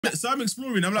So I'm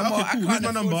exploring. I'm like, Come on, okay, I cool. can't Here's my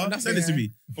afford number. for nothing. Send it to Yeah.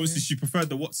 me. Obviously, she preferred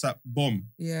the WhatsApp bomb.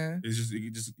 Yeah. It's just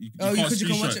you can't You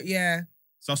can watch screenshot. it. Yeah.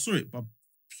 So I saw it, but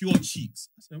pure cheeks.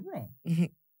 I said, bro,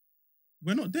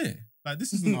 we're not there. Like,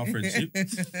 this isn't our friendship.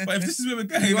 But if this is where we're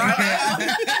going, You are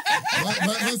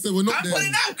like, Man said we're not there. Put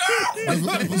it out,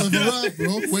 girl. We've arrived,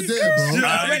 bro. We're there, bro.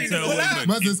 I tell women,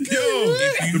 Man says,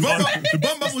 the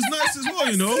bum was nice as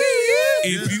well, you know.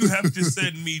 If you have to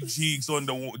send me cheeks on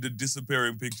the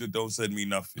disappearing picture, don't send me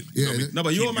nothing. Yeah. No,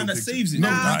 but you're a man that saves it. No,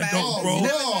 I don't, bro.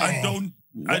 no. I don't.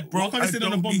 Why can't I sit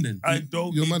on the bomb then? I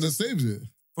don't. Your man that saves it.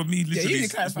 For me, literally, you need to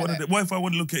it's clarify one of that. the, what if I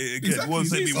want to look at it again? Exactly, What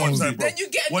send me you one see time, bro? Then you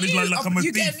get a What is new, like I'm a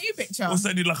you thief? get a new picture. Or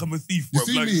send it like I'm a thief, You bro.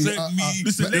 see Like, me? send me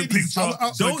listen, the ladies, picture.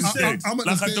 I'm Don't say at the like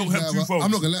I stage don't have now, two phones.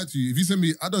 I'm not gonna lie to you. If you send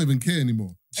me, I don't even care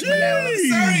anymore.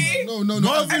 Sorry. No.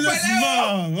 Marvelous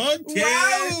mom. Okay.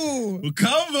 Wow. Well,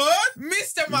 come on.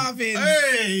 Mr. Marvin.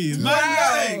 Hey, Wow.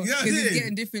 man. Because he's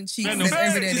getting different cheeks Man, every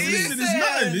day of the listen, week. it's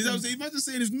nothing. You know what I'm saying? Imagine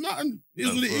saying it's nothing.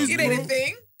 It's what it is, It bro. ain't a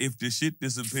thing. If the shit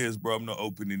disappears, bro, I'm not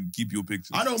opening. Keep your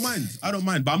pictures. I don't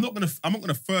mind. But I'm not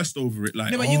gonna first over it.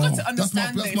 Like, No, but you got to That's my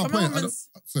understand though, point. from a woman's,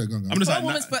 Sorry, go on. I'm just from a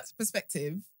like, woman's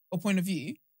perspective or point of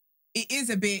view, it is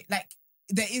a bit like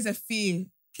there is a fear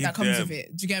Keep that comes them. with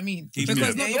it. Do you get what I mean? Keep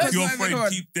Because them. not- If because your not friend,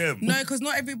 everyone- keep them. No, because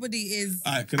not everybody is.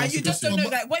 alright, can I And ask you a just don't question?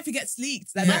 know, like, what if it gets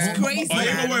leaked? Like, Yeah, that's but- crazy. Oh, you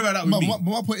ain't gonna worry about that with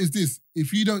me. My point is this: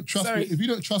 if you don't trust Sorry. me, if you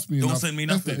don't trust me Don't enough, send me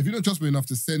nothing. Esther, if you don't trust me enough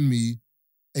to send me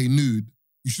a nude,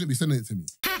 you shouldn't be sending it to me.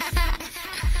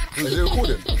 Is it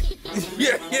recorded?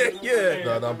 Yeah.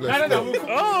 No, I'm blessed.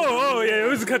 Oh, yeah,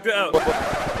 we'll just cut it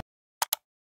out.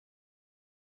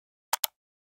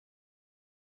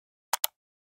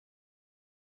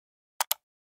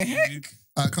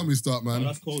 Can we start, man? Oh,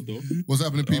 that's cold though. What's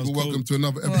happening, That was people? Welcome cold. to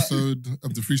another episode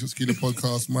of the Free Shots Tequila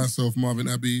podcast. Myself, Marvin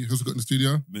Abbey. Who's got in the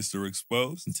studio? Mr.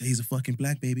 Exposed. Tazer fucking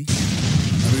Black, baby.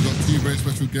 And we got two very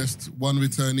special guests: one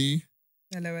returnee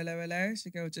Hello. It's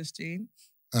your girl Justine.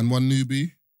 and one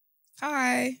newbie.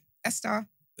 Hi, Esther.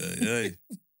 Hey.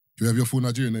 Do you have your full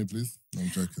Nigerian name, please? No, I'm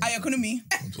joking. Ayokunumi.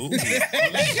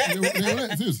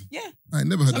 Seriously? Yeah. I ain't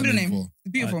never heard My that middle name name. before.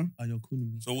 It's beautiful.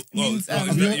 So, Means, is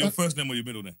that you- your first name or your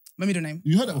middle name? My middle name.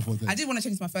 You heard that before? Then? I did want to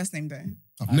change my first name though.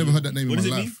 I've never heard that name What in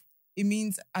does my it life. mean? It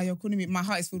means Ayokunumi. My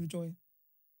heart is filled with joy.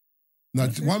 Now,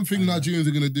 one thing Nigerians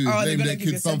are going to do is Oh, they're name gonna their give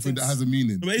you kids a something that sentence. has a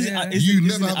meaning. But is it, Yeah. is You it,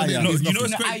 never is it have a Aya? name. No, It's you know nothing.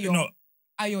 what's No, crazy? Ayo. No,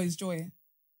 Ayo is joy.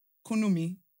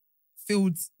 Kunumi.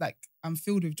 Filled, like, I'm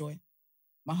filled with joy.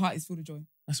 My heart is filled with joy.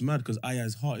 That's mad because Aya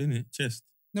is heart, isn't it? Chest.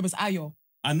 No, but it's Ayo.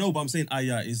 I know, but I'm saying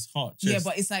Aya is heart, chest. Yeah,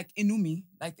 but it's like Inumi.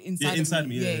 Like the inside Yeah, of inside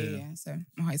me. me, yeah. So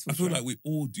my heart is full I of feel joy. like we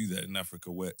all do that in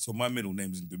Africa. Where so my middle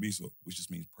name is Ndumiso, which just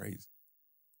means praise.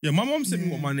 Yeah, my mom sent me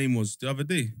Yeah. what my name was the other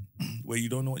day. Where you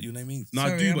don't know what your name means. No, I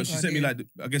Sorry, do, I'm but she sorry. sent me like,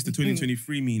 I guess the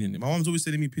 2023 meaning. My mom's always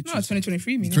sending me pictures. No,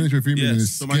 2023 meaning. 2023 meaning Yes.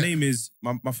 is So my name is,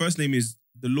 my first name is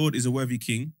The Lord is a Worthy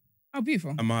King. Oh,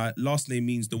 beautiful. And my last name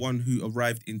means the one who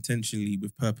arrived intentionally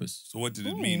with purpose. So what did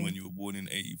it mean when you were born in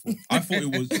 84? I thought it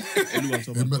was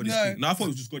Oluwatoba, God is No. King. No, I thought it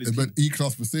was just God is It King. meant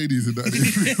E-Class Mercedes in that.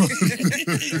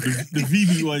 The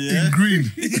VV one, yeah? In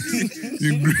green.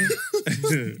 In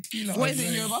green. You lot What are is it in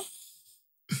great. Yoruba?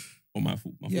 Oh, my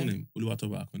full Yeah. name,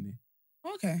 Oluwatoba Akonde.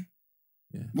 Okay.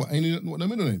 What, ain't it, what, no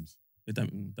middle names? Yeah,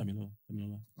 Damilola. You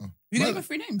Man- got even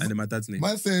 3 names. And then my dad's name.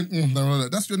 Man saying, no,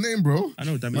 that's your name, bro. I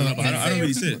know Damilola, but I don't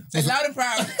really say it. Say loud and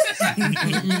proud.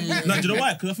 No, do you know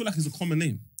why? Because I feel like it's a common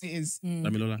name. It is.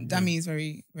 Damilola. Dami is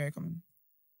very, very common.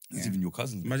 It's Yeah. even your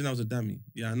cousin. Imagine I was a Dami.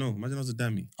 Yeah, I know. Imagine I was a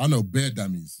Dami. I know bare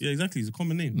dummies. Yeah, exactly. It's a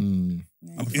common name.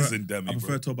 Mm. I prefer, Isn't Demi, I prefer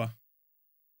bro. Toba.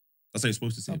 That's how you're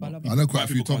supposed to say it. Toba, but I know quite white a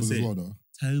few people can't Tobas say as it. well, though.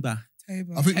 Toba.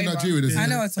 Table. I think in Tabor. Nigeria, there's, I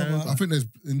know a Toba. I think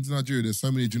in Nigeria, there's so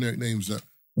many generic names that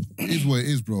it is what it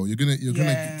is, bro. You're gonna.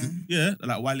 Yeah. Yeah,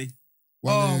 like Wale.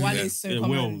 Oh, Wale- Wale is so Yeah, common.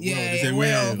 Will. Yeah, They yeah, say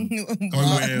Will.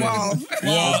 Will. Wow.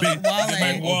 Wale.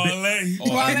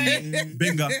 Wale.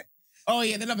 Binga. Oh,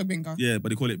 yeah, they love a bingo. Yeah, but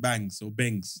they call it Bangs or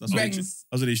Bangs. That's Bangs.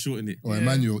 what they shorten it. Or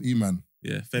Emmanuel, E-Man.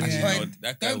 Yeah, Actually, Femi. Yeah. no,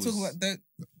 that guy Don't was... talk about the It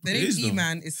name is, though.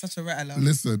 E-Man is such a rattler.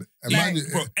 Listen, Emmanuel,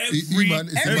 Bro, every E-Man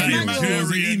is every Emmanuel. Emmanuel.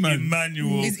 Nigerian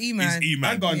Emmanuel Is E-Man. is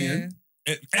E-Man. And Ghanaian.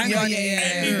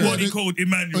 Anybody called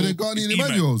Emmanuel. Are they is Ghanaian E-Man.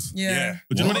 Emmanuels? Yeah.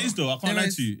 But do you know what What? it is though? I can't There lie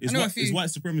is- to you. I know a It's few. white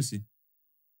supremacy.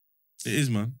 It is,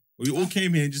 man. We all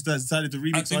came here and just decided to I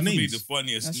remix think our for me, names. the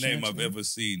funniest That's name true, I've true. ever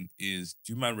seen is,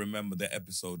 do you man remember the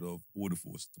episode of Border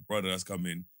Force? The brother that's come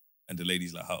in and the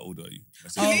lady's like, how old are you? I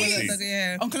said, Oh, Please. 16.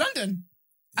 yeah. Uncle London.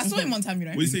 I saw him one time, you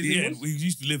know. What do you say his name Yeah, was? we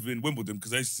used to live in Wimbledon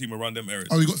because I used to see him around them areas.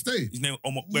 Oh, you got stay? His name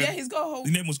was Omok Yeah, Bang. he's got a whole...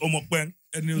 His name was Omok Bang.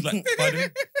 And he was like,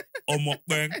 pardon? Omok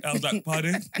Bang. I was like,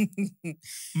 pardon?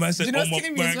 Man Do said you know what's Omok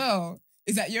killing me as Bang. well?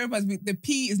 Is that Yoruba's the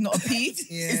P is not a P.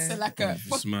 Yeah. It's like a.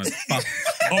 It's mad.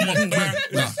 Oh my God.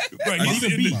 Right, you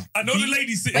sitting there. I know the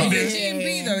lady sitting Wait, there. the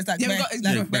G&B though is like, Yeah, we meh, got-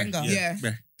 like yeah, banger.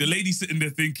 Yeah. The lady sitting there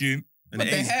thinking, And What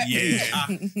the heck?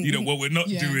 you know, what we're not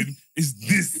Yeah. doing is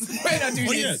this. We're not doing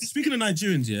Oh yeah, this. speaking of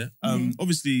Nigerians, yeah,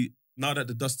 obviously now that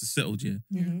the dust is settled, yeah,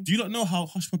 Mhm. do you not know how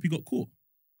Hush Puppy got caught?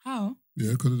 How?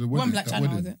 Yeah, because of the wedding. One black that channel,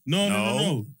 wedding. was it?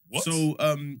 No. What? So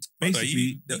Brother,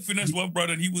 basically, he finessed one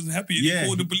brother and he wasn't happy and Yeah, he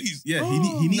called the police. yeah,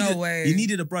 Oh. he needed No way. he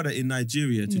needed a brother in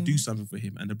Nigeria to Yeah. do something for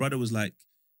him, and the brother was like,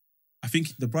 I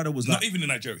think the brother was Not like, even in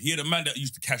Nigeria. He had a man that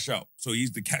used to cash out. So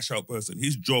he's the cash out person.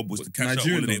 His job was But to cash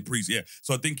Nigerian out all of their though? priests. Yeah.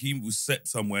 So I think he was set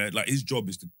somewhere. Like his job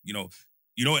is to, you know what?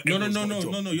 no, everyone's got a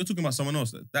job. you're talking about someone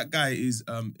else. That guy is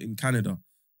in Canada.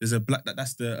 There's a black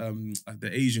that's the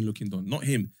Asian looking don, not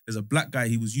him. There's a black guy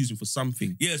he was using for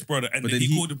something. Yes, brother. And But then then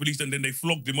he he- called the police and then they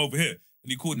flogged him over here. And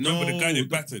he called, remember the guy No, that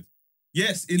battered?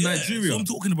 Yes, in Yeah, Nigeria. That's what I'm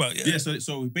talking about. Yeah. Yeah,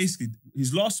 so basically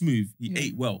his last move, he Yeah.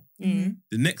 ate well. Mhm.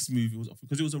 The next move was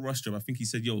because it was a rush job. I think he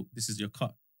said, "Yo, this is your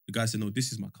cut." The guy said, "No,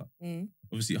 this is my cut." Mm.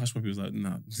 Obviously, Hush Puppy was like,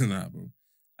 "Nah, nah, bro."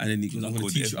 And then he goes, "I'm Called gonna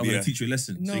the teach you. I'm gonna FBI. teach you a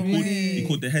lesson." No so way. he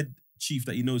called the head chief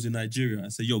that he knows in Nigeria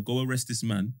and said, "Yo, go arrest this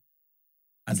man."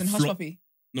 As in Hush Puppy.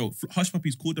 No, Hush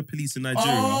Puppy's called the police in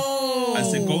Nigeria Oh. and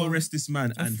said, "Go arrest this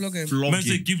man And and flog him. flog Man him."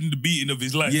 said give him the beating of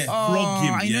his life. Yeah, Oh, flog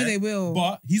him. I know yeah? they will.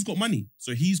 But he's got money.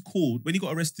 So he's called, when he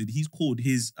got arrested, he's called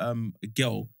his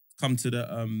girl to come to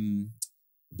the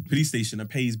police station and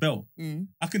pay his bail. Mm.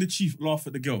 How can the chief laugh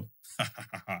at the girl?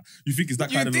 You think it's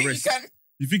that You kind of think arrest? you can?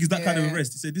 You think it's that kind of Yeah.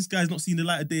 arrest? He said, this guy's not seen the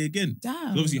light of day again. Damn. 'Cause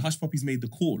obviously, Hush Puppy's made the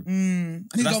call. And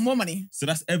he's that's- got more money. So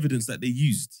that's evidence that they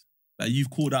used. That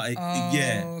you've called out, Oh, yeah.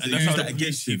 okay. And And they that's used how the that police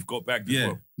against him. chief got back as Yeah.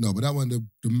 well. No, but that wasn't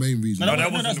the main reason. No, that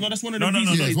that's, wasn't- that's one of no, the no,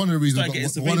 reasons. no, Yeah, it's one of the reasons. Started But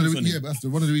getting one of the, surveillance on him. yeah, but that's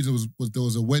one of the reasons was there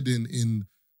was a wedding in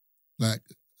like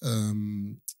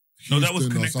No, that was Houston or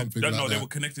connected. something No, like they that. were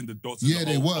connecting the dots. Yeah, in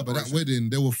they the whole were, but that operation. wedding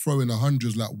they were throwing the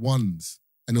hundreds like ones,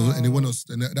 and and it went on,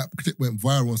 and that clip went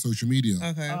viral on social media.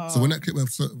 Okay. So when that clip went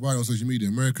viral on social media,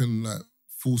 American like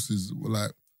forces were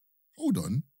like, "Hold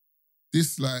on,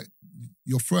 this like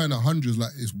you're throwing the hundreds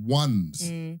like it's ones."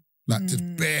 Like just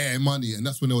bare money. And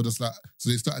that's when they were just like, so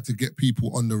they started to get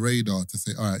people on the radar to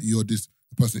say, all right, you're this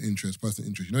person of interest.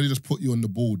 You know, they just put you on the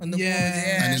board. On the Yeah. board,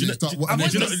 yeah. And then they start, I and want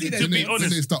then to see them, then be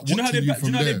they start Do you know how watching they, you do you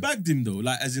from know how they there. bagged him though?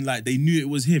 Like, as in, like, they knew it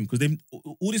was him because they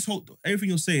all this whole everything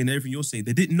you're saying, everything you're saying,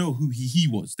 they didn't know who he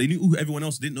was. They knew who everyone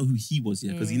else didn't know who he was,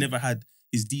 yeah, because he never had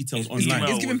his details His online. email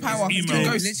He's giving was- power. his He's email-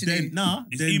 giving ghosts. Literally.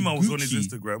 His then email was on his Gucci-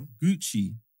 Instagram.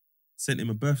 Gucci sent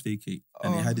him a birthday cake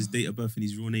and it had his date of birth and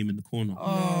his real name in the corner.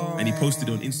 Oh. And he posted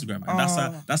it on Instagram. And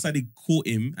that's how they caught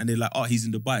him. And they're like, oh, he's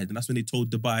in Dubai. And that's when they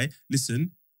told Dubai, listen,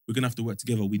 we're going to have to work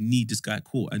together. We need this guy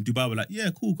caught. And Dubai were like,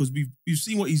 yeah, cool, because we've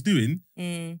seen what he's doing. Get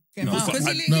him No, out. but-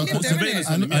 Because he No, lived but there, surveillance innit?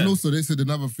 on And, him, and yeah. also they said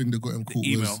another thing that got him caught was,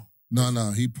 email.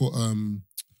 no, he put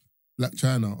Black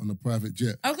China on a private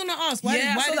jet. I was gonna ask why.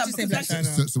 Yeah, I why saw did that you say because Black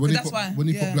that's- China? So when he That's put why, when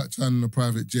he yeah. put Black China on a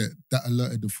private jet, that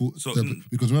alerted the So-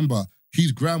 because remember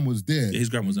his gram was there. Yeah, his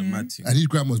gram was a mad thing. And his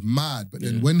gram was mad, but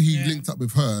then Yeah. when he Yeah. linked up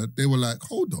with her, they were like,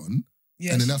 "Hold on,"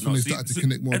 Yes. and then that's when No, they see, started to so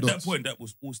connect more at dots. that point, that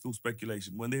was all still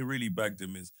speculation. When they really bagged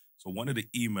him is, so one of the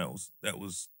emails that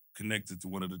was connected to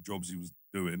one of the jobs he was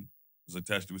doing was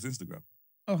attached to his Instagram.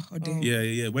 Oh, dear.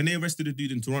 Yeah. When they arrested the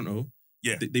dude in Toronto,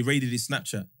 Yeah. they raided his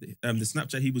Snapchat. The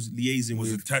Snapchat he was liaising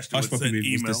Was with attached to Hush a Puppy said with was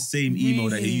email. the same email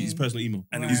that he Really? used, his personal email.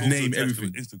 And Right. his his name, name,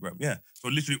 everything. Instagram. Yeah. So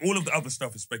literally all of the other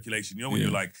stuff is speculation. You know when Yeah.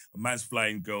 you're like, a man's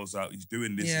flying girls out, he's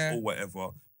doing this Yeah. or whatever,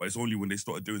 but it's only when they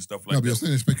started doing stuff No, like but you're that.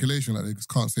 saying it's speculation. Like they just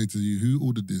can't say to you who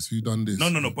ordered this, who done this. No,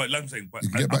 but like I'm saying, but You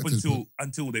can get back up to this,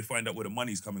 until they find out where the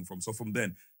money's coming from. So from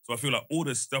then, so I feel like all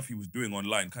the stuff he was doing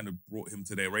online kind of brought him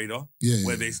to their radar, Yeah,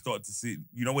 where yeah. they start to see,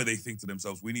 you know, where they think to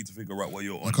themselves, we need to figure out what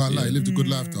you're I on. can't lie. He lived a good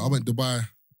life Mm. though. I went to Dubai.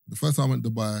 The first time I went to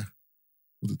Dubai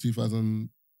was it 2000?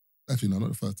 Actually, no, not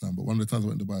the first time, but one of the times I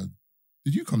went to Dubai.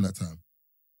 Did you come that time?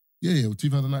 Yeah, it was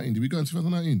 2019. Did we go in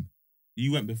 2019?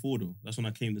 You went before though. That's when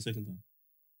I came the second time.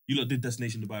 You lot did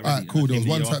Destination Dubai already. All right, cool. and I There was came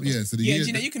one the year time, after. yeah. So the Yeah, year,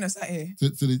 Gina, you can have sat here. so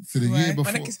the Why? year My My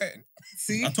before. neck is hurting.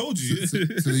 See? I told you. So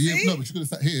the year, See? no, but you could have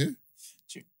sat here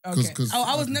Okay. because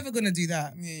I was never gonna do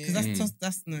that Yeah, because yeah.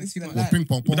 that's no It's too not much. like- well, ping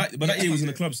pong pong. but that year was in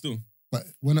the club still. But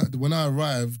when I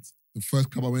arrived, the first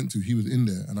club I went to, he was in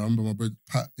there, and I remember my brother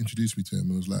Pat introduced me to him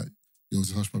and was like, "Yo,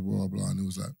 it's a Hush Puppy, blah blah blah," and he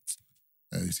was like,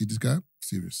 "Hey, you see this guy?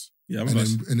 Serious." Yeah, I And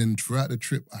remember. then throughout the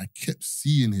trip, I kept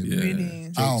seeing him. Yeah. Really?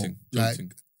 Out, Jolting, like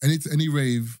jolting. any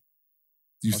rave,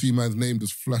 you see man's name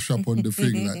just flash up on the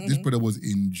thing. Like this brother was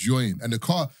enjoying, and the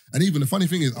car, and even the funny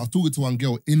thing is, I was talking to one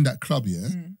girl in that club, yeah,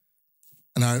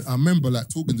 and I remember like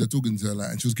talking to her,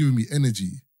 like, and she was giving me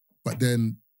energy, but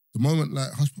then the moment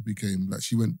like Hush Puppy came, like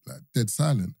she went like dead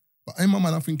silent. But in my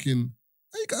mind, I'm thinking,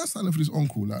 how you got silent for this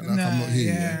uncle? Like I'm not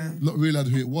here. yeah. Not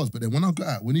realising who it was. But then when I got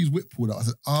out, when his whip pulled out, I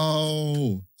said,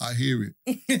 oh, I hear it.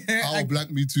 Oh,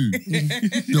 black me too.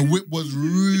 The whip was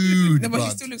rude. No, but he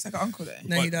blood. still looks like an uncle there.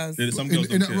 No, he does. Yeah, some girls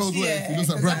In don't that care. Rolls Royce, Yeah, he looks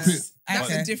like 'cause Brad Pitt. That's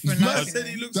Okay. a different Man life. said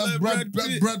he looks That's like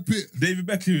Brad Pitt. David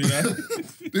Beckham, you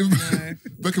know?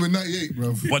 Beckham in 98,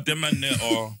 bro. But them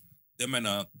men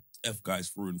are F guys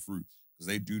through and through because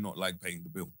they do not like paying the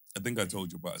bill. I think I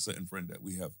told you about a certain friend that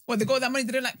we have. What, they got that money,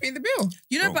 they don't like paying the bill?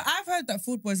 You know, Bro. but I've heard that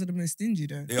food boys are the most stingy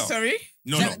though. They are. Sorry?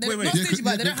 No, Like, no. they're wait. not stingy,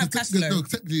 but they don't have cash flow. No,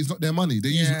 technically it's not their money.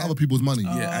 They're using Yeah. other people's money.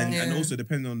 Yeah, and yeah. also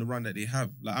depending on the run that they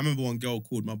have. Like I remember one girl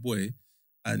called my boy,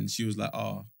 and she was like,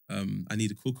 I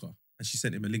need a cooker," and she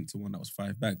sent him a link to one that was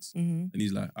 5 bags, Mhm. and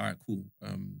he's like, "All right, cool.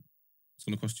 It's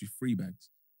gonna cost you 3 bags."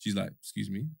 She's like, "Excuse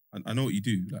me, I know what you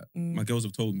do. Like my girls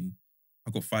have told me,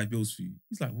 I've got 5 bills for you."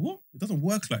 He's like, "What? It doesn't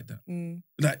work like that.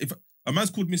 Like if a man's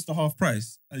called Mr. Half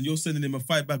Price and you're sending him a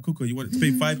 5-bag cooker, you want it to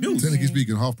pay 5 bills. Technically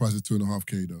speaking, half price is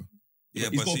 2.5K though. Yeah,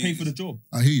 He's but got to see, pay for the job.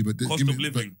 I hear you, but Cost give me- of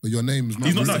living. But your name's not.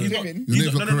 He's not. correct. He's not. Living. Your He's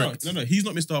name's not not no. correct. He's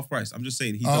not Mr. Half Price. I'm just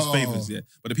saying he does Oh. favors. Yeah,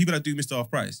 but the people that do Mr. Half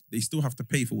Price, they still have to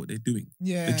pay for what they're doing.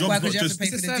 Yeah. The job's Why? not Because you have just. to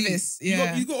pay It's for a the deal. service.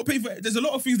 Yeah. You got to pay for it. There's a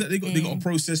lot of things that they got to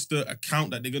process the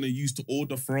account that they're gonna use to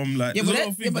order from. Like Yeah, there's but a lot they're,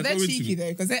 of things yeah, but that they're go into cheeky it. though,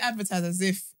 because they advertise as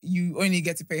if you only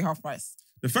get to pay half price.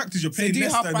 The fact is, you're So paying do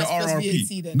less half than the price plus RRP.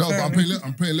 VAT then. No, but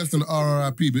I'm paying less than the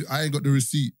RRP, but I ain't got the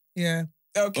receipt. Yeah.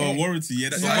 Okay. Oh, warranty. Yeah,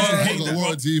 that's So I go ain't and got pay the the-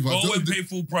 warranty either. Go and pay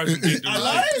full price. and get the I receipt.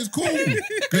 lie, it's cool.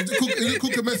 If the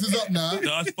cooker messes up now,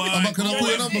 That's fine. Can I Go put your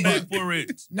and number pay back? for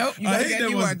it. Nope, you I gotta hate get a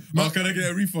them new ones. one. Oh, can I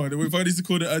get a refund? If I need to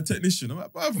call a technician, I'm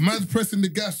like, bruv. man's pressing the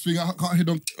gas thing, I can't hit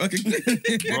on.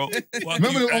 Okay. Bro,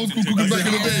 Remember the old school cookers back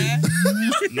in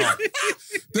the day? No.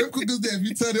 Them cookers there, if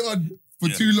you turn it on for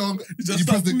Yeah. too long, Just you press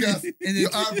stop the moving. gas, your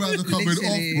eyebrows are coming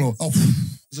Literally. off, bro. Oh,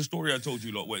 It's a story I told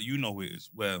you lot where you know who it is,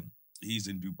 where he's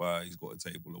in Dubai, he's got a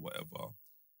table or whatever,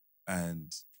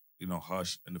 and you know,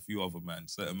 Hush and a few other men,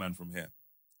 certain man from here,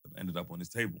 have ended up on his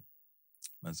table.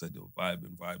 Man said they were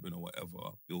vibing or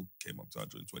whatever. Bill came up to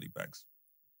 120 bags.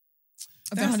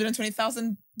 That's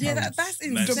 120,000 Yeah, Pounds. that's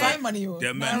Man, insane. Dubai money. Or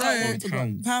Yeah, man.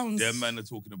 No, pounds. Their man are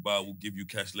talking about we'll give you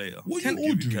cash later. What We'll you all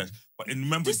give you doing? cash. But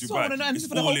remember This is what I Dubai, wanna know, and it's this is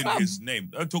for the all whole in club. his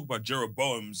name. They talk about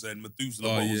Jeroboams and Methuselah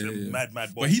Oh, bottles yeah, and yeah. Mad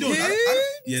bottles. But he don't.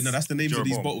 Who? No, that's the names of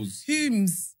these Jeroboam. bottles.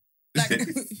 Humes. Like,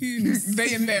 Humes.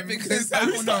 They and them, because I Who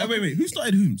don't know. started, wait, who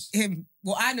started Hooms? Him.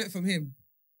 Well, I know it from him.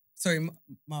 Sorry,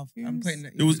 Marv. I'm Humes. pointing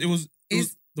at It you.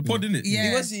 was the pod, didn't it?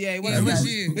 Yeah. It was, yeah, it was. Yeah, It it was was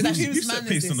you. It was like You Humes set Man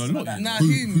pace is on a this, lot, like you that. Nah,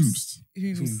 Hooms.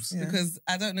 Humes. Yeah. Because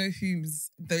I don't know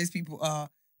Humes. Those people are.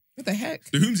 What the heck?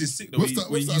 The Hooms is sick though. What's that-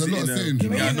 when what's you that? use A lot it of in saying, a-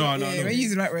 you Yeah, know? I know. Yeah, when you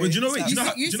use it right way. But do you know what? it's Do you know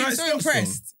like- how- You do you know how seem it so starts, though?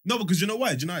 impressed. No, because you know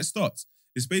why? Do you know how it starts?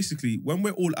 It's basically when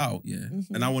we're all out, yeah,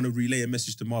 and I want to relay a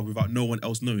message to Marv without no one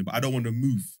else knowing, but I don't want to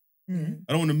move. Mm.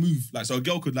 I don't want to move. Like, so a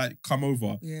girl could like come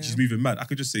over, Yeah. she's moving mad. I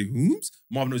could just say, Hooms?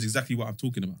 Marv knows exactly what I'm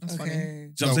talking about. That's funny. Okay. Do you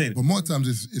know what I'm saying? But more times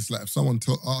it's like if someone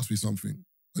asks me something,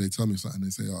 or they tell me something, they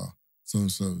say, so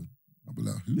and so. I'll be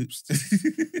like, Hoops?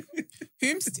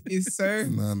 Humes is so.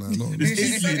 Nah, not.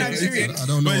 It's so cheeky, though. Nigerian. I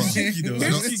don't know But her. it's cheeky though. I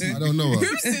It's don't, cheeky. I don't know her.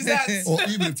 Humes is that. Or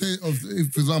even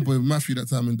if, for example, if Matthew that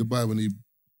time in Dubai when he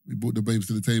brought the babes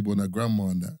to the table and her grandma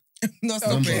and that. No,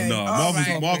 stop Number. it. No, Oh, Marv was,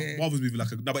 right. Marv was moving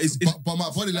like a. No, but it's But my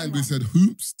body language said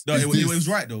hoops. no, is it this. was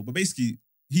right though. But basically,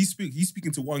 he's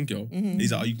speaking to one girl.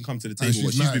 He's like, "Oh, you can come to the And table."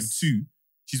 she's She's nice. with two.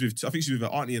 She's with. I think she's with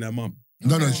her auntie and her mum.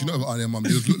 No, she's not with auntie and mum. They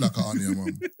just look like her auntie and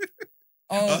mum.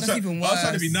 Oh, I was that's try- even I worse. was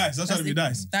trying to be nice. I was trying to be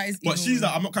nice. That is But even she's like,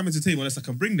 worse. I'm not coming to the table unless I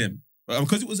can bring them.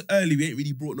 Because it was early, we ain't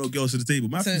really brought no girls to the table.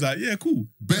 Matthew's So- like, yeah, cool.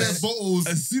 Bare bottles.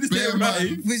 As soon as they bare arrive,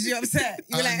 man, Was you upset?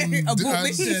 You were like, and- abort and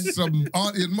mission. some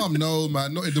auntie and mum. No,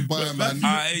 man, not in Dubai, man.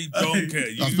 I don't care.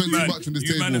 You I spent too man, much on this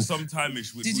you man table. are some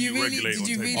time-ish with Did who you you really- regulate did on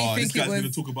you table. really oh, this think it guy's was-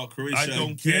 going to talk about Croatia I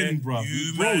don't again, care. bro.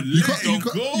 You Bro, man, You let can't, them you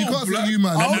can't, go, you can't bruh. say you,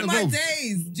 man. Oh Let my them go.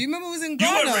 days! Do you remember I was in You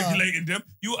Ghana? weren't regulating them.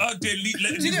 You were out there letting Do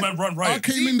you these know- man run I right.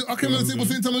 came on the table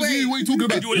same time as Wait. you. What are you talking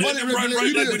about? You were letting them run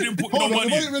right like we didn't put no Hold on,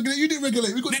 money I in. didn't regulate. You didn't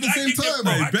regulate. We got to Nigga, the I same kicked them, time.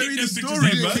 bro. Hey, I bury kicked the them bitches story, out You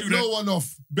man. there. didn't kick no one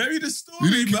off. Bury the You story,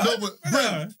 didn't kick man. no one.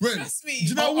 Brent, Trust me. Do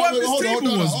you know what this hold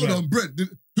table was, hold man? on, Brent.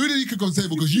 Who did you kick on the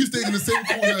table? Because you stayed in the same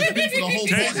corner as me for the whole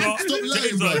party. Taser, Stop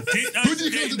lying, bro. Taser, Who did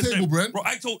you kick on the table, Brent? Bro,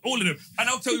 I told all of them. And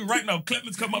I'll tell you right now,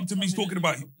 Clement's come up to me talking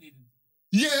about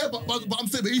Yeah, but I'm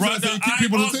saying, but he's Brother, saying keep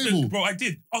people on the table. Bro, I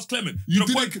did. Ask Clement. You To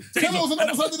the didn't. point- Clement was on the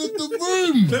other side of the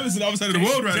room. Clement's on the other side of the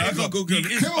world right now. I can't go.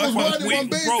 Clement was riding one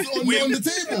base on the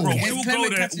table. Bro, we Yes, will Clement go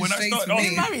there. catches When I straight started for me.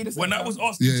 asking, Married or when I was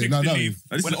asking Yeah, chicks no, to no. leave,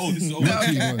 This is when- old. This is old. No, no,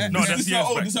 that's This is years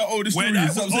old. back. This is old. This When story. I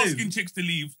That's what was I'm saying. asking chicks to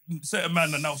leave, certain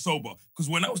men are now sober. Because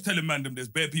when I was telling man them there's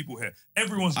bare people here,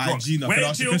 everyone's Aye, drunk. Gina, Wait, can I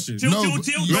ask you a chill, question? chill, No, chill, but-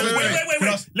 chill. wait, No, wait, wait. Can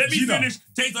I ask- Let me Gina. finish.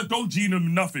 Taser, don't Gina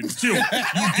nothing. Chill. You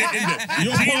get in there.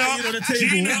 You're partying on the table.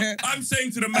 Gina, I'm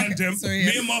saying to the man them, Sorry,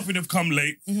 me and Marvin have come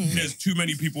late. There's too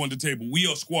many people on the table. We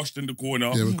are squashed in the corner.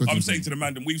 Yeah, we're I'm cutting saying to the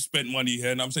man them, we've spent money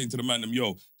here, and I'm saying to the man them,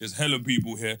 yo, there's hella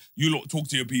people here. You lot talk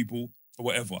to your people or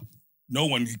whatever. No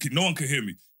one can hear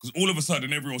me because all of a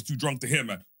sudden everyone's too drunk to hear,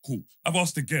 man. Cool. I've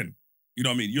asked again. You know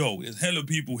what I mean? Yo, there's hella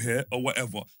people here or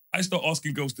whatever. I start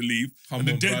asking girls to leave. Come and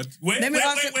the on, dead, Brad. wait. Let me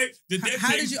ask you- The dead how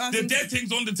did things, you ask the them dead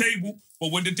things on the table.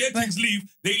 But when the dead things leave,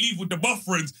 they leave with the buff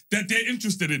friends that they're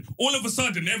interested in. All of a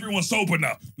sudden, everyone's sober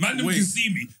now. Man, them Wait. can see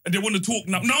me and they want to talk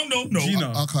now. No.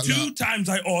 Gina. I can't lie. 2 times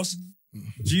I asked.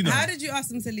 Gina. How did you ask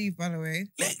them to leave, by the way?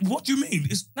 What do you mean?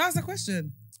 It's That was the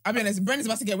question. I'll be honest, Brennan's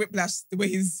about to get whiplash the way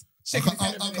he's I shaking his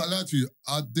head. can't lie to you.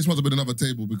 This must have been another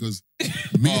table because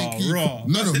me and Oh, Keith. raw.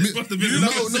 No, This must have been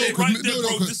another table. Right there,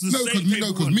 bro. This is the same table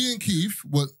because one. me and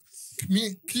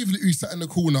Keith literally sat in the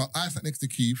corner. I sat next to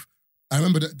Keith. I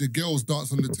remember that the girls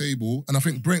danced on the table, and I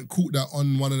think Brent caught that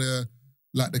on one of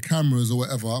the cameras or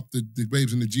whatever. The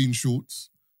babes in the jean shorts.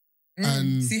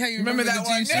 And See how you Remember remember,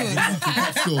 that the jean one?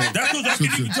 shorts? so, That's what I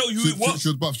couldn't even tell you who it was. She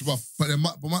was buff.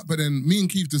 But then me and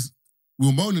Keith we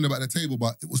were moaning about the table,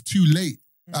 but it was too late.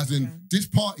 As in this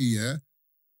party, yeah,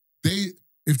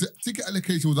 if the ticket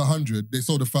allocation was 100, they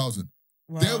sold 1,000.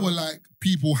 Wow. There were like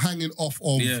people hanging off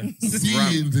of Yeah.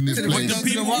 ceilings in this To the But place. the windows.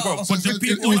 people, wall. bro, but So the it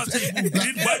people was- on the table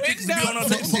did buy tickets to be on our For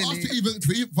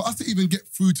table. us to even get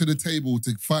through to the table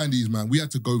to find these, man, we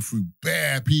had to go through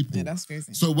bare people. Yeah, that's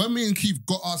crazy. So when me and Keith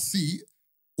got our seat,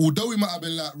 although we might have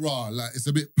been like, rah, like it's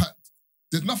a bit packed,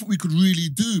 there's nothing we could really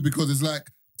do because it's like,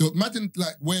 imagine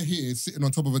like we're here sitting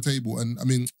on top of a table on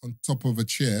top of a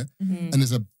chair, and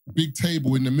there's a big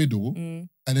table in the middle, and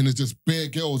then there's just bare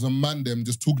girls and man them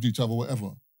just talking to each other, whatever.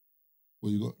 What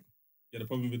you got? You had a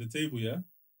problem with the table, yeah?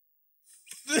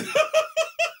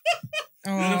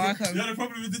 Oh, I can't. You had a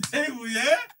problem with the table,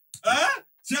 yeah? Huh?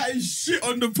 Chatting shit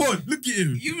on the pod. Look at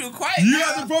him. You were quiet. You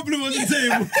now. had a problem on the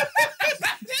table.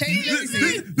 Change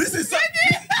everything. This is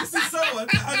someone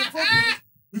that had a problem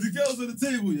with the girls on the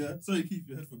table, yeah? Sorry, keep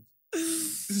your headphones.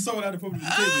 This is someone that had a problem with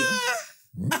the table,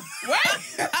 yeah?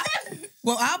 What?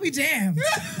 Well, I'll be damned.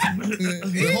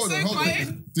 Wait, hold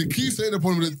on. Did Keith say the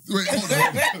problem with the... Wait, hold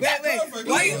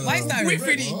on. Wait. Why is that? Wait, Aaron?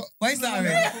 Freddie. Why is that?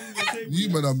 Aaron? You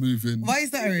man are moving. Why is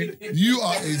that? Aaron? You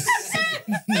are a sick...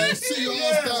 Hey, sit your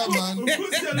ass down,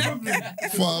 man.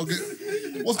 Fuck.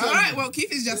 What's All going right, well,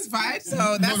 Keith is justified,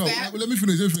 so that's No, that. let me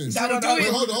finish. That will do Wait,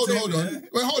 it. hold on.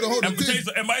 Wait, hold on. And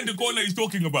Taser, am I in the corner he's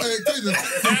talking about? Hey, Taser.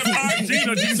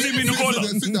 Gina, do you see me in the corner?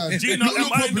 Sit down. Gina, Look am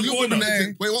I in the properly, look corner?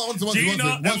 properly. Wait, one second. Gina,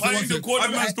 am I in the corner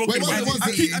man's talking Wait, about? one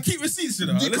second. I keep receipts, you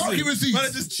know. You can't keep receipts. Man, I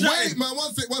just Wait, chatting. man,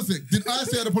 one sec. Did I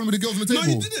say I had a problem with the girls on the No,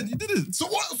 table? you didn't. So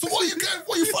what are you getting?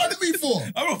 What are you fighting me for?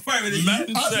 I'm not fighting it. Man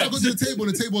I said I got to the table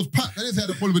and the table was packed. I didn't say I had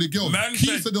a problem with the girls. Man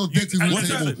Keith said there was dead things on and the what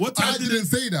table. time- what time I did didn't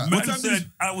say that. Man time said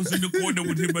I was in the corner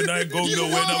with him and I go You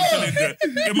nowhere and I'm were. telling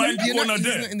there. Am I in the You're corner not, he's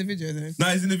there? not in the video though.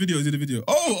 Nah, he's in the video.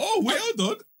 Oh, wait, hold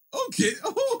on. Okay.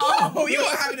 Oh, you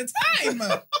were having a time.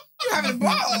 You were having a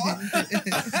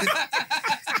ball.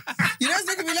 You know what's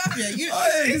making me laugh?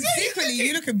 Yeah, Hey. secretly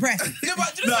you look impressed. No,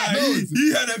 but do you know Nah, what?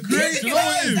 he had a great Do you know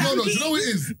what it is? time. No, do you know what it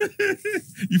is?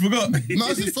 You forgot. No,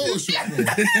 it's just Photoshop, bro.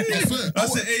 I swear.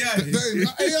 That's an AI. That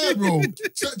is AI, bro.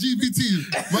 Chat GPT.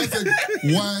 Man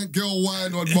said, girl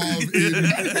wine on Marv in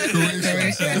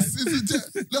Croatia.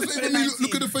 Let's not even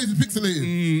look at the face, it's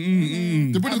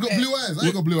pixelated. The brother's got blue eyes. I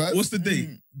ain't got blue eyes. What's the date?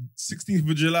 16th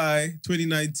of July,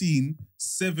 2019,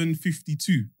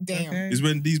 7:52 Damn. Okay. is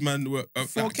when these men were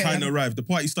 4K. kind of arrived. The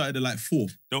party started at like 4.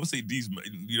 Don't say these,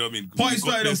 you know what I mean? 'Cause Party we got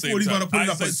started there at same 4, these time. men are pulling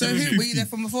I up at said- So 7:50. who were you there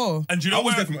from before? And do you I know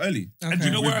was where? there from early. And do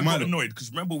you know With where I got Milo. annoyed? Because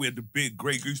remember we had the big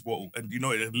Grey Goose bottle, and you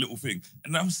know it had a little thing.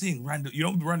 And I'm seeing random,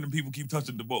 random people keep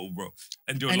touching the bottle, bro.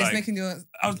 And you're And like, it's making your...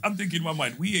 I'm thinking in my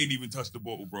mind, we ain't even touched the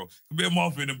bottle, bro. Me and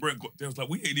Marvin and Brent got there. Was like,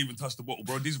 we ain't even touched the bottle,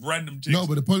 bro. These random chicks. No,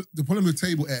 but the problem with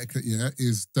table etiquette, yeah,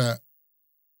 is that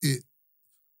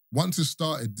once it's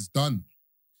started, it's done.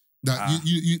 That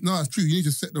no, it's true. You need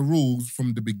to set the rules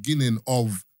from the beginning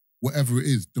of whatever it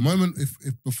is. The moment, if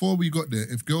before we got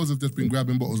there, if girls have just been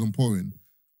grabbing bottles and pouring,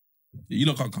 You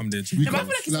lot can't come there. we No, but I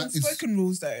can't. feel like it's Like, unspoken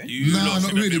rules though. You Nah, lot not should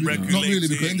have really. been Not really. Because at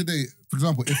the regulating. end of the day, for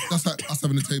example, if that's like us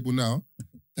having a table now,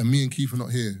 and me and Keith are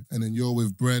not here, and then you're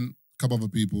with Brent, couple other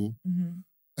people, Mm-hmm.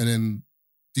 and then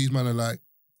these men are like,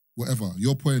 whatever.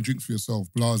 You're pouring drinks for yourself,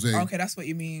 blasé. Okay, that's what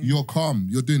you mean. You're calm.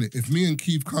 You're doing it. If me and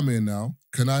Keith come in now,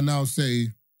 can I now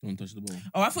say, Don't touch the ball.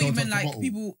 Oh, I thought you Don't meant touch the like bottle.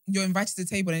 people, you're invited to the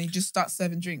table and you just start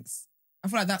serving drinks. I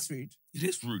feel like that's rude. It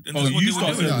is rude. And Oh, that's what you they were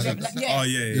start doing. saying Yeah, that. yeah. Oh,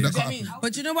 yeah, Yeah, yeah. Do you know that's what how- I mean?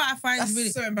 But you know what I find That's really...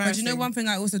 so But you embarrassing. know one thing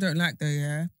I also don't like though,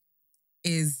 yeah?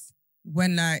 Is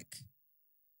when like...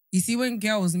 You see when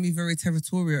girls move very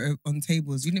territorial on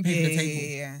tables, you didn't pay for the table.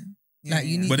 Yeah. Like,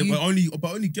 you need- But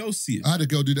only girls see it. I had a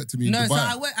girl do that to me in No, so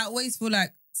Dubai. I always feel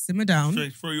like, simmer down.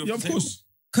 Straight throw you off Yeah, the of table. course.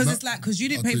 Because No, it's like, because you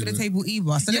didn't I'll pay for tell the you. table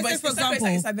either. So Yeah, let's but say, it's for like example...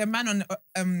 it's like the man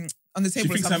on the She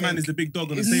table. or thinks her man something. is the big dog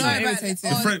on the It's table. so No, but-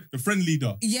 irritating. The friend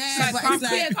leader. Yeah, It's like, but it's calm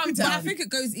like, down. but I think it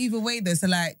goes either way though. So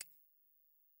like,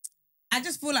 I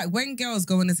just feel like when girls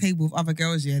go on a table with other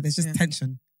girls, yeah, there's just Yeah.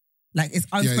 tension. Like it's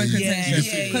unspoken yeah. tension.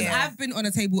 Yeah, Because yeah. I've been on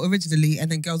a table originally,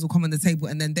 and then girls will come on the table,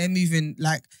 and then they're moving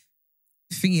like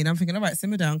thingy, and I'm thinking, all right,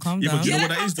 simmer down, calm Yeah, down. but do you know Yeah,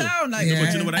 what that is though? calm down, like, Yeah, but do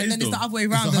Yeah. you know what that and is then it's though? the other way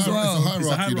It's around a as hier- well. it's a It's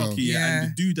a hierarchy, hierarchy, though. and Yeah.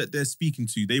 the dude that they're speaking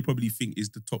to, they probably think is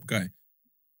the top guy.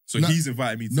 So No, he's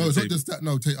inviting me to No, the it's table. not just that.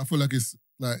 No, I feel like it's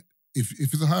like if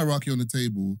it's a hierarchy on the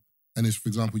table and it's, for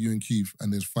example, you and Keith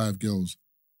and there's 5 girls,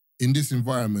 in this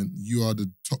environment, you are the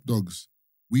top dogs.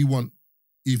 We want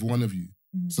either one of you.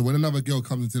 Mhm. So when another girl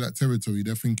comes into that territory,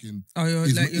 they're thinking, Oh, you're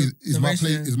is, like,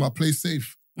 is my place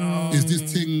safe? Oh. Is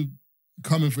this thing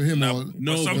coming for him No, or but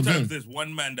no, sometimes them? there's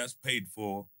one man that's paid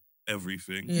for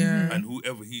everything. Yeah. And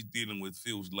whoever he's dealing with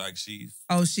feels like she's,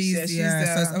 Oh, she's Yeah, she's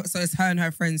yeah. So it's her and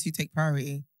her friends who take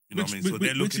priority. you know what I mean? So Which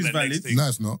they're looking is at next valid. thing. No,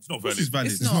 it's not. It's not Which valid. is valid.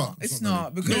 It's It's not. not. It's It's not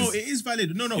not because No, it is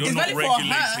valid. No, You're it's not valid for her.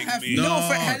 regulating Her me.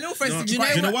 little friends. No. to Do you know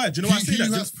Do you know why? Do you know why I say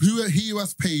that? He who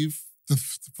has paid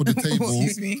for the table,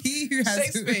 Excuse me. He who has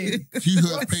Shakespeare. he who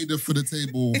has paid for the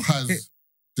table has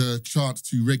the chance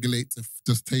to regulate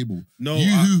this table. No,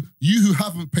 you who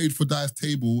haven't paid for that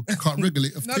table can't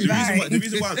regulate a Not table. right. the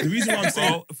reason why I'm saying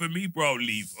Bro, for me, bro,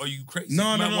 leave. Are you crazy?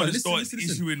 No, Man wanna listen, start listen.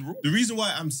 issuing rules. the reason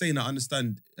why I'm saying I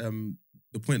understand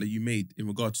the point that you made in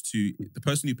regards to the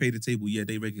person who paid the table. Yeah,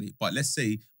 they regulate. But let's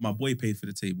say my boy paid for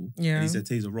the table. Yeah. And he said,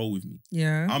 "Taser, roll with me."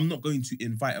 Yeah. I'm not going to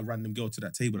invite a random girl to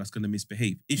that table that's going to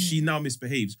misbehave. If she now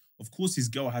misbehaves, of course his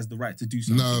girl has the right to do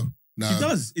something. No, She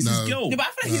does. It's his girl. No, but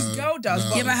I feel like his No, girl does. no.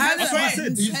 But Yeah, but how her does- friends, That's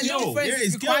what I said. her little friends Yeah,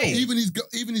 his be girl. quiet.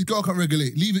 Even his girl can't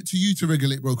regulate. Leave it to you to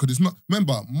regulate, bro. Because it's not.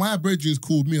 Remember, my brethren's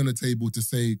called me on the table to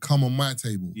say, "Come on my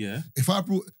table." Yeah. If I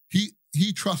brought,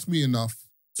 he trusts me enough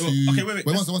to. Oh, okay, wait.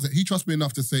 One second. He trusts me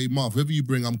enough to say, "Marv, whatever you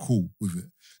bring, I'm cool with it."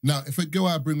 Now, if a girl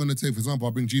I bring on the table, for example,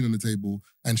 I bring Gina on the table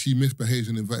and she misbehaves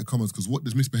in inverted commas, because what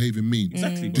does misbehaving mean?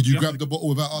 Exactly. Did you grab the bottle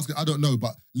without asking? I don't know,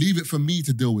 but leave it for me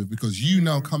to deal with, because you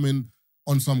now coming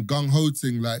on some gung ho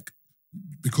thing like,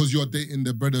 because you're dating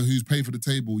the brother who's paid for the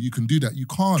table, you can do that. You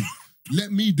can't.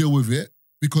 Let me deal with it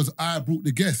because I brought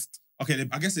the guest. Okay,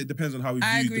 I guess it depends on how we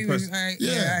I view agree the with person.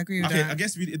 I agree with Okay, that. I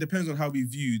guess it depends on how we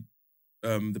view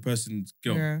the person's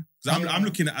girl. Yeah. 'Cause I'm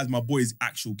looking at it as my boy's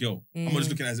actual girl. I'm not just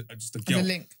looking at it as just a girl. As a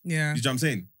You link. Yeah. know what I'm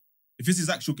saying? If it's his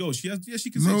actual girl, she can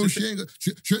No, say. she ain't got.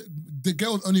 The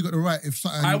girl's only got the right if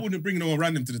something. I wouldn't bring no one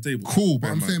random to the table. Cool, but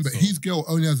Bear I'm in saying, mind, but so. his girl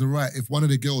only has the right if one of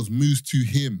the girls moves to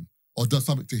him or does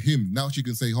something to him. Now she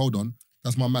can say, "Hold on,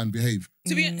 that's my man. Behave."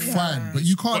 To be Fine, but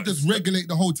you can't just regulate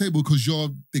the whole table because you're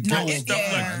the No, girl. it's-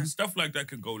 yeah. Stuff like that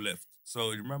can go left.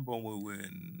 So you remember when we were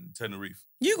in Tenerife?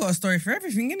 You got a story for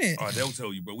everything, innit? Oh, they'll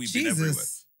tell you, but we've been everywhere.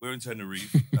 Jesus. We're in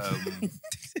Tenerife,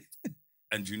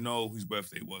 and you know whose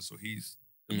birthday it was, so he's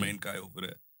the main guy over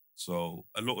there. So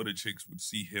a lot of the chicks would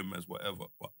see him as whatever,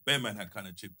 but Bearman had kind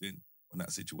of chipped in on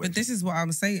that situation. But this is what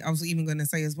I'm saying. I was even going to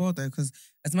say as well, though, because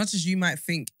as much as you might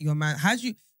think your man, how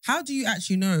do you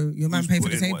actually know your man Who's paid for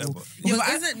put the in table? whatever. Because Yeah, but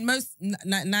isn't most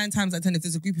like 9 times out of 10, if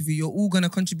there's a group of you, you're all going to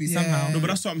contribute Yeah. somehow. No, but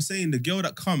that's what I'm saying. The girl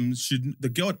that comes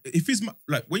if it's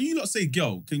like when you not say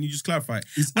girl, can you just clarify?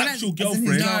 It's When actual as in his-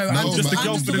 girlfriend. no, and I'm just the just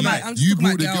girl for the talking night. about- I'm just You talking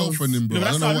brought about the girls. girlfriend in, bro. No, I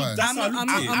that's don't know how why. that's how I I'm look not-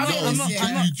 at it. I'm not- No, I'm not- yeah.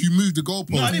 I'm not- You moved the goalpost,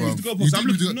 No, I didn't bro. move the You goalpost. did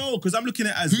move the- No, because I'm looking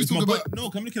at it as Who's if my talking boy. about- No,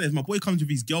 'cause I'm looking at it as my boy comes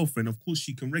with his girlfriend. Of course,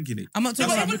 she can regulate. I'm not That's talking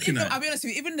what I'm about... looking at. I'll be honest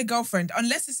with you, even the girlfriend,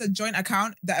 unless it's a joint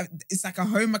account, that it's like a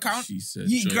home account, She said,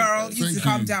 you joint. girl, you need to Thank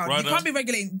calm you. down. Brother, You can't be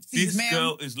regulating things, This man.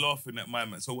 girl is laughing at my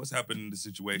man. So what's happened in the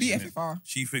situation is BFFR.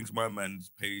 she thinks my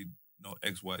man's paid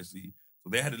X, Y, Z. So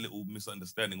they had a little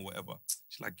misunderstanding or whatever.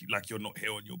 She's like you're not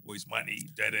here on your boy's money.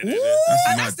 And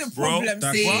mad. that's the Bro, problem,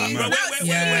 that's see? mad. Bro, wait.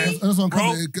 Yeah. That's what I'm Bro,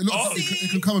 coming. It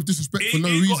can come with disrespect for no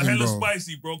It got reason, hella bro.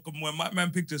 spicy, bro. When my man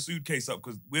picked a suitcase up,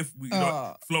 because we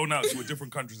got flown out to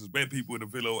different countries, there's bare people in the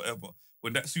villa or whatever.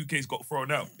 when that suitcase got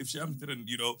thrown out, if Shams didn't,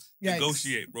 Yikes.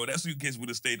 negotiate, bro, that suitcase would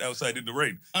have stayed outside in the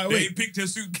rain. Alright, They wait. ain't picked her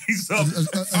suitcase up.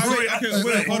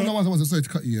 wait, hold on. Sorry to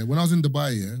cut you. Yeah. When I was in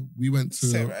Dubai, we went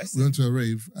to a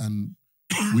rave and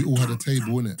we all had a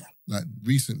table in it, like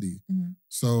recently. Mhm.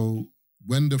 So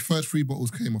when the first 3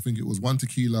 bottles came, I think it was 1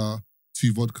 tequila,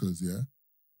 2 vodkas, yeah.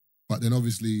 But then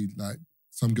obviously, like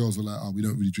some girls were like, "Oh, we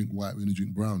don't really drink white, we only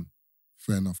drink brown."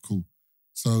 Fair enough, cool.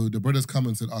 So the brothers come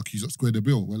and said, "Oh, can you just square the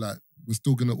bill?" We're like, "We're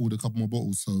still gonna order a couple more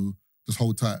bottles, so just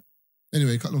hold tight."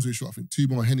 Anyway, cut long story short, I think 2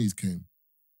 more Hennies came.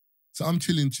 So I'm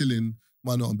chilling,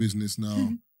 mind not on business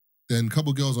now. Then a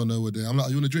couple girls I know were there. I'm like,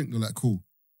 "You want a drink?" They're like, "Cool."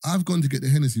 I've gone to get the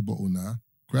Hennessy bottle now,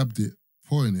 grabbed it,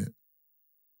 pouring it.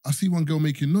 I see one girl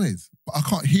making noise, but I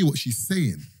can't hear what she's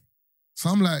saying. So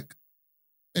I'm like,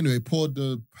 anyway, poured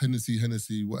the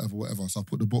Hennessy, whatever. So I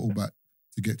put the bottle back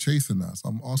to get chaser now. So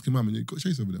I'm asking Mum, you got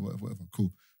chaser over there, whatever.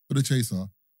 Cool. Put the chaser.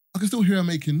 I can still hear her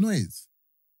making noise.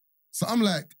 So I'm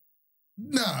like,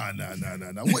 nah.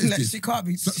 What is Like, this? she can't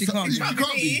be. She can't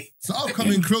be. So I've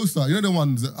come in closer. You know the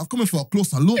ones, I've come in for a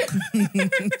closer look.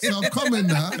 So I've come in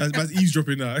now. That's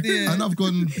eavesdropping now. Yeah. And I've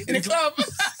gone, In the club.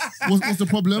 what's the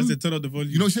problem? I said, turn up the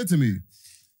volume. You know what she said to me?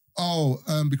 Oh,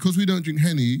 because we don't drink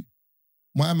Henny,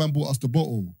 my man bought us the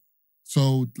bottle.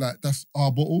 So, like, that's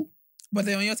our bottle. But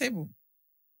they're on your table.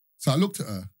 So I looked at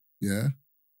her, yeah.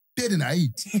 Dead in I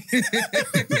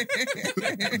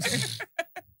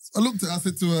looked at her, I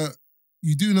said to her,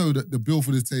 you do know that the bill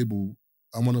for this table,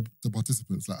 I'm one of the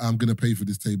participants. Like, I'm going to pay for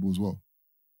this table as well.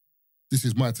 This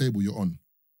is my table you're on.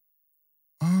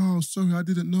 Oh, sorry, I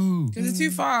didn't know. Because it's too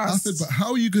I fast. said, but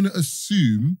how are you going to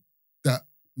assume that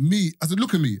me, I said,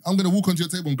 look at me, I'm going to walk onto your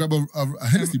table and grab a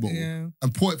Hennessy bottle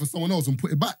and pour it for someone else and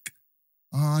put it back.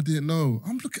 Oh, I didn't know.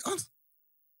 I'm looking,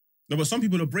 No, but some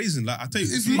people are brazen. Like I tell you,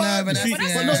 it's see- mad. but see-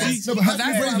 that's- But yeah. but how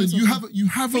That's you what I'm brazen? You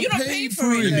haven't But you don't paid pay for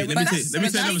for it. it. Let me But tell that's you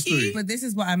another Nike. story. But this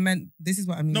is what I meant. This is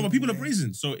what I mean. No, but people are Yeah.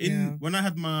 brazen. So when I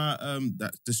had my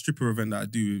the stripper event that I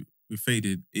do with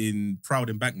Faded in Proud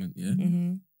Embankment, yeah.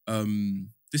 Mhm.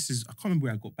 This is I can't remember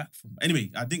where I got back from. Anyway,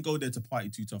 I didn't go there to party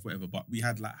too tough, whatever. But we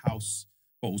had like house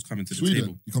bottles coming to the Sweden.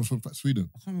 table. You come from Sweden.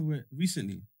 I can't remember where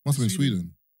recently. Must have been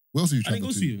Sweden. Where else have you I didn't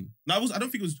traveled go to? Sweden. No, I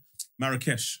don't think it was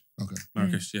Marrakesh. Okay.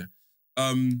 Marrakesh, yeah.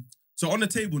 So on the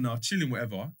table now, chilling,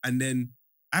 whatever, and then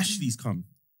Ashley's come,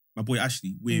 my boy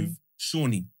Ashley, with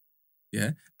Shawnee,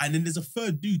 yeah? And then there's a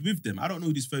third dude with them. I don't know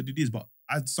who this third dude is, but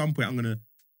at some point I'm going to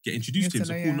get introduced to him,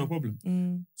 so cool, no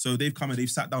problem. So they've come and they've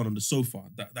sat down on the sofa,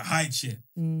 the high chair.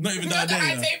 Not even down The there. high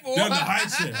you know. table. They're on the high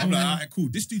chair. I'm like, all right, cool.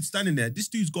 This dude's standing there. This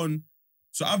dude's gone.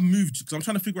 So I've moved, because I'm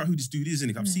trying to figure out who this dude is,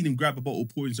 innit? I've seen him grab a bottle,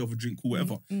 pour himself a drink, cool,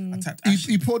 whatever. I tapped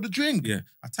Ashley. He poured the drink. Yeah,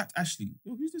 I tapped Ashley.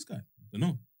 Yo, who's this guy? I don't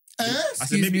know. Eh? I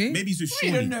said Excuse me? maybe he's with You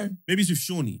Shawnee. don't know. Maybe he's with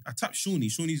Shawnee. I tapped Shawnee.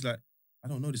 Shawnee's like, I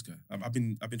don't know this guy. I've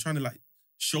been trying to like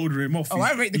shoulder him off. Oh,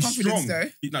 I rate the He's confidence strong.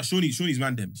 though. Like Shawnee's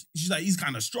man them. She's like, he's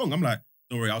kind of strong. I'm like,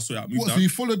 don't worry, I'll sort it out. Move What, down, so you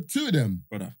followed 2 of them?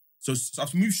 brother. So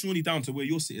I've moved Shawnee down to where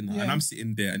you're sitting now, Yeah. and I'm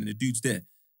sitting there, and then the dude's there.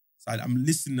 So I'm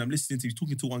listening to him. He's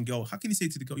talking to one girl. How can he say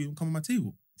to the girl, you don't come on my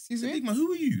table? Excuse I said, me? Big man,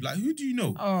 who are you? Like, who do you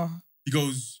know? Oh. He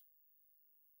goes,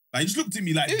 like, he just looked at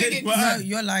me like, Who dead. is- No,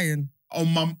 you're lying. Oh,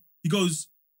 mum. He goes,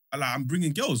 I'm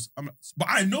bringing girls. I'm like, but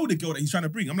I know the girl that he's trying to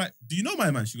bring. I'm like, do you know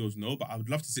my man? She goes, no, but I would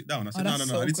love to sit down. I said, that's no.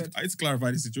 so I need to awkward.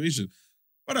 clarify the situation.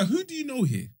 Brother, who do you know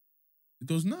here? He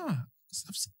goes, nah.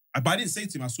 But I didn't say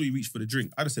to him, I saw you reach for the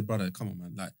drink. I just said, brother, come on,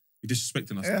 man. Like, you're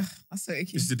disrespecting us. Ugh, that's so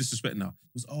icky. This is a disrespect now.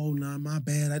 He goes, oh, nah, my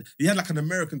bad. He had like an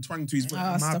American twang to his voice.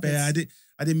 Ah, My stop bad. it.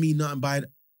 I didn't mean nothing by it.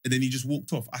 And then he just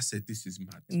walked off. I said, this is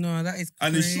mad. No, that is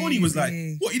And then crazy. Shawnee was like,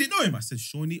 what, you didn't know him? I said,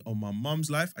 Shawnee, on my mum's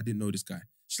life, I didn't know this guy.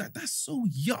 She's like, that's so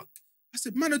yuck. I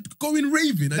said, man, I'm going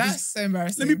raving. That's so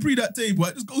embarrassing. Let me pre that table.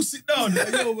 I just go sit down. Like,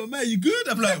 yo, my man, you good?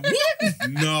 I'm like, what?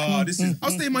 No,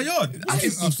 I'll stay in my yard.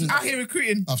 out here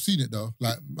recruiting. I've seen it though.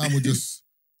 Like, man would just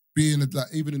be in, like,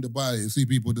 even in Dubai, you see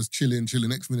people just chilling.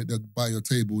 Next minute, they'll buy your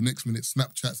table. Next minute,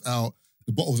 Snapchat's out.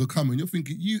 The bottles are coming. You're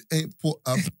thinking, you ain't put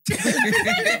up. But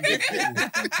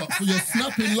for your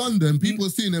snap in London, people are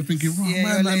seeing them thinking, right, Yeah,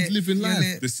 my you're man's lit. living You're life.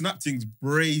 lit. The snap thing's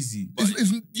brazy.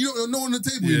 It's, you don't know on the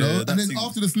table, you Yeah, know? that And then thing-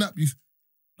 after the snap, you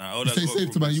Nah, all stay that got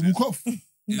safe to man, you progress walk off.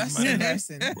 That's man,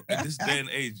 embarrassing. Bro, in this day and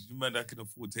age, you man that can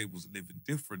afford tables live in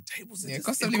different tables. Yeah, Just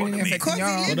cost of living economy. affecting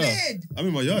y'all. Hold on. I'm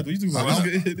in my yard. What are you talking about?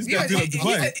 This Yeah, guy's doing he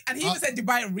Dubai. said- and he even said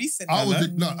Dubai recently. I was like,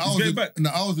 the, no, I he's was going the, back. no,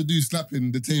 I was the dude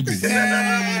slapping the table.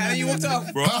 Yeah, and you walked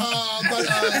off. Bro, Ah, but,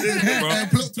 Bro,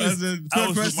 plot twist. That's a I third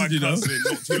was with my person, you know. cousin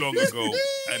not too long ago,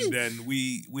 and then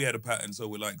we had a pattern. So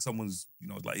we're like, someone's,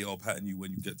 like, yo, I'll pattern you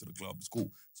when you get to the club. It's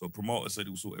cool. So promoter said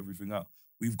he'll sort everything out.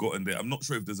 We've gotten there. I'm not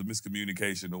sure if there's a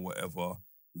miscommunication or whatever.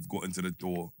 We've gotten to the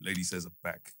door. Lady says,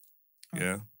 back.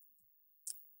 Yeah.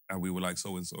 And we were like,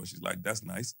 so and so. She's like, that's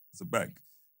nice. It's a bag.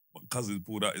 My cousin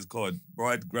pulled out his card. Bro,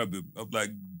 I had to grab him. I'm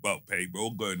like, about pay, bro.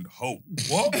 Going home.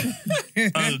 What?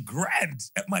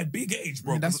 $1,000 at my big age,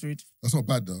 bro. That's rude. That's not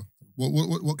bad though.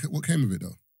 What came of it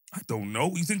though? I don't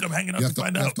know. You think I'm hanging out You to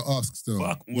find have out? to ask still.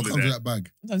 Fuck all What of comes in that. that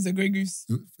bag? That's a Grey Goose.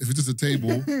 If it's just a table,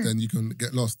 then you can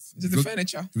get lost. Just the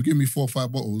furniture. If you give me 4 or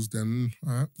 5 bottles, then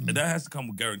all right. And that has to come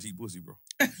with guaranteed pussy, bro.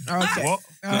 Okay. What?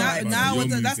 Alright. Now You're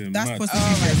that's moving that's mad.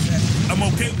 prostitution. I'm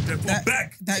okay with that. For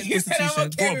back. That is You said I'm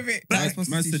prostitution. okay with it. That is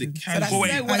Man said it prostitution. So that's casual.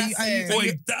 Wait, not what are I you- said. are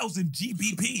 40,000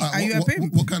 GBP. Alright, Are you a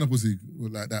pimp? what kind of pussy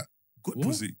like that? Good What?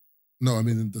 pussy. No, I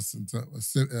mean, a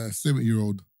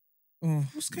 70-year-old. Oh,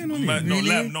 What's going on here? Man, no Really?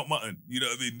 lamb, not mutton. You know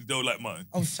what I mean? You don't like mutton.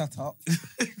 oh, shut up.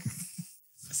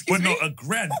 Excuse But me? not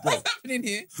 $1,000, bro. What's happening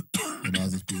here? And I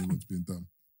was just being what's being done.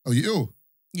 Oh, you ill?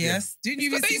 Yes. Didn't you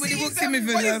even see when he walked He's in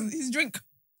with having- his his drink?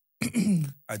 I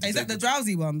had to Is that take the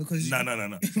drowsy one? Because No.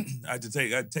 I had to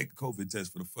take a COVID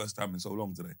test for the first time in so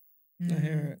long today. I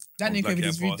hear it. That I was new COVID lucky I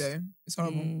is rude passed. though. It's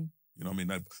horrible. Mm. You know what I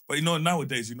mean? But you know,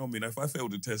 nowadays, you know what I mean? If I fail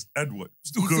the test, and what?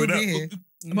 Still You going still out. be here.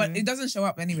 But it doesn't show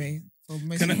up anyway for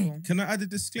most Can people. I add a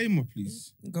disclaimer,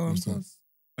 please? Go on. What's that?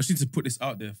 I just need to put this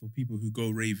out there for people who go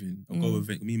raving or go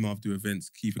event. Me and Marv do events.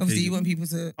 Keith Obviously, you occasionally. want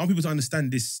people to. I want people to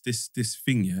understand this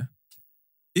thing, yeah?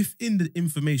 If in the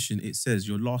information it says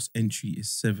your last entry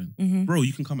is 7, Mhm. bro,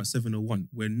 you can come at 7:01.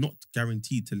 We're not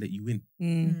guaranteed to let you in.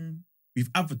 Mm. We've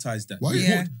advertised that. Why, You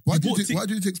Yeah. why, you do you bought tic- why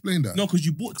do you need to explain that? No, because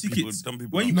you bought People- tickets. some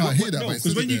people When you, No, I hear that, no, but it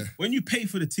because says it there. when you pay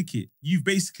for the ticket, you've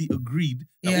basically agreed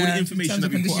that all Yeah, the information terms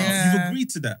that and we put out, conditions. you've Yeah. agreed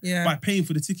to that Yeah. by paying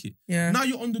for the ticket. Yeah. Now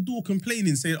you're on the door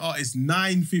complaining, saying, "Oh, it's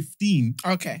 9:15.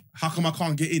 Okay. How come I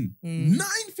can't get in?" Mm.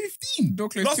 9:15. Door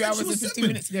closed Last 2 hours entry and was 15 7.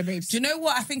 minutes ago, babes. Do you know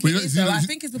what I think But it you is know- though? I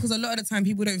think it's because a lot of the time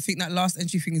people don't think that last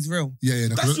entry thing is real. Yeah,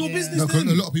 no, That's your business. No, 'cause then.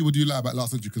 a lot of people do lie about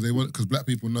last entry because black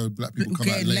people know black people come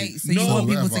out Getting late. late, so you No, want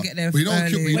people whatever. to get there But you don't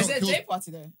kill- early. you Was don't there a kill- day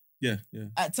party though? Yeah.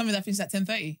 At something that finished at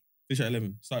 10:30? Finish at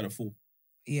 11. Started at 4.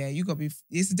 Yeah, you got to be.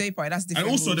 It's a day party. That's different.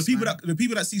 And also rules, the people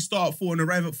man. that see start at 4 and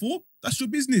arrive at 4, that's your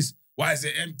business. Why is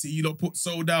it empty? You don't put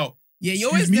sold out. Yeah, you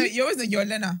Excuse always me? know. You always know you're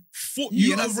Lena. You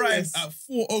You're not arrived serious. at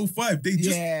 4:05.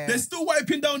 They're still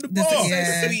wiping down the The bar. thing-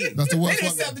 yeah. Sweet. That's the They worst didn't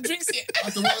one. sell the drinks yet.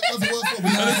 That's the worst one. And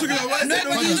they're talking about, why is No, there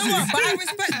but no you know music? what? But I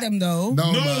respect them though.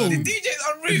 No, No. man. The DJ's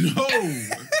en route.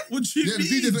 No. What do you Yeah, the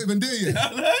mean? DJ's not even there yet.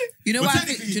 You know Well, what? I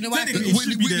think, do you know what? I technically- think? It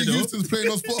should be there, Whitney though. Houston's playing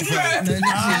on Spotify.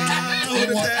 No,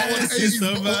 literally. I want 80s,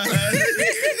 so bad.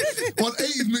 One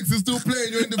 80s mix is still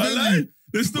playing. You're in the I venue. like,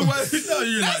 they're still wiping down.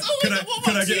 You're like, That's always can the I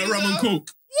warm-up get a rum and tunes, coke?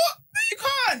 What? No, you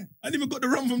can't. I didn't even got the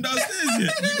rum from downstairs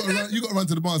yet. You got to run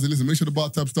to the bar and say, listen, make sure the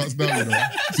bathtub starts now. You know?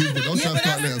 People, don't Yeah, try to but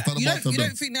start later. Start the you bathtub now.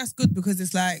 don't think that's good because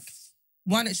it's like,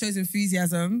 one, it shows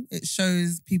enthusiasm. It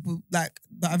shows people like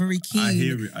that are very keen. I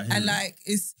hear it. And like,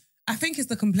 I think it's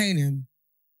the complaining.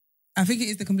 I think it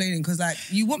is the complaining because like,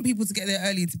 you want people to get there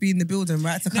early to be in the building,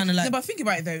 right? To kind of like, No, but think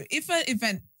about it though. If an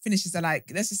event finishes at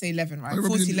like, let's just say 11, right? Why you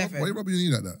 40, rubbing your- 11. Why you rubbing your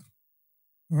knee like that?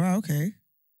 right, okay.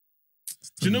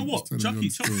 Do you know what? Just telling you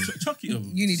Chucky. Oh,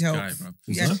 You need this help. guy, bro.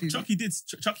 Yeah, Chucky-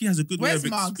 Chucky has a good Where's way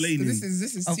of Marks? explaining. This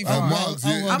is Oh, too oh, far. Marks,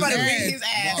 yeah. well, I'm about to yeah. beat his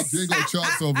ass. Mark, you ain't got a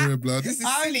chance over here, blood. This is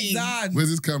I'm silly. done. Where's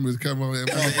his camera? His camera. Yeah,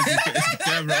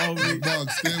 Mark,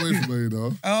 stay away from her, you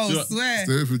know. Oh, So- swear.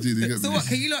 Stay away from Gina. You get So me? what?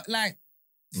 Can you look like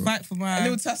fight for my A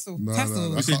little tussle. No, tussle?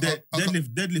 no, We say I can't-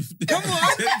 deadlift. Come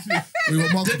on. You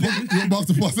want Mark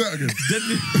to pass out again?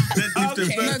 Deadlift Okay.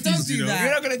 and No, burpees, don't do you know? that.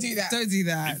 We're not gonna do that. Don't do He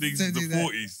that. thinks Don't it's do the that.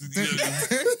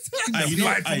 40s. You know,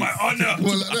 Fight for my honor.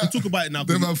 Well, like I can that. talk about it now.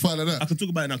 Them 'cause- man fight like I that. can talk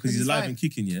about it now because he's He's alive fine. and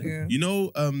kicking. Yeah, Yeah. you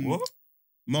know, What?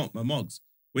 Moggs.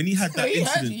 When he had No, that he heard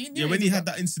incident, you. You knew yeah, he when he was had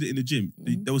that incident in the gym,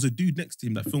 there was a dude next to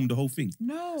him that filmed the whole thing.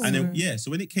 No. And then, yeah, so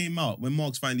when it came out, when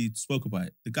Moggs finally spoke about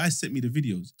it, the guy sent me the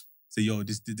videos. Say, yo,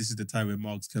 this is the time when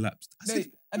Moggs collapsed. I No,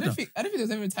 said, I don't think there was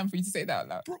ever a time for you to say that out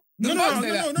loud. no, Marks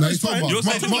say that. No, it's he's talking fine. about- You're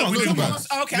saying Mark knows Mark- about it.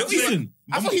 Oh, okay. Listen,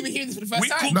 I thought he was hearing this for the first We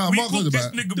time. cooked, Nah, we Mark knows cooked this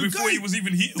about it. nigga The before guy- he was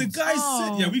even healed. the guy said,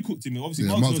 Oh. yeah, we cooked him. Obviously,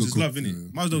 Yeah, Moggs Marks knows will his cook, love, innit? yeah.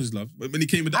 Moggs knows his love. But when he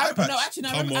came with the eye patch, No, actually, no,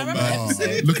 I come remember on, that man.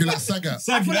 episode. Looking like Sagat.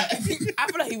 I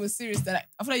feel like he was serious. That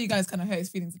I feel like you guys kind of hurt his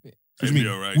feelings a bit. It'll be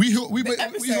all right. We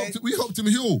episode- helped him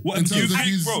heal. What in episode? terms of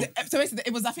You his... think, bro? So basically,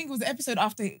 I think it was the episode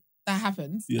after that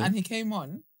happened, Yeah. and he came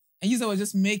on. And you was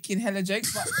just making hella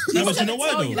jokes, but he No, was but you trying to know why,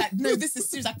 tell though? you, like, no, this is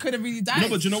serious. I could have really died. No,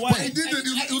 but you know why? But he didn't.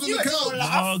 It was on the couch.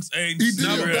 Marks ain't He did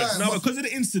it serious. back. No, because of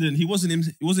the incident, he wasn't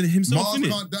himself, Mark innit?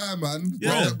 can't die, man.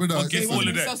 Yeah. Brother, Forget listen. all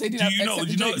of that. So they Do didn't you know? accept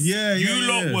Do you the know? jokes. Yeah,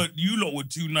 You lot were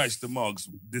too nice to Marks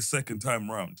this second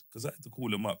time round because I had to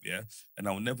call him up, yeah. And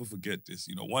I'll never forget this.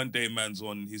 You know, one day, man's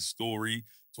on his story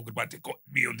talking about they got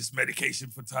me on this medication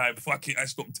for time. Fuck it, I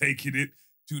stopped taking it.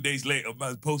 2 days later,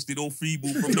 man posted all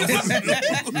feeble from the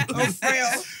hospital.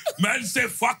 frail. Man said,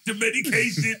 fuck the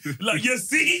medication. Like, you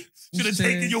see? Should have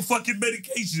taken your fucking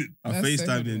medication. I That's so FaceTimed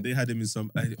him. horrible. They had him in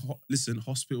some. Listen,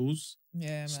 hospitals.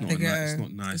 Yeah, It's man. not They nice. go- It's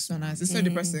not nice. It's so man. nice. It's so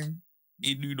depressing.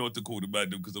 He knew not to call the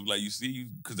man because I'm like, you see,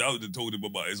 because I would have told him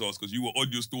about his ass because you were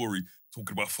on your story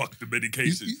talking about fuck the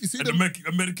medication. You see and the-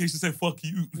 the medication said fuck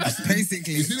you.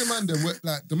 Basically. You see the man them,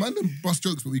 like the man them bust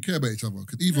jokes, but we care about each other.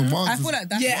 Because even Mark's I feel like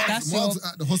that's, Yeah. that's your... Mark's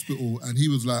at the hospital and he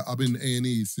was like, I've been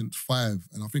A&E since 5.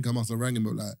 And I think I must have rang him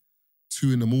at like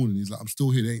 2 in the morning. He's like, I'm still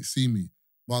here. They ain't seen me.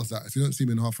 Mark's like, if you don't see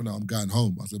me in half an hour, I'm going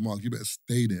home. I said, Mark, you better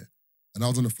stay there. And I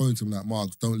was on the phone to him like, Mark,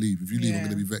 don't leave. If you leave, I'm Yeah.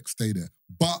 going to be vexed. Stay there.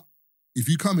 But if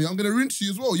you come here, I'm going to rinse you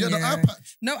as well. Yeah, the Yeah. eye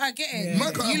patch. No, I get it. Yeah.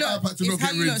 Man can't You have lot, eye patch and it's not how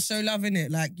get you lot rinsed. show love, innit?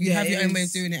 Like, you Yeah, have your it own way of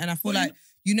is. doing it. And I feel like,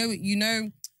 you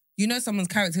know someone's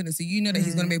character, innit? So you know that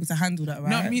he's going to be able to handle that, right?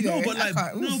 Not me though.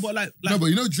 No, but like, No, but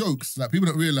you know jokes, like people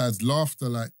don't realise laughter,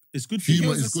 like it's good for you.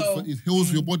 humour heals is the good soul. for, it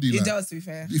heals your body. It Like, does, to be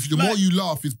fair. if the more you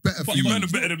laugh, it's better for You you. man are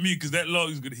better than me because that law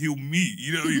is going to heal me.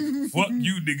 You know what I mean? Fuck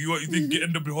you, nigga. You think you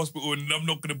end up in the hospital and I'm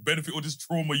not going to benefit all this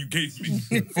trauma you gave me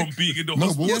from being in the No,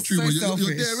 hospital? but what's You're true? so You're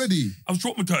there selfish. already. I was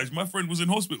traumatized. My friend was in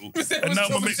hospital. said And was now I'm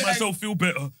going to make traumatized. myself feel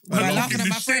better. By I'm laughing knocking at the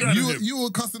my shit friend. out of him. You were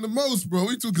cussing the most, bro.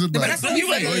 What are you talking But about? that's what You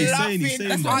were he's Oh, he's saying. saying, he's laughing. saying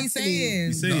That's that. what he's saying.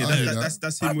 He's saying No, it. I hear That's I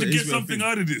him. have to with get his way of something thinking.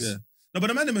 out of this. Yeah. No, but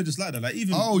the man are just like that. Like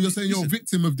even. Oh, you're saying you're a listen,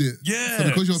 victim of this. Yeah. So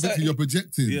because you're a So victim, you're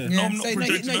projecting. Yeah. No, I'm not So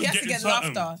projecting. he I'm has to getting get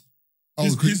something. laughter. Oh,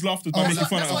 His laughter Oh, don't make you That's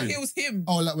fun what, out that's of what it. heals him.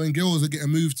 Oh, like when girls are getting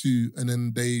moved to and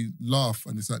then they laugh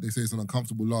and it's like they say it's an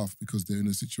uncomfortable laugh because they're in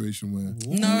a situation where.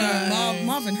 No,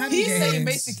 Marvin, how do you He's get saying it?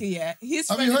 basically, yeah. His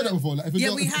Have you friend heard that before? Like, if a Yeah,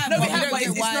 girl- we have. No, we but have, don't but get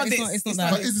it's why not this. It's not It's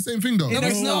that. But it's the same thing though. No,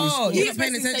 it's not. He's You're not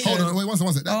paying basically attention. saying- Hold on, wait, one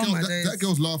second. Oh, That, my girl, days. that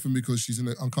girl's laughing because she's in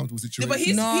an uncomfortable No, situation. but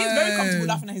he's very comfortable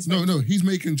laughing at his friend. No, he's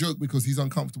making joke because he's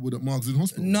uncomfortable that Mark's in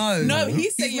hospital. No. No,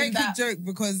 he's saying making that joke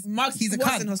because Mark he's a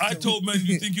was in cunt. hospital. I told men,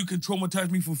 you think you can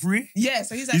traumatize me for free? Yeah,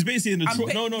 so he's like, He's basically in the I'm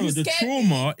trauma. pa- No, you the scared me.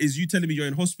 trauma is you telling me you're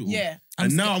in hospital. yeah.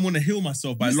 And now I'm gonna heal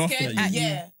myself by You laughing scared at me. you.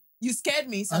 Yeah. You scared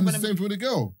me, so I'm And the gonna. same with the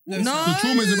girl. No. The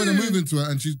trauma is about to move into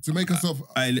her and she to make herself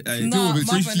I, No. deal with it.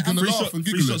 Marvin, She's gonna I'm- laugh and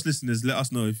Free giggle shots it. listeners, let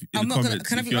us know if in I'm the not gonna. comments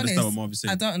Can I if be you understand what honest? Marvin's I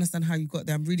saying. don't understand how you got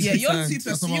there. I'm really Yeah, you're concerned. too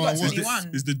That's plus. You how I got want. 21.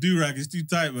 It's the do-rag, it's too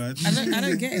tight, man. I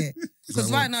don't get it.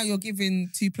 Because right now you're giving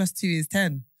 2 + 2 is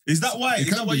 10. Is that why? It Is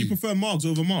that can why you be. prefer Margs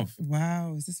over Marv?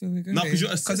 Wow, is this where we're going? No, because you're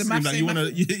the assessing him maths like ain't you want to.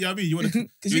 maths. You know what I mean? You want to.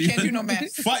 Because you can't do no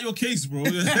math. Fight your case, bro.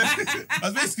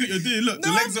 That's basically what you're doing. Look, the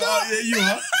No, legs I'm are out. Yeah, you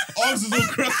are. Arms is all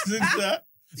crossed and that.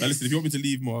 Now listen, if you want me to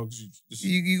leave Margs, you just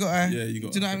You gotta. yeah, you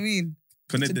got. Do you know what I mean?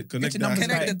 Connect Get connect your numbers that.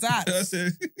 Connect the dots. That's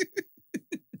it.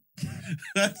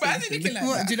 But I think looking like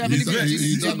What? that. Do you have He's- anything?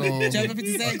 he- he done, Do you have anything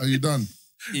to say? Are you done?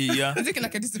 Yeah. I'm looking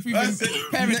like a disapproving That's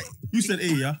it. parent. You said,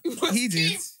 "Hey, yeah." He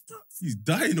did. He's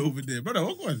dying over there, brother.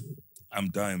 What one? I'm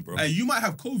dying, bro. Hey, you might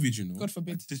have COVID, you know. God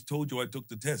forbid. Just told you I took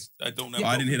the test. I don't have. Yeah,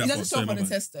 I didn't hear He that. doesn't show up on the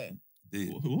test though.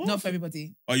 What? Not for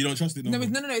everybody. Oh, you don't trust it? No, more?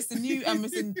 no. It's the new.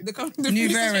 It's in the New police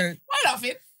station. variant. Why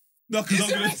laughing? No, because I'm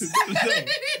gonna. It's It's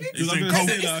I'm in gonna COVID.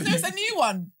 say that. it's a new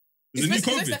one. It's a new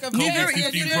basically looks COVID. like a New yeah, variant,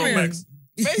 it's new 15 Pro variant. Max.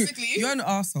 basically. You're an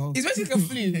arsehole. It's basically a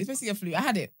flu. It's basically a flu. I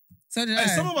had it. So did Hey,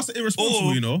 I. some of us are irresponsible,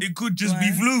 Or you know. it could just Why?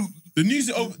 be flu. The news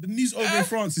over in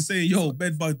France is saying, "Yo,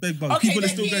 bed bug, bed bug." Okay, People are they're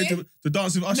still going here. to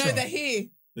dance with Usher. No, they're here.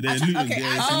 They're in Luton. Okay,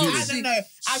 Yeah, it's I in Luton. don't know.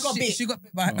 I got bit. She got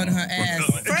bit by on her ass.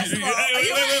 First of all, are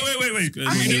you wait.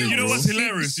 I'm You know what's She-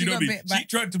 hilarious? she You know got what I mean? bit by- She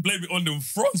tried to blame it on them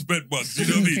France bed bugs. You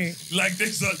know what I mean? Like they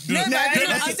said, No, but I don't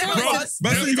know. I said it was.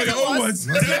 But I said you got your own ones.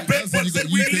 That's them bed that's when you bugs got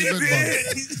that we UK live bed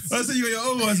bugs. in. I said you got your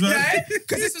own ones, man. Yeah,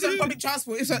 because this was on public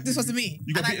transport. This was to me.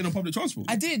 You got And bitten on public transport.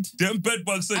 I did. Them bed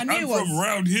bugs said, I knew I'm it was. from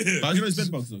round here. How do you know it's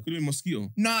bed bugs though? Could have been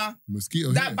mosquito. Nah,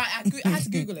 Mosquito that here. bite. I had to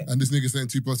Google it. And this nigga saying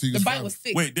 2 + 2 The is bite 5. was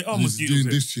thick. Wait, they are And he's mosquitoes. doing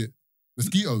here. this shit.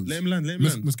 Mosquitoes. Let him land. Let him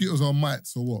land. Mosquitoes are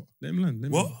mites or what? Let him land. Let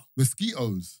him What? land.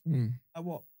 Mosquitoes.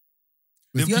 What?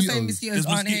 You're saying Mosquitoes. mosquitoes There's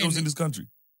aren't mosquitoes in here. this country.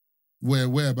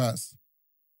 Whereabouts?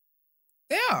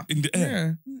 They are. In the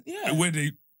air. Yeah. Where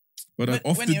they... But When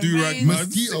off the it do-rag, rains, man.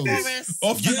 Mosquitoes. forests,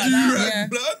 Off the stuff like that. do-rag, Yeah.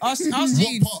 blood. Ask What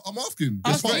Jeeves. part? I'm asking.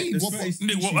 Ask What part? Jeeves. What part?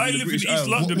 Nigga, well, I live in British East Isles.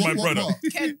 London, What- my what brother.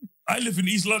 part? Ken, I live in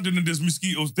East London and there's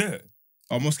mosquitoes there.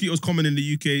 Are mosquitoes common in the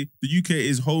UK? The UK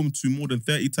is home to more than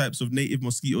 30 types of native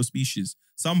mosquito species.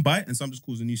 Some bite and some just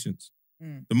cause a nuisance.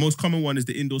 Mm. The most common one is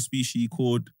the indoor species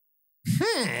called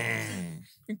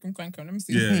Let me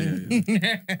see.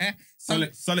 yeah.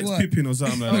 Salix What? pippin or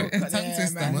something like Oh, that. God, Tongue yeah,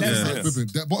 twister. man. Man, Yeah. that's like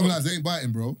flipping. That bottom line, they ain't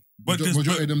biting, bro. But Majority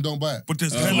there's- of them don't bite. But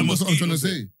there's Oh, hella That's what I'm trying to mosquitoes.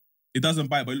 say. It doesn't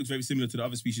bite, but it looks very similar to the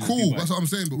other species. Cool, that's what I'm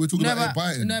saying. But we're talking about it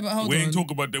biting. No, but hold We on. ain't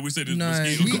talking about that. We said it's No,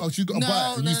 mosquitoes. She got a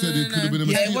bite, and you said it could have been a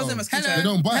mosquito. Yeah, it wasn't a mosquito. They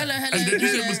don't bite. Hello. And then you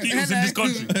said mosquitoes in this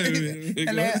country.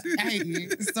 Hello. I hate you.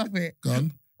 Stop it.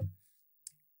 Gone.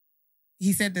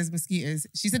 He said there's mosquitoes.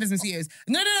 She said there's mosquitoes.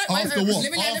 No. After what?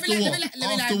 Let me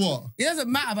After what? It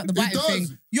doesn't matter about the It biting does.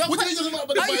 thing. You're What do you mean it doesn't matter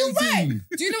about the Are you biting right? thing?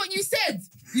 Do you know what you said?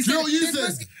 Do you know what you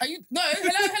there's said? Are you? No.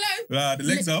 Hello. The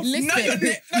legs off. Listen. No, your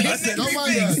neck. No, your neck Don't is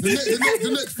mind fixed. that. The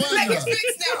next fine Neck is now.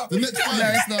 fixed now. The next fine. No,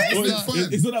 it's not. The It's next not.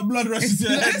 fine. It's not that blood rushes to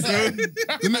your head.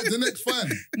 The next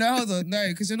fine. No, hold on. No,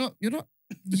 because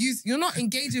you're not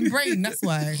engaging brain. That's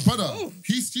why. Brother,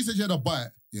 she said she had a bite,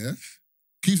 yeah?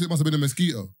 Keith said it must have been a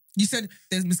mosquito. You said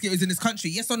there's mosquitoes in this country.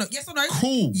 Yes or no? Yes or no?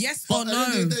 Cool. Yes But or at the no?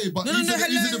 end of the day, but No, you said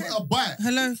hello. a bite.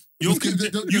 Hello. You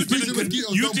The species of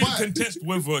mosquitoes you don't didn't bite. contest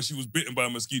whether she was bitten by a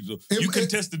mosquito. You It-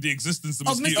 contested the existence of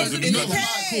Of mosquitoes in mosquitoes the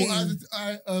in country. the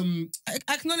Alright, cool.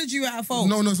 I acknowledge you at a fault.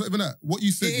 No, it's not even that. What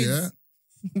you said, It is. yeah?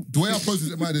 The way I process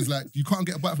it in my mind is like, you can't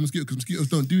get a bite from a mosquito because mosquitoes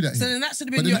don't do that So here. then that should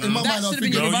have But been then your. in my mind, That I'm should have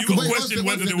been thinking, your No, rebuttal. you question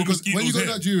whether there were because when you go to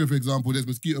mosquitoes Nigeria, for example, there's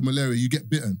mosquito malaria, you get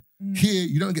bitten. Here,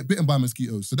 you don't get bitten by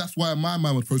mosquitoes. So that's why my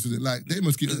mind was processing it like, they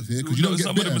mosquitoes here because you don't get Some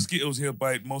of the bitten. mosquitoes here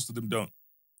bite, most of them don't.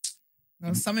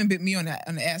 No, someone bit me on the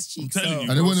ass I'm cheek. telling so. you, And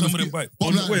they bro, want a some of them mosquito. bite.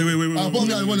 Bottom line- Wait. bottom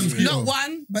line, one mosquito. Not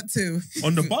one, but two.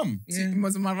 On the bum. Yeah. It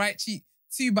was on my right cheek.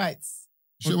 2 bites.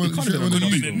 Shit, It one- can't shit, have one been of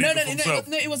a these. mosquito.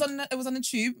 No. It was on the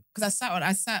tube because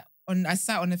I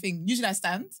sat on the thing. Usually I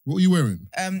stand. What were you wearing?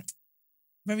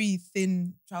 Very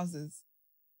thin trousers.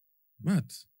 Mad.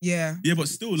 Yeah. Yeah, but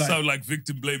still, like, Sound like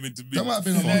victim blaming to me. That might have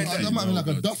been, like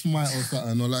a dust mite or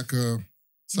something, or like a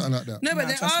something like that. No, but Nah,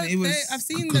 there trust are. me, it was- I've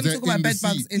seen Because them talk they're about in the bed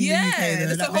bugs sea. in the UK. Yeah, Though.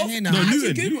 that's Like, the they're whole. here No, now. Luton. I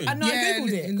Luton.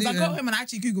 Googled it because I got him and I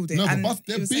actually Googled it. No, but and bus-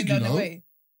 they're it was saying big, you the other know. way.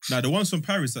 nah, the ones from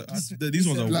Paris, these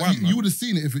ones are Like wham, you man. would have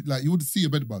seen it if it, like you would see a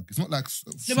bed bug. It's not like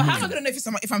No, but how am I gonna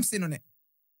know if I'm sitting on it?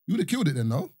 You would have killed it then,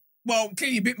 no? Well,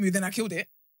 clearly you bit me, then I killed it.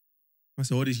 I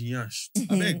said, what is yash?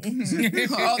 I beg.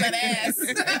 Oh, that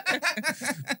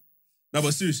ass. No,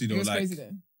 but seriously It though, was like, crazy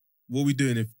though. what are we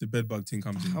doing if the bed bug thing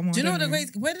comes in? Come on, Do you know I what the don't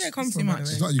great? Where do they come It's from? too by much. the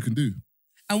way? It's nothing you can do.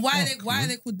 And why Fuck, are man.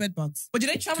 they called bed bugs? But do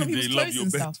they travel on They people's love clothes your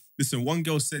and bed. stuff? Listen, one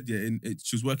girl said,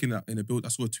 she was working in a build. I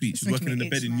saw a tweet. She was It's working in making a me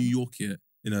bed itch, in man. New York here.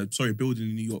 Building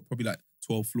in New York, probably like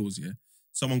 12 floors, yeah.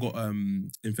 Someone got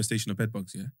infestation of bed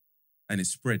bugs, yeah. And it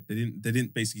spread. They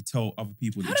didn't basically tell other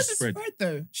people. How It does just it spread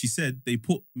though? She said they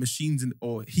put machines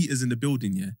or heaters in the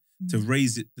building, yeah, to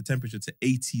raise the temperature to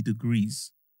 80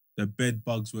 degrees. The bed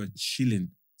bugs were chilling.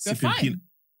 They're sipping fine. peanut.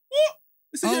 What?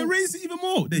 They said they Oh. raised it even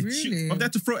more. They Really? they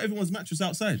had to throw everyone's mattress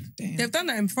outside. Damn. They've done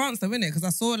that in France, though, innit? Because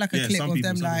I saw like a clip some of people,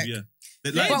 them some like. people, yeah.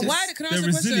 They're, Yeah, like, But just- why? Can I ask they're you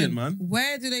a question? resilient, man.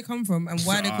 Where do they come from, and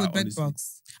why are they called bed honestly.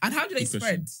 bugs? And how do they Good question.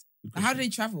 spread? Good How do question. they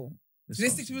travel? Let's Do they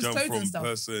ask. stick to his Jump clothes from and stuff?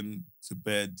 person to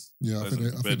bed. Yeah, I person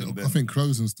think, to bed and I then- think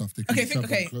clothes and stuff. They can Okay, travel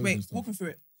with clothes wait, and stuff. walk me through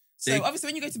it. So They- obviously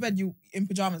when you go to bed, you in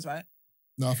pajamas, right?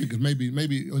 No, I think it's maybe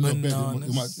on your bed,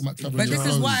 it might travel But in this your is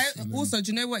clothes why. and then- Also,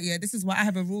 do you know what? Yeah, this is why I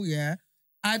have a rule. Yeah,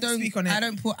 I don't. Speak on it. I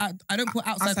don't put outside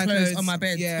Outside clothes clothes, on my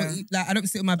bed. yeah. Like I don't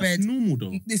sit on my bed. That's normal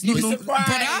though. It's You'd not be normal. surprised.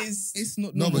 Brother, it's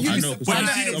not No, normal. but I you know. be But you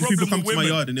surprised. see the Some problem people come with to my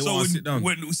women. yard and they want to sit down.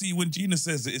 When Gina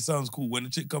says it sounds cool. When a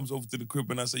chick comes over to the crib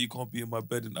and I say you can't be in my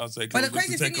bed and outside But clothes, the crazy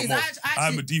just to thing take is, them off,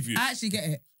 I'm a deviant. I actually get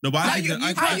it. No, but How I you can't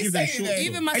saying give them it short. then? though.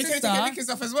 Even my Are you taking sister- knickers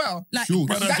off as well? Like, Sure.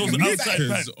 But That that's can also be outside Knickers.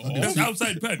 pants. Oh. That's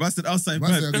outside pants. That's an outside Man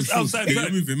pad. said That's outside You're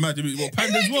pants. moving mad. What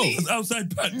pant as well? That's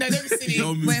outside pants. No, don't be silly.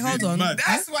 You're moving Wait, hold on. mad.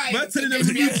 That's why. Man telling them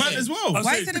to move pant as well. I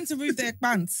why said- tell them to remove their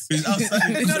pants? It's outside.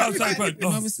 It's outside pants.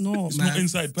 No, it's not, It's man. not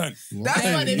inside pants. That's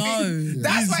why they No.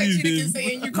 That's why Easy, Gina can dude.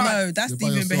 say you can't. No, that's You're by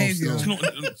deviant yourself behavior. It's still.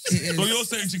 not. is. So you're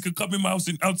saying she could come in my house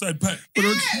in outside pants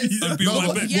Yes. and be No, in my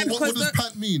but bed? Yeah, what because does the-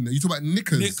 pant mean? Are you talking about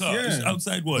knickers? Knicker, it's Yeah.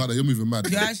 outside one. Brother, you're moving mad.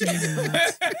 You're actually using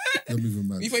that. You're moving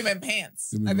mad. Before you meant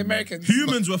pants, Give me like the one. Americans.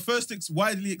 Humans were first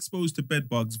widely exposed to bed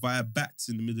bugs via bats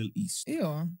in the Middle East.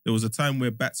 Ew. There was a time where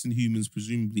bats and humans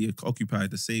presumably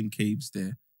occupied the same caves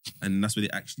there, and that's where they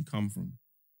actually come from.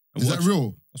 And Is that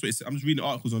real? That's what it said. I'm just reading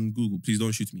articles on Google. Please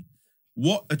don't shoot me.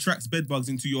 What attracts bed bugs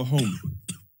into your home?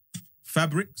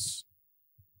 Fabrics.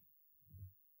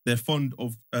 They're fond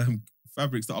of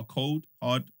fabrics that are cold,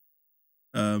 hard,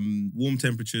 warm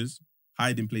temperatures,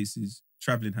 hiding places,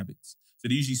 traveling habits. So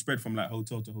they usually spread from like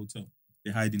hotel to hotel.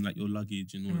 They hide in like your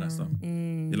luggage and all that stuff.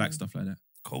 They like stuff like that.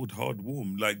 Cold, hard,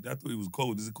 warm. Like, I thought it was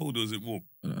cold. Is it cold or is it warm?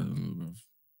 I don't know, bruv.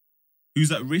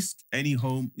 Who's at risk? Any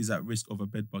home is at risk of a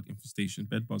bedbug infestation.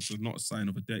 Bedbugs are not a sign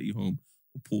of a dirty home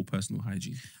or poor personal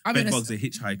hygiene. I mean, Bedbugs are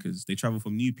hitchhikers. They travel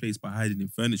from new place by hiding in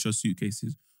furniture,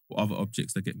 suitcases, or other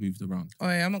objects that get moved around. Oh,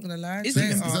 yeah, I'm not gonna lie. Is So it- They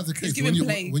is are. that the case? giving When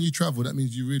play. you travel, that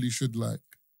means you really should like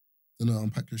Then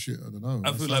unpack your shit. I don't know.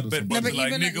 I feel like Bet Bugs but like,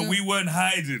 even nigga, at we weren't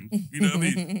hiding. You know what I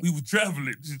mean? We were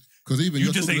traveling. Because even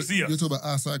You just ain't see us. You're talking about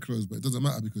outside clothes, but it doesn't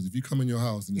matter because if you come in your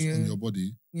house and it's Yeah. on your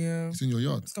body, Yeah. it's in your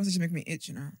yard. This conversation make me itch,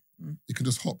 you know. It can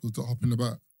just hop in the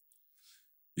back.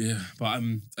 Yeah, but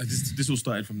this all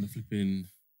started from the flipping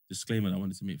disclaimer that I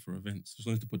wanted to make for events. Just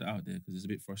wanted to put that out there because it's a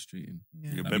bit frustrating.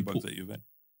 Yeah. Your Like, Bet we Bugs put- at your event.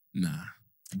 Nah,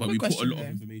 but Good we put a question, lot of though.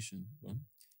 information. Go on.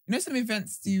 You know, some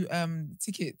events do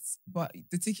tickets, but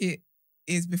the ticket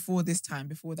is before this time,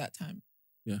 before that time.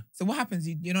 Yeah. So what happens?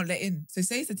 You're not let in. So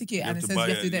say it's a ticket You and have it to says buy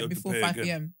you have to it, do you that have to before pay 5 again.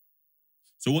 p.m.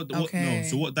 So what? Okay. No.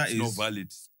 So what that It's is? not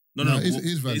valid. No, it what-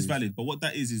 is valid. It's valid. But what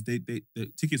that is the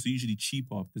tickets are usually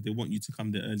cheaper because they want you to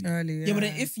come there early. Early. Yeah, but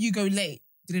then if you go late,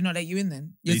 do they not let you in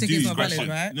then? Your They ticket's do, not but- valid,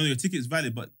 right? No, your ticket's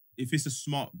valid, but if it's a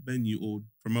smart venue or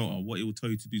promoter, what it will tell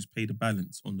you to do is pay the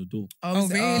balance on the door. Oh,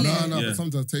 so- really? No, Yeah. but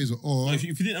sometimes Taser or So if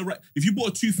you didn't if you bought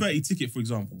a 230 ticket, for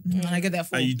example, And I get that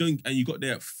for. and you got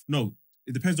there, no,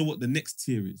 it depends on what the next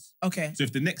tier is. Okay. So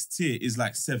if the next tier is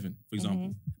like 7, for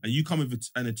example, and you come with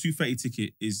and a 230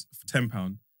 ticket is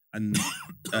 £10, and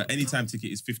anytime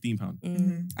ticket is £15,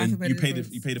 then you pay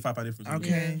the £5 difference.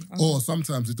 Okay. or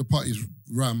sometimes if the party's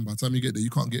ram, by the time you get there, you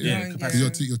can't get Yeah, in. capacity.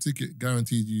 Because your ticket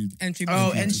guaranteed you. Entry. Oh,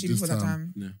 Entry entry this before that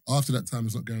time. time. After that time,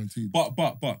 it's not guaranteed. But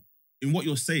in what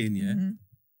you're saying, yeah, Mhm.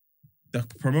 the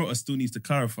promoter still needs to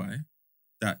clarify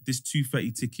that this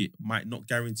 230 ticket might not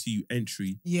guarantee you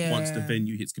entry Yeah. once the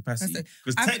venue hits capacity. That's it.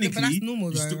 Because But technically, that's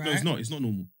normal you though, still, no, right? it's not. It's not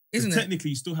normal. 'Cause Isn't it?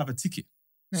 technically, you still have a ticket.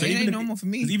 No, So it even ain't if- normal for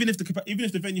me. 'Cause even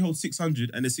if the venue holds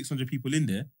 600 and there's 600 people in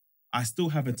there, I still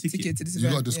have a ticket. Ticket to this You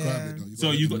event. got to describe yeah. it though. So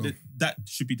let you them got know. that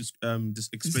should be just explained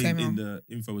Disclaimer. in the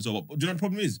info as well. But do you know what the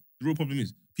problem is? The real problem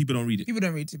is people don't read it. People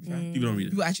don't read, to be fair. People don't read it.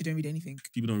 People actually don't read anything.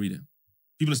 People don't read it.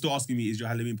 People are still asking me, "Is your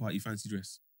Halloween party fancy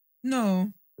dress?"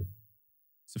 No.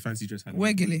 It's a fancy dress Halloween.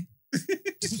 Wear gilly.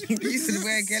 You used to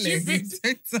wear gilly.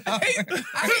 Stupid. I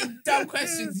hate dumb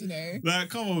questions, you know. Like,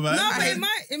 come on, man. No, but I- it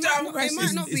might Dumb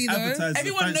questions. not It's be though. advertised as a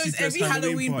Everyone fancy knows dress every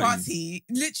Halloween party.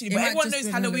 Literally, It but might everyone just knows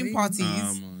be Halloween Halloween.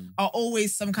 parties Man. are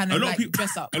always some kind A of lot of like people-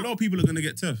 dress up. A lot of people are gonna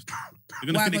get turfed. They're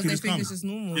gonna Why? think they Because can they just think come. it's just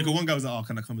normal. Yeah, 'cause one guy was like, "Oh,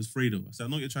 can I come as Fredo?" I said, "I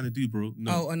know what you're trying to do, bro."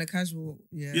 No. Oh, on a casual.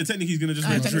 Yeah. Yeah, technically he's gonna just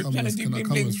Ah, wear trying to- drip. trying to do Can I bling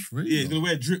come bling. as free? Yeah, he's gonna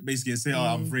wear drip basically and say, "Oh,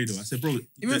 I'm Fredo." I said, "Bro,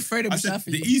 Even Fredo I would said, laugh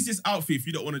at the you. easiest outfit if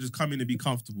you don't want to just come in and be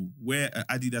comfortable, wear an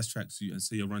Adidas tracksuit and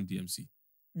say you're Run DMC.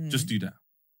 Just do that.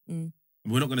 Mm.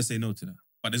 We're not gonna say no to that,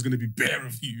 but there's gonna be bare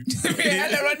of you. Yeah,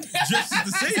 I know, Run- Just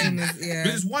the same. Same as- yeah.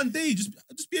 But it's one day. Just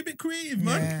be a bit creative,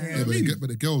 man. Yeah. You know Yeah, what I mean? but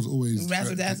the girls always.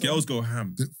 Razzle dazzle. Girls go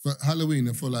ham. For Halloween,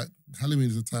 I feel like Halloween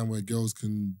is a time where girls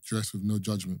can dress with no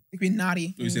judgment. They can be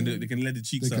naughty. They can let the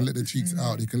cheeks They out. can let their cheeks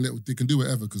out. They can do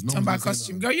whatever because no Talking one's about gonna say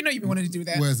costume. nothing. Girl, you know you've been wanting to do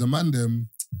that. Whereas the man them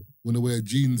want to wear a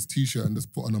jeans t-shirt and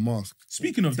just put on a mask.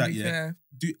 Speaking of To that, be yeah, fair.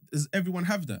 does everyone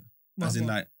have that? As in,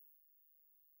 like,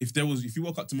 if you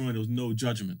woke up tomorrow and there was no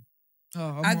judgment.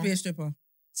 Oh, I'd be a stripper.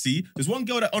 See, there's one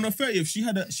girl that on her 30th, she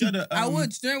had a. I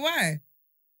would. Do you know why?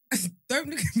 Don't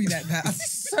look at me like that. I'm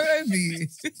so over you.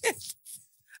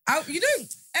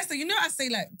 Esther, you know I say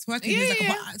like twerking, is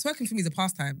like twerking for me is a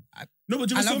pastime. No, but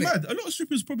you know I what's so love mad? A lot of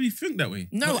strippers probably think that way.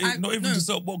 No, not even to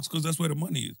sell box because that's where the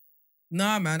money is.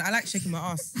 Nah, man, I like shaking my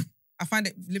ass. I find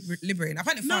it liberating. I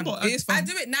find it fun. but It is fun. I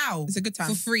do it now. It's a good time.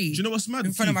 For free. Do you know what's mad?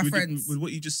 In front of my Keith, friends. with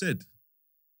what you just said.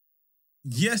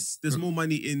 Yes, there's more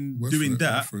money in We're doing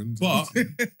that, friends. but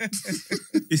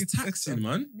it's taxing,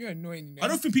 man. You're annoying, you know. I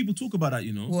don't think people talk about that,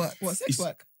 you know. What? What, sex It's-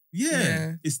 work?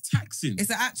 Yeah, it's taxing. It's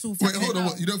an actual Wait, fucking- hold on.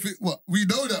 What? You don't think what? We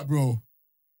know that, bro.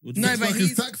 What do you No, mean? but Sex work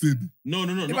he's- is taxing. no,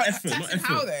 Yeah, not but effort, not taxing effort,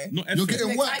 how, though? not effort. You're getting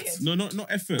They're whacked. tired. No,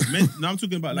 not effort. Now I'm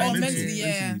talking about like Oh, mentally, mentally,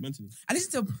 yeah. mentally. I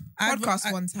listened to a I'd- podcast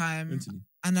I- one time, Mentally.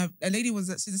 and a lady she's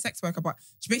a sex worker, but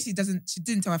she basically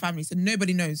didn't tell her family, so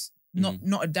nobody knows.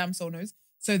 Not a damn soul knows.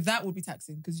 So that would be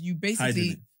taxing because you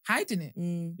basically hiding it.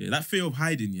 Mm. Yeah, that fear of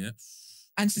hiding, yeah.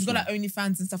 And she's got Sure. like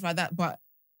OnlyFans and stuff like that, but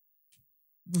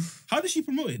How does she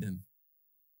promote it then?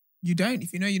 you don't.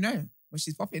 If you know, you know. But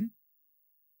she's popping.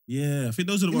 Yeah, I think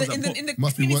those are the ones that pop. In the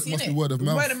Must be community, must be innit? word of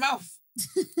mouth. Word of mouth.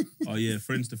 Oh yeah,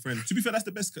 friends to friends. To be fair, that's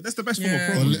the best. That's the best Yeah.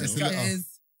 form of promo. Or you let's know? let It us. is.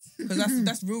 Because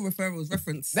that's real referrals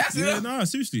reference. That's Yeah, it. no,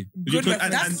 seriously. Good Because-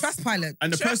 reference. That's pilot.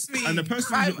 and the Trust person me. and the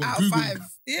person 5 out of Google. 5.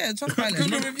 Yeah, trust pilot.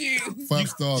 Google review. 5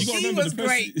 stars. You gotta She remember was the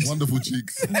person. great. Wonderful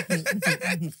cheeks. Do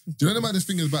you know the maddest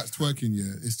thing is about twerking?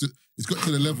 Yeah, it's got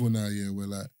to the level now. Yeah, where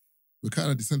like we're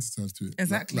kind of desensitized to it.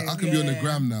 Exactly. Like, I can be on the Yeah.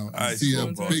 gram now and Alright, see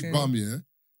a scroll big past. bum, yeah,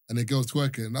 and a girl's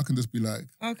twerking, and I can just be like,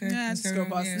 Okay. Yeah, let's just carry go on,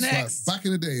 boss. yeah. Next. like, back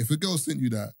in the day, if a girl sent you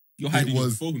that, You're hiding your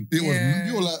was. phone. It was. Yeah.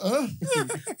 You were like,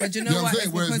 But you You know know what what? I'm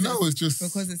saying? Whereas now it's just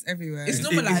because it's everywhere. It's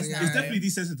normalized now. It's definitely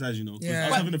desensitized, you know. 'Cause Yeah. I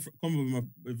was having a convo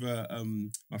with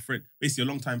my friend, basically a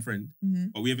long-time friend,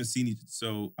 but we haven't seen each.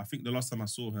 So I think the last time I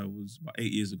saw her was about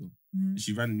 8 years ago. And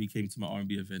she randomly came to my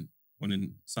R&B event, one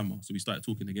in summer. So we started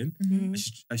talking again. And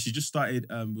she just started.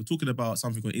 We were talking about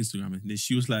something on Instagram, and then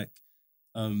she was like,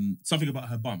 something about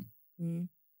her bum.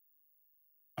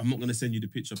 I'm not gonna send you the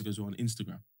picture because we're on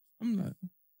Instagram. I'm like,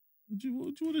 what do you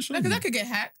want to show me? Because that could get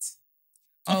hacked.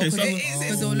 Okay, because so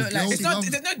it'll look like It's not.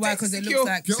 There's no why? Because it secure- looks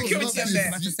like girls security love up this.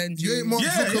 there. have to send You you. ain't Mark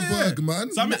Zuckerberg,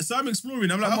 man. So I'm exploring.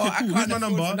 I'm like, I'm okay, like, I cool. Here's can't my afford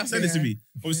number. for nothing. Send it to Yeah. me.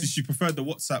 Obviously, she preferred the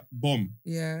WhatsApp bomb.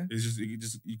 Yeah. It's just you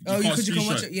Oh, can't you can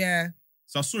watch screenshot it. Yeah.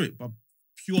 So I saw it, but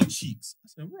pure cheeks. I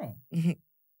said, bro,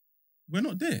 we're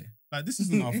not there. Like, this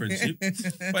isn't our friendship.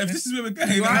 But if this is where we're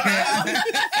going, Man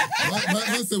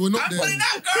said we're not I'm there. pulling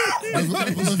out, girl. We're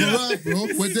right, bro.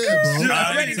 We're there, bro.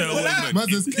 I ready to tell pull out. women, Man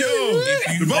says,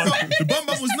 the bum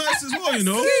bum was nice as well, you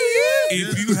know.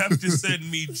 if you have to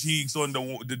send me cheeks on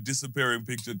the disappearing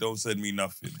picture, don't send me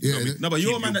nothing. Yeah, Don't be- No, but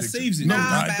you're a keep man your that picture. saves it. Nah,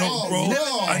 I man. don't, bro.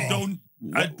 Oh, I don't.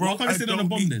 Why can't you send it on the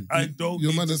bomb then? I don't.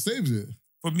 Your need man to- that saves it.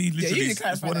 For me, literally, you need it's to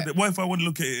clarify one of that. the. What if I want to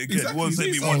look at it again? Exactly, It won't send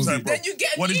me this one is- time, bro. Then you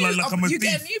get What is like I'm a you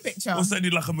get a thief? new picture. Or send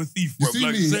it like I'm a thief, You bro. see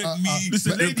Like me, send me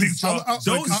listen, the ladies, picture. don't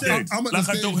so I can say- say, I'm at the like I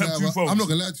stage don't have now two where phones. I'm not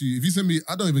gonna lie to you. If you send me,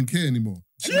 I don't even care anymore.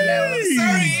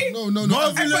 Sorry. No.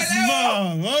 Marvelous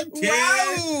mom. Okay.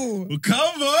 Wow. Well,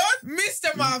 come on.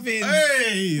 Mr. Marvin.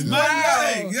 Hey, Wow.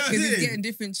 man. Because he's getting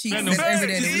different cheeks Man, every no, day of the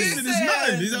Listen, week. it's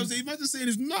nothing. You know what I'm saying? Imagine saying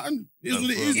it's nothing. It's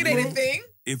what it is, It bro. ain't a thing.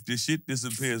 If the shit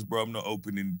disappears, bro, I'm not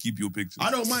opening. Keep your pictures. I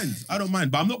don't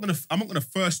mind, but I'm not gonna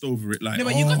first over it. Like, No,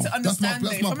 but you got to That's understand my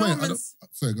though, from a point. woman's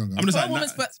Sorry, go on. I'm just from a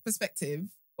like, woman's perspective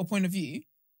or point of view,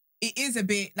 it is a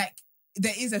bit like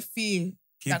there is a fear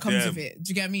Keep that comes them. with it. Do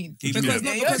you get what I mean? Keep Because them.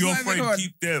 not- If because you're not afraid, everyone-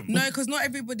 keep them. No, because not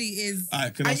everybody is.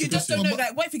 alright, can I And ask you a just question? don't know,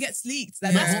 like, what if it gets leaked?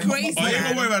 Like, Yeah. that's crazy. Oh, yeah,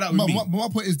 don't worry about that with me. My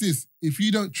point is this: if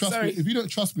you don't trust Sorry. me, if you don't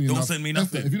trust me Don't enough, send me Esther,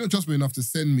 nothing. if you don't trust me enough to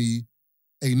send me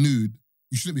a nude,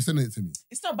 you shouldn't be sending it to me.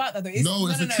 It's not about that though. It's, No,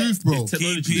 it's the truth, bro. It's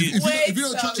technology. Keep If Wait, you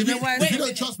don't trust, so- if you, you know why- if wait you a don't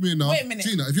minute. trust me enough, Wait a minute.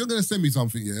 Gina, if you're gonna send me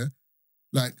something, yeah,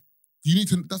 like you need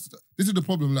to. This is the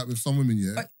problem, like with some women,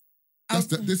 yeah. But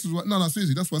This is what. No,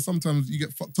 seriously. That's why sometimes you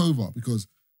get fucked over because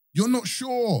you're not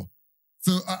sure.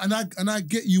 So and I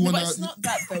get you No, when but it's not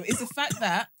that though. It's the fact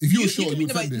that If you were sure, can- you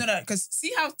would send it. no, because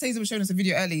see how Tazer was showing us a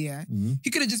video earlier. Yeah, Mhm. he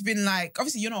could have just been like,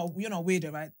 obviously you're not a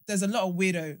weirdo, right? There's a lot of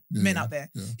weirdo men out there.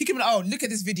 yeah. He could be like, oh, look at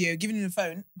this video, giving you the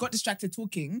phone, got distracted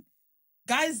talking.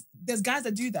 Guys, there's guys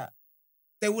that do that.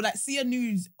 They will like see a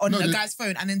news on No, a there's- guy's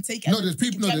phone and then take it. No, and there's take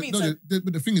it. people. Do No, you know what I mean? So-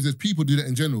 but the thing is, there's people do that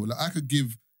in general. Like I could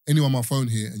give anyone my phone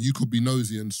here, and you could be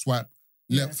nosy and swipe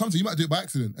left. Yeah. Sometimes you might do it by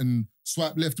accident and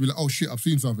swipe left to be like, oh shit, I've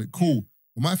seen something. Cool.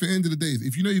 But my at the end of the day is,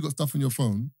 if you know you got stuff on your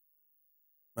phone,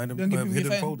 Man, Don't give have people your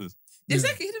hidden phone. folders.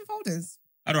 Exactly, hidden folders.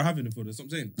 I don't have hidden folders.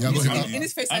 That's what I'm saying. Yeah, I got I'm- hidden- In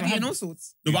his face, I don't ID and have- all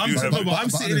sorts. No, but You do have I'm but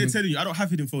sitting I there don't- telling you, I don't have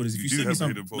hidden folders. If you do send me have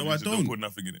something, hidden folders. no, I you Don't don't. put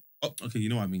nothing in it. Oh, okay, you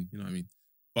know what I mean.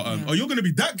 But Yeah. oh, you're gonna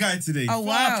be that guy today. Oh, Fuck,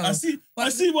 wow. I see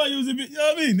But- why you was a bit. You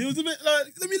know what I mean? It was a bit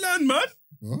like, let me land, man.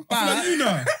 huh? I feel like you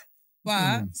now.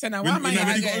 But So now, When why am I I here?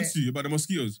 already get got it. onto you about the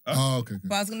mosquitoes. Huh? Oh, okay.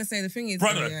 But I was gonna say the thing is,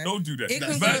 Brother, yeah, don't do that. It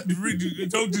can Man, go- really,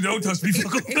 don't touch me.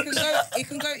 Fuck off. it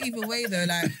can go either way though.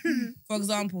 Like, for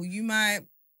example, you might,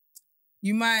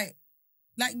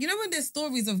 like, you know when there's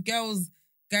stories of girls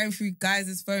going through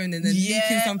guys' phone and then leaking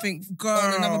Yeah, something girl.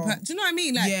 on another person. Do you know what I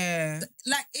mean? Like, yeah.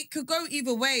 like it could go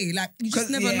either way. Like, you just 'Cause,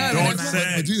 never yeah. know. Don't And it's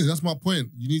say- But Gina, that's my point.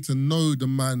 You need to know the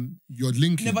man you're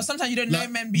linking. No, but sometimes you don't know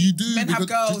Like, men you do men have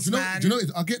because- girls, do you know, man. Do you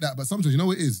know? I get that, but sometimes you know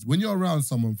what it is. When you're around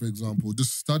someone, for example,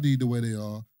 just study the way they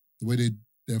are, the way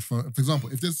they're. For example,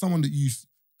 if there's someone that you're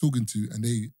talking to and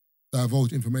they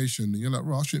divulge information, and you're like,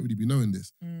 "Right, I shouldn't really be knowing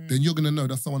this," then you're gonna know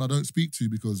that's someone I don't speak to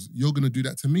because you're gonna do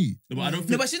that to me. No, but I don't No,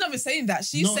 think. but she's not even saying that.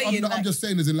 She's No, saying I'm like, just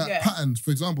saying, as in like Yeah. patterns.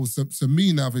 For example, so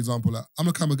me now, for example, like I'm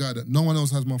the kind of guy that no one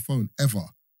else has my phone ever.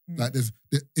 Like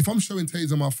if I'm showing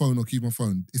Taser my phone or keep my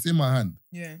phone, it's in my hand.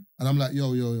 yeah. And I'm like,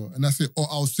 yo, and that's it. Or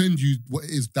I'll send you what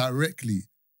it is directly.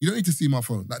 You don't need to see my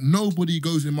phone. Like nobody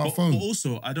goes in my But phone.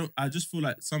 also, I just feel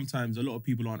like sometimes a lot of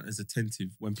people aren't as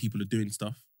attentive when people are doing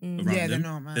stuff around Yeah, they're them.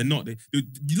 not, man. They're not. You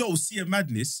lot will see a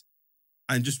madness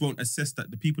and just won't assess that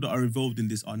the people that are involved in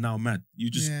this are now mad. You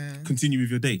just Yeah. continue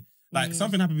with your day. Like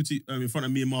something happened in front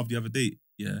of me and Marv the other day.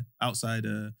 Yeah, outside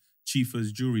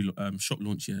Chifa's jewelry shop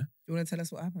launch. Yeah, you want to tell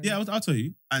us what happened? yeah. I'll tell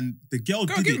you. And the girl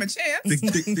Girl, did give it. him a chair.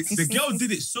 The girl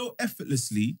did it so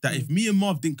effortlessly that if me and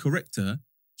Marv didn't correct her,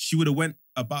 she would have went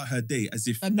about her day as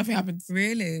if And nothing happened.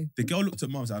 Really? the girl looked at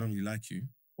Marv and said, I don't really like you.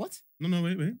 What? No,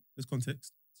 wait. There's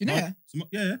context. Do you know Marv, her? So,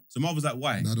 yeah. So Marv was like,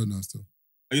 why? No, I don't know still.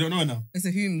 Oh, you don't know her now? It's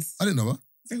a Humes. I didn't know her.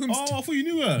 Oh, I thought you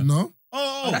knew her. No.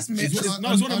 Oh, that's me. It's one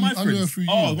of my I knew her friends. through you.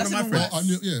 Oh, one That's of my even friends. worse. I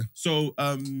knew, yeah. So,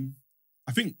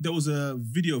 I think there was a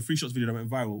video, 3 shots video that went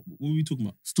viral. What were we talking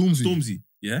about? Stormzy.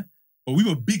 Yeah? But we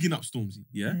were bigging up Stormzy,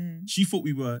 yeah? Mm. She thought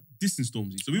we were dissing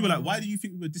Stormzy. So we were like, why do you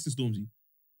think we were dissing Stormzy?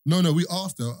 No, we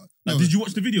asked her. Like, No, did you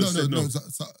watch the video? No.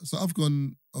 So I've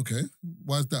gone, okay,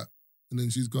 why is that? And then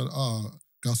she's gone,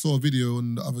 I saw a video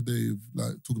on the other day of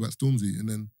like talking about Stormzy. And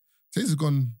then Tazer's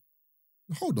gone,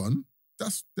 hold on,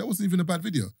 that wasn't even a bad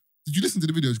video. Did you listen to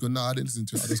the video? She's gone, I didn't listen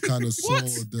to it. I just kind of saw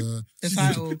the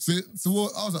title. So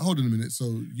what, I was like, hold on a minute.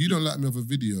 So you don't like me of a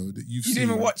video that you've seen. You didn't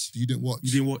even watch. You didn't watch.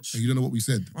 You didn't watch. And you don't know what we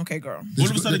said. Okay, girl. Then All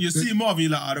of a she's sudden, got- you're then- seeing Marvin,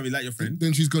 you're like, I don't really like your friend.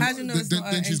 Then she's gone. How do you know it's not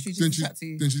an entry just to chat to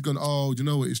you? Then she's gone, do you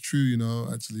know what? It's true, you know,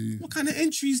 actually. What kind of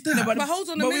entry is that? No, But hold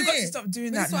on a But minute. we've got to stop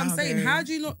doing that That's what now, I'm saying. though. How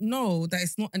do you not know that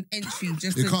it's not an entry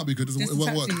just It to... can't be because just it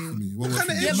won't to work chat for to you? me. It won't work What for kind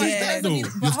me. of Yeah, entry but is that, that doesn't mean-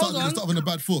 though? but hold You're on. starting on a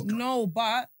bad foot. No,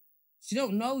 but she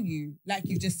don't know you. Like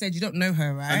you just said, you don't know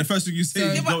her, right? And the first thing you say So-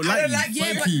 is Yeah, you but don't I like don't me. like you. yeah,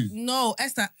 Thank but you. no,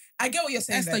 Esther. I get what you're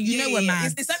saying. Esther, though. you know we're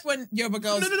mad. It's like when Yoruba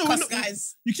girls No, cuss we're not-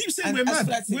 guys. You keep saying And we're as mad.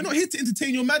 flirting. We're not here to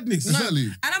entertain your madness. Exactly.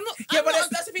 And I'm not... Yeah, I'm but not-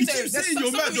 that's the thing you though. keep There's saying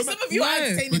you're mad, you're Some of you are mad.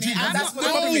 entertaining But it, you- and that's the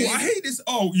no. problem. I hate this.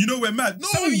 Oh, you know we're mad. No.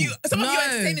 Some of you are No.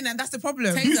 entertaining, and that's the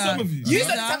problem. Taser. Who's some of you? You Taser.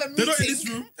 don't have a meeting. They're not in this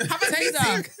room. Have a meeting.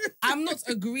 Taser, I'm not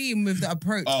agreeing with the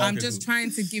approach. Oh, I'm okay, just cool.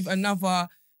 trying to give another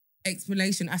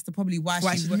explanation as to probably why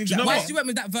Why she she went, moved that why way. she went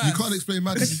with that verse. You can't explain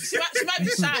madness. She might be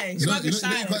shy. She might be You shy.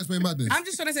 can't explain madness. I'm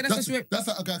just trying to say that's what she went. That's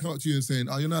like a guy come up to you and saying,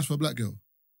 "Oh, you're nice for a black girl."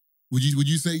 Would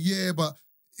you say, "Yeah, but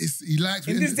he likes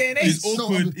me"? In this day and age. He's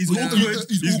awkward. He's awkward.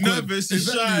 He's nervous. He's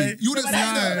shy. You wouldn't But say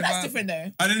that's, that. but that's different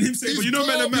though. And then him saying, but you know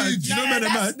men are mad. You know men are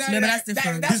mad. No, but that's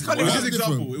different. That's It Hollywood. was That's his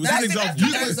example. It was That's his different.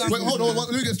 example. That's Wait, hold on. Let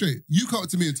me get straight. You come up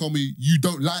to me and told me you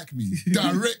don't like me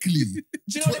directly. Do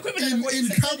you know what the equivalent of what you in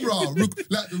said? camera,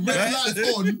 like the red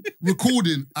lights on,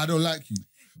 recording, I don't like you.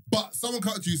 But someone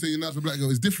come up to you saying you're nice for a black girl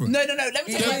is different. No. Let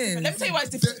me tell you why it's different. Let me tell you why it's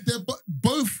different.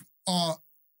 Both are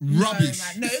rubbish.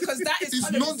 No, because that is It's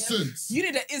colorism. nonsense. You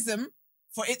need an ism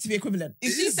for it to be equivalent.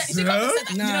 If she Is said, if she comes and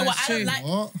said, No, you know what, it's I don't true. like.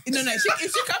 What? No.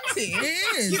 If she comes here,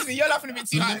 It is. excuse me, you're laughing a bit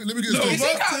too So hard. let me get No, it If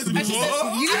straight. she comes and she says, You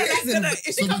I like- ism. no,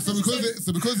 if she comes So and she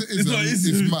says, because it It's not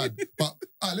isn't, ism. it's mad. But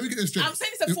let me get this straight. I'm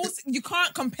saying it's a false. You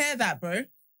can't compare that, bro.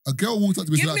 A girl walked up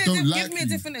to me and said, "I don't like give me you." a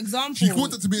different example. She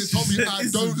walked up to me and told me, She said, "I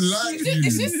 "This don't is- like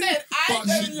If she you." said, I But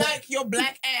don't she- like your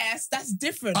black ass, that's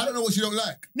different. I don't know what she don't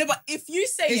like No, but if you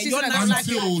say If it, she you're said, not I like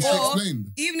don't until like she you. Or-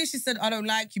 explained. Even if she said, I don't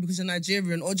like you because you're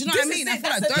Nigerian, or do you know This what I is mean? it, I feel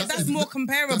like that's that's a- more That's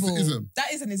comparable. the ism.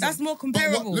 that is an ism. That's more But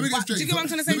comparable. let me get But straight. do you get what I'm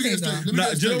trying to say, Let me get Taser? straight. Let me Nah,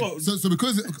 get do you know straight. what? So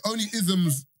because only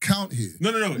isms count here.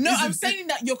 No. No, I'm Isn't- saying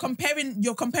that you're comparing two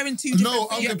different No,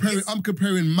 things. I'm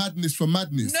comparing madness for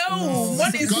madness. No,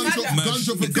 one is Gunshot madness.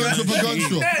 for gunshot for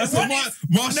gunshot. That's one a is-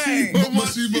 machine. no.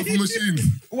 Machine for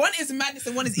machine. One is madness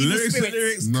and one is evil Lyrics, spirits.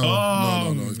 lyrics.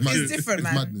 No. It's madness. It's different, It's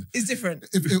man. madness. It's different.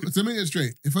 So let me get it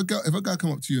straight. If a guy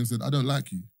come up to you and said, "I don't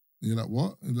like you," and you're like,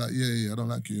 "What?" And you're like, yeah, I don't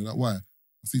like you. You're like, "Why?" I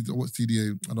see what's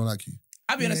TDA. I don't like you.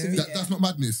 I'll be honest Yeah. with you. That's not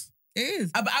madness. It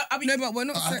is. I'll be, No, but we're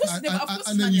not. I- course- I- no, but of I- course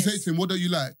and then you say madness. to him, "What don't you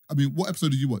like?" I mean, what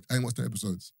episode did you watch? I ain't watched the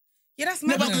episodes. Yeah, that's No,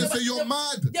 mad. but- I'm though. gonna say you're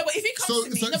mad. yeah, but if he comes to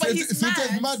me, no, but he's so if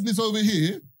there's mad. madness over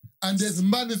here and there's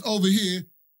madness over here,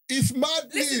 it's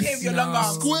madness. Listen here with your long No.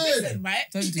 arms. Squared. Listen, right?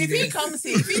 Don't do If he this. comes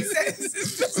here, if he says,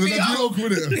 it's just And me then that's up. you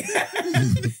awkward,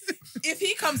 innit? If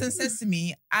he comes and says to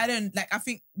me, I don't like. I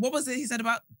think what was it he said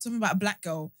about something about a black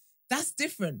girl? That's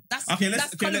different. That's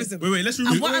colorism. Wait. Let's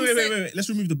remove. And what I'm saying- Wait. Let's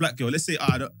remove the black girl. Let's say,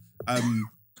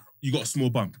 you got a small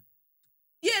bump,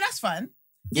 Yeah, that's fine.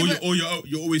 Yeah, but- or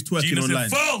you're always twerking Gina online.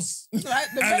 said false. Right?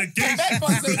 The Allegation. bed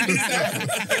bugs don't do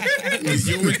that.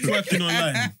 You're always twerking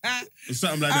online, or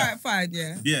something like All that. right, fine,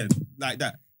 yeah. Yeah, like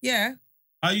that. Yeah.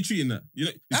 How are you treating that? You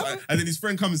know, it's Oh. like- and then his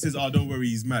friend comes and says, "Oh, don't worry,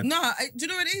 he's mad." No, do you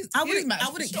know what it is? I He is wouldn't, mad, I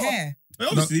for wouldn't sure. care. Well,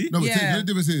 obviously. No, but Yeah. the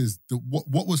difference is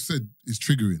what was said is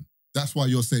triggering. That's why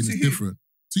you're saying To it's who? different.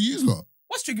 To you lot.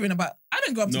 What's triggering about? I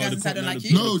don't go up to No, guys the and say I don't com- like no,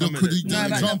 you. No, comment the that- No, but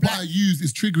the example black- I use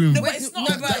is triggering. No, but it's not. No, a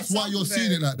but good that's why you're example,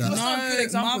 seeing it though. like that. It's not a good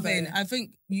example, Marvin, though. I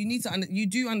think you need to, you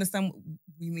do understand what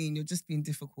we mean. You're just being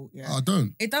difficult, yeah. I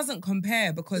don't. It doesn't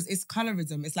compare because it's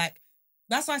colorism. It's like,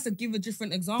 that's why I said give a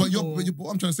different example. But what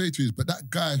I'm trying to say to you is, but that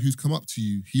guy who's come up to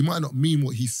you, he might not mean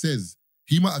what he says.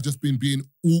 He might have just been being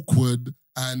awkward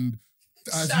and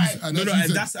And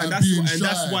that's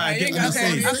why I get what you're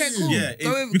saying. Okay, cool. Yeah,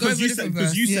 because you said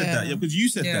that. Yeah, because you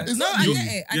said that. No, I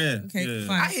get it. Okay,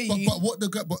 fine. I hear you.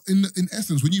 But in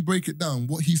essence, when you break it down,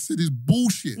 what he said is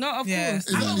bullshit. No, of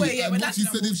course. What he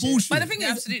said is bullshit. But the thing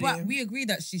is, but we agree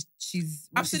that she's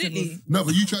absolutely. No,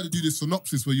 but you tried to do this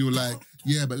synopsis where you were like,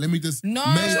 yeah, but let me just. No,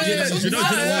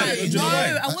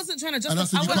 I wasn't trying to justify. And I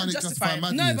said you can't justify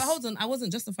madness. No, but hold on, I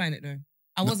wasn't justifying it though.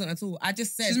 I wasn't at all. I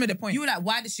just said she's made a point. You were like,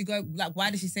 why did she go? Like,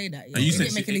 why did she say that? And you it said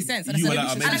didn't make any sense. And you I were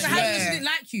said, like, how did she didn't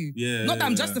like you? Yeah. Not that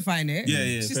I'm justifying it.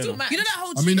 Yeah. She's still mad. You know that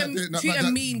whole treat them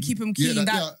mean, keep them keen.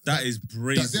 That is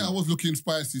crazy. That day I was looking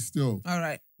spicy still. All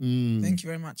right. Thank you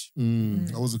very much.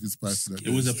 I was looking spicy. It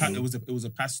was a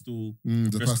pastel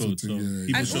dress code. So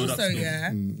people showed up.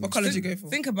 What colour did you go for?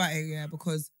 Think about it,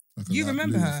 because you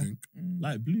remember her.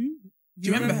 Light blue. Do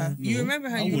you remember her? You remember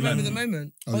her. You remember the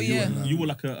moment. Oh yeah. You were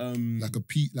like a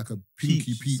pinky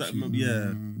peach.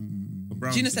 Yeah.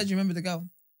 Gina said you remember the girl.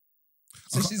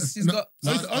 So she's got.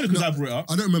 Only because I brought it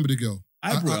up. I don't remember the girl.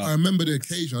 I remember the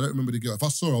occasion. I don't remember the girl. If I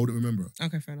saw her, I wouldn't remember her.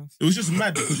 Okay, fair enough. It was just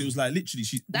mad because it was like literally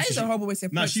That is a horrible way to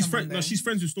approach someone. She's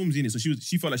friends with Stormzy in it, so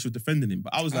she felt like she was defending him.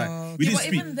 But I was like, we didn't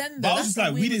speak. Even then, but I was just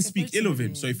like, we didn't speak ill of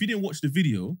him. So if you didn't watch the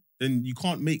video, then you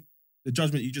can't make the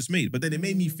judgment you just made. But then it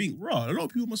made me think, a lot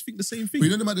of people must think the same thing. But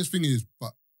you know the thing is,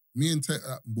 but me and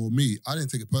I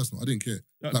didn't take it personal. I didn't care.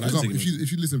 Like, for example,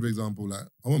 if you listen, for example, like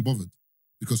I wasn't bothered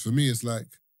because for me it's like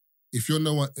if you're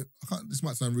no one. This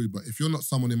might sound rude, but if you're not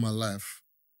someone in my life,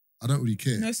 I don't really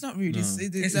care. No, it's not rude. No. That's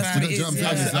what it is.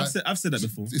 I've said that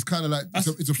before. It's kind of like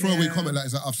it's a throwaway comment. Like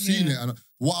it's like I've seen it, and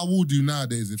what I will do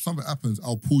nowadays, if something happens,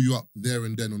 I'll pull you up there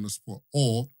and then on the spot,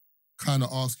 or kind of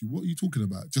ask you, what are you talking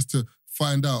about, just to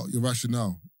find out your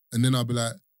rationale, and then I'll be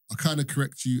like, I kind of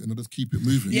correct you, and I'll just keep it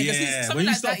moving. When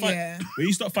you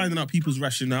start finding out people's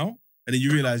rationale, and then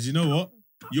you realize, you know what,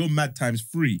 you're mad times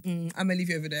 3. I'm gonna leave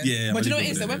you over there. Yeah, but you know what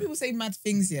it is? So when people say mad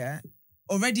things,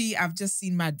 already I've just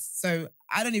seen mad, so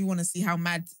I don't even want to see how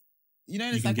mad. You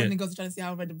know, it's like when the girls are trying to see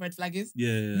how red the red flag is.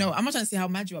 Yeah. No, I'm not trying to see how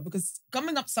mad you are, because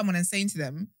coming up to someone and saying to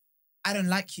them, "I don't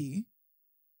like you,"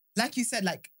 like you said,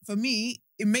 like for me,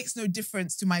 it makes no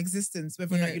difference to my existence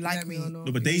whether or not you like me. No,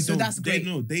 but they don't. That's great.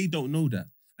 They don't know that,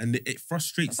 and it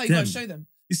frustrates them. That's how you gotta show them.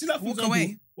 You see, like for Walk example,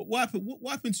 away. What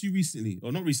happened to you recently,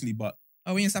 or not recently, but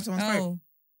when you slapped someone's throat.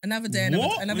 Another day, another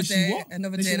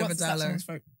dollar.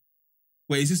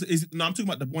 Wait, no, I'm talking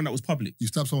about the one that was public. You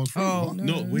stabbed someone's throat? Oh,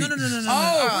 no. Wait. No.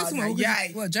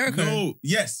 What, Jericho? No,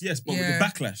 yes, but with the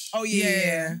backlash. Oh,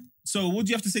 yeah. So what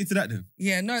do you have to say to that then?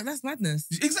 Yeah, no, that's madness.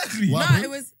 Exactly. No,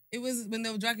 it was when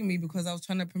they were dragging me because I was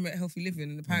trying to promote healthy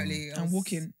living, and apparently I'm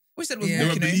walking. We said it was They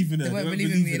weren't believing it. They weren't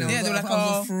believing me. Yeah, they were like, I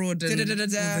was a fraud and all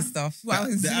this stuff. Well,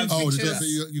 did they say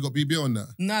you got BB on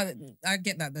that? No, I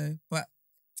get that though, but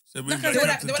So they were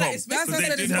like, it's they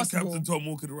did have impossible. Captain Tom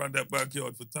walking around that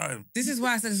backyard for time. This is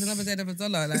why I said it's another day, another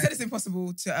dollar. They said it's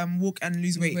impossible to walk and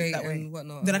lose weight that way. And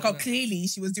whatnot. They're like, clearly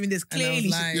she was doing this. Clearly,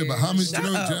 yeah, but how many? Do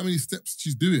you know how many steps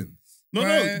she's doing? No,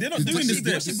 they're not doing this.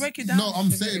 They should break it down. No, I'm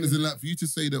saying is in like for you to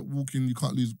say that walking you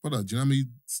can't lose, brother. Do you know how many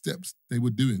steps they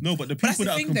were doing? No, but the people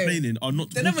that are complaining are not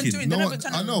they're never doing.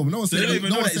 I know. No one's saying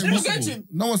walk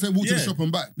to the shop and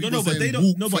back. No, but they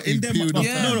don't. No, but in them,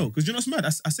 no, because you're not mad.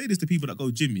 I say this to people that go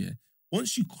gym. Yeah,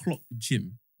 once you clock the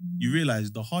gym, you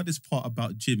realize the hardest part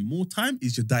about gym, more time,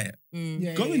 is your diet.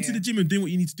 Going to the gym and doing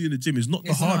what you need to do in the gym is not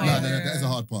the hard part. That is a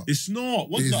hard part. It's not.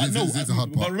 It's a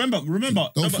hard part. But remember.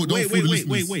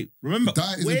 Wait. Remember,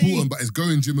 diet is important, but it's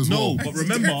going gym as well. No, but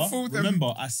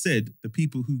remember, I said the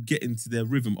people who get into their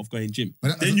rhythm of going gym.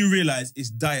 Then you realize it's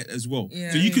diet as well.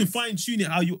 So you can fine tune it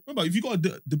how you. Remember, if you got a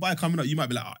Dubai coming up, you might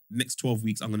be like, next 12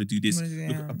 weeks I'm going to do this,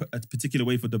 look a particular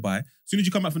way for Dubai. As soon as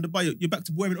you come back from Dubai, you're back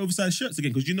to wearing oversized shirts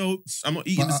again because you know I'm not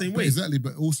eating the same way. Exactly,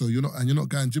 but also you're not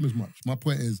going gym as much. My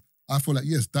point is, I feel like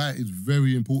yes, diet is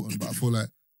very important, but I feel like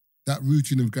that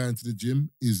routine of going to the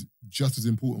gym is just as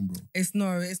important, bro. It's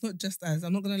not just as.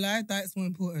 I'm not gonna lie, diet's more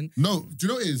important. No, do you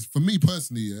know what it is? For me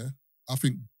personally, I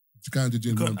think going to the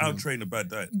gym. You can't out-train a bad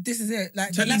diet. This is it.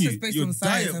 Like that's just based on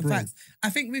science and facts. I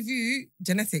think with you,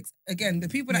 genetics. Again, the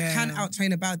people that can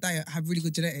out-train a bad diet have really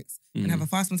good genetics and have a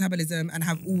fast metabolism and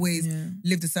have always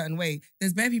lived a certain way.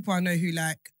 There's bare people I know who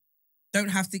like don't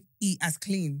have to eat as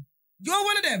clean. You're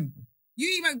one of them. You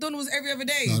eat McDonald's every other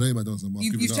day. No, I don't eat McDonald's.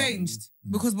 You've changed.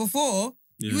 Because before,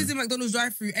 you was in McDonald's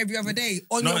drive-thru every other day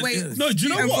on your way. No, do you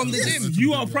know what? From the gym.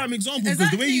 You are a prime example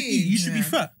because the way you eat, you should be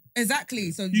fat.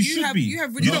 Exactly. So you have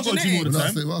really good genetics. When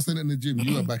I was saying it in the gym,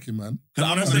 you were back in, man. In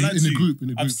the group.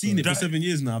 I've seen it for 7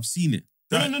 years now. I've seen it.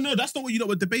 No. That's not what you lot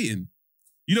were debating.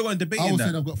 You don't want to debate that. I was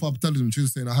saying I've got five metabolism. She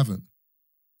was saying I haven't.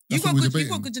 You've got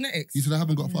good genetics. You said I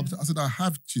haven't got five. I said I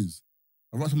have, chiz.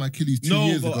 I ruptured my Achilles 2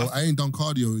 years ago. I ain't done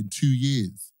cardio in 2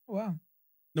 years. Wow.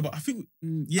 No, but I think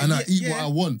I eat what I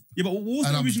want. Yeah, but what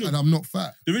was the original? And I'm not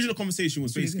fat. The original conversation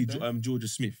was basically Georgia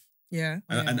Smith. Yeah.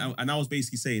 And I was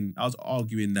basically saying, I was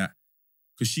arguing that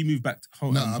because she moved back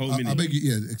home. I beg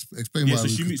you, explain why. So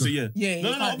she moved. So yeah.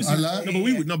 No,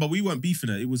 obviously. But we weren't beefing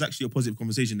her. It was actually a positive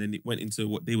conversation. Then it went into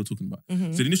what they were talking about.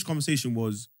 Mm-hmm. So the initial conversation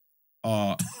was,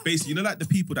 basically, like the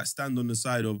people that stand on the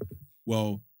side of,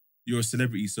 well, you're a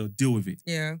celebrity, so deal with it.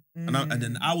 Yeah. And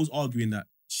then I was arguing that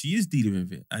she is dealing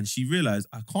with it, and she realized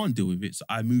I can't deal with it, so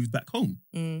I moved back home.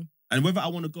 And whether I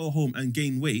want to go home and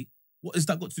gain weight, what has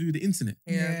that got to do with the internet?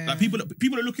 Yeah. Like people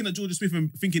are looking at Georgia Smith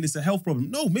and thinking it's a health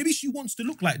problem. No, maybe she wants to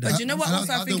look like that. But you know what?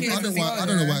 Also, I think I don't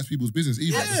know why it's people's business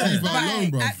either.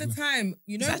 At the time,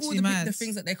 you know all the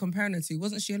things that they're comparing her to.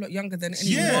 Wasn't she a lot younger than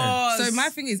anyone? Yeah. So my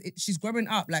thing is, she's growing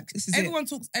up. Like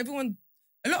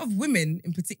a lot of women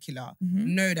in particular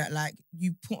know that like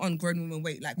you put on grown woman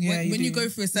weight. Like when you go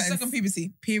through a certain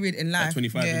puberty period in life, like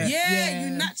 25 minutes. Yeah,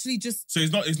 you naturally just. So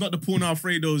it's not the Porno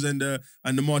Alfredos and the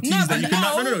martinis that you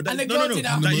can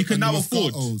that you can now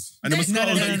afford. And the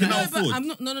Moscatos that you can now afford. I'm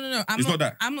not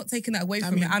that. I'm not taking that away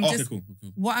from it. I'm just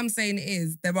what I'm saying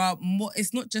is there are more.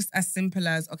 It's not just as simple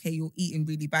as okay, you're eating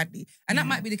really badly, and that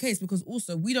might be the case because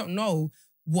also we don't know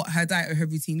what her diet or her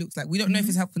routine looks like. We don't know if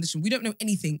it's a health condition. We don't know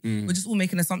anything. We're just all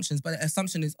making assumptions. But the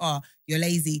assumption is, you're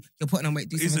lazy, you're putting on weight,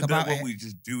 do something about it. Isn't that what we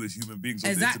just do as human beings?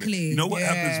 Exactly. You know what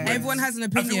happens when... Everyone has an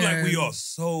opinion. I feel like we are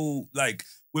so... Like,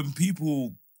 when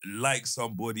people like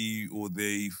somebody or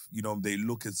they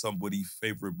look at somebody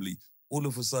favorably, all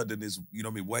of a sudden is,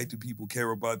 why do people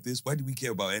care about this? Why do we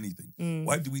care about anything?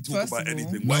 Why do we talk about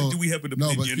anything? Why do we have an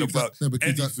opinion about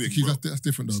anything? That's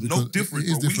different though. It's no different,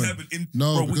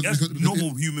 bro. We have as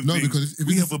normal human beings,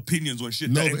 we have opinions on shit.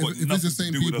 If it's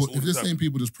the same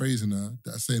people just praising her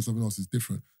that are saying something else, it's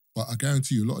different. But I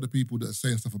guarantee you, a lot of the people that are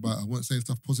saying stuff about her weren't saying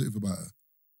stuff positive about her.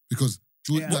 Because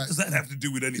what does that have to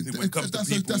do with anything when it comes to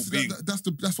people being...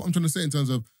 That's what I'm trying to say in terms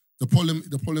of the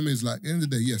problem is like, at the end of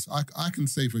the day, yes, I can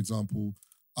say, for example,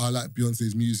 I like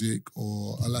Beyonce's music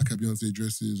or I like how Beyonce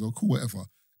dresses or cool, whatever.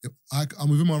 I'm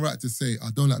within my right to say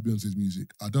I don't like Beyonce's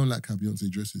music. I don't like how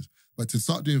Beyonce dresses. But to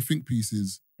start doing think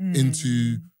pieces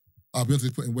into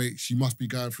Beyonce's putting weight, she must be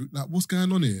going through, like, what's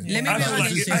going on here? Let me be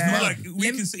honest. I feel like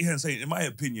we can sit here and say, in my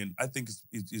opinion, I think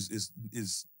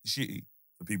it's shitty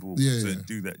for people to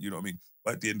do that, you know what I mean?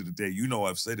 But at the end of the day,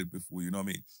 I've said it before, you know what I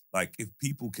mean? Like, if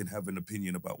people can have an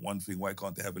opinion about one thing, why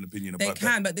can't they have an opinion about that? They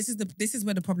can, but this is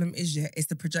where the problem is, it's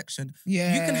the projection.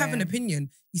 Yeah. You can have an opinion.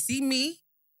 You see me,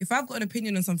 if I've got an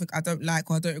opinion on something I don't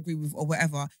like or I don't agree with or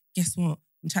whatever, guess what?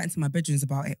 I'm chatting to my bedrooms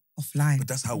about it offline. But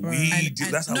that's how we do.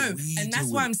 That's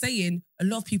why I'm saying a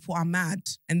lot of people are mad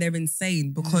and they're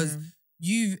insane because do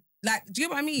you get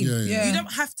what I mean? Yeah.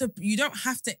 You don't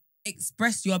have to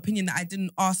express your opinion that I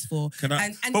didn't ask for. But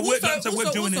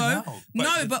we're doing it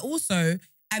now. But also,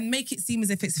 and make it seem as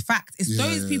if it's fact. It's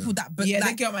those people that... they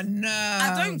get on my nerves.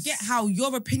 I don't get how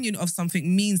your opinion of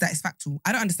something means that it's factual.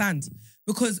 I don't understand.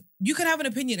 Because you can have an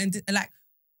opinion and like,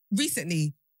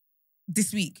 recently,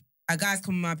 this week, a guy's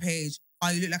come on my page,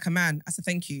 you look like a man. I said,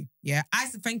 thank you. Yeah, I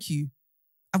said, thank you.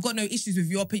 I've got no issues with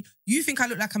your opinion. You think I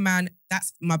look like a man,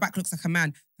 my back looks like a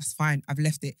man. That's fine. I've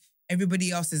left it.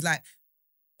 Everybody else is like,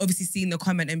 obviously seeing the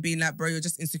comment and being like, bro, you're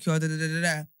just insecure,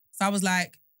 So I was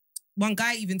like, one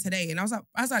guy even today, and I was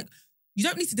like, you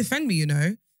don't need to defend me,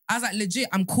 I was like, legit,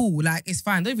 I'm cool. Like, it's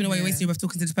fine. Don't even know why you're wasting your breath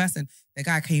talking to this person. The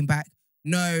guy came back.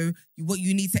 No, what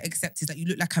you need to accept is that you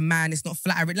look like a man. It's not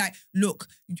flattering. Like, look,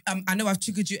 I know I've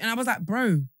triggered you. And I was like,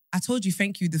 bro, I told you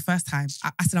thank you the first time.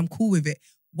 I said, I'm cool with it.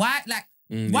 Why? Like,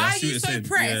 why are you so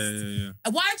pressed?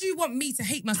 Why do you want me to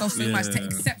hate myself so much to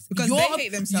accept because they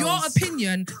hate themselves. Your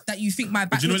opinion that you think my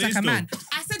back looks like a man?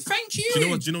 I said thank you. Do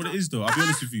you know what it is though? I'll be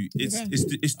honest with you.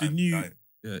 It's the new.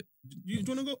 Yeah. Do you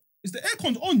want to go? Is the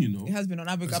aircon's on? It has been on.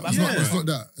 It's not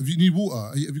that. If you need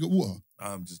water, have you got water?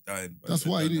 I'm just dying. That's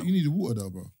why you need the water though,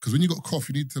 bro. Because when you got cough,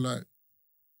 you need to like.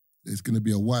 It's going to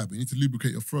be a while, but you need to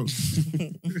lubricate your throat.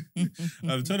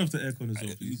 Turn off the aircon as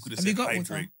well, please. You could have said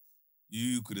hydrate.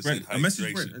 You could have said a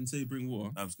message Brent and say bring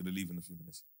water. I'm just going to leave in a few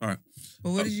minutes. All right.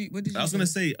 But what did you I was going to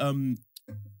say,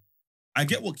 I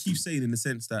get what Keith's saying in the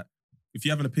sense that if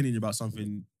you have an opinion about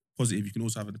something positive, you can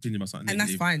also have an opinion about something negative. And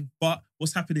that's fine. But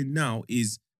what's happening now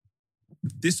is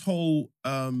this whole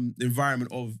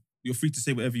environment of you're free to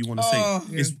say whatever you want to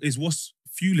say is what's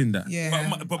fueling that.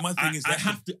 Yeah. But my thing is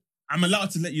that I'm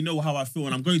allowed to let you know how I feel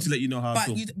and I'm going to let you know how I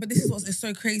feel. But this is what's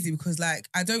so crazy because like,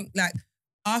 I don't like...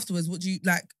 afterwards, what do you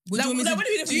like? What do you want me to what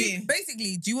do we do from here?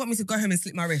 Basically, do you want me to go home and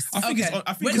slip my wrist? I think Okay.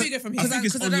 Where do we go from here? I think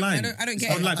it's online. I don't It's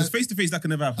get it. online because face to face that can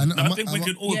never happen. I think we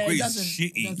can all Yeah, it agree it's doesn't.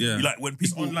 shitty. Yeah. Like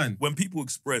online. when people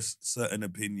express certain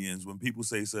opinions, when people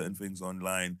say certain things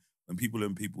online, when people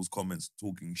in people's comments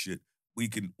talking shit, we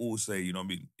can all say, you know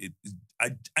what I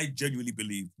mean? I genuinely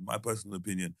believe, my personal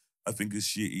opinion, I think it's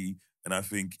shitty. And I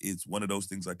think it's one of those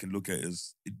things I can look at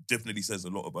as, it definitely says a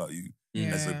lot about you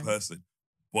as a person.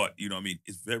 But, you know what I mean?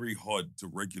 It's very hard to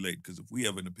regulate because if we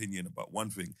have an opinion about one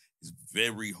thing, it's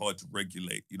very hard to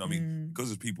regulate. You know what I mean? Because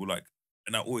there's people like,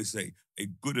 and I always say, a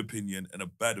good opinion and a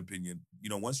bad opinion, you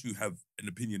know, once you have an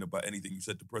opinion about anything, you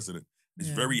set the precedent. It's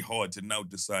very hard to now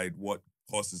decide what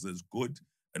passes as good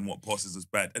and what passes as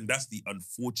bad. And that's the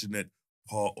unfortunate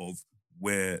part of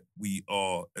where we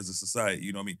are as a society.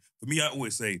 You know what I mean? For me, I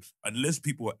always say, unless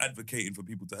people are advocating for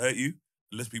people to hurt you,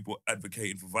 unless people are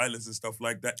advocating for violence and stuff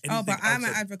like that. But I'm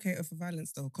an advocate for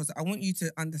violence though, because I want you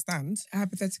to understand.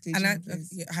 Hypothetically.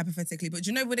 Hypothetically. But do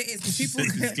you know what it is? Because people...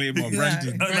 Disclaimer,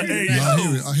 Brandon.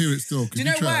 I hear it still. Do you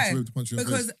know why?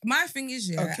 Because my thing is,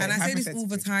 and I say this all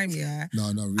the time,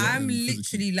 No, I'm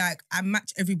literally like, I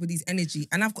match everybody's energy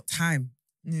and I've got time.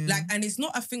 Like, and it's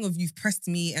not a thing of you've pressed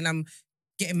me and I'm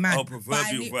getting mad. But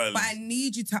I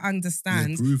need you to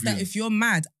understand that if you're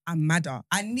mad, I'm madder.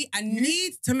 I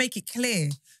need to make it clear.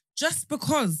 Just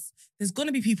because there's going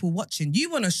to be people watching.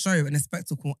 You want a show and a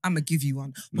spectacle, I'm going to give you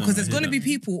one. Because there's going to be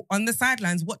people on the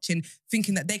sidelines watching,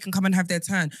 thinking that they can come and have their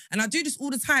turn. And I do this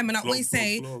all the time. And I always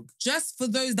say, just for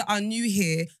those that are new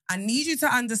here, I need you to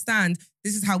understand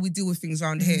this is how we deal with things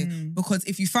around here. Because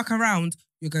if you fuck around,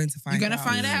 you're going to find out. You're going to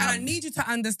find out. And I need you to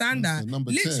understand that. Number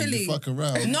literally. 10, you fuck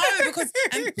around. No, because...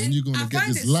 then you're going to get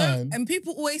this line. And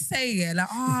people always say, like,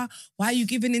 why are you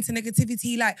giving into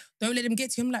negativity? Like, don't let them get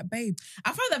to you. I'm like, babe.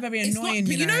 I find that very annoying,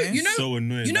 you know, so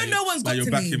annoying. You know, no one's got to me.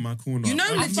 You're back in my corner. You know,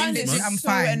 I find it I'm so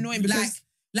fine. annoying because...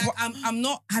 Like, I'm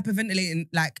not hyperventilating,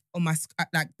 like, on my,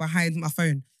 like, behind my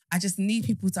phone. I just need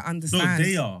people to understand. No,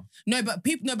 they are. No,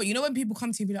 but you know when people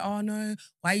come to you and be like, oh no,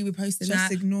 why are you reposting just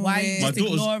that? Ignore why it. Just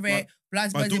ignore it? Blah,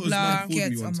 blah, blah.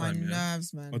 Gets on my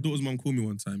nerves, man. My daughter's mum called me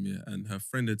one time, and her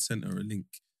friend had sent her a link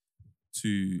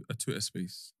to a Twitter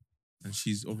space. And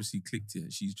she's obviously clicked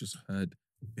it. She's just heard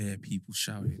bare people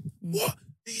shouting, what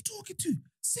are you talking to?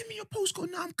 Send me your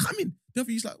postcode now, I'm coming. The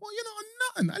other, he's like, well, you know,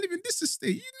 I'm nothing. I live in this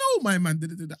estate. You know my man.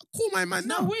 Call my man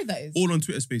now. No way that is. All on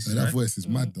Twitter spaces. That voice is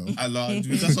mad though.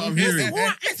 That's what I'm hearing.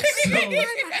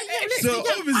 So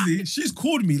obviously, she's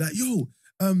called me like, yo,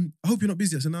 I hope you're not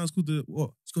busy. I said, no, it's called the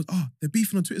what? She goes, they're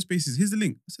beefing on Twitter spaces. Here's the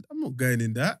link. I said, I'm not going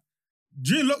in that.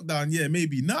 During lockdown, yeah,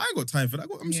 maybe. No, I ain't got time for that.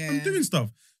 I'm doing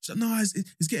stuff. She's like, no,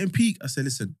 it's getting peak. I said,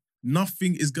 listen,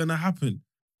 nothing is going to happen.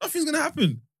 Nothing's going to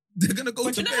happen. They're going to go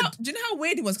to bed. Do you know how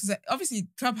weird it was? Because obviously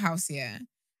Clubhouse,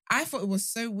 I thought it was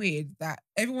so weird that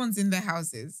everyone's in their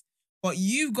houses, but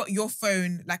you've got your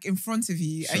phone like in front of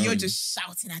you and you're just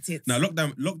shouting at it. Now,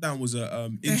 lockdown was a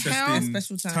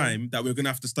interesting time that we're going to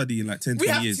have to study in like 10,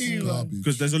 20 years.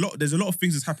 Because there's a lot of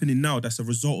things that's happening now that's a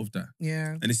result of that.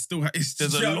 Yeah. And it's still...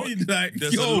 There's a lot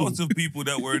of people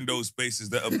that were in those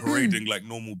spaces that are parading like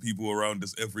normal people around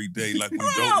us every day. Like we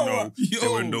don't know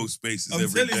they're in those spaces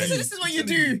every day. This is what you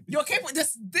do. You're capable...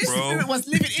 This spirit was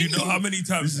living in you. Do you know how many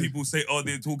times people say,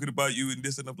 they're talking about you and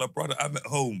this and I'm like, brother, I'm at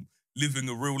home living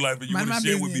a real life and you want to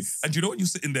share with me. And you know when you're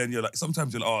sitting there and you're like,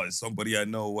 sometimes you're like, it's somebody I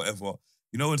know or whatever.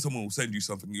 You know when someone will send you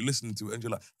something, you're listening to it and you're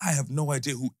like, I have no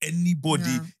idea who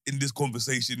anybody in this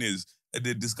conversation is. And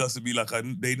they're discussing me like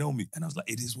they know me. And I was like,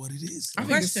 it is what it is. I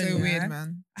think it's so weird,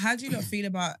 man. How do you not feel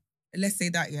about, let's say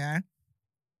that,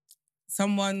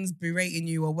 someone's berating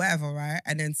you or whatever, right?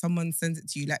 And then someone sends it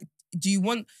to you. Like, do you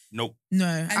want... Nope. No,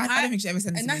 I don't think she ever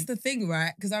sent it to me. And that's the thing,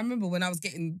 right? Because I remember when I was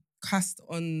getting cussed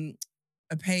on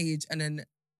a page and then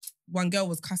one girl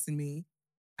was cussing me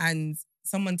and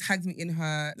someone tagged me in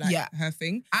her her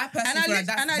thing. I personally feel like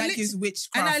that gives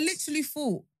witchcraft. And I literally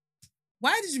thought,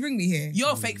 why did you bring me here?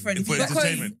 You're a fake friend. For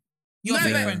entertainment. You're a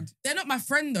fake friend. They're not my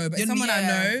friend though, but it's someone I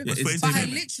know. But I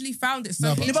literally found it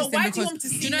so interesting. But why do you want to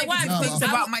see things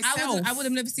about myself? I would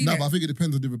have never seen it. No, but I think it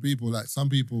depends on different people. Like some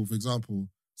people, for example,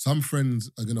 some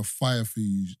friends are going to fire for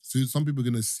you. So some people are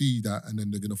going to see that and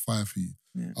then they're going to fire for you.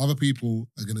 Yeah. Other people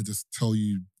are going to just tell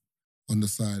you on the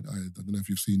side, I don't know if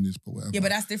you've seen this, but whatever. Yeah, but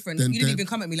that's different. You didn't even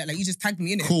come at me like you just tagged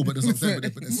me in it. Cool, but there's some,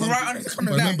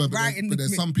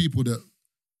 there's some people that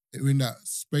are in that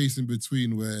space in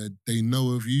between where they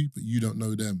know of you, but you don't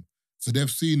know them. So they've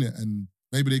seen it and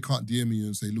maybe they can't DM you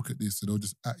and say, look at this. So they'll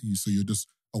just at you. So you're just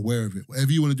aware of it.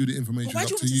 Whatever you want to do, the information Why is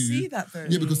do up you to want you. to see that though?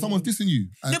 Yeah, because someone's dissing you.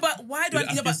 No, but why do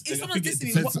I? No, but if someone's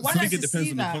dissing me, why do I have to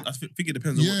see that? I think it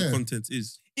depends on what the content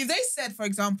is. If they said, for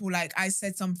example, like I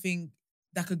said something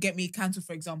that could get me cancelled,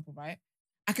 for example, right?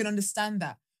 I can understand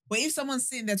that. But if someone's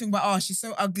sitting there talking about, oh, she's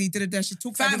so ugly, she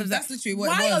talks like that. That's literally what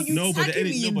Why it was. are you tagging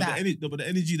me in that? But the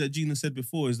energy that Gina said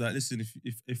before is that, listen,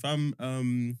 if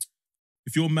I'm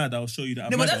if you're mad, I'll show you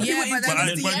that I'm mad.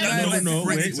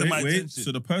 Wait.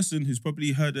 So the person who's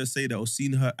probably heard her say that or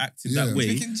seen her acting that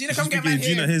way, Gina, come get my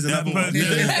Gina, here's another one.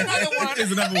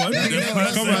 Here's another one.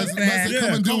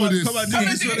 Come and deal with this. Come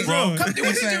do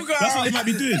what you do, girl. That's what they might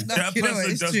be doing. That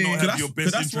person does not have your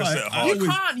best interest at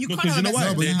heart. You can't have a No,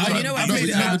 best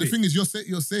but the thing is,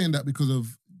 you're saying that because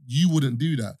of you wouldn't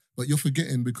do that, but you're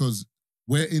forgetting because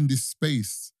we're in this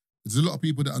space. There's a lot of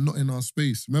people that are not in our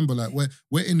space. Remember, like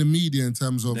we're in the media in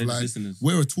terms of like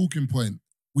we're a talking point.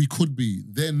 We could be.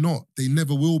 They're not. They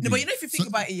never will be. No, but you know if you think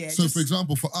about it, yeah. So for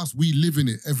example, for us, we live in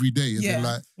it every day. Yeah.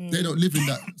 Like they don't live in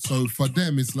that. So for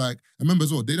them, it's like, I remember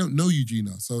as well, they don't know you,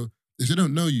 Gina. So if they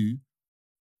don't know you,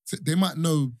 they might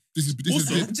know this is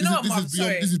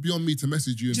beyond me to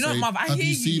message you and say, have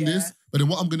you seen this? But then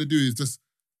what I'm gonna do is just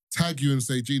tag you and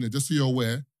say, Gina, just so you're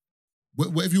aware.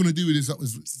 Whatever you want to do with this,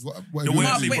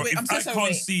 wait, I'm so sorry. I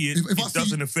can't see it. It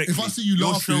doesn't affect me. If I see you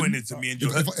laughing, you're showing it to me. And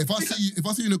if I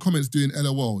see you in the comments doing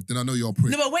LOL, then I know you're a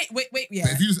prick. No, but wait, yeah.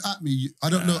 But if you just at me, I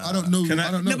don't know.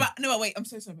 No, but wait, I'm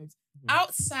so sorry, babes.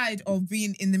 Outside of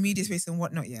being in the media space and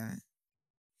whatnot, yeah.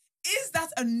 Is that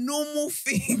a normal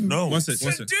thing? No. One sec. Do?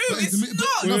 It's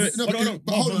not.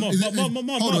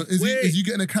 Hold on. Is you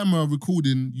getting a camera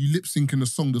recording, you lip syncing the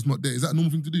song that's not there? Is that a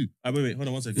normal thing to do? Wait, hold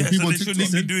on 1 second. Yeah, so they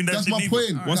shouldn't be doing that. That's my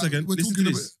point. 1 second. Listen to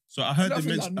this. So I heard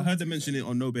them mention it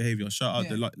on No Behavior. Shout out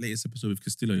the latest episode with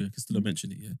Castillo. Yeah, Castillo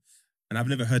mentioned it. Yeah, and I've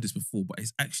never heard this before, but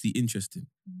it's actually interesting.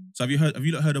 So have you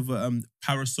heard of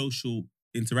parasocial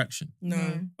interaction?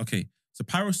 No. Okay. So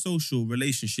parasocial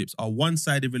relationships are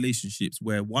one-sided relationships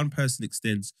where one person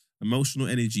extends emotional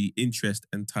energy, interest,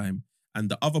 and time, and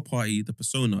the other party, the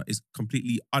persona, is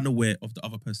completely unaware of the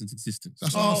other person's existence.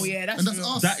 That's us. Yeah, that's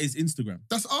us. That is Instagram.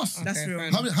 That's us. Okay, that's real.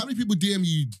 How many people DM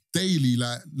you daily,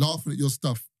 like laughing at your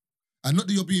stuff, and not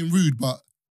that you're being rude, but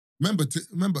remember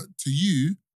to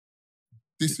you,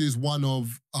 this is one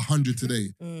of 100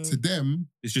 today. To them,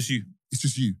 it's just you. It's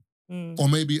just you. Or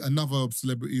maybe another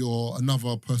celebrity or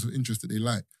another person of interest that they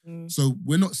like. So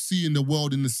we're not seeing the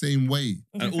world in the same way.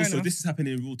 And also, this is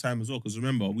happening in real time as well. Because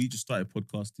remember, we just started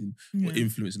podcasting or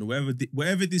influencing or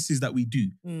wherever this is that we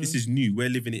do. This is new. We're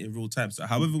living it in real time. So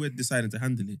however we're deciding to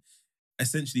handle it,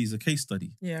 essentially is a case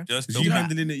study. Yeah. Just you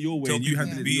handling it your way and you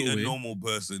handling it your way. Be a normal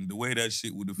person. The way that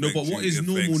shit would affect you. No, but what is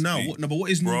normal now?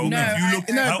 What is normal now? If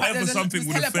you look, however something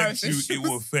would affect you, it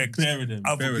will affect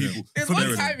other people. There's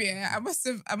one time, I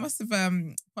must have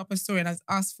put up a story and I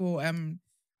asked for I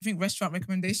think restaurant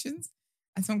recommendations,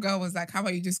 and some girl was like, "How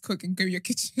about you just cook and go to your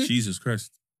kitchen?" Jesus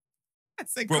Christ.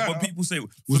 That's like, but people say,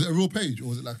 was it a real page or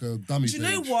was it like a dummy page? Do you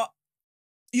know what?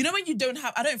 You know when you don't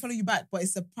have, I don't follow you back, but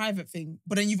it's a private thing.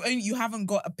 But then you haven't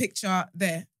got a picture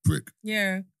there. Prick.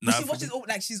 Yeah. But she watches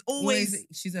she's always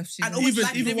she's always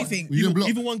liking everything.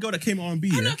 Even one girl that came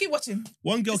R&B. I know, keep watching.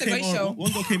 One girl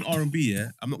came R&B.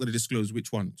 Yeah, I'm not going to disclose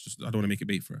which one. Just I don't want to make it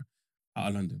bait for her. Out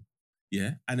of London.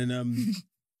 Yeah, and then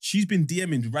she's been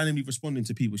DMing, randomly responding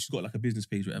to people. She's got like a business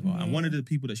page, or whatever. And one of the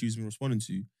people that she's been responding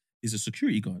to is a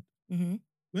security guard. When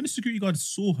the security guard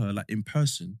saw her like in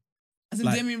person, as in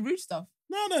DMing rude stuff.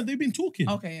 No, they've been talking.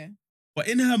 Okay, yeah. But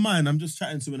in her mind, I'm just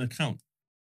chatting to an account.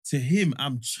 To him,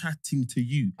 I'm chatting to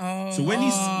you. So when he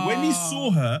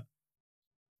saw her,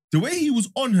 the way he was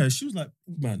on her, she was like,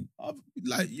 man,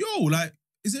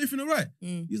 is everything all right?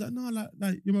 He's like, no,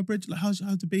 like you're my bread. Like, how's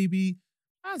the baby?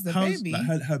 How's the baby?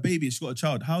 Like her baby, she got a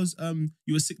child. How's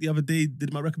you were sick the other day?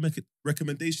 Did my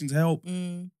recommendations help?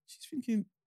 She's thinking,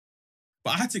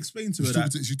 but I had to explain to her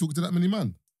that she talked to that many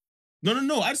man.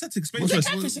 No. I just had to explain to her. What's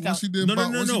she doing?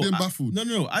 What's she doing baffled?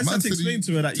 No. I just had to explain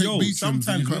to her that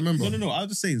sometimes. No. I was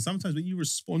just saying sometimes when you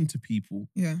respond to people,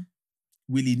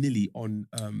 willy-nilly on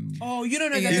you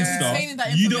don't know that Insta,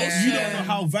 that you don't know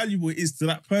how valuable it is to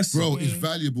that person. Bro, it's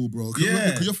valuable, bro.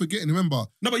 Because you're forgetting, remember.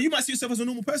 No, but you might see yourself as a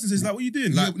normal person. So it's like, what are you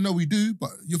doing? Like, no, we do,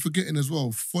 but you're forgetting as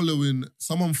well.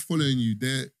 Someone following you,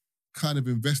 they're kind of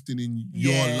investing in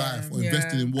your life or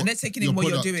investing in what. And they're taking in what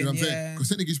you're doing. Because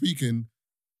technically speaking,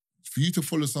 for you to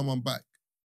follow someone back,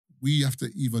 we have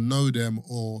to either know them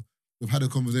or we've had a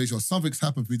conversation or something's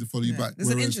happened for you to follow you back. There's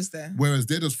an interest there. Whereas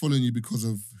they're just following you because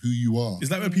of who you are. It's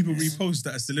like when people repost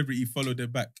that a celebrity followed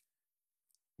them back.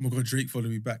 Oh my God, Drake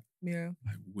followed me back. Yeah.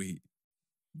 Like, wait.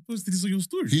 You posted this on your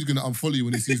story? He's going to unfollow you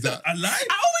when he sees that. I lie?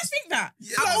 I always think that.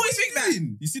 Yeah, I like, always what think are that. you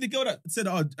doing? You see the girl that said,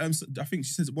 I think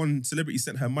she says one celebrity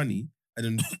sent her money, and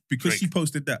then because she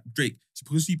posted that,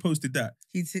 because she posted that,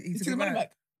 He took the money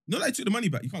back. no, like, took the money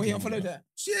back. You can't. Well, he take the money unfollowed back.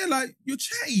 her. Yeah, like, you're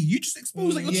chatty. You just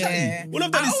exposed that you're chatty. All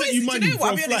I've done I is send you money do you know for what?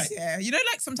 a I'll be flight. honest, yeah. You know,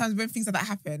 like sometimes when things like that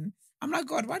happen, I'm like,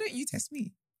 God, why don't you test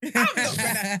me? I'm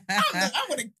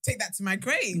gonna take that to my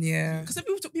grave. Yeah. Because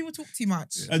people talk too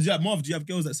much. And Marv, do you have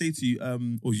girls that say to you,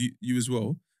 or you as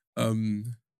well, I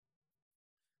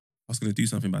was gonna do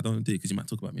something, but I don't want to do it because you might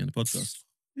talk about me on the podcast.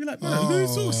 You're like, man, who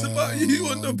talks about you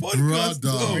on the podcast?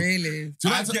 Brother. Really?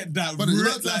 I get that. But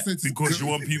Because you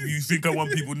want people, you think I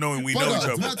want people knowing we know each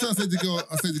Brother, other. that time I said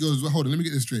to girls, hold on, let me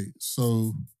get this straight.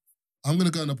 So I'm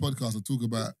gonna go on the podcast and talk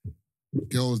about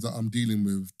girls that I'm dealing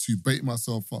with to bait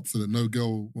myself up so that no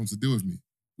girl wants to deal with me.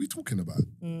 What are you talking about?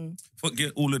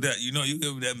 Forget all of that. You know, you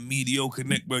have that mediocre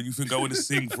neck, bro. You think I want to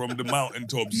sing from the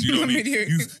mountaintops. You know what I mean?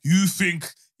 You think,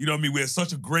 you know what I mean, we had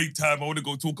such a great time. I want to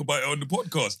go talk about it on the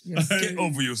podcast. Get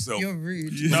over yourself. You're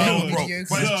rude. No, bro. Mediocre.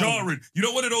 But it's jarring. You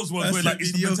know, one of those ones where, like,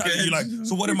 it's the mentality. You're like,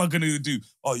 so what am I going to do?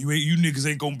 Oh, you niggas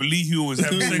ain't going to believe who was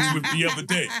having sex with the other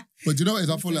day. But you know what it is?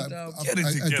 I feel like, Get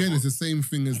it together. again, it's the same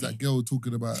thing as that girl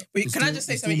talking about. Wait, can I just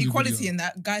say something? Stormzy Equality video. in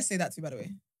that. Guys say that too, by the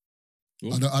way.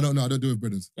 I don't know. I don't do it with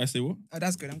brothers. I say what? Oh,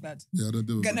 that's good. I'm glad. Yeah, I don't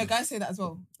do it with No, brothers. guys say that as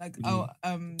well. Like,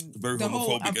 Very the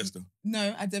whole, homophobic, Esther.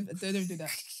 No, I don't do that.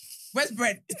 Where's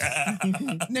Brent?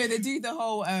 No, they do the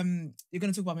whole, you're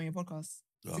going to talk about me on your podcast.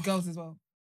 The girls as well.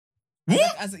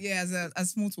 What? As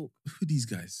small talk. Who are these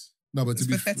guys? No, but to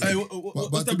be pathetic. Hey,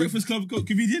 what's that Breakfast Club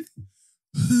comedian?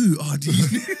 Who are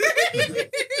these?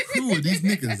 who are these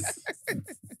niggas?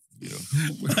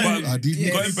 But Are these Yeah,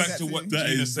 niggas? going back to what That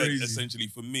Gina is said, crazy. essentially,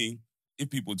 for me, if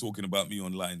people are talking about me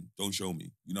online, don't show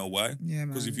me. You know why? Yeah, man.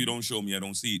 Because if you don't show me, I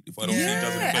don't see it. If I don't see it, it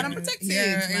doesn't and affect I'm me. protected, Yeah,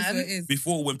 it is man. what it is.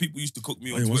 Before, when people used to cook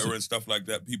me on Wait, what's Twitter it? and stuff like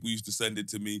that, people used to send it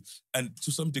to me. And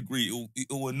to some degree,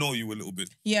 it'll annoy you a little bit.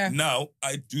 Yeah. Now,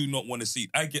 I do not want to see it.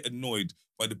 I get annoyed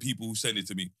by the people who send it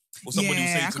to me. Or somebody who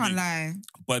Yeah, say I to can't me, lie.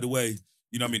 by the way,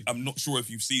 you know what I mean? I'm not sure if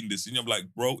you've seen this. And I'm like,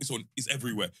 bro, it's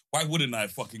everywhere. Why wouldn't I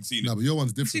have fucking seen it? No, but your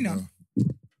one's different, Gina. bro.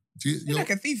 You're like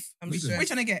a thief. I'm Listen. sure. Which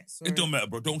one I get? It don't matter,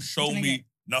 bro. Don't show What you me get?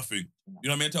 nothing. You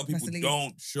know what I mean? I tell people, Vaseline.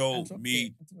 don't show I dropped me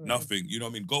it. nothing. You know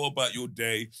what I mean? Go about your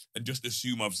day and just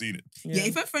assume I've seen it. Yeah,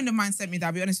 if a friend of mine sent me that,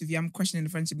 I'll be honest with you, I'm questioning the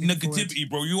friendship. moving forward. Negativity,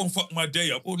 bro. You won't fuck my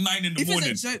day up. Or 9 in the If it's a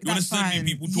morning. joke, You want to that's send fine.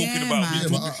 me people talking Yeah, about man. me, Yeah,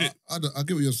 talking but shit. I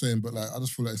get what you're saying, but like I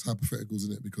just feel like it's hypotheticals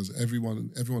in it because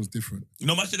everyone's different.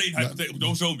 No, my shit ain't hypothetical.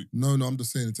 Don't show me. No, I'm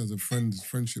just saying in terms of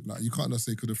friendship. Like you can't just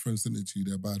say could a friend send it to you,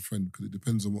 they're a bad friend because it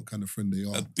depends on what kind of friend they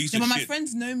are. A piece Yeah, of but my shit.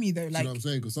 friends know me though. Do you Like, know what I'm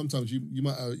saying? Because sometimes you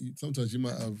might have.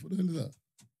 What the hell is that?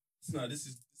 No,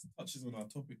 this touches on our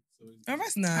topic. So Oh,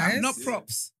 that's nice. not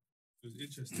props. it's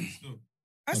interesting still.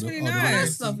 That's Oh, really the- oh, the nice. relationship.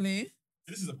 That's lovely.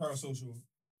 This is a parasocial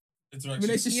interaction.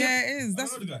 Relationship. Yeah, it is. I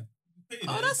That's don't know the guy.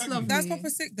 Oh, that's lovely. that's proper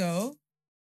sick though.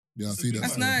 Yeah, I see that.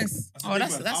 That's nice. Oh,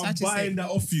 that's I'm actually buying sick. that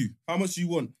off you. How much do you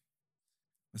want?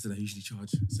 I said I usually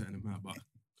charge a certain amount, but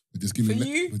But just give me For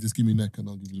you? just give me neck and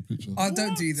I'll give you the picture. Oh,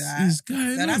 don't do that. this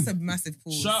guy. That's a massive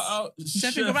pause. Shout out,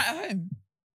 Chef, Chef. you go right at home.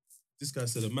 This guy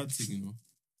said a mad thing, you know.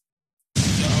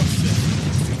 Shout out,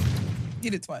 Chef.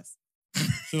 Did it twice.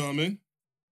 You know what I mean?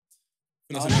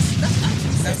 Oh, that's actually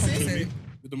That's sexy. sick.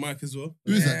 With the mic as well.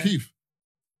 Who is Yeah. that, Keith?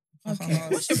 Okay.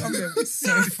 What's your problem?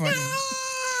 So funny.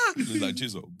 It's like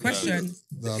Chizzo. Question: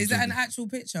 No, I'm Is that an joking. actual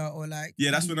picture or like?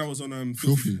 Yeah, that's when I was on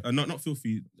Filthy. not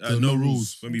filthy. So No No rules.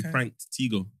 Rules. When we Okay. pranked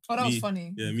Tigo. Oh, that was Me-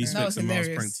 funny. Yeah, me, That Specs, was and Miles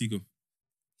hilarious. pranked Tigo.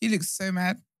 He looks so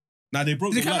mad. Now they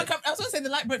broke The the camera light. come, I was gonna say the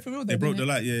light broke for real though. They broke the didn't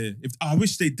light. Yeah. If I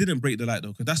wish they didn't break the light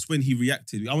though, because that's when he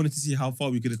reacted. I wanted to see how far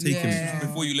we could have taken it. Yeah.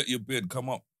 Before you let your beard come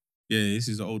up, Yeah, this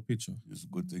is an old picture. it's a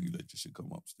good thing you let your shit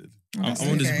come up still. Oh, that's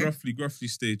I'm on this okay. gruffly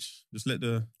stage. Just let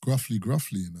the Gruffly,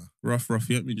 you know. rough,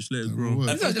 help me. Just let it That grow. will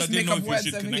I work. These are just didn't make know up if your words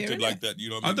shit over connected here, like that. You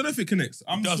know what I I mean? don't know if it connects.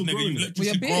 I'm It does, still nigga. growing You it. let your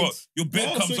Well, shit your grow beard. up. Your beard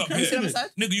Oh, comes so it up connects, here. innit?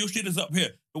 Nigga, your shit is up here.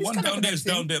 The It's one kinda down there is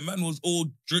connecting. down there. Man was all,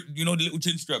 you know, the little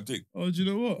chin strap thing. Oh, do you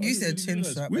know what? You I said didn't chin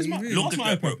realise. strap, Where's but my you really- look Look at at my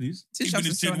that, bro. please? Chin Even straps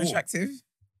the are so chin wall. unattractive.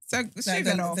 So shave the-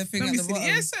 that off. the thing Let at me the see. bottom.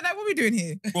 Yeah, so like what we doing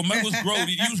here? Bro, man was growing.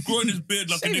 He was growing his beard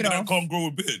like a Shave it nigga that off. can't grow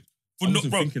a beard. I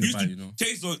wasn't Bro, thinking used about to- it, you know.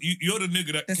 Taser, you're the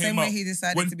nigga that The came same out. way he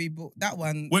decided when- to be that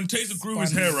one. When Taser grew his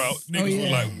spun. hair out, niggas were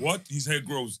yeah. like, what? His hair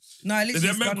grows. No, at And least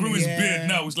then man grew his Yeah. beard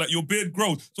now. It's like your beard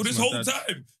grows. So That's this my whole dad.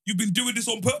 time, you've been doing this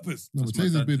on purpose. No, but That's my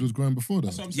Taser's dad. beard was growing before that.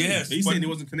 That's what I'm saying. Yes, He's but- saying it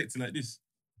wasn't connecting like this.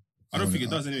 I don't think it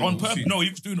does anyway. On We'll purpose. see. No, he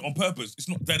was doing it on purpose. It's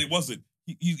not that it wasn't.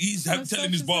 He's What telling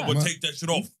his search is barber, that? take that shit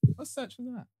off. What search was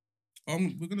that?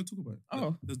 We're gonna talk about it.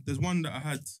 Oh. There's one that I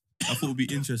had. I thought would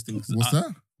be interesting. 'Cause What's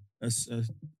that?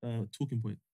 A talking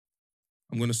point.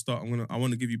 I'm gonna start. I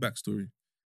want to give you backstory.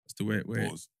 as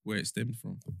to where it stemmed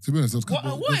from. To be honest, What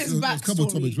is there was a couple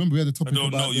of backstory? topics. Remember, we had a topic I don't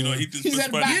about know. You know, he He didn't said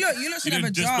specify. You lot should He have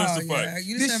a didn't just jar. specify. Yeah?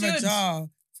 You They should have a should. jar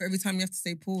for every time you have to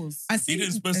say pause. I He see.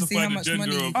 didn't see specify how the much gender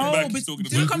money- of the Oh, bag but he's talking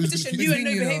do a about. competition. Who's You and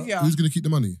no gonna- behavior. who's going to keep the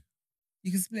money?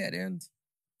 You can split at the end.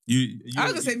 I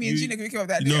was gonna say me and Gina can come up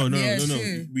with that. No, idea. Yeah, no.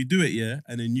 true. We do it, yeah,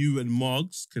 and then you and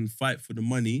Margs can fight for the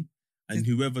money, and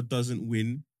whoever doesn't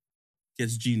win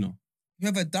gets Gina.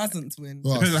 Whoever doesn't win.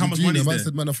 Oh, Depends on how much money is man there.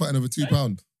 said man are fighting over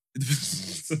 £2.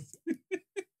 So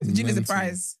Gina's the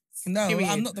prize. No, Period.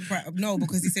 I'm not the prize. No,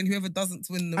 because he's saying whoever doesn't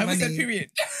win the I money. said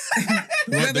period.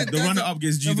 The runner-up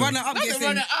gets The Gina. runner-up Not gets the in.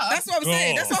 runner-up. That's what I'm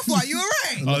saying. That's what I thought. You were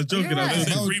right. I was joking. You're I right. was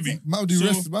That's joking. freebie.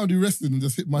 Man do wrestling and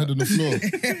just hit my head on the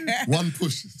floor. One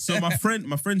push. So my friend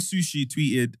Sushi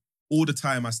tweeted all the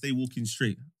time, I stay walking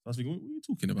straight. I was thinking, what are you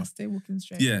talking about? Stay walking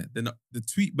straight. Yeah, then the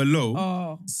tweet below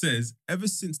Oh. says, ever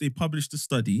since they published a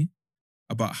study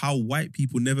about how white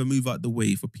people never move out the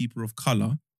way for people of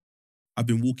color, I've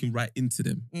been walking right into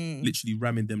them, literally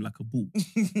ramming them like a bull.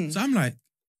 So I'm like,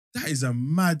 that is a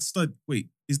mad study. Wait,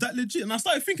 is that legit? And I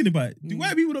started thinking about it. Do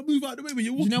white people not move out the way when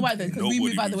you're Do walking? you know why though? Because we Nobody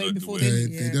move out the way moves out the before way. they.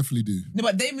 They definitely do. No,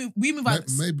 but they move. We move out.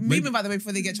 Maybe- we move out the way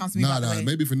before they get a chance to move out the way.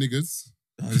 Maybe for niggas.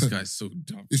 Oh, this guy's so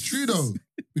dumb. It's true though.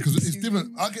 Because it's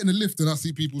different. I get in the lift and I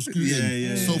see people scooting.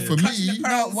 Yeah. So for Clutching me, the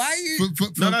pearls. Why are you?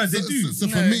 No, they do. So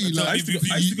for No. me, So like,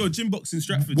 I used to go gym box in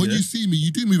Stratford. when yeah? you see me,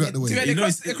 you do move out the way. Yeah. You know,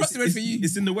 across the road for you.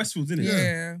 It's in the Westfields, isn't it?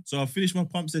 Yeah. So I finished my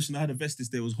pump session. I had a vest this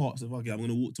day. It was hot. So fuck it, I'm going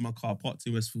to walk to my car, parked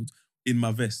in Westfields in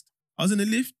my vest. I was in the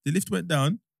lift. The lift went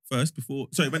down first before...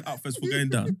 Sorry, it went up first before going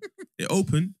down. It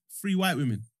opened. 3 white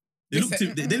women. They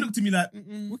looked at me like...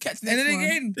 We'll catch the And next then one.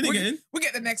 again, They didn't get in. We'll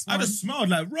get the next I one. just smiled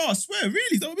like, raw, I swear,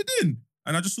 really? Is that what we're doing?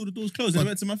 And I just saw the doors closed and I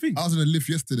went to my thing. I was in a lift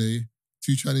yesterday.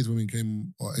 2 Chinese women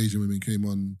came, or Asian women came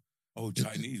on Oh,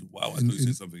 Chinese. Wow, I In- thought you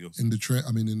said something else. in the train.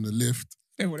 I mean, in the lift.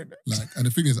 They wouldn't know. Like, and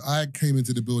the thing is, I came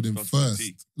into the building That's first.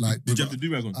 tea. Like, Did you have the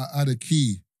do-rag on? I had a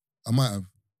key. I might have.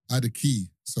 I had a key.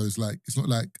 So it's like, it's not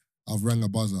like I've rang a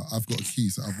buzzer. I've got a key.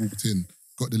 So I've walked in,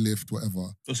 got the lift, whatever.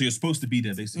 Oh, so you're supposed to be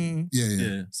there, basically.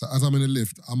 Yeah. So as I'm in the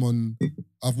lift,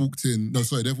 I've walked in. No,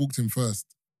 sorry, they've walked in first.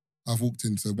 I've walked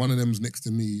in. So one of them's next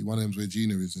to me. One of them's where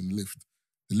Gina is in the lift.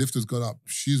 The lift has gone up.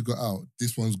 She's got out.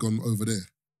 This one's gone over there.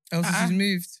 Oh, so she's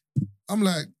moved. I'm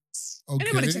like, okay.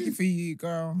 Anybody checking for you,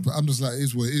 girl? But I'm just like, it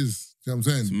is what it is. You know what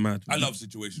I'm It's saying? mad. Mm. I love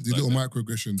situations The like little that.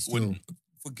 microaggressions still. When,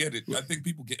 forget it. I think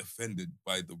people get offended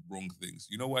by the wrong things.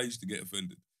 You know why I used to get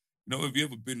offended? You know, have you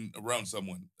ever been around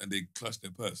someone and they clutch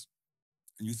their purse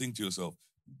and you think to yourself,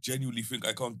 genuinely think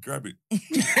I can't grab it?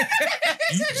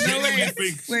 You genuinely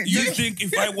think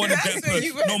if I wanted that That's what purse,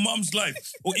 you went- no mum's life.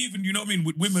 Or even, you know what I mean,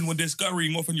 with women when they're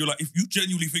scurrying off and you're like, if you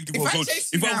genuinely think if I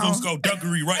was on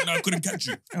Skullduggery right now, I couldn't catch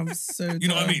you. I'm so. You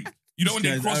know what I mean? You know when they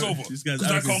This cross guy's over? arrogant. This guy's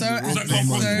Because I can't, arrogant. because I can't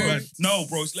cross So- the road. No,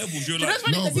 bro, it's levels. You're You know like, what's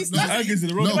funny? No, Because he but no, started. Arrogance is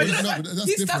the wrong No, way. but that's He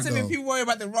different started though. with people worrying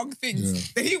about the wrong things. Yeah.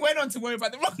 Then he went on to worry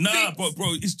about the wrong nah, things. but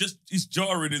bro, it's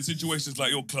jarring in situations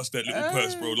like, yo, clutch that little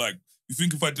purse, bro. Like, you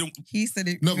think if I don't, He said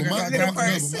it. No, but figured my, out little that my,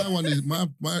 purse. no, but my one is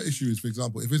my issue is, for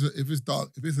example, if it's dark,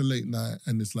 if it's a late night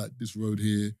and it's like this road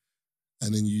here,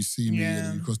 and then you see me and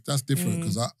then you cross, that's different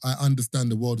because I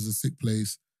understand the world is a sick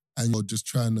place and you're just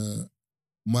trying to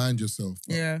mind yourself.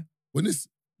 But Yeah. when it's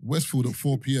Westfield at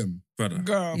 4 p.m, Brother.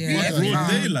 Girl, Yeah. brother, Broad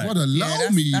daylight. brother, allow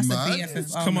that's- me, that's a man.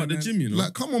 BFF Come out the argument. gym, you know.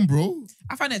 Like, come on, bro.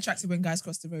 I find it attractive when guys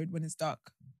cross the road when it's dark.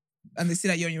 And they see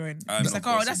that you're on your own. I'm It's not like,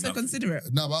 oh, crossing that's so nothing. considerate.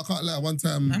 No, but I can't lie. One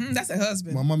time, That's a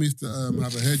husband. my mum used to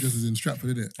have a hairdressers in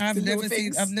Stratford, innit? I've The never little seen.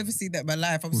 things. I've never seen that in my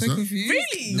life. I'm What's so that? confused.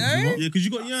 Really? No. Yeah, because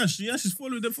you got Yash. Yash is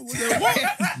following them for what they're what?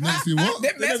 Never seen what?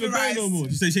 They're They never go mesmerized. no more.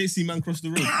 You say she ain't seen man cross the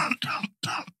road.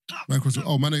 Man cross the road.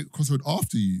 Oh, man cross the road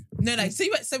after you. No, like, so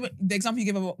the example you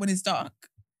give about when it's dark,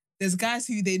 there's guys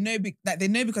who they know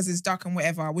because it's dark and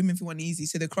whatever, women feel uneasy,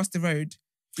 so they cross the road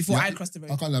before Yeah, I cross the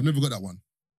road. I can't lie. I've never got that one.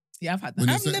 Yeah, I've had that. When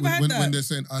they I've say- never had when, that. When they're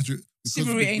saying I should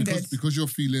Chivalry ain't dead. because you're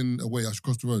feeling away, I should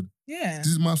cross the road. Yeah. This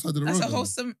is my side of the That's road. a though.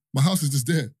 wholesome. My house is just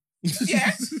there.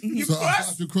 Yeah. You So I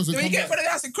cross. should cross and Then come you get in back. front of the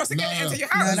house and cross again and enter your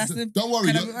No, house. that's the. Don't worry.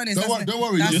 Can I be honest? Don't worry. Don't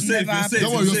worry. That's You're safe. never You're safe.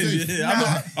 Don't worry, You're you're safe. safe.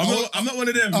 Yeah, I'm not one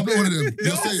of them. I'm not one of them. They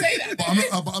You're all safe. say that.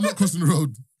 But I'm not crossing the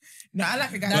road. No, I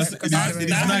like a guy That's- that crosses the road.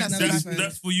 that's I nice. think That's- nice.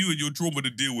 that's for you and your trauma to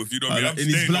deal with. You know what I mean? I'm in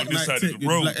his staying black on this night side tech, of the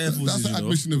with road. black Air Forces, That's an you know.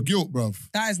 admission of guilt, bruv.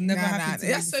 That has never Nah, happened to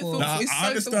me that's so before. thoughtful. Nah, It's I so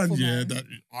understand, thoughtful, yeah, man.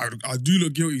 that I do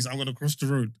look guilty, so I'm gonna cross the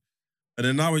road. And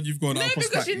then now when you've gone, No, I'll cross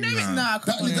because back. you know it's not.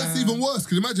 That's even worse.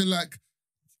 Because imagine, like,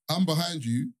 I'm behind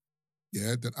you,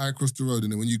 yeah, then I cross the road,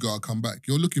 and then when you go, I'll come back.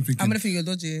 You're looking, thinking, I'm gonna think you're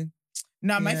dodgy.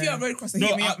 Nah, man, if Yeah. you're a road crosser, No,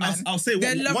 hit me up, man. I'll say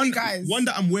They're lovely one, guys. one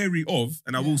that I'm wary of,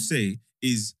 and I Yeah. will say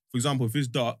is, for example, if it's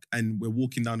dark and we're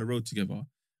walking down the road together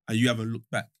and you haven't looked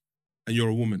back and you're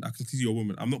a woman, I can see you're a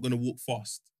woman, I'm not going to walk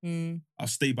fast. I'll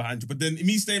stay behind you. But then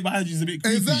me staying behind you is a bit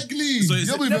creepy. Exactly. So it's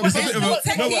a bit of a...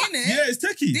 Yeah, it's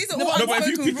techie. These are but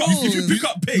if you pick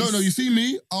up pace... No, you see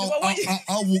me,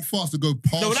 I'll walk fast to go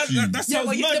past you. That sounds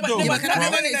mad though.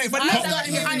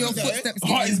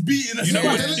 Heart is beating. You know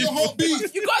what? Let your heart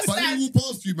beat. You got to But let stand. me walk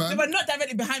past you, man. But not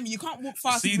directly behind me. You can't walk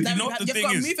fast. See, you know what the You've thing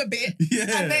got to is? move a bit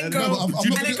Yeah. and then No, go. but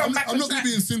I'm not going to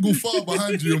be in single file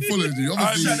behind you and following you. I'm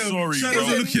Obviously, sorry, Shadows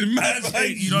bro. are looking mad.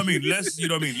 You know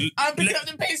what I mean? I'm picking up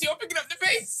the pace. You're picking up the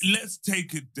pace. Let's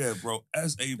take it there, bro.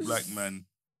 As a black man,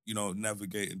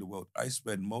 navigating the world, I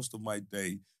spend most of my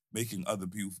day making other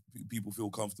people feel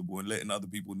comfortable and letting other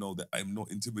people know that I'm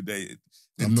not intimidated.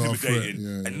 I'm not afraid.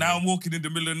 Yeah, and now I'm walking in the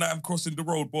middle of the night, I'm crossing the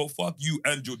road, bro. Fuck you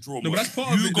and your trauma. No, but that's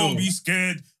part of you it, gonna though. be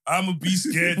scared. I'm gonna be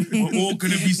scared. We're all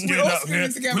gonna be scared We're all out here.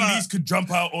 screaming together. Police could jump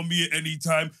out on me at any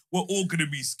time. We're all gonna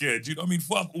be scared. You know what I mean?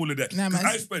 Fuck all of that. Nah, 'Cause man.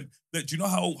 I spent that. Do you know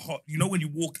how hot? You know when you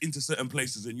walk into certain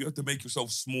places and you have to make yourself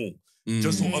small.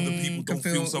 Just so other people don't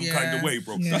feel some kind of way,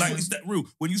 bro. Yeah. Like, it's that real.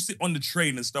 When you sit on the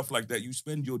train and stuff like that, you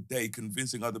spend your day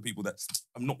convincing other people that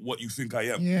I'm not what you think I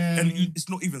am. Yeah. And it's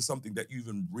not even something that you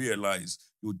even realize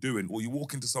you're doing. Or you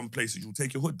walk into some places, you'll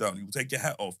take your hood down, you'll take your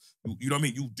hat off. You know what I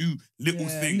mean? You'll do little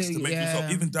things to make yourself,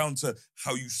 even down to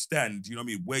how you stand, you know what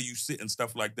I mean? Where you sit and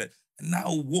stuff like that. And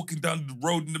now walking down the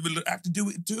road in the middle, I have to do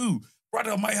it too.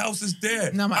 Brother, my house is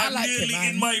there. No, man, I I'm like it, nearly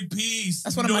man. in my peace.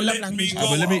 That's one of my love Let languages. me go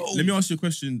But let home. me ask you a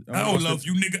question. I don't love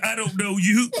you, nigga. I don't know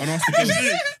you. And ask the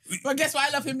girl. But guess what?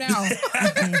 I love him now.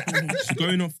 So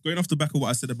going off the back of what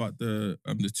I said about the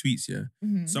tweets, yeah.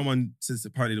 Mhm. Someone says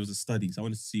apparently there was a study. So I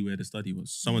wanted to see where the study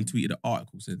was. Someone tweeted an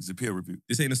article said It's a peer review.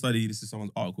 this ain't a study. This is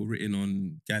someone's article written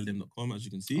on Gallium.com, as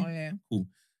you can see. Oh yeah. Cool.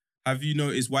 Have you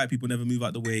noticed white people never move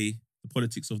out the way? The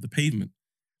politics of the pavement.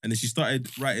 And then she started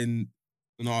writing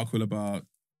an article about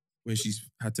when she's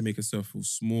had to make herself feel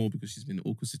small because she's been in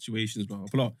awkward situations, blah, blah,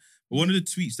 blah. But one of the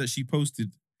tweets that she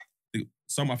posted,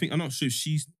 I'm not sure if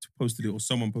she posted it or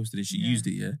someone posted it, she used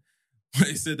it, yeah? But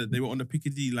it said that they were on the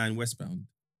Piccadilly line westbound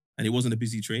and it wasn't a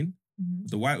busy train. Mhm.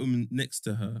 The white woman next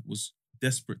to her was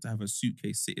desperate to have her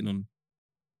suitcase sitting on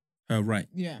her right.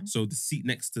 Yeah. So the seat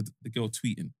next to the girl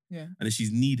tweeting. Yeah. And then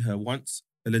she's need her once,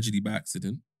 allegedly by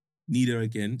accident. Need her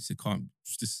again. She said,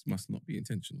 this must not be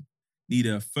intentional. Need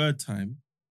her a third time.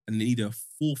 And they need her a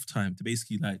fourth time to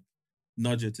basically like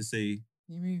nudge her to say,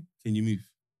 You move. can you move?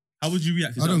 How would you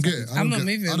react? I don't get it. I'm not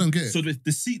moving. I don't get it. So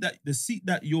the seat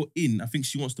that you're in, I think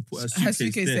she wants to put her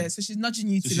suitcase there. So she's nudging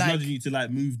you So to she's like. nudging you to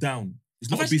like move down.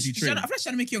 It's I not a feel busy train. I feel like she's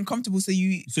trying to make you uncomfortable so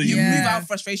you Yeah. move out of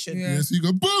frustration. Yeah. Yeah, so you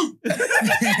go, boo!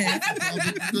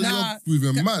 Nah, You're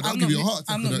moving mad. I'll give you a heart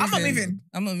attack. I'm for not that. I'm not moving.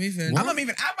 I'm not moving. What? I'm not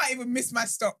even. I might even miss my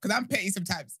stop because I'm petty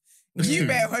sometimes. You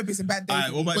better hope it's a bad day.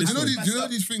 Alright, what about But this do one? you know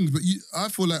these things? But I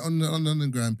feel like on the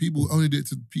underground, people only do it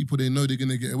to people they know they're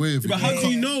gonna get away with it. But how do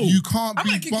you know? You can't I'm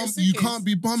gonna be kick your you suitcase. can't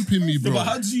be bumping me, bro. But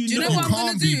how do you Do you know? know what I'm You gonna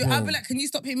can't be, do? bro. I'll be like, can you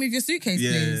stop hitting me with your suitcase,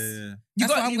 Yeah, please? yeah, yeah.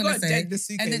 That's what I'm gonna say. Jag the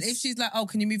suitcase. And then if she's like, oh,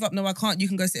 can you move up? No, I can't. You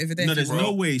can go sit over there. No, if you there's want.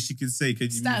 no way she could say, can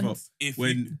you Stand. move up?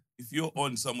 If you're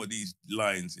on some of these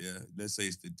lines, yeah, let's say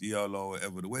it's the DLR or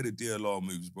whatever, the way the DLR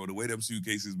moves, bro, the way them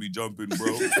suitcases be jumping, bro,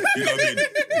 you know what I mean?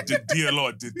 The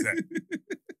DLR did that.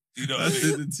 You know what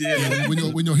I mean?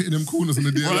 Yeah. When you're hitting them corners on the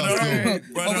DLR, Brother,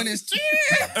 still. brother. Or when it's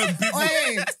And people, Oi,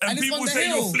 and and it's people on the say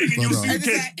you're hill. flinging your Brother.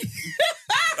 suitcase.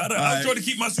 I'm trying to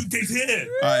keep my suitcase here.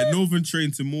 All right, Northern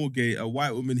train to Moorgate. A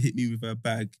white woman hit me with her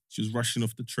bag. She was rushing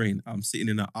off the train. I'm sitting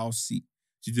in her aisle seat.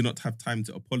 She did not have time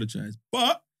to apologize,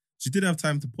 but she did have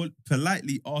time to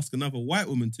politely ask another white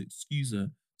woman to excuse her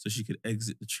so she could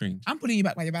exit the train. I'm putting you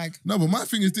back by your bag. No, but my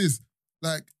thing is this: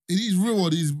 like, are these real or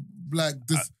these like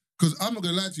this? Because I'm not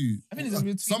gonna lie to you. I think it's a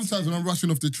real tweet. Sometimes when I'm rushing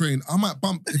off the train, I might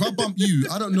bump. If I bump you,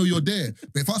 I don't know you're there.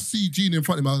 But if I see Gina in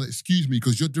front of me, I'll like, excuse me,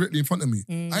 because you're directly in front of me.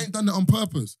 I ain't done that on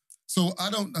purpose. So I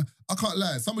can't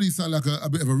lie. Somebody sound like a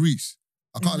bit of a reach.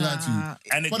 I can't lie to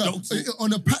you. And it But goes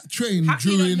on a packed train How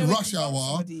can you not during know when rush you bump hour,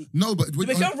 somebody? no, but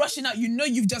If you're rushing out, you know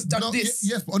you've just done this.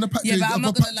 Yes, but on a packed Yeah, train, but I'm on a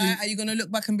not gonna packed lie. train- Are you gonna look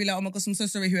back and be like, oh my gosh, I'm so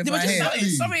sorry, whoever They were I just hit? shouting,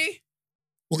 sorry.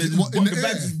 What, in the bag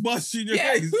air? just bust you in your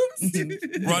Yeah,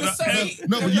 face. Brother, sorry.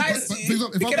 No, but Nice for to you.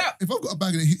 example, Pick it up. if I've got a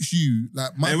bag and it hits you,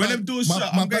 like my Hey, when bag, them doors my-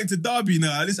 shut, my I'm going bag- to Derby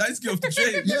now. I just get off the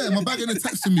train. Yeah, my bag ain't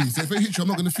attached to me. So if it hits you, I'm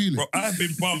not gonna feel it. Bro, I've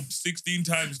been bumped 16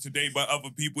 times today by other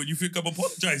people, and you think I'm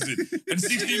apologizing, and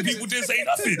 16 people didn't say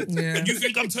nothing, Yeah. and you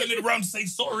think I'm turning around to say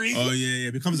sorry. Oh, yeah, yeah.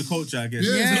 It becomes a culture, I guess.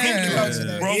 Yeah, Yeah. It's a culture,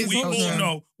 though. Bro, It is we a culture. all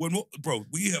know bro,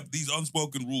 we have these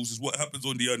unspoken rules. Is what happens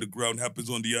on the underground happens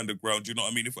on the underground. You know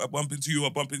what I mean? If I bump into you, I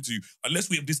bump into you. Unless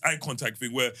we have this eye contact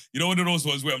thing where, you know, one of those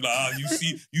ones where I'm like,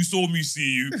 you saw me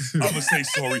see you. I'm gonna say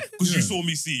sorry because you saw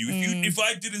me see you. If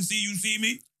I didn't see you, see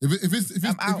me. If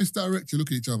it's direct, you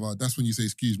look at each other. That's when you say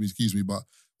excuse me. But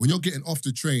when you're getting off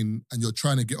the train and you're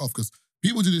trying to get off, because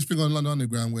people do this thing on London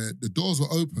Underground where the doors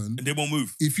were open and they won't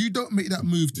move. If you don't make that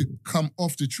move to come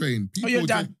off the train, people you're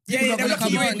done. People are going to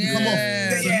come off.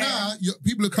 So now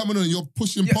people are coming on and you're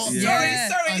pushing past.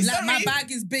 Sorry. My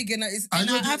bag is big and I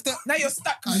have to. Now you're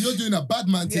stuck. And you're doing a bad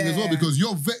man thing as well because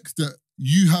you're vexed that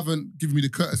you haven't given me the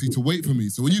courtesy to wait for me.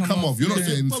 So when you come off, you're not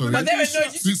saying sorry. But they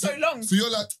annoyed you so long. So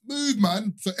you're like, move,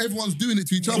 man. So everyone's doing it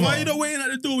to each other. Why are you not waiting at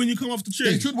the door when you come off the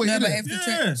train? They should wait.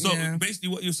 So basically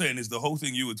what you're saying is the whole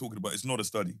thing you were talking about, it's not a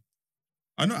study.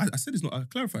 I know, I said it's not, I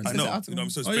clarified. I know,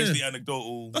 so it's basically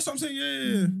anecdotal. That's what I'm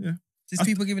saying, yeah. Just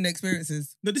people giving their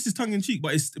experiences. No, this is tongue in cheek,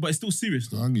 but it's still serious.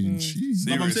 Tongue in cheek.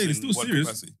 Like I'm saying, it's still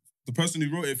serious. The person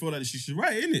who wrote it felt like she should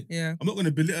write it, innit? Yeah. I'm not going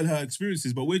to belittle her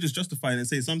experiences, but we're just justifying and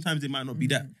saying sometimes it might not be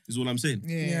that, is all I'm saying.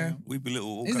 Yeah. We belittle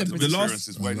all kinds of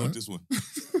experiences. Why not this one?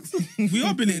 We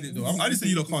are belittling it though. I didn't say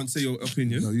you lot can't say your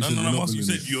opinion. No, you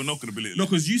said you're not going to belittle it. No,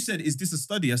 because you said, is this a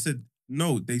study? I said,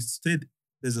 no, they said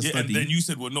there's a study. And then you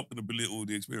said we're not going to belittle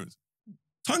the experience.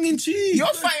 Tongue in cheek. You're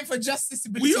fighting for justice.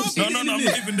 We are. No, I'm not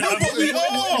even that. But we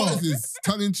are. What is this?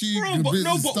 Tongue in cheek, study,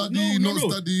 not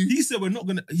study. He said we're not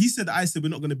gonna. He said I said we're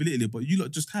not gonna belittle it, but you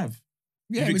lot just have.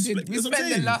 Yeah, we did. We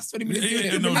spent the last 20 minutes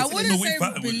doing it. I wouldn't say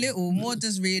belittle, more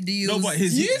just reduce. No, but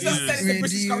his... You just said it's a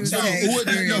British culture.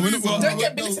 Don't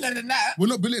get belittling than that. We're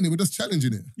not belittling it, we're just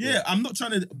challenging it. Yeah, I'm not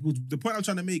trying to... The point I'm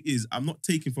trying to make is I'm not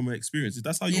taking from her experience.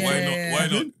 That's how you... Why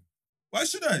not? Why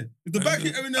should I? If the back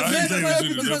hit every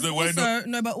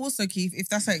now but also, Keith, if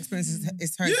that's her experience,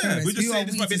 it's her experience. We're just saying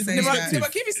this might be a different perspective.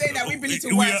 But Keith is saying that we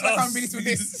belittle white, so I can't belittle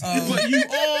this. But you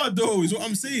are, though, is what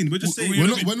I'm saying. We're just saying... We're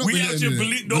not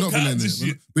belittling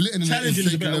it. Challenging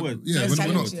is a better word. Yeah,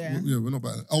 we're not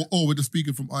bad. Or we're just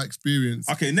speaking from our experience.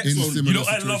 Okay, next one. You know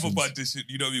what I love about this shit?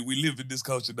 You know what I mean? We live in this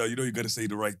culture now. You know you got to say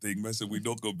the right thing, man. So we're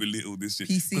not going to belittle this shit.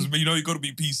 Because, you know, you got to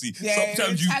be PC.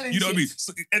 Sometimes you know what I mean?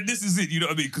 And this is it, you know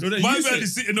what I mean? Because my man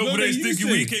is sitting over there thinking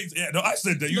we can't... Yeah, no, I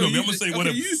said that. You know me. I'm going to say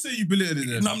whatever. You say you belittled it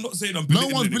then. No, I'm not saying I'm belittling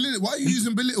it. No one's belittling. Why are you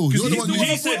using belittle? You're the one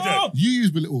who said that. You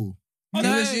use belittle. No,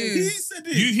 he said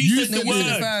it. He said the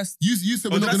word. You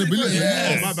said we're not going to belittle.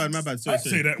 Oh, my bad. Sorry.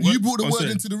 You brought the word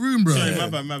into the room, bro. Sorry,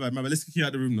 my bad. Let's kick you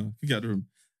out the room now. Kick you out the room.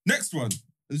 Next one.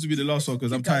 This will be the last one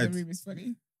because I'm tired. The room is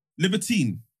funny.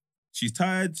 Libertine. She's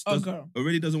tired.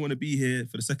 Already doesn't want to be here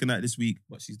for the second night this week,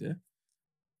 but she's there.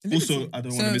 Also, I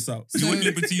don't want to miss out. You want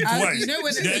Libertine twice. You know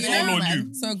when it's all on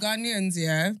you. So Ghanaians,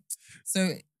 yeah.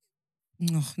 So,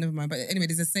 never mind. But anyway,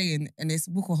 there's a saying, and it's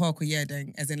Buko Hako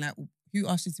Yedeng, as in like, who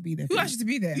asked you to be there? Who asked you to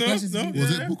be there? No. Was it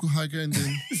Buko Hagen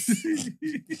then?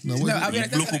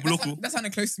 That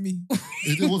sounded close to me.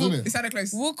 It wasn't it? It sounded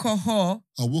close. Wuko Ho.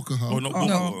 Wuko Ho. No,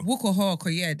 Wuko Hako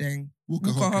Yedeng.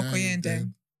 Wuko Hako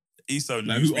Yedeng. He sounded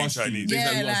like, who asked Chinese.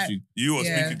 Yeah, you were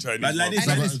speaking Chinese. Like this.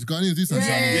 Ghanaians do sound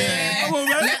Chinese. Yeah. Come on,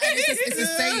 man. It's a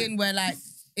saying where like,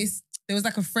 there was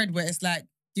like a thread where it's like,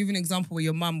 give an example where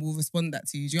your mum will respond that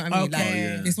to you. Do you know what I mean?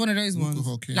 Okay. Like, it's one of those ones.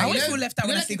 Okay. Like, I always feel left out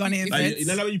when I see Ghanaian. You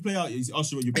know when you play out, you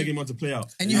ask you when you're begging him to play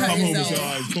out. And you come hurt home and yourself.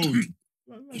 say, it's cold.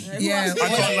 Yeah. I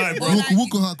can't lie, bro.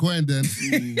 Wuko Hakoen then.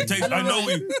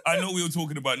 I know we were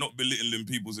talking about not belittling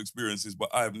people's experiences, but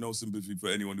I have no sympathy for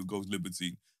anyone who goes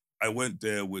liberty. I went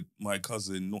there with my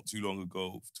cousin not too long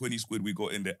ago. 20 squid we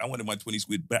got in there. I wanted my 20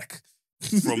 squid back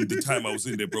from the time I was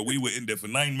in there, bro. We were in there for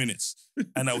 9 minutes.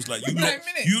 And I was like, you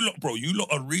lot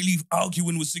are really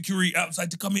arguing with security outside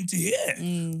to come into here.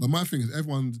 But my thing is,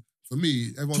 everyone...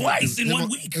 Twice in 1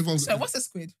 week. So what's a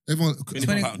squid? Everyone... 20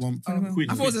 pounds. I thought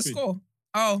it was a score.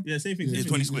 Oh. Yeah, same thing. Yeah,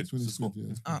 20 squid. 20 squid,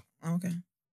 yeah. Oh, okay.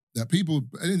 That people,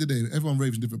 at the end of the day, everyone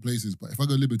raves in different places, but if I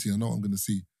go Liberty, I know what I'm going to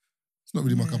see. It's not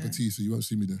really my cup of tea, so you won't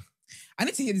see me there. I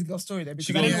need to hear this girl's story there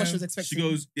because I don't know what she was expecting.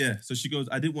 She goes,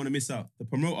 I didn't want to miss out. The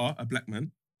promoter, a black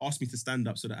man, asked me to stand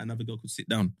up so that another girl could sit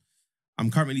down.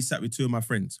 I'm currently sat with 2 of my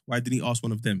friends. Why didn't he ask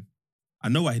one of them? I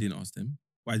know why he didn't ask them.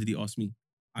 Why did he ask me?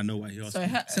 I know why he asked me.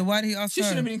 So why did he ask her? She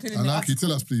should have been included in the article.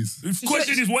 Tell us, please. The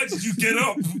question is, why did you get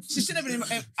up? She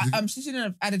shouldn't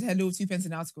have added her little 2 pence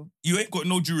in the article. You ain't got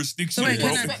no jurisdiction, so wait, bro.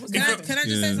 Can I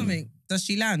just say something? Does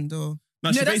she land or?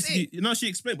 No, she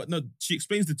explained, but no, she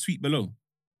explains the tweet below.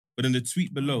 But then the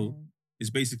tweet below is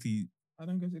basically I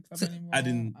don't go to the club anymore.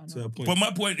 Adding to her point. But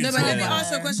my point is... No, but let me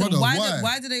ask you a question. Brother,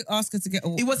 why did they ask her to get...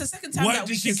 It was the second time that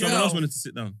week. Someone else wanted to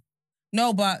sit down.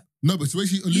 No, but... No, but the way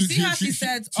she alluded... You see how she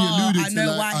said, I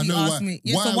know why he asked me.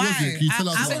 Yeah, so why? Can you tell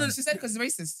us why? She said because it's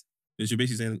racist. Yeah, she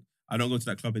basically saying, I don't go to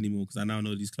that club anymore because I now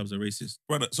know these clubs are racist.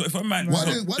 Brother, so if a man... Why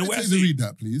did Tazer read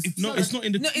that, please? It's not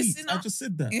in the tweet. I just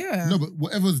said that. Yeah. No, but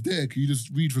whatever's there, can you just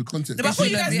read for the context? No, but I thought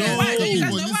you guys know why. Do you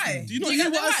guys know why? Do you not hear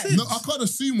what I said? No, I can't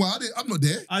assume why. I'm not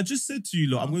there. I just said to you,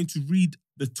 look, I'm going to read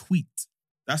the tweet.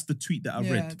 That's the tweet that I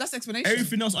read. That's explanation.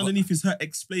 Everything else underneath is her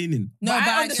explaining. No,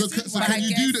 but So can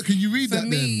you do that? Can you read that for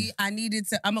me, I needed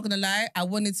to, I'm not going to lie, I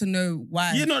wanted to know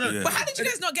why. Yeah, no. But how did you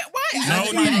guys not get why? No.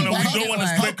 We don't want to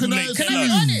speculate. Can I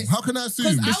be honest? How can I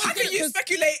assume? How can you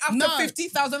speculate after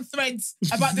 50,000 threads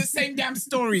about the same damn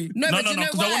story? No,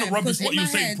 because I want to rubbish what you're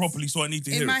saying properly, so I need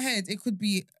to hear it. In my head, it could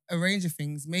be a range of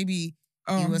things. Maybe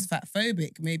he was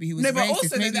fatphobic. Maybe he was No, but racist.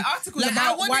 also maybe the articles like,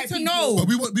 about I wanted white to people. know. But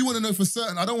we want to know for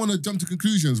certain. I don't want to jump to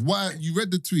conclusions. Why you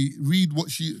read the tweet? Read what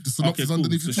the synopsis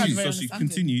underneath the tweet. So she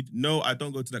continued. No, I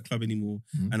don't go to that club anymore,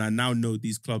 and I now know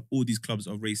all these clubs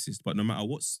are racist. But no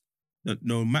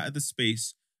matter the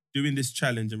space, doing this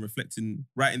challenge and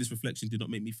writing this reflection did not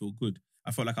make me feel good.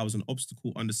 I felt like I was an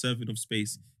obstacle, underserving of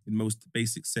space in most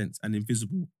basic sense, and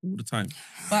invisible all the time.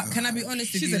 But can I be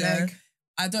honest with you? She's a leg.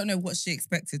 I don't know what she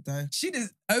expected though. She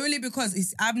does. Only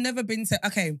because I've never been to,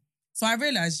 okay, so I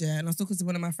realised, and I was talking to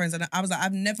one of my friends and I was like,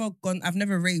 I've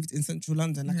never raved in central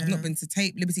London. Like I've not been to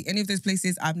Tape, Liberty, any of those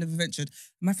places, I've never ventured.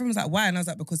 My friend was like, why? And I was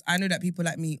like, because I know that people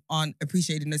like me aren't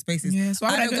appreciated in those spaces. Yeah, so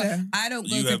I don't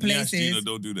go to places. Gina,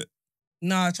 don't do that.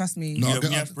 No, trust me. No, you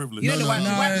have privilege. You know the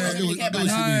white people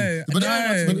care about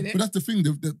that. But that's the thing.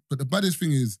 But the baddest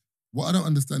thing is, what I don't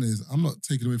understand is, I'm not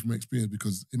taking away from my experience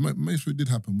because maybe it did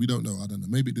happen. We don't know. I don't know.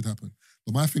 Maybe it did happen.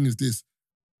 But my thing is this.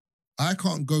 I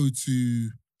can't go to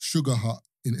Sugar Hut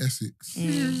in Essex,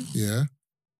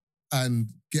 and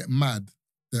get mad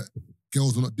that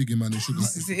girls are not digging man in Sugar Hut.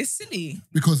 It's silly.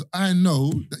 Because I know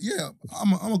that,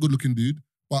 I'm a good looking dude,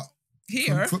 but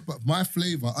here, but my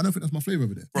flavour, I don't think that's my flavour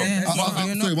over there. Bro,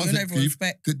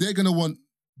 that they're going to want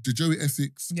the Joey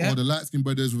Essex or the light-skinned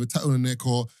brothers with a tattoo on their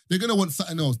core. They're going to want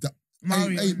something else that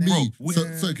ain't me.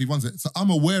 Sorry, Keith, one second. So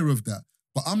I'm aware of that,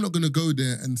 but I'm not going to go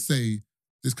there and say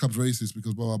this club's racist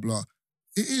because blah, blah, blah.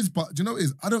 It is, but do you know what it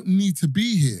is? I don't need to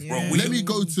be here. Yeah. Bro, let me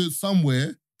go to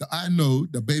somewhere that I know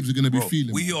the babes are going to be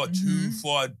feeling. We are too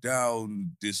far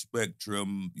down this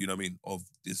spectrum, you know what I mean, of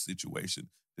this situation.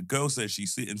 The girl says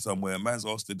she's sitting somewhere. A man's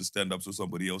asked her to stand up so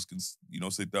somebody else can,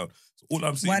 sit down. So all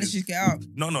I'm saying Why did she get up?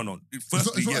 No.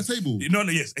 Firstly, it's not a table. No,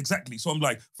 yes, exactly. So I'm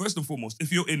like, first and foremost, if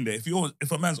you're in there,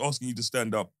 if a man's asking you to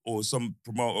stand up or some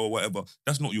promoter or whatever,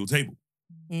 that's not your table.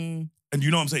 And you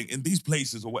know what I'm saying? In these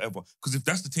places or whatever, because if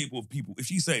that's the table of people, if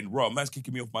she's saying, "Raw, man's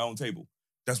kicking me off my own table,"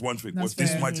 that's one thing. Or if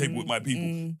this is my table with my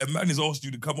people, a man has asked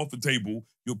you to come off the table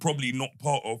you're probably not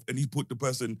part of, and he put the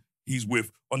person he's with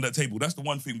on that table. That's the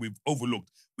one thing we've overlooked.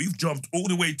 We've jumped all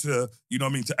the way to,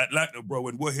 to Atlanta, bro,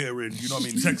 and we're here in,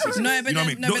 Texas.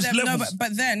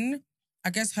 But then, I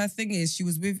guess her thing is she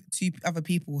was with two other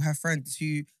people, her friends,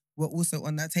 who were also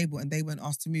on that table, and they weren't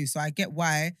asked to move. So I get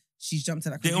why she's jumped to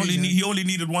that conclusion. He only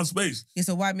needed one space. Yeah,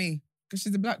 so why me? Because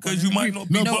she's a black girl. Because you might not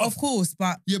be No, of course,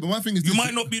 but... Yeah, but my thing is... You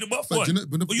might not be the buff one,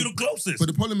 but you're the closest. But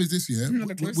the problem is this,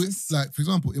 like, for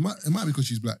example, it might be because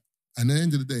she's black. And at the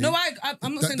end of the day... No,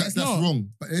 I'm not saying that's not. That's wrong.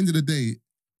 But at the end of the day,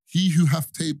 he who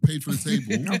hath paid for the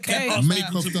table make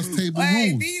of us table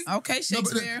rules. Okay,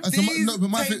 Shakespeare. But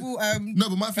my thing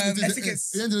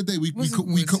is, at the end of the day,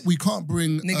 we can't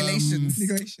bring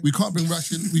we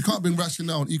can't bring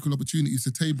rationale and equal opportunities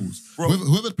to tables.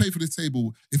 Whoever paid for this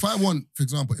table, if I want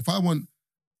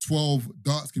 12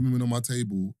 dark-skinned women on my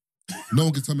table, no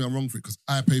one can tell me I'm wrong for it because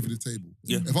I pay for the table.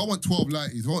 Yeah. If I want 12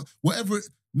 lighties, whatever,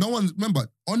 no one, remember,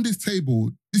 on this table,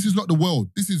 this is not the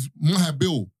world. This is my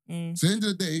bill. So at the end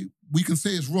of the day, we can say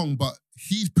it's wrong, but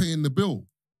he's paying the bill.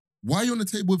 Why are you on the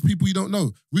table with people you don't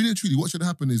know? Really and truly, what should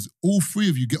happen is all three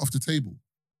of you get off the table.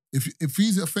 If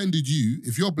he's offended you,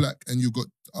 if you're black and you've got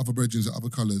other brethren of other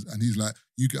colours and he's like,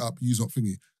 you get up, you's not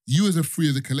thingy. You as a free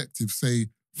as a collective say,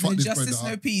 fuck this brother justice,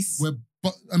 no peace.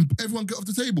 And everyone get off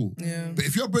the table. Yeah. But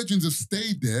if your brethren have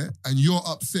stayed there and you're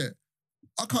upset,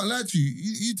 I can't lie to you.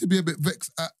 You need to be a bit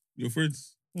vexed at your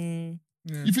friends.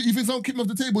 Yeah. You think someone kick me off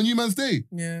the table and you man stay?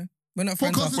 Yeah. We're not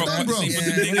friends. Podcast is done, bro.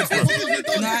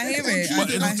 No, I hear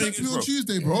it. I text me on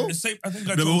Tuesday, bro. I think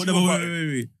I told you about it.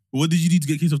 Wait. What did you need to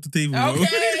get kicked off the table, bro? Okay.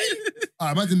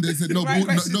 I imagine they said no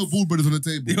ball brothers on the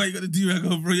table. Why you got to do that,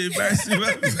 bro? You're embarrassing,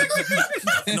 man.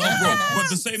 No, bro. But at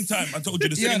the same time, I told you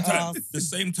the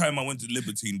same time I went to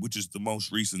Libertine, which is the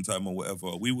most recent time or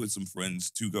whatever, we were some friends,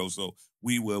 two girls. So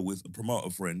we were with a promoter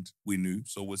friend we knew.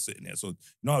 So we're sitting there. So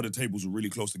now the tables were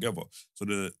really close together. So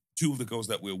the two of the girls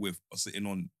that we're with are sitting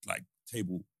on like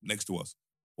table next to us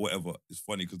or whatever. It's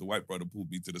funny because the white brother pulled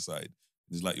me to the side.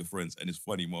 It's like your friends. And it's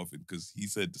funny, Marvin, because he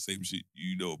said the same shit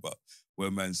you know about where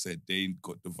a man said they ain't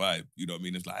got the vibe. You know what I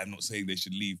mean? It's like, I'm not saying they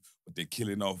should leave, but they're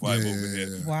killing our vibe over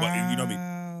there. Wow. But you know what I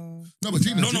mean? No, but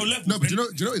Gina, levels. No, but do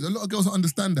you know, a lot of girls don't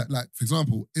understand that. Like, for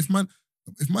example, if man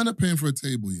are paying for a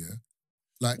table, yeah,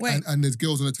 like, and there's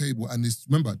girls on the table, and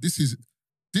remember,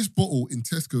 this bottle in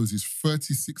Tesco's is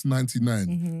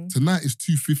 $36.99. Tonight is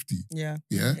 $2.50. Yeah.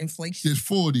 Yeah. Inflation. There's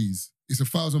 4 of these. It's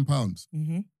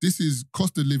 £1,000. This is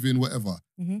cost of living, whatever.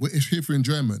 It's here for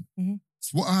enjoyment.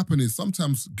 So what happened is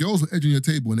sometimes girls are edging your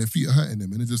table and their feet are hurting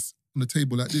them, and they're just on the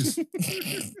table like this.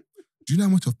 Do you know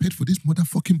how much I've paid for this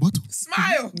motherfucking bottle?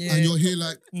 Smile. Yeah. And you're here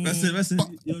like... That's it.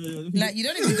 Like, you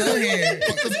don't even go here.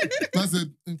 I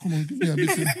said, come on, give me a bit.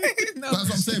 That's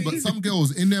what I'm saying. But some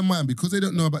girls, in their mind, because they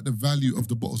don't know about the value of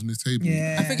the bottles on this table...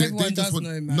 Yeah. I think everyone does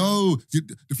know, man. No. The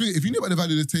thing, if you knew about the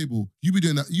value of the table, you'd be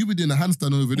doing a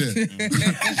handstand over there.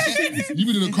 You'd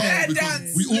be doing a car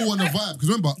because we all want to vibe. Because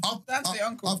remember,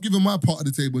 I've given my part of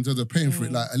the table in terms of paying for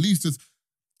it. Like, at least just...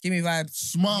 Give me vibes.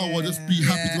 Smile or just be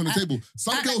happy to be on the table.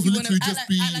 Some girls will literally just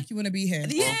be... Act like you want to be here.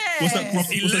 Yeah. What's that? From What's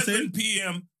that 11 saying?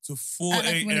 p.m. to 4 Act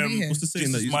like you wanna be a.m. here. What's the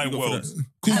saying This that is you my got for world. that?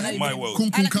 This is my world.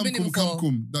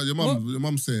 Kum. No, your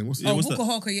mum's saying. What's Yeah, what's Walk that? a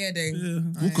hawk a year day. Yeah.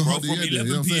 Bro, from you know 11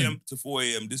 what I'm saying? p.m. to 4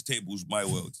 a.m., this table's my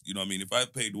world. You know what I mean? If I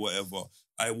paid whatever,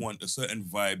 I want a certain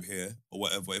vibe here or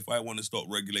whatever. If I want to start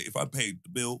regulate, if I paid the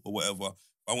bill or whatever,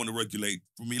 I want to regulate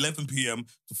from 11 p.m.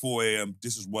 to 4 a.m.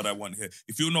 This is what I want here.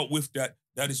 If you're not with that,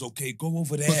 that is okay. Go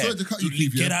over there. But sorry to cut you,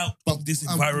 Keith, Get yeah? out of this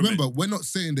environment. Remember, we're not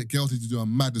saying that girls need to do a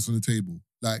madness on the table.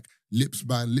 Like, lips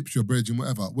your bridge and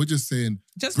whatever. We're just saying...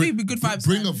 Just be good vibes.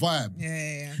 Bring a vibe.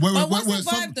 Yeah. But what's the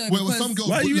vibe though? Where some girls...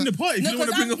 Why are you in the party if you don't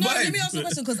want to bring a vibe? Let me ask you a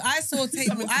question, because I saw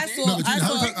table.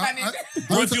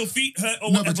 Bro, if your feet hurt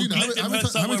or No, but whatever, Gina, let them hurt how many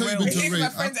somewhere times else. you been to a My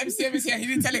rave? friend's MCM is here. He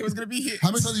didn't tell it was going to be here.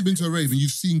 How many times have you been to a rave and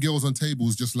you've seen girls on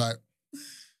tables just like...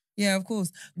 Yeah, of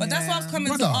course. But that's what I was coming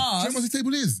Brother, to do you know ask. what the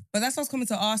table is? But that's what I was coming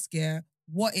to ask, yeah.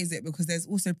 What is it? Because there's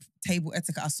also table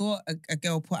etiquette. I saw a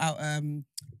girl put out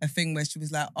a thing where she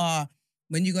was like,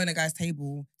 when you go on a guy's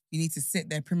table, you need to sit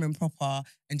there prim and proper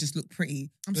and just look pretty.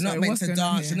 You're not meant to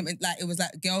dance. You're not meant, like, it was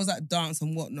like girls that dance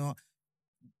and whatnot.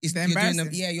 They're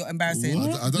embarrassing. You're embarraing.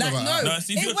 What? I don't know about that. No,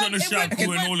 see, if you're trying to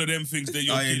shampoo and all of them things, then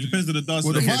you're It depends on the dance.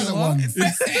 Well, the violent ones.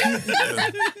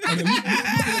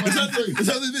 It's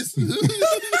only this.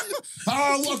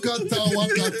 Wakata.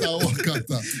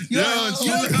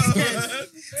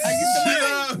 Are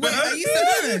you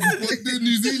still What the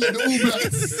New Zealand, the All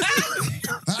Blacks?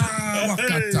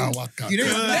 Wakata. You know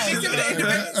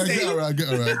Get around.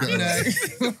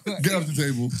 Get off the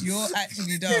table. You're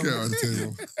actually dumb. Get around the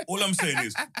table. All I'm saying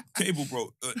is, table,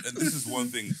 bro, and this is one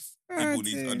thing people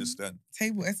need to understand.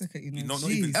 Table etiquette, you know. Not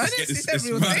even Oh, this is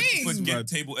real thing. forget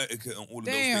table etiquette and all of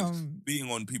those things. Being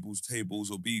on people's tables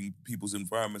or being people's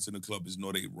environments in the club is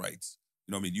not a right.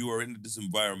 You know what I mean? You are in this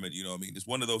environment, you know what I mean? It's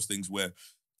one of those things where,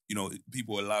 you know,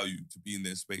 people allow you to be in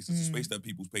their space. It's a space that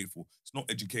people's paid for. It's not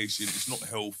education. It's not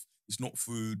health. It's not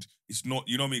food. It's not,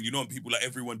 you know what I mean? You know, people like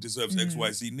everyone deserves X,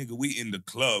 Y, Z. Nigga, we in the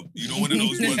club. You know, one of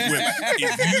those ones where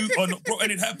if you are not, bro, and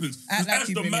it happens. Act like As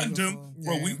you've the been there mandem, before.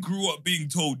 bro, Yeah. we grew up being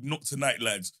told not tonight,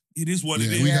 lads. It is what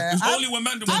it is. Yeah. It's only when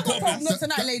mandem I were got told popping. not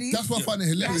tonight, ladies. That's what I find it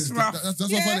hilarious. That's rough. That's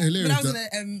what I find it hilarious. When I was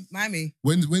that in Miami.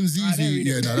 when ZZ,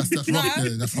 that's rough. No,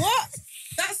 Yeah, that's rough. what?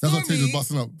 That That's what story. Tazer's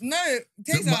busting up. No,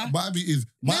 Tazer. Miami is...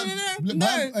 No,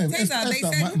 Taser, Taser, they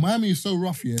said- Miami is so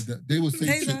rough, yeah, that they will say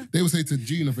Taser. to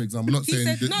Gina, for example, not He saying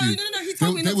said, that no, you. he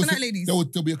told me not will tonight, say- ladies. There'll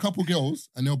be a couple girls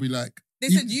and they'll be like... They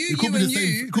said you, it could you be the and same,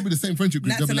 you. It could be the same friendship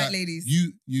group. Not They'll be tonight, like, ladies.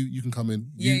 You can come in.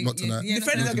 You not tonight. Yeah, The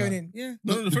friends not are going tonight. in. Yeah.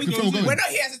 No, the friends the go friends in. go We're not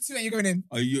here as a two and you're going in.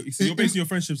 So you're basing your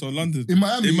friendships on London. In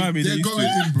Miami, they're they're used going to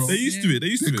it. in, bro. They're used to it.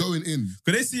 They're going in.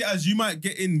 Because they see it as you might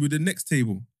get in with the next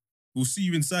table. We'll see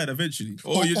you inside eventually.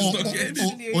 Or you're just not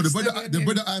getting in. Or the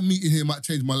brother I'm meeting here might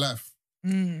change my life.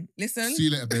 Listen. See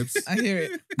you later, babes. I hear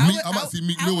it. I might see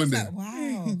Meek Mill in there. Like,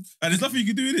 wow. And there's nothing you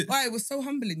can do in it. Wow, it was so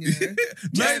humbling, you know. Wait.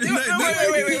 Did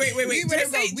they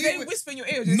say whisper in your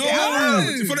ear? No,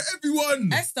 in front of everyone.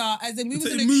 Esther, as in we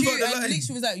was in the Move queue, out the and line.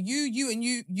 literally was like, you and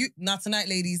you, not tonight,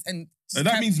 ladies, and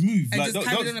that means move. and Like, just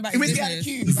carried on about It his was the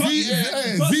business.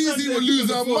 queue. ZZ will lose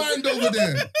their mind over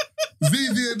there.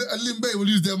 ZZ and Limbe will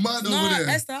lose their mind over No, there.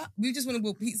 Esther, we just want to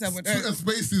go pizza with Twitter her.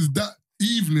 Spaces that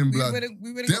evening, We blood. wouldn't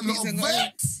Them go lot pizza of and go out.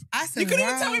 vex. I said, You couldn't wow.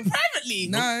 even tell me privately.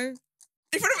 No,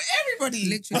 In front of everybody.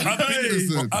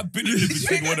 literally. I've been in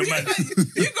between one of man.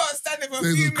 You got to stand there for a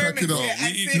They few just crack it moments up. here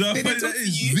and You say, know how they funny talk that to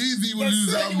is? you. ZZ will Yes, lose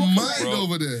sir, their you walk mind Bro.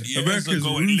 over there. Years Americans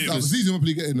ago are in ruthless. Libs. ZZ will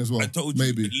probably get in as well. I told you,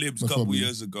 Maybe. Libs Most a couple probably.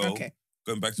 years ago. Okay.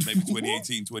 going back to maybe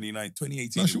 2018,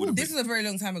 2018. No, this is a very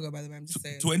long time ago, by the way. I'm just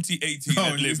saying. 2018 Oh,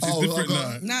 at Lips. it's different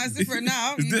now. No, it's different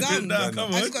now. It's You're different done. now,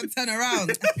 come I on. just got to turn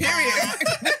around.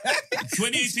 Period.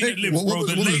 2018 at Lips, What bro.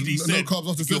 The lady no said, carbs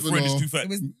after your 7 friend is or- too fat. It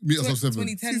was Meet us on 7.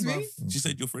 2010, bro. She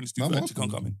said, your friend is too Man, fat. what? She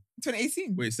can't come in.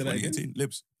 2018. Wait, say that again. 2018,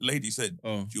 Lips. The lady said,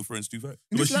 Oh. your friend's too fat.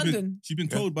 In But this London. she's been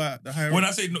told by the higher. When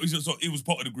I say no, it was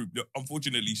part of the group.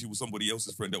 Unfortunately, she was somebody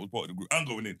else's friend that was part of the group. I'm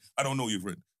going in. I don't know your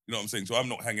friend. You know what I'm saying? So I'm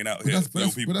not hanging out here. But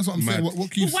that's what I'm saying. What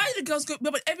But keeps... why do the girls go?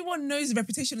 But everyone knows the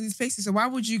reputation of these places, so why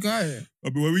would you go?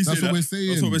 But when we say That's what that, we're saying.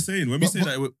 That's what we're saying. When we But- say but-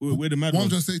 that, we're the mad What I'm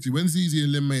ones. trying to say to you, when Zizi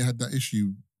and Lin May had that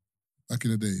issue back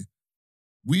in the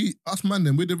day, us man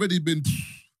then, we'd already been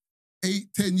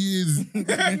 8-10 years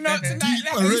Not tonight.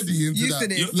 deep already into used to that.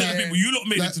 this. You're telling people, you lot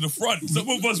made like- it to the front. Some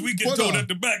of us, we get Brother. told at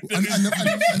the back. And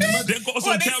the They got us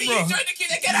What on they see you camera. join the queue,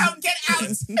 they get out, get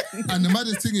out. and the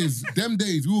maddest thing is, them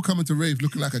days, we were coming to raves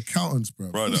looking like accountants,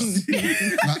 bro. Brother.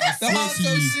 Like, I swear hard to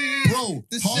toe you, shoes, bro,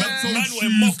 the hard shirt. toe Man wear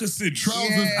shoes, moccasins. trousers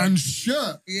Yeah. and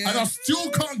shirt, Yeah. and I still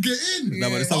can't get in. No,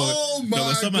 but it's not- Oh my No,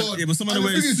 but someone, God. yeah, but someone And the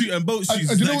wearing thing is- suit and boat shoes.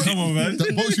 and you know Like, what? come on, man.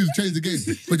 The boat shoes changed the game.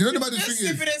 But you know the maddest Just thing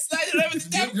is, sipping and sliding over the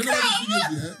damn you know what the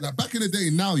thing is, yeah? Like back in the day,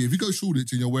 now, yeah, if you go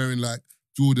Shoreditch and you're wearing like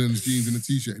Jordans, jeans, and a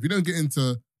t-shirt, if you don't get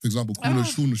into, for example, Corner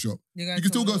shop, you can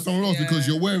still go somewhere else because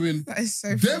you're wearing That is so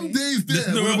them funny. days there. There's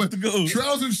nowhere where else to go.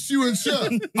 trousers, shoe, and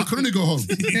shirt. I can only go home.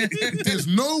 There's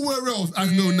nowhere else I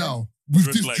know now with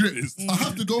Dressed this like drip. this. I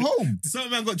have to go home. Some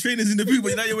man got trainers in the boot,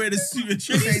 but now you're wearing a suit and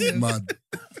trainers. Man,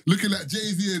 looking like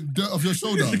Jay-Z and dirt off your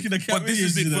shoulder. Looking at But this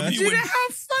is it for me. Do you know how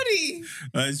funny?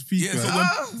 It's peak, Yeah, so man.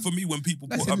 when, for me, when people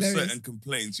That's put upset hilarious. and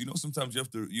complaints, sometimes you have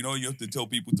to tell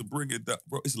people to bring it. That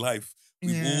bro, it's life.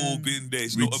 We've Yeah. all been there.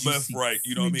 It's not a Reduce it. birthright.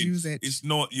 You know what I mean? Reduce it. It's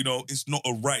not. It's not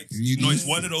a right. Reduce It's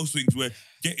one of those things where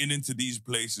getting into these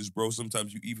places, bro.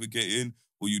 Sometimes you either get in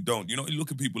or you don't. You look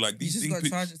at people like these just think gotta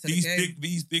charge it to the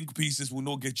these game. think pieces will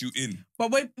not get you in. But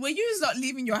were you not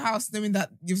leaving your house knowing that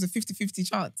it was a 50-50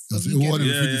 chance? It of you wasn't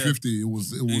getting- 50-50. It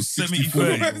was It's 60-40.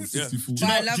 70-30. Yeah. 60-40. But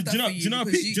I love do that you know- for do you you know how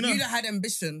because peak- do you know- you had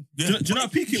ambition. Yeah. Do you know how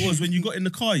peak it was when you got in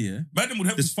the car, yeah? Man, would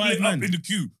have to There's five split up men. in the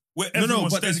queue where No,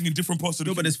 everyone's but there's- standing in different parts of the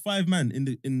No, queue. but there's 5 men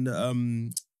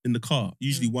in the car.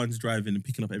 Usually one's driving and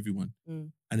picking up everyone.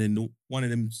 Mm. And then one of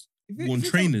them's If you- worn if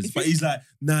you trainers. don't- But he's like,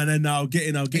 nah, I'll get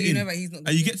in. But you know that he's not.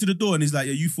 And you get to the door and he's like,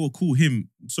 yeah, you four, cool, him.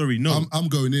 Sorry, no. I'm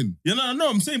going in. Yeah, no,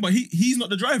 I'm saying, but he's not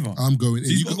the driver. I'm going in. So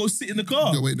he's You got to got go sit in the you car.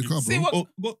 gotta wait in the car, See bro. what?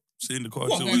 Go, Sit in the car.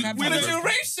 What? till We- we- we're The the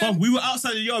duration. Fam, we were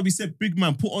outside the yard. We said, big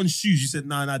man, put on shoes. You said,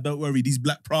 nah, don't worry. These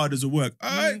black Pradas will work. All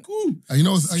right, cool. And you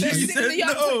know what's, So you and sit in the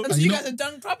yard no. until And you you guys are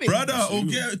done clubbing. Brother, or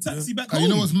get a taxi back home. you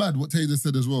know what's mad? What Tazer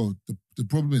said as well. The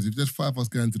problem is, if there's 5 of us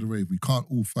going to the rave, we can't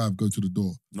all 5 go to the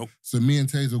door. Nope. So me and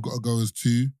Tazer have got to go as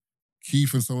 2.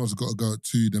 Keith and someone else have got to go at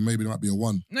 2. Then maybe there might be a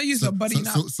 1. No use of buddy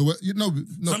now. So no,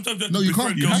 Sometimes no, you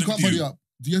can't. You girls can't in buddy queue. up.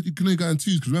 You can only go in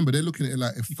 2s because remember they're looking at it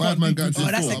like if You 5 can't man do going to Oh,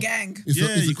 the that's door, a gang.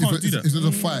 Yeah, you can't do that. It's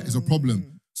a fight. It's a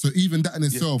problem. So even that in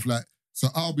itself, like, so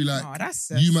I'll be like, Oh, that's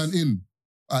you man in,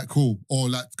 alright, cool, or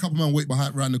like a couple man wait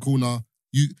behind around the corner.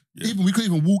 We couldn't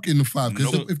even walk in the 5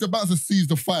 because No. if the bouncer sees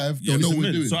the 5, they'll know what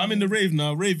we're doing. So I'm in the rave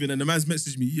now, raving, and the man's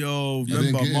messaged me, yo, I didn't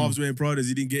remember get in. Marv's wearing Pradas,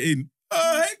 he didn't get in.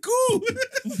 Alright, cool.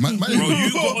 Man, Bro,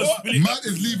 you got to split man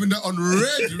is leaving that on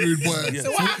red, rude boy. Yeah.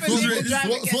 So what happens if the driver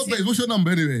gets in? What's your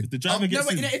number anyway? The driver No, gets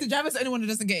but in. if the driver's the only one who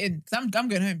doesn't get in, because I'm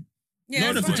going home. Yeah, No,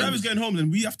 if the fine. driver's going home, then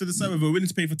we have to decide whether we're willing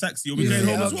to pay for taxi or we're Yeah.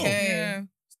 going home as well. Okay. Yeah.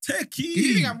 Techie. If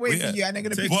you think I'm waiting Yeah. for you and they're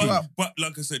going to pick you up. But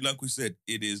like we said,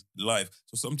 it is life.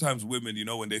 So sometimes women,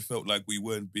 when they felt like we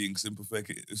weren't being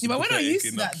sympathetic. Yeah, but we're not used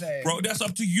to enough, that though. bro. That's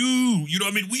up to you. You know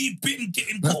what I mean? We've been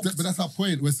getting But caught. that's our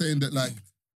point. We're saying that like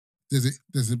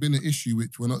there's been an issue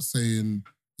which we're not saying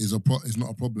is not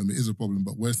a problem. It is a problem,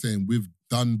 but we're saying we've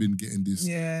been getting this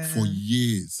Yeah. for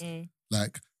years. Mm.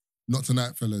 Like, not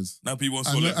tonight, fellas. Now people want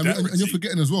And, and solidarity. you're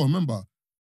forgetting as well, remember,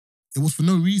 it was for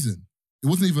no reason. It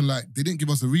wasn't even like, they didn't give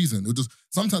us a reason. It was just,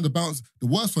 sometimes the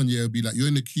worst one, would be like, you're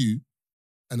in the queue,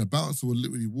 and the bouncer will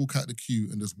literally walk out the queue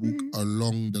and just walk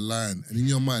along the line. And in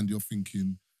your mind, you're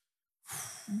thinking,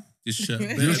 This shirt.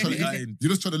 you're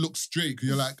just trying to look straight, because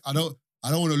you're like, I don't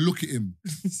want to look at him.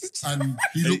 And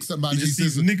he looks at man He and he just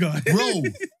sees says, nigga. bro,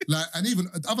 like, and even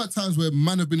I've had times where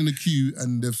man have been in the queue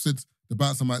and they've said, the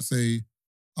bouncer might say,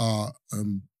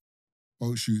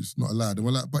 boat shoes, not allowed. And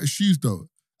we're like, but it's shoes though.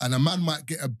 And a man might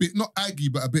get a bit, not aggy,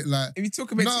 but a bit like, If you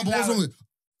talk a bit nah, too but what's loud. wrong with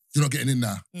you're not getting in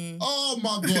now. Mm. Oh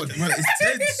my God. Man, it's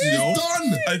tense, you know.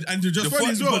 It's done. And you're just The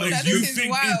funny as funny well. part That is you this is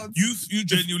think wild. you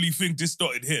genuinely think this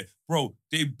started here, bro.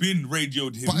 They've been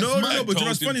radioed him. But it's No, mad. but you know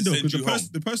what's Told him funny to though? send Because you home.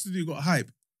 the person who got hype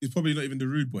is probably not even the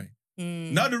rude boy.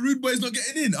 Now the rude boy's not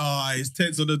getting in. He's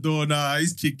tense on the door now.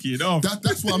 He's kicking off.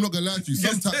 That's what I'm not going to lie to you.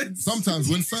 Sometimes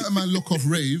when certain man lock off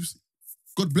raves,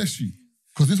 God bless you.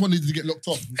 Because this one needs to get locked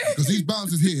off. Because these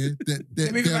bouncers here,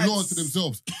 they're loyal to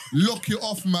themselves. Lock it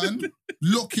off, man.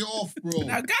 Lock it off, bro.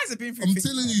 Now, guys have been through I'm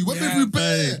telling you, we've been through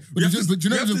bear. We have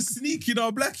to sneak in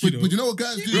our black, But you know what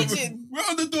guys do? We're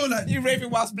on the door like... You raving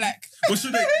whilst black. What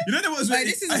should they... You know the ones where...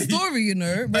 This is a story, you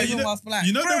know, raving whilst black.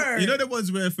 You know the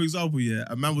ones where, for example,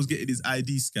 a man was getting his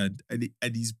ID scanned and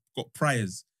he's got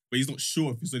priors, but he's not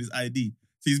sure if it's on his ID.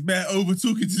 So he's bare over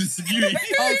talking to the security.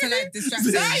 To like distract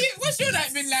him. What's your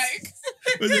night been like?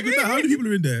 I was like, good night, how many people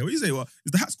are in there? What do you say? Well,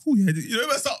 is the hat's cool? Yeah, you know,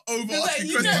 that's not over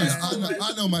asking questions.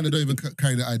 I know man that don't even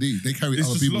carry the ID. They carry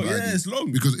other people's ID. Yeah, it's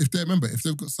long. Because if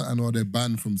they've got something or they're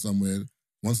banned from somewhere,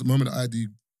 once the moment the ID...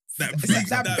 That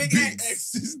big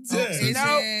X is there.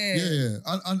 Yeah.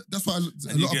 That's why a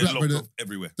lot of black brothers...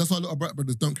 everywhere. That's why a lot of black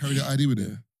brothers don't carry their ID with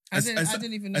them. I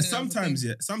didn't even know. And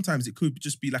sometimes it could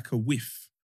just be like a whiff.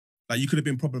 Like you could have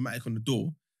been problematic on the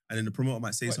door, and then the promoter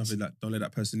might say something like, "Don't let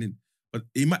that person in." But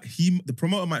the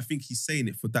promoter might think he's saying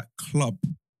it for that club.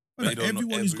 Like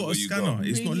everyone who's got a scanner,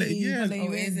 it's not letting. Yeah,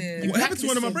 is it? What happened to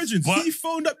one of my brethren? He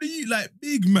phoned up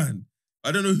big man.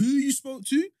 I don't know who you spoke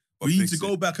to. We need to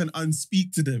go back and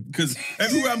unspeak to them because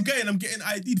everywhere I'm getting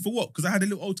ID'd for what? Because I had a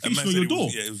little altercation on your door.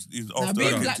 It was after I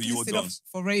came to your dance.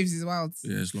 For raves is wild.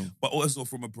 Yeah, it's long. But also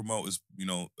from a promoter's,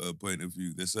 point of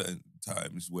view, there's certain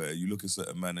times where you look at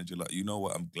certain man and you're like, you know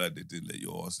what? I'm glad they didn't let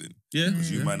your ass in. Yeah,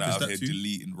 because you man out here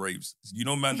deleting raves. You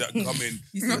know, man that come in,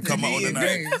 come out on the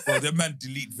night, bro. Them man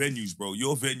delete venues, bro.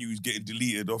 Your venue is getting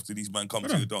deleted after these man come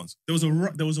to your dance. There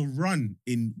was a run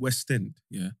in West End.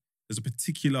 Yeah, there's a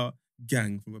particular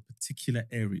gang from a particular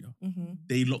area.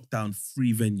 They locked down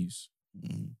 3 venues.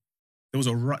 There was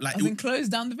a like it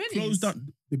closed down the venues. Closed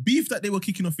down the beef that they were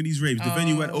kicking off in these raves. The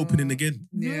venue went opening again.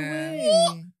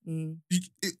 Yeah.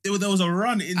 There was a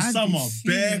run in summer.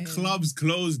 Bare clubs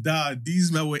closed down.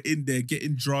 These men were in there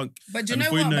getting drunk. But do you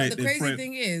know what? But the crazy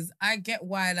thing is, I get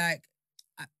why. Like,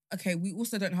 okay, we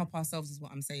also don't help ourselves, is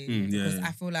what I'm saying. Because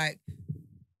I feel like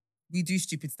we do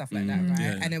stupid stuff like that, right?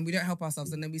 Yeah. And then we don't help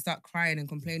ourselves, and then we start crying and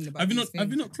complaining about. Have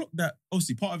you not clocked that?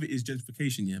 Obviously, part of it is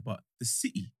gentrification, but the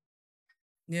city.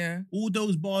 Yeah. All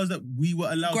those bars that we were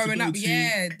allowed to go to.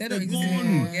 They're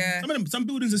gone. Yeah. Some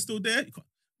buildings are still there. Do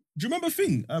you remember a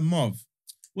thing, Marv?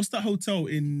 What's that hotel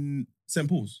in St.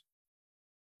 Paul's?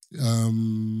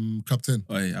 Club 10.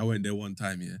 Oh, yeah, I went there one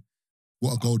time,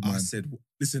 What a gold mine. I said,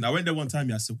 listen, I went there one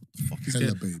time, I said, what the fuck is Hella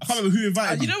there? babes. I can't remember who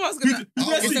invited me. You know what I was going to...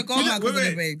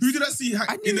 Who did I see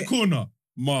in the corner?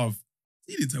 Marv.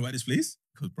 He didn't tell me about this place.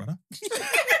 Because, brother.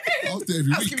 I was there every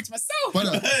week. I was giving it to myself.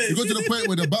 Brother, you got to the point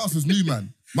where the bouncers knew,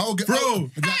 man. People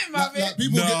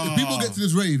get to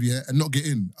this rave, and not get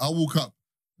in. I'll walk up.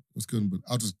 What's good? But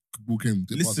I'll just walk in.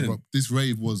 Listen, this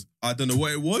rave was... I don't know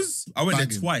what it was. I went there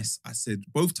twice. I said,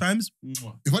 both times. If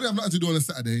I didn't have nothing to do on a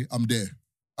Saturday, I'm there.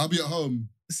 I'll be at home.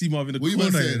 See Marvin in the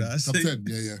corner. Top 10.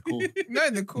 Yeah, cool. No,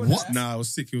 in the corner. What? Nah, I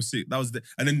was sick. That was the...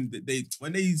 And then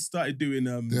when they started doing...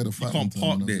 you can't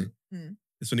park there.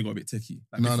 It's when it got a bit techie.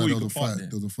 Like, no, there was a fight. There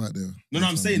was a fight there. No,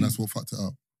 I'm saying... And that's what fucked it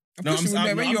up.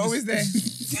 When you're always there.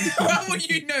 How would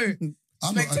you know?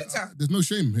 There's no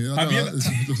shame here. Have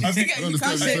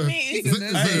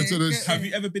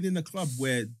you ever been in a club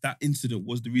where that incident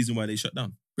was the reason why they shut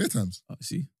down? Bare times. Oh,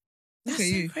 see? That's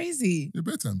so crazy. Yeah,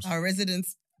 bare times. Our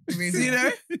residents. You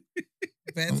know?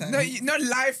 No, not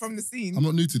live from the scene. I'm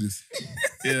not new to this.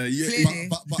 Yeah.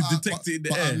 But detect it in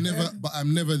the air.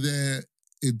 I'm never there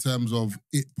in terms of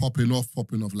it popping off.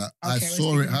 Like, I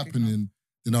saw it happening,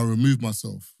 then I removed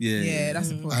myself. Yeah,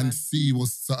 that's important. And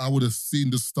I would have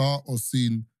seen the start or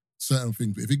seen certain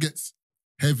things. But if it gets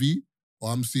heavy,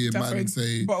 or I'm seeing man and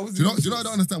say, do you know what I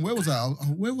don't understand? Where was I?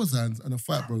 Where was I? And a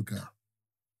fight broke out.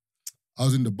 I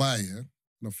was in Dubai,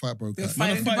 and a fight broke out.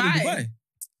 Fight in Dubai?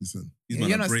 Listen.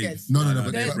 You're not scared.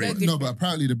 No, but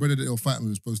apparently the brother that they were fighting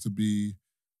with was supposed to be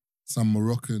some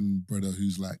Moroccan brother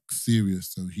who's like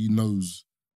serious, so he knows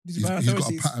he's got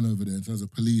a pattern over there in terms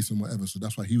of police and whatever, so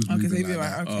that's why he was moving like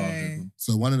that. Okay.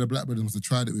 So one of the black brothers must have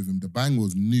tried it with him. The bang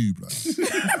was new, blood.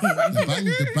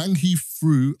 the bang he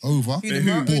threw over. The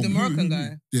Moroccan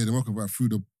guy? Yeah, the Moroccan guy threw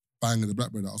the bang at the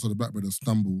black brother. I saw the black brother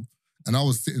stumble. And I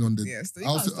was sitting on the...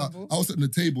 I was sitting on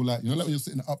the table like, like when you're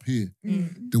sitting up here.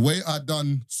 The way I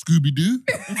done Scooby-Doo,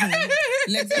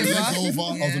 legs over,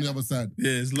 I was on the other side.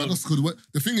 Yeah, it's long.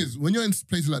 The thing is, when you're in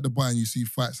places like Dubai and you see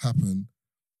fights happen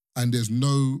and there's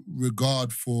no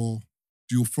regard for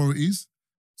the authorities,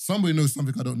 somebody knows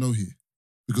something I don't know here.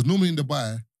 Because normally in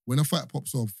Dubai, when a fight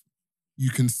pops off,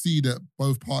 you can see that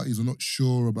both parties are not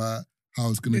sure about how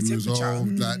it's going to be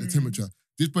resolved, like the temperature.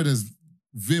 this brother's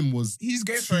Vim was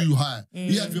too high.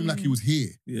 He had Vim like he was here.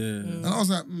 Yeah. And I was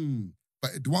like,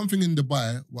 But the one thing in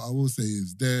Dubai, what I will say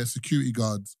is their security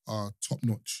guards are top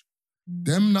notch.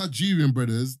 Them Nigerian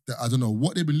brothers, that I don't know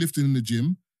what they've been lifting in the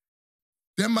gym,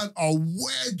 them man are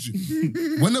wedge.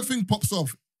 When the thing pops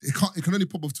off, it can only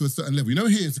pop off to a certain level. You know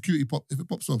here, security pop, if it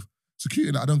pops off,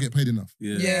 security, like, I don't get paid enough.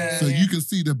 So you can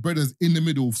see the brothers in the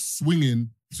middle swinging.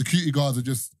 Security guards are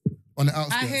just on the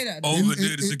outskirts. I hear that. Over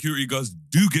there, the security guards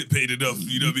do get paid enough.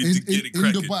 You know what I mean? To get it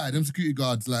cracking. In Dubai, them security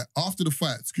guards, like after the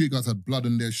fight, security guards had blood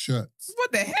on their shirts.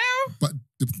 What the hell?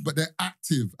 But they're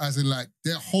active, as in like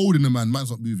they're holding the man. Man's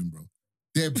not moving, bro.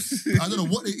 I don't know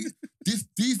what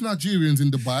these Nigerians in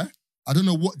Dubai. I don't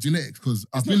know what genetics, because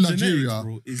I've been in Nigeria.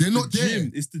 They're not there.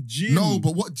 It's the gym. No,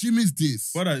 but what gym is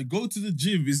this? Brother, go to the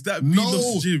gym. Is that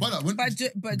no gym? Brother,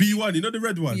 but B1, you know the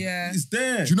red one? Yeah. It's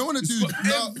there. Do you know when a dude...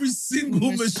 every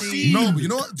single machine. No, but you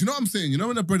know what? Do you know what I'm saying? You know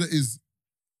when a brother is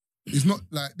not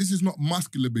like, this is not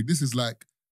muscular big. This is like,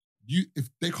 if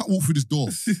they can't walk through this door.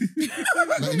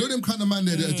 Like, you know them kind of man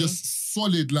there that are just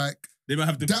solid, like, they might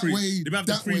have the premium. They might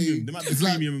have the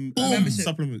premium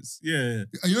supplements. Yeah.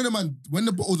 And you know the man, when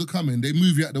the bottles are coming, they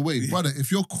move you out the way. Brother,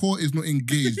 if your core is not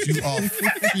engaged, you are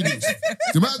finished.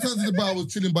 The amount of times in the bar I was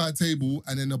chilling by a table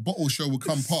and then a bottle show would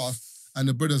come past and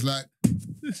the brother's like,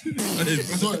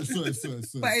 sorry.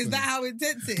 But is that how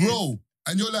intense it is? Bro,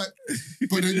 and you're like,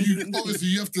 but then obviously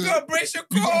you have to... You gotta brace your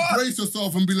core. You gotta brace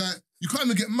yourself and be like, you can't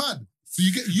even get mad. So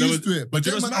you get used to it. But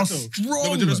them man are strong.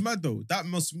 No, but you know what's mad though? That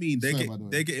must mean they're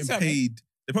getting paid.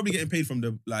 They're probably getting paid from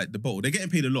the bottle. They're getting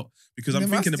paid a lot because I'm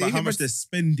thinking about how much they're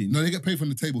spending. No, they get paid from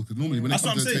the table because normally when they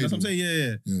come to the table. That's what I'm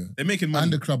saying. Yeah. They're making money.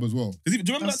 And the club as well. Do you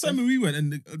remember that time when we went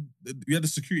and we had the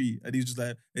security and he was just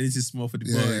like, and it's just small for the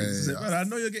boys. Like, man, I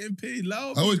know you're getting paid.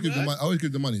 Loud, I always give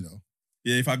the money though.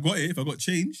 Yeah, if I got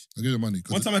change. I give the money.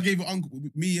 One time I gave uncle,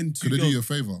 me and two girls. Could I do you a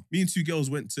favour? Me and two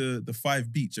girls went to the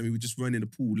 5 beach and we were just running in the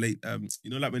pool late. You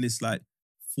know, like when it's like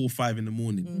 4 or 5 in the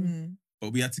morning. Mm-hmm.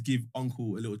 But we had to give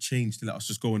uncle a little change to let us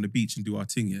just go on the beach and do our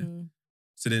thing, yeah?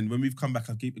 So then when we've come back,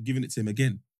 I've given it to him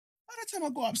again. By the time I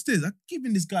got upstairs, I've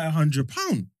given this guy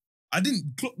 £100. I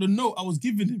didn't clock the note I was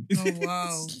giving him. Oh,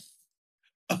 wow.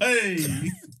 Hey.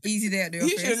 Easy there at the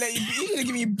office. He should have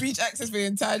given you beach access for the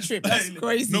entire trip. That's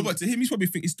crazy. No, but to him, he's probably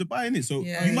think it's Dubai, innit? So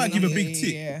you might give a big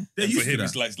tip. Yeah. They're used to that.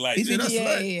 It's like light.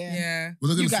 Yeah.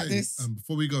 Well, You got this.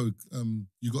 Before we go,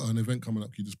 you got an event coming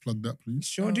up. Can you just plug that, please?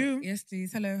 Sure do. Yes,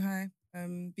 please. Hello, hi.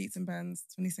 Beats and Bands,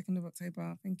 22nd of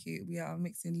October. Thank you. We are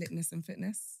mixing litness and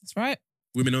fitness. That's right.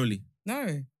 Women only.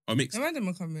 No. Oh, mixed. No, random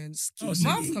are coming.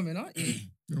 Marv's coming, aren't you?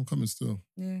 Yeah, I'm coming still.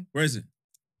 Yeah. Where is it?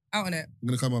 Out on it. I'm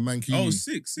going to come on Mankini. Oh,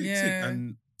 sick.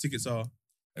 And tickets are...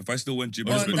 If I still went gym,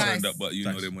 I would have turned up, but you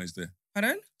know them ways there.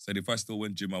 Pardon? Said if I still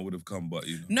went gym, I would have come, but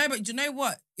you know. No, but do you know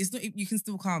what? It's not. You can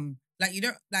still come. Like you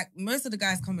don't. Like most of the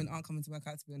guys aren't coming to work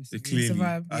out. To be honest, clearly.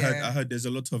 Survive. I heard there's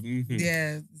a lot of.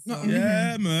 Yeah. So,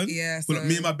 yeah, man. Yeah. Pull up,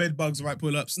 me and my bed bugs might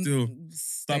pull up still.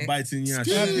 Start biting your ass.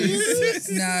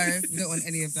 No, we don't want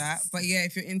any of that. But yeah,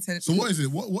 if you're into. So what is it?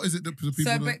 What is it that the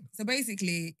people? So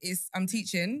basically, I'm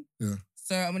teaching. Yeah.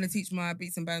 So I'm gonna teach my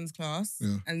beats and bands class,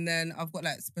 yeah. And then I've got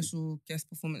like special guest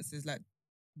performances like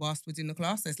whilst we're doing the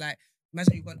class. So it's like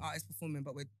imagine you've got an artist performing,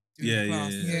 but we're doing the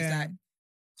class. Yeah. So it's like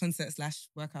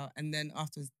concert/workout, and then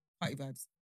afterwards party vibes.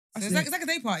 So it's like a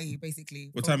day party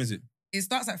basically. What time is it? It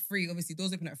starts at 3. Obviously,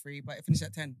 doors open at 3, but it finishes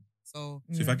at 10. So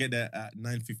if I get there at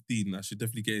 9:15, I should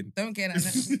definitely get in. Don't get in.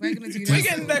 We're gonna do that. We're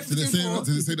getting there. Did they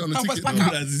say that on the ticket?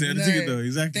 Does it say on the ticket though?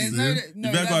 Exactly. No,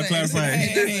 you better go and clarify.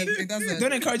 It doesn't.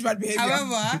 Don't encourage bad behavior.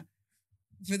 However,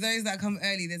 for those that come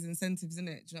early, there's incentives in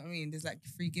it. Do you know what I mean? There's like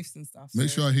free gifts and stuff. Make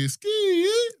sure I hear ski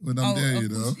when I'm there, you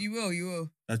know. You will.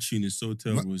 That tune is so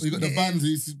terrible. You got the bands,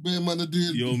 it's bare man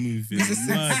doing. You're moving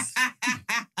mad.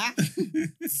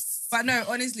 But no,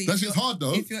 honestly. That shit's hard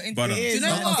though. If you're into it, you know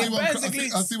what?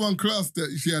 I see one class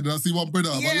that she had, I see one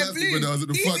brother. Yeah, my brother was at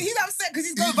the front. He's upset because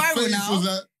he's going viral now.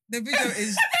 Like, the video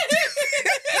is...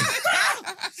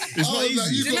 It's not easy.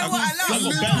 Like, you know what I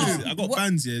love? I got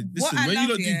bands, yeah. Listen, when you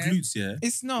don't do glutes, yeah.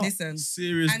 It's not. Listen.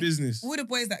 Serious business. All the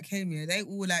boys that came here, they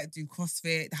all like do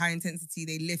CrossFit, high intensity,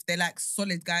 they lift. They're like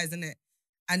solid guys, innit?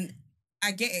 And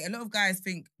I get it. A lot of guys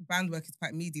think band work is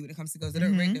quite meaty when it comes to girls. They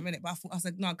don't rate them, innit? But I was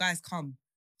like, no, guys, come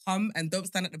and don't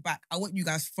stand at the back. I want you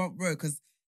guys front row because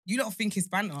you don't think it's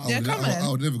banter. I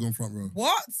would never go in front row.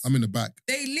 What? I'm in the back.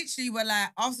 They literally were like,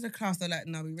 after the class, they're like,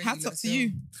 no, we really hats up to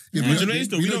you. Yeah, but you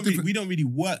know, we don't really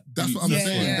work. That's what I'm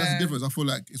saying. Yeah. That's the difference. I feel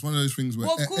like it's one of those things where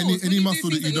Well, of course, any muscle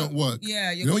that you don't work.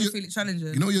 Yeah, you're going to feel it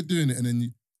challenging. You know you're doing it and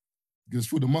then You can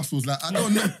feel the muscles. Like I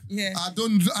don't know. Yeah. I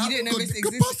haven't got the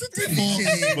capacity,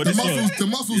 bro. The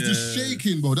muscles just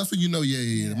shaking, bro. That's when you know.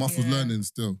 Yeah. The muscles learning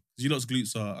still. You lot's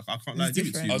glutes are. I can't lie. Give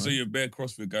it to you. So you're bare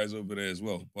CrossFit guys over there as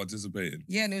well participating.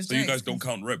 Yeah, and it was so you guys don't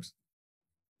count reps.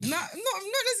 Not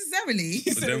necessarily.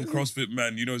 But them CrossFit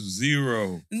man, you know,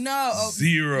 zero. No.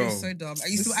 Zero. You're so dumb. I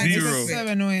used to Zero. So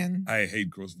annoying. I hate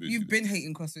CrossFit. You've been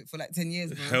hating CrossFit for like 10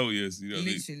 years, bro. Hell yes. You know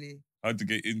Literally. I had to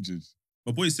get injured.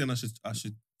 My boy's saying I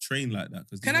should train like that.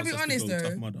 Can I be honest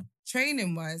though?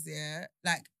 Training wise, yeah,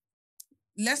 like,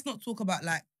 let's not talk about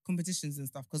like competitions and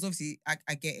stuff because obviously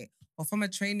I get it. But from a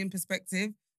training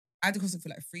perspective, I did CrossFit for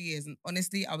like 3 years and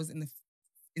honestly, I was in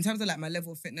terms of like my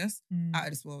level of fitness, out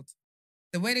of this world.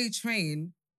 The way they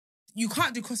train, you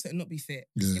can't do CrossFit and not be fit.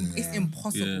 It's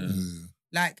impossible. Yeah.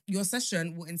 Like, your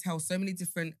session will entail so many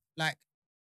different, like,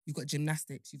 you've got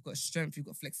gymnastics, you've got strength, you've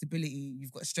got flexibility,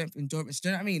 you've got strength, endurance. Do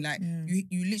you know what I mean? Like,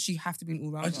 you literally have to be an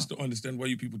all-rounder. I just don't understand why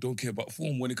you people don't care about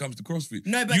form when it comes to CrossFit.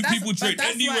 No, but you people train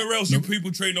anywhere else. You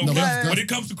people train over. When it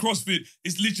comes to CrossFit,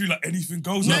 it's literally like anything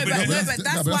goes. But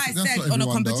that's why I said on a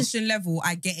competition level,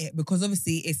 I get it because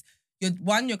obviously you're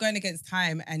going against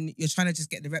time and you're trying to just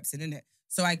get the reps in, innit?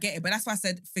 So I get it. But that's why I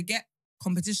said, forget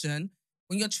competition.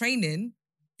 When you're training,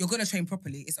 you're going to train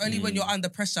properly. It's only when you're under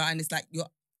pressure and it's like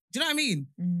do you know what I mean?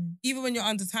 Even when you're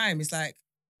under time, it's like,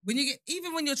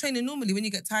 even when you're training normally, when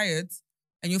you get tired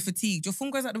and you're fatigued, your phone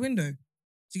goes out the window. Do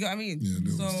you get what I mean?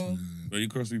 Yeah, so... When you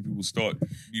CrossFit people start,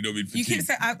 you know, what I mean, you keep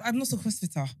saying, I'm not a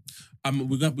CrossFitter.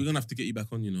 We're going to have to get you back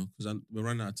on, you know, because we're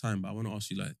running out of time, but I want to ask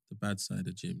you, like, the bad side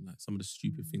of gym, like some of the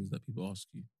stupid things that people ask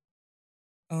you.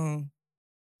 Oh.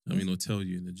 I mean, or tell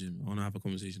you in the gym. I want to have a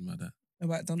conversation about that.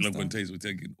 About dumb stuff. Like when Tazer was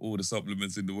taking all the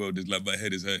supplements in the world, it's like my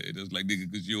head is hurting. It was like, nigga,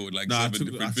 because you're like 7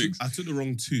 different things. I took the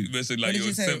wrong 2. You mentioned like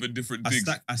you're 7 different things.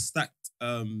 I stacked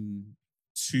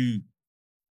 2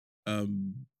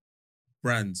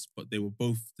 brands, but they were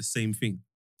both the same thing.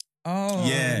 Oh.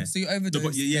 Yeah. So you overdosed,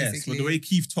 But the way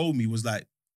Keith told me was like,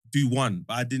 do 1,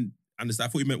 but I didn't understand.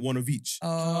 I thought he meant 1 of each.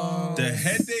 Oh. The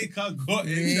headache I got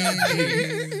in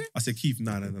that. I said, Keith,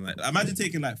 no. Imagine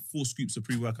taking like 4 scoops of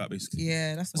pre-workout, basically.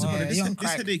 Yeah, that's what I said,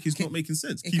 this headache is not making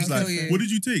sense. Keith's like, what did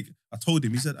you take? I told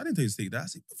him. He said, I didn't tell you to take that. I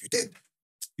said, what if you did?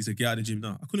 He said, get out of the gym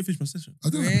now. I couldn't finish my session. I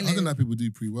don't know how people do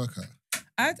pre-workout.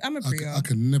 I'm a pre-workout. I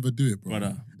can never do it, bro.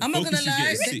 I'm not going to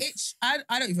lie. The itch,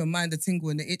 I don't even mind the tingle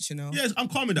and the itch, you know. Yes, I'm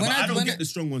calm with that, but I don't get the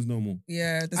strong ones no more.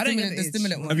 Yeah, the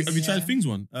stimulant ones. Have you tried Things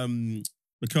one?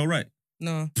 Mikkel Wright?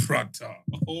 No. Prata.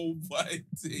 Oh my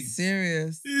thing.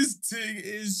 Serious. This thing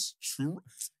is true.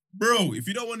 Bro, if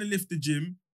you don't want to lift the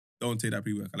gym, don't take that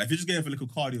pre-workout. Like if you're just getting for like a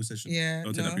cardio session,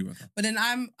 don't take that pre-workout. But then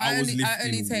I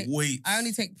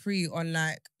only take pre on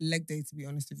like leg day, to be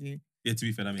honest with you. Yeah, to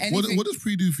be fair, that makes sense. What does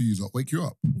pre do for you? Like wake you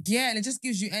up? Yeah, and it just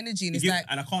gives you energy. And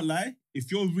and I can't lie,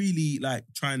 if you're really like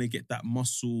trying to get that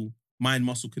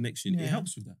mind-muscle connection, it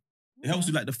helps with that. It helps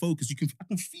with like the focus. I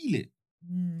can feel it.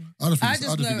 I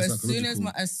just know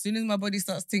as soon as my body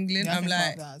starts tingling, I'm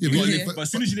like, but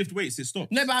as soon as you lift weights, it stops.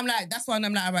 No, but I'm like, that's why I'm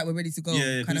like, all right, we're ready to go.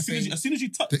 Yeah, as soon as you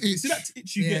touch, you see that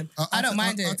itch you get. I don't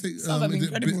mind it. I take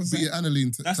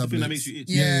aniline tablets. That's the thing that makes you itch.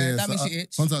 Yeah, that makes you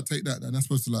itch. Sometimes I take that, and that's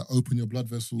supposed to like open your blood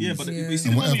vessels. Yeah, but you see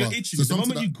the moment you're itching, the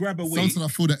moment you grab a weight. Sometimes I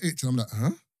feel that itch, and I'm like,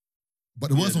 huh? But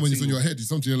the worst one when it's on your head,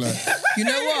 sometimes you're like... You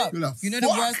know what? Like, you know the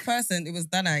worst person? It was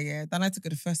Dana, yeah. Dana took it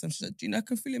the first time. She said, Gina, I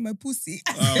can feel it in my pussy.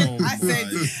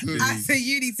 I said,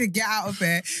 you need to get out of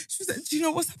here. She was like, do you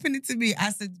know what's happening to me?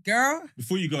 I said, girl...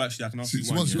 Before you go, actually, I can ask you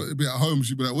one. Once she'll be at home,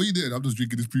 she'll be like, what you doing? I'm just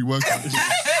drinking this pre-workout.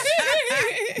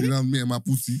 You know, me and my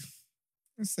pussy.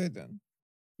 I'm so done.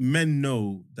 Men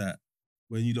know that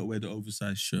when you don't wear the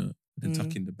oversized shirt, then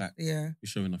tuck in the back, you're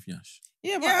showing off yash.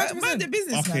 Yeah, but mind the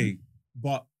business, okay,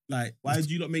 but... Like, why do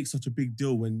you not make such a big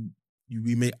deal when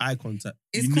we make eye contact?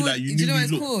 It's called, do you know what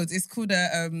it's called? It's called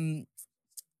a,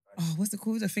 what's it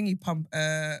called? A thingy pump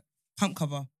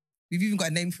cover. We've even got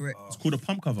a name for it. It's called a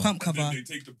pump cover. Pump cover. They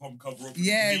take the pump cover off.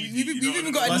 Yeah, we've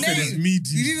even got a name. We've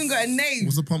even got a name.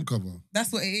 What's a pump cover?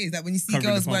 That's what it is. Like when you see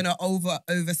girls wearing an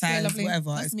oversized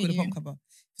whatever, it's called a pump cover.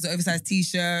 It's an oversized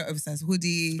t-shirt, oversized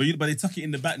hoodie. But they tuck it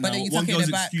in the back now. One girl's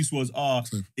excuse was,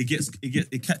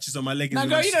 it catches on my leg and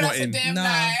I'm squatting. Let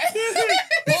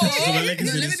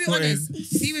me be honest.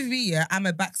 See with me, I'm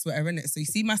a back sweater, innit? So you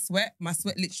see my sweat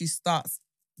literally starts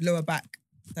lower back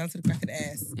down to the back of the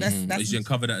ass. You can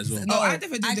cover that as well. No, I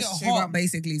definitely do I get hot,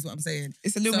 basically, is what I'm saying.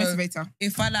 It's a little motivator.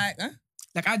 If I like,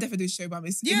 like I definitely do show bump.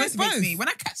 It motivates me. When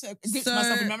I catch it, it dips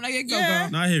myself in. I'm like, go, girl.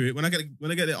 No, I hear it. When I get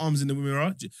the arms in the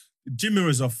mirror, gym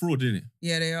mirrors are fraud, innit?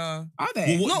 Yeah, they are. Are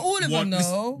they? Not all of them,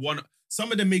 though.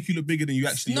 Some of them make you look bigger than you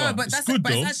actually are. No, but it's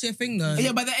actually a thing, though.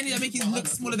 Yeah, but the end of them make you look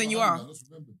smaller than you are.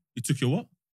 You took your what?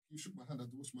 You shook my hand. I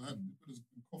had to wash my hand. There's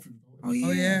coffee. Oh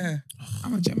yeah.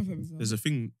 I'm a germaphobe as well. There's a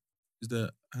thing. Is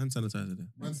the hand sanitizer there?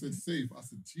 Man said safe. I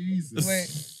said Jesus. Wait.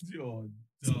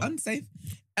 It's unsafe.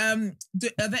 Are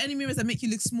there any mirrors that make you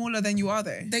look smaller than you are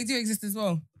though? They do exist as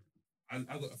well. I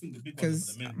think the big ones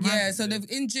are for the men. Yeah, so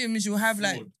in gyms you'll have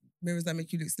like mirrors that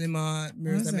make you look slimmer,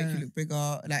 mirrors that make you look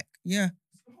bigger. Like, yeah.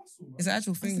 It's an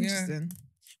actual thing, yeah.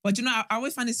 But you know, I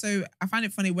always find I find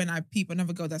it funny when I peep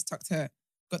another girl that's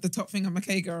got the top thing. I'm like,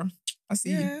 hey girl, I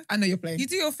see you. I know you're playing. You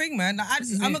do your thing, man. Like,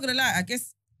 I'm not gonna lie, I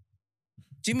guess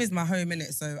gym is my home,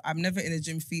 innit? So I'm never in a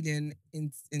gym feeling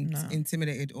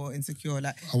intimidated or insecure.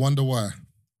 Like, I wonder why.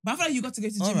 But I feel like you got to go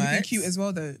to gym looking cute as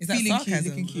well, though. Is that feeling sarcasm?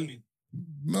 cute, looking cute.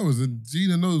 No,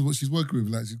 Gina knows what she's working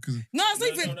with. Like, no, it's not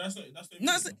even.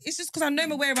 No, it's just because I know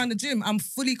my way around the gym. I'm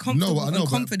fully comfortable and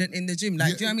confident in the gym.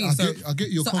 Like, do you know what I mean? I get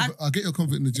your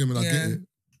confidence in the gym, and I get it.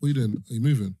 What are you doing? Are you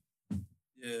moving?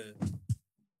 Yeah.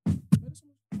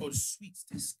 Oh, the sweets.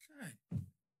 This guy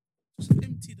just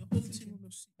empty the whole thing on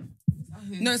the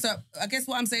seat. No, so I guess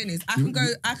what I'm saying is I can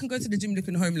go to the gym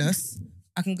looking homeless.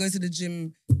 I can go to the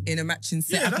gym in a matching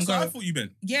set. Yeah, that's what I thought you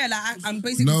meant. Yeah, like I'm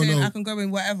basically saying I can go in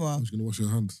whatever. I'm just gonna wash your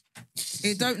hands.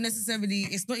 It don't necessarily.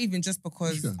 It's not even just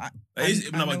because. But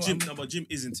gym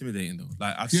is intimidating though.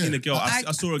 Like I've seen a girl.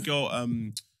 I saw a girl.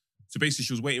 So basically,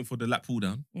 she was waiting for the lap pull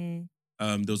down. There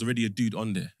was already a dude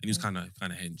on there, and he was kind of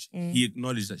hench. He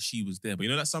acknowledged that she was there, but you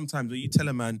know that sometimes when you tell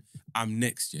a man, "I'm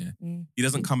next," he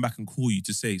doesn't come back and call you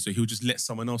to say. So he'll just let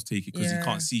someone else take it because he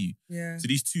can't see you. Yeah. So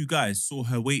these two guys saw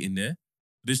her waiting there.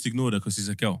 They just ignored her because she's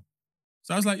a girl.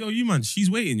 So I was like, yo, you man, she's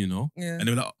waiting, you know? Yeah. And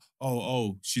they were like,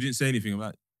 oh, she didn't say anything. I'm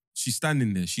like, she's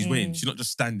standing there. She's waiting. She's not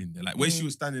just standing there. Like, where she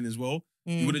was standing as well,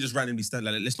 you wouldn't just randomly stand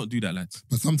like, let's not do that, lads.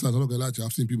 But sometimes, I'm not gonna lie to you,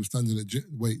 I've seen people standing at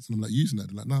weights and I'm like, using that.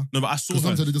 They're like, nah. No, but I saw her.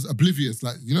 Sometimes they're just oblivious.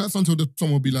 Like, you know, sometimes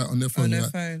someone will be like on their phone.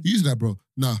 Using that, bro.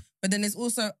 Nah. But then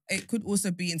it could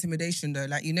also be intimidation though.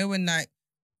 Like, you know, when like,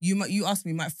 you ask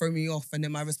me, might throw me off, and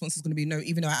then my response is going to be no,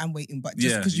 even though I am waiting. But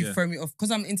just because you throw me off,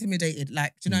 because I'm intimidated.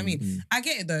 Like, do you know what I mean? I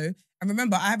get it though. And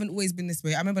remember, I haven't always been this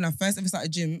way. I remember when I first ever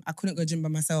started gym, I couldn't go gym by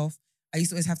myself. I used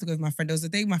to always have to go with my friend. There was a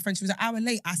day my friend, she was an hour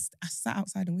late. I sat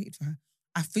outside and waited for her.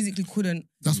 I physically couldn't.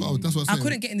 That's what I was saying. I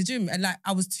couldn't get in the gym, and like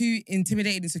I was too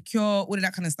intimidated, insecure, all of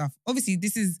that kind of stuff. Obviously,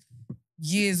 this is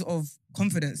years of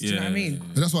confidence. Do you know what I mean?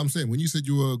 But that's what I'm saying. When you said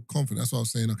you were confident, that's what I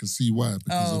was saying. I can see why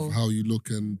because of how you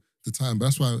look and the time. But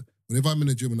that's why. Whenever I'm in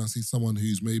the gym and I see someone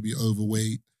who's maybe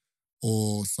overweight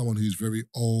or someone who's very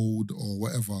old or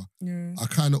whatever, I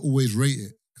kind of always rate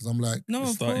it because I'm like, no,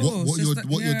 of course.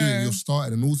 What you're doing, you're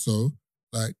starting, and also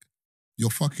like your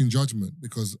fucking judgment,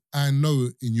 because I know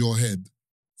in your head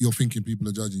you're thinking people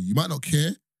are judging you. You might not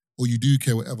care or you do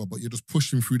care, whatever, but you're just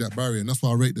pushing through that barrier, and that's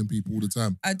why I rate them people all the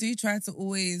time. I do try to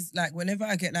always like whenever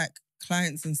I get like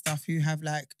clients and stuff who have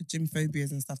like gym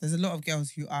phobias and stuff. There's a lot of girls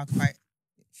who are quite.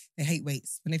 They hate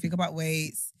weights. When they think about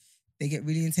weights, they get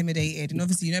really intimidated. And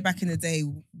obviously, you know, back in the day,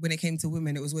 when it came to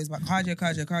women, it was always about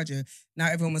cardio. Now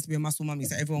everyone wants to be a muscle mummy,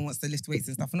 so everyone wants to lift weights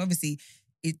and stuff. And obviously,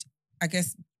 I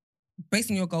guess,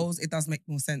 based on your goals, it does make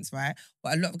more sense, right?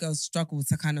 But a lot of girls struggle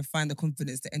to kind of find the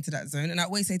confidence to enter that zone. And I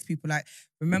always say to people, like,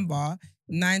 remember,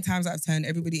 9 times out of 10,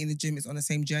 everybody in the gym is on the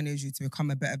same journey as you to become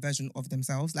a better version of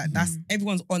themselves. Like,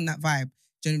 everyone's on that vibe.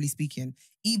 Generally speaking,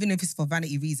 even if it's for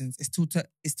vanity reasons, it's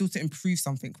still to improve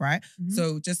something, right?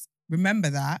 So just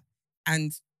remember that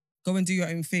and go and do your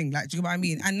own thing. Like, do you know what I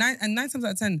mean? And nine times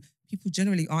out of 10, people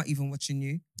generally aren't even watching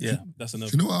you. Yeah, that's enough.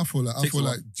 Do you know what I feel like? I feel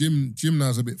like gym now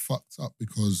is a bit fucked up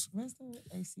because. Where's the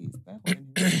AC? It's there.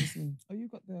 Oh, you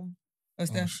got the. Oh,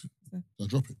 it's there. Shit. Did I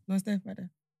drop it? No, it's there, right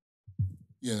there.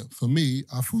 Yeah, for me,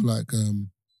 I feel like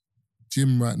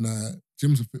gym right now,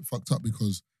 gym's a bit fucked up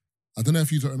because. I don't know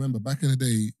if you don't remember, back in the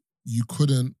day, you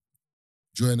couldn't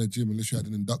join a gym unless you had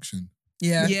an induction.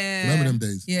 Yeah. Remember them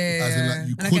days? Yeah. As in, like,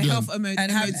 you and couldn't. Like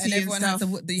and everyone had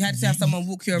to, you had to have someone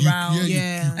walk you around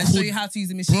and show you how to use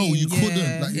the machine. Bro, you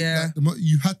couldn't. Like,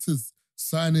 you had to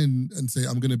sign in and say,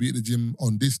 I'm going to be at the gym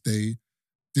on this day,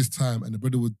 this time, and the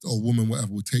brother would, or woman,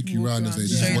 whatever, would take you around and say,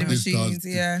 this is what this does.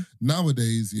 Yeah.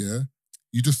 Nowadays,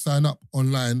 you just sign up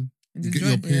online, you get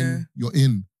your pin, you're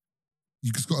in.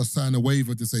 You just got to sign a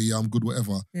waiver to say, yeah, I'm good,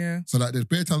 whatever. Yeah. So, like, there's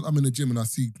bare times I'm in the gym and I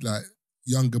see, like,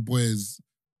 younger boys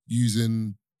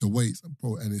using the weights,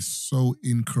 bro, and it's so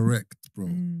incorrect, bro.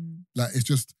 Like, it's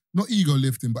just, not ego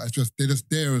lifting, but it's just, they're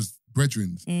just there as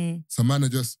brethren. So, man are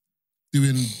just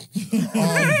doing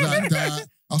arms like that.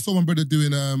 I saw my brother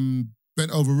doing bent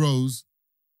over rows,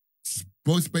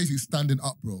 both basically standing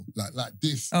up, bro, like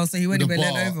this. Oh, so he went even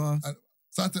leant over.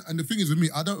 And the thing is with me,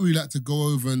 I don't really like to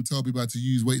go over and tell people how to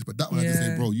use weights, but that one I had to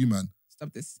say, bro, you man.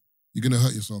 Stop this. You're going to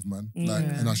hurt yourself, man. Like,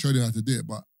 and I showed him how to do it,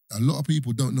 but a lot of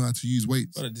people don't know how to use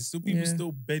weights. But there's still people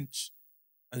still bench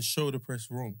and shoulder press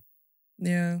wrong.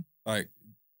 Yeah. Like,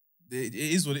 it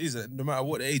is what it is. No matter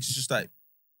what age, it's just like,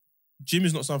 gym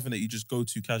is not something that you just go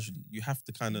to casually. You have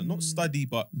to kind of not study,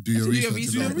 but do your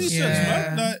research. Do your research,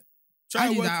 man. Like,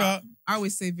 try to work out. I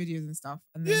always save videos and stuff.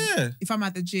 And then if I'm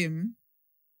at the gym,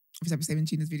 obviously I'll be saving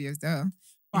Gina's videos there.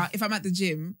 But if I'm at the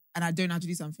gym and I don't know how to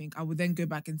do something, I would then go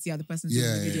back and see how the person's doing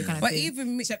the video kind of thing. But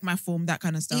even me, check my form, that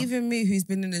kind of stuff. Even me, who's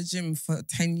been in the gym for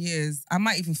 10 years, I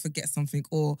might even forget something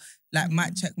or like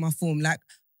might check my form. Like,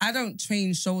 I don't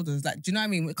train shoulders. Like, do you know what I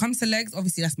mean? When it comes to legs,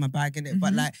 obviously that's my bag, innit?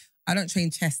 But like, I don't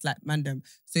train chest like mandem.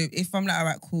 So if I'm like, all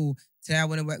right, cool, today I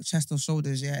want to work chest or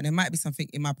shoulders, and there might be something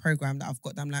in my program that I've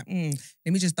got that I'm like,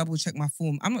 let me just double check my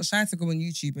form. I'm not shy to go on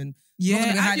YouTube and I'm not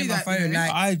gonna be hiding my phone.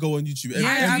 Like, I go on YouTube every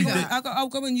day. I'll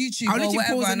go on YouTube I'll or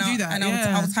whatever and do that. And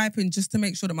I'll type in just to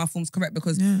make sure that my form's correct,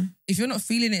 because if you're not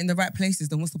feeling it in the right places,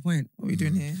 then what's the point? What are we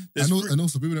doing here? And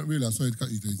also people don't realise, sorry to cut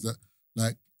you, Taze, that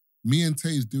like me and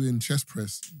Taze doing chest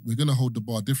press, we're gonna hold the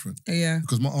bar different. Yeah.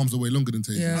 Because my arms are way longer than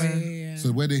Taze's. Yeah.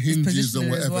 So where the hinges or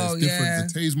whatever, well, it's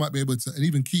different. So Taze might be able to, and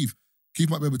even Keith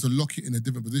might be able to lock it in a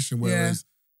different position. Whereas,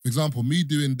 for example, me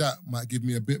doing that might give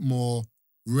me a bit more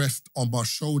rest on my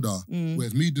shoulder.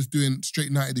 Whereas me just doing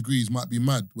straight 90 degrees might be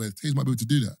mad. Whereas Taze might be able to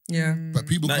do that. Yeah. But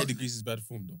people 90 degrees is bad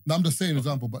form though. No, I'm just saying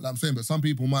example, but like I'm saying, but some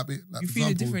people might be like, you for feel example,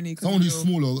 it differently. Someone who's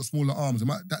smaller or got smaller arms,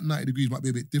 that 90 degrees might be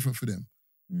a bit different for them.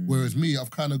 Whereas me,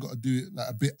 I've kind of got to do it like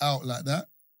a bit out like that.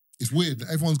 It's weird.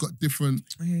 Like, everyone's got different.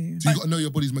 So you got to know your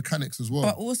body's mechanics as well.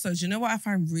 But also, do you know what I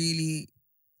find really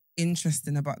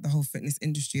interesting about the whole fitness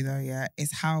industry though? Yeah,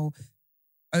 is how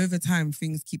over time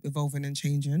things keep evolving and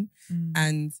changing,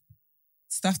 and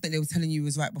stuff that they were telling you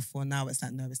was right before, now it's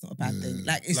like, no, it's not a bad thing.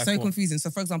 Like, it's like so confusing. So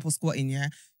for example, squatting, do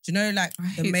you know, like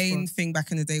the main thing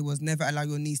back in the day was never allow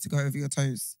your knees to go over your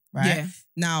toes, right? Yeah.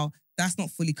 Now, that's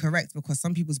not fully correct because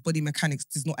some people's body mechanics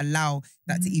does not allow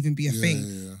that to even be a thing.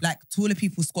 Yeah. Like, taller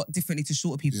people squat differently to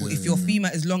shorter people. If your femur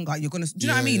is longer, you're going to... Do you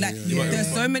know what I mean? Like,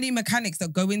 there's so many mechanics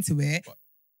that go into it.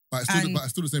 But it's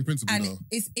still the same principle, though.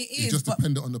 It's just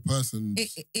dependent on the person.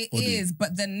 It is,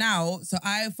 but then now, so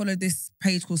I follow this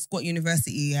page called Squat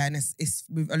University, and it's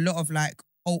with a lot of like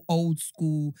old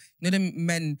school, you know, them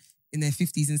men in their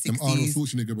 50s and 60s. Arnold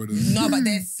Schwarzenegger brothers. No, but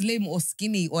they're slim or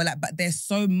skinny or like, but they're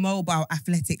so mobile,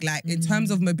 athletic. Like in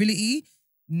terms of mobility,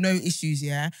 no issues,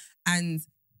 And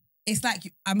it's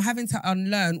like I'm having to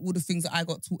unlearn all the things that I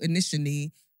got taught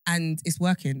initially, and it's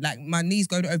working. Like my knees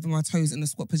going over my toes in the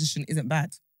squat position isn't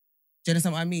bad. Do you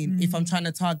understand what I mean? If I'm trying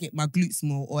to target my glutes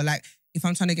more, or like if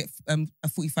I'm trying to get a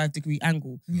 45-degree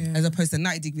angle as opposed to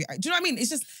 90-degree. Do you know what I mean? It's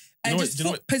just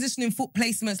foot positioning, foot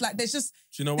placements. Like there's just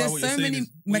do you know why what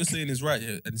you're saying is right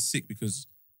and sick, because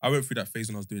I went through that phase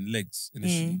when I was doing legs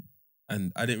initially,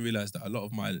 and I didn't realize that a lot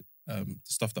of my the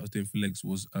stuff that I was doing for legs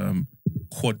was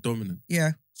quad dominant.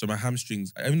 Yeah. So my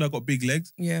hamstrings, even though I got big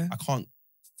legs, I can't.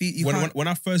 When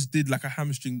I first did like a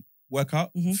hamstring workout,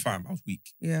 fam, I was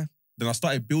weak. Yeah. Then I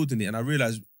started building it, and I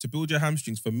realized to build your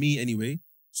hamstrings, for me anyway,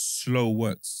 slow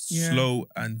works. Slow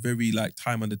and very like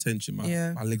time under tension.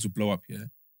 My legs would blow up,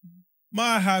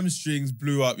 My hamstrings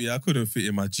blew up, I couldn't fit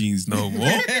in my jeans no more.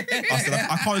 I said,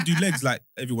 I can't do legs like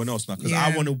everyone else now, because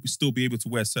I want to still be able to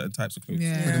wear certain types of clothes.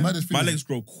 But my legs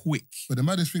grow quick. But the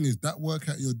maddest thing is, that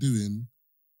workout you're doing,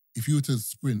 if you were to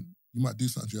sprint, you might do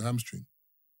something to your hamstring.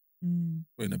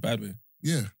 But in a bad way.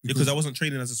 Yeah. Because I wasn't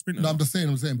training as a sprinter. No, I'm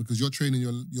saying because you're training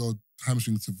your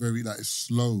hamstrings to very, like, it's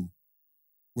slow.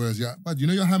 Whereas, but you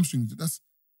know your hamstrings,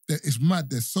 it's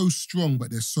mad. They're so strong, but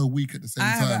they're so weak at the same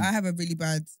time. I have a really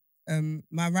bad,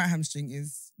 my right hamstring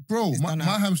is... Bro, my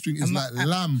hamstring is like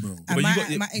lamb, bro. And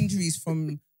my injuries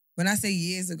from, when I say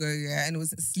years ago, and it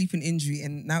was a sleeping injury,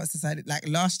 and now it's decided, like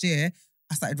last year,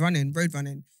 I started road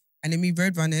running. And in me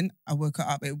road running, I woke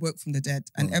up, it woke from the dead.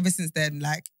 And ever since then,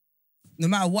 like, no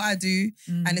matter what I do,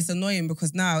 and it's annoying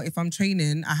because now if I'm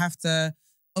training, I have to,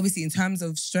 obviously in terms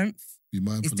of strength,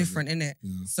 it's different, innit?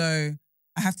 Yeah. So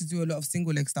I have to do a lot of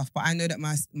single leg stuff, but I know that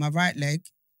my right leg,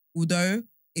 although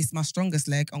it's my strongest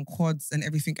leg on quads and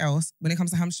everything else, when it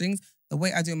comes to hamstrings, the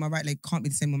weight I do on my right leg can't be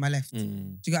the same on my left. Do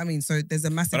you get what I mean? So there's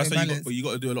a massive imbalance. But you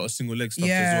got to do a lot of single leg stuff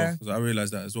as well, because I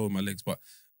realised that as well with my legs. But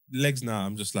legs now,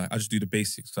 I'm just like, I just do the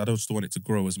basics. I don't just want it to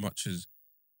grow as much as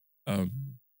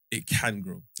it can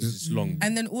grow, because it's long.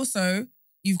 And then also,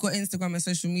 you've got Instagram and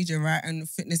social media, right? And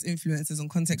fitness influencers and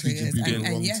content creators.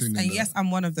 And yes,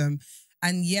 I'm one of them.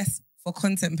 And yes, for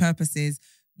content purposes,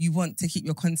 you want to keep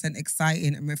your content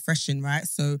exciting and refreshing, right?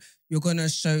 So you're going to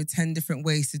show 10 different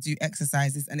ways to do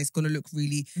exercises and it's going to look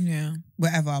really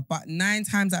whatever. But 9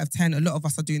 times out of 10, a lot of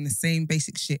us are doing the same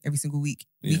basic shit every single week,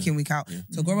 week in, week out. Yeah.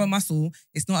 So grow a muscle,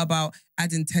 it's not about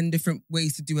adding 10 different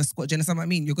ways to do a squat. Do you understand what I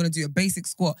mean? You're going to do a basic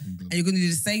squat and you're going to do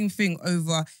the same thing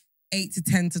over 8 to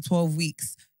 10 to 12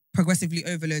 weeks. Progressively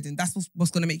overloading. That's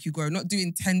what's going to make you grow. Not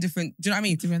doing 10 different, do you know what I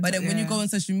mean? But then when you go on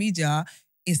social media,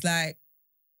 it's like,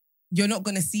 you're not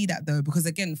going to see that though, because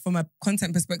again, from a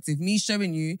content perspective, me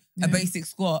showing you a basic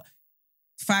squat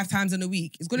 5 times in a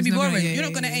week, it's going to be boring. You're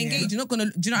not going to engage. You're not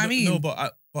going to, do you know what I mean? No,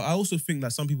 but I also think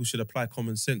that some people should apply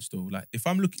common sense though. Like if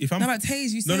I'm... No, but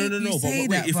Taze, you say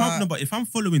No. But if I'm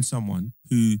following someone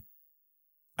who,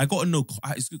 I got to know,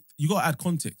 you got to add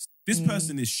context. This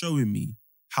person is showing me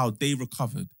how they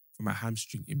recovered from a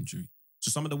hamstring injury.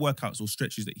 So some of the workouts or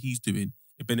stretches that he's doing,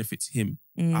 it benefits him.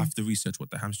 I have to research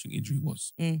what the hamstring injury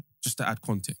was, just to add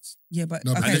context. Yeah, but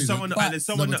no, okay. That's not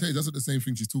the same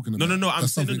thing she's talking about. No. I'm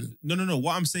saying no.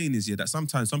 What I'm saying is that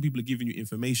sometimes some people are giving you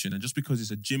information, and just because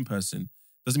it's a gym person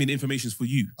doesn't mean the information is for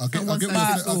you. I get what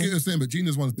you're saying, but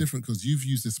Gina's one's different because you've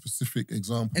used a specific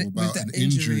example about an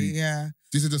injury. Yeah.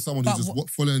 This is just someone who's just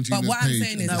following Gina's page. But what I'm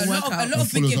saying is, a lot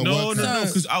of beginners... No,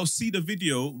 because I'll see the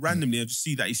video randomly and just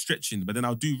see that he's stretching, but then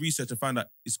I'll do research and find out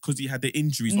it's because he had the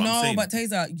injuries. No, but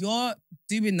Tazer, you're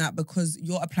doing that because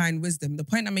you're applying wisdom. The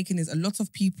point I'm making is a lot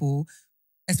of people...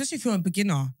 Especially if you're a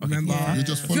beginner, remember? Yeah. You're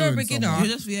just if you're a beginner,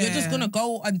 you're just going to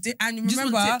go on... and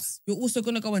remember, you're also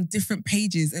going to go on different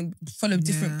pages and follow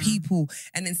different people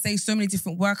and then say so many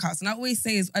different workouts. And I always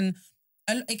say is... And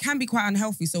it can be quite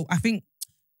unhealthy. So I think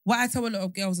what I tell a lot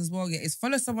of girls as well is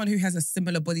follow someone who has a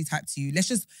similar body type to you. Let's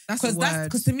just...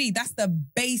 Because to me, that's the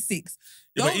basics.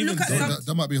 Yeah, don't look at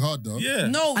that might be hard though. Yeah.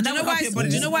 No, do you know why?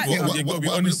 Do you know why?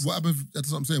 What happens...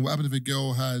 That's what I'm saying. What happens if a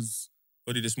girl has...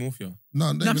 Body dysmorphia. No,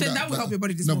 I'm saying that will help your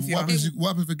body dysmorphia. No, what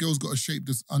happens if a girl's got a shape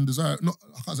that's undesirable? Not,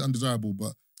 I can't say undesirable,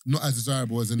 but not as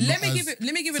desirable as in. Let me give you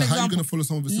an example. How are you going to follow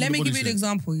someone with a similar body shape? Let me give you an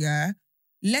example, yeah?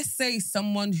 Let's say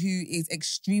someone who is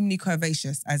extremely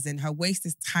curvaceous, as in her waist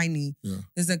is tiny. Yeah.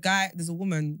 There's a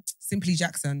woman, Simply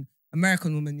Jackson,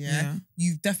 American woman, yeah?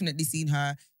 You've definitely seen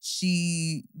her.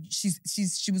 She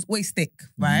was always thick,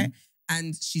 right?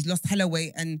 And she's lost hella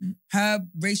weight and her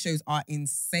ratios are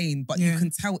insane. But you can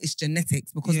tell it's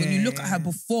genetics because when you look at her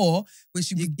before, when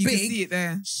she was big, can see it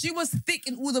there. She was thick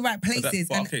in all the right places.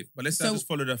 But let's just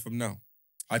follow that from now.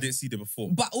 I didn't see that before.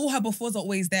 But all her befores are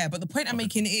always there. But the point I'm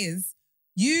making is,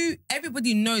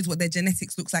 everybody knows what their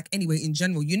genetics looks like anyway in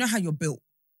general. You know how you're built,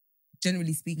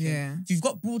 generally speaking. Yeah. If you've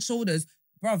got broad shoulders,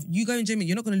 bruv, you go in gym and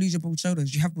you're not going to lose your broad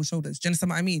shoulders. You have broad shoulders. Do you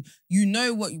understand what I mean? You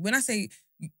know what, when I say...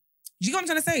 Do you know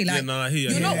what I'm trying to say? Like, I hear you.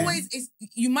 You're not always...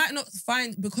 You might not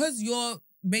find... Because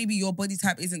maybe your body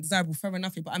type isn't desirable, fair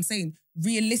enough, but I'm saying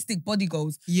realistic body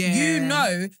goals. Yeah. You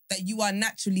know that you are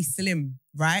naturally slim,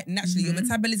 right? Naturally, your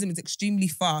metabolism is extremely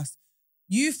fast.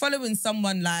 You following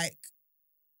someone like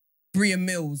Bria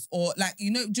Mills or like, do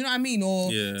you know what I mean? Or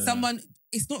someone...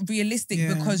 It's not realistic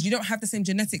because you don't have the same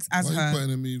genetics as her. Why are you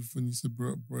pointing at me when you said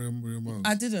Bria Mills?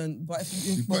 I didn't, but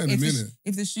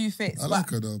if the shoe fits. I like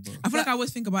her though. But I feel like I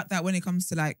always think about that when it comes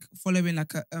to like following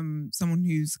like someone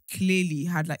who's clearly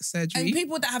had like surgery. And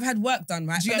people that have had work done,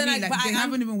 right? Do you know what I mean? Like, they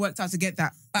haven't even worked out to get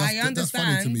that. But I understand. That's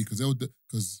funny to me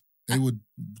because they would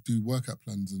do workout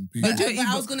plans and people. But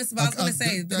I was gonna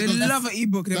say they love an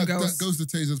ebook. Them girls. That goes to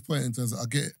Tazer's point in terms of I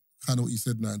get kind of what you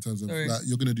said now in terms of like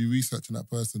you're going to do research on that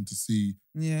person to see.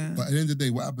 Yeah. But at the end of the day,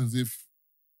 what happens if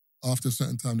after a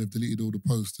certain time they've deleted all the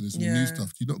posts and it's all new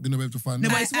stuff? You're not going to be able to find No,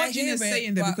 that. but it's what Gina's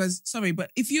saying there because, sorry,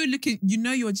 but if you're looking, you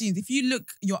know your genes. If you look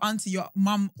your auntie, your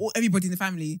mum, or everybody in the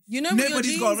family, you know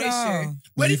nobody's got a ratio.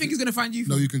 Where do you think he's going to find you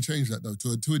from? No, you can change that though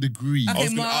to a degree. Okay,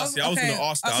 I was going to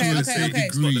ask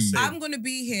that. I'm going to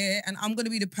be here and I'm going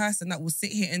to be the person that will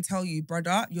sit here and tell you,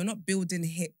 brother, you're not building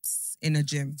hips in a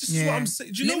gym. This is what I'm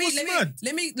saying. Do you know what's mad?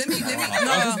 Let me. No,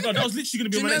 that was literally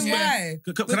going to be my next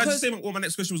question. Can I just say what my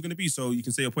next question was going to be so you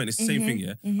can say your point? It's the same thing,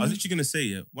 yeah? I was literally going to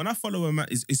say, when I follow a man,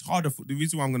 it's harder for... The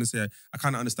reason why I'm going to say I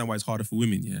kind of understand why it's harder for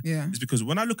women, yeah? Is because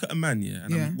when I look at a man,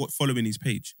 and I'm following his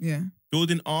page,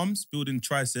 building arms, building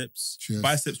triceps,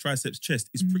 biceps, triceps,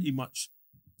 chest is pretty much...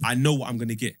 I know what I'm going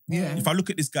to get. Yeah. If I look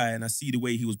at this guy and I see the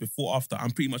way he was before, after, I'm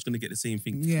pretty much going to get the same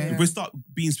thing. Yeah. If we start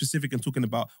being specific and talking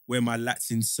about where my lats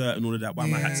insert and all of that, why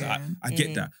my hats are, I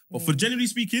get that. But for generally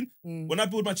speaking, when I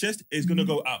build my chest, it's going to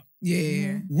go out.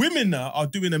 Yeah. Women now are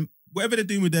doing whatever they're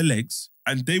doing with their legs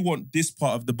and they want this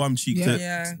part of the bum cheek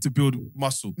to build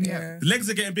muscle. Yeah. The legs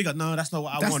are getting bigger. No, that's not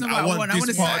what I want. I want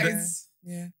this part of the...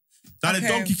 Yeah. That a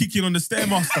donkey kicking on the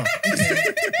Stairmaster.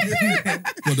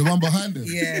 Well, the one behind him.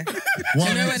 Yeah.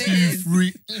 1, 2,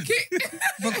 3.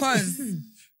 Because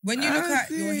when you look at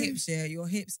your hips, your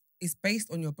hips is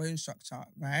based on your bone structure,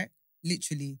 right?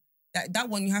 Literally. That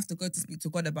one you have to go to speak to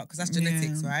God about because that's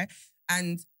genetics, right?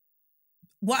 And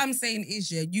what I'm saying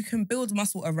is, you can build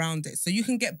muscle around it. So you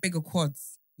can get bigger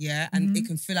quads, and it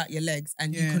can fill out your legs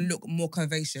and you can look more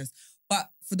curvaceous. But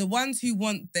for the ones who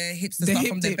want their hips to start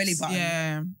from their belly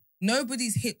button,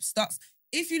 nobody's hip starts.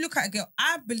 If you look at a girl,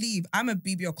 I believe I'm a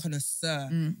BBL connoisseur.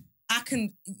 I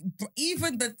can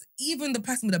even the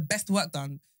person with the best work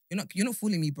done. You're not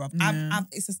fooling me, bruv.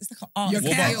 It's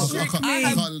like an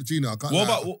art. Gina, I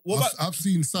can't. I've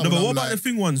seen some. No, but what about the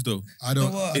thing ones though? I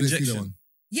didn't see that one.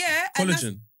 Yeah,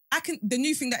 collagen. The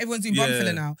new thing that everyone's doing, bum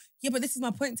filler now. Yeah, but this is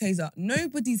my point, Tazer.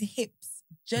 Nobody's hips,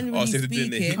 generally speaking.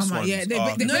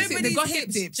 They got hip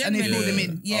dips and they fill them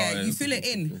in. Yeah, you fill it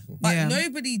in. But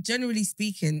nobody, generally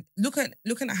speaking, looking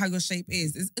at how your shape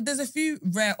is. There's a few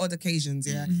rare odd occasions,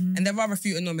 and there are a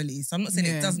few anomalies. So I'm not saying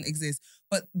it doesn't exist,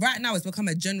 but right now it's become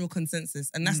a general consensus,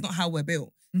 and that's not how we're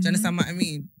built. Do you understand what I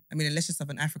mean? I mean, unless you're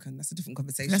Southern African, that's a different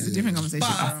conversation. But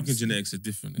African genetics are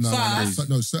different.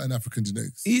 No, certain African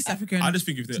genetics. East African. I just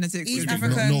think if they're genetics. East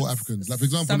Africans. No Africans. Like, for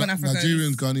example,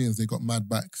 Nigerians, Ghanaians, they got mad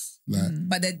backs. Like,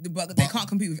 but they can't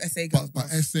compete with SA girls. But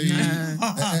SA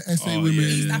women.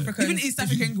 East Africans. Even East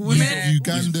African women.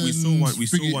 Ugandans. We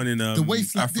saw one in the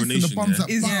waist like Afro this and the bums like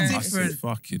Is bam. different.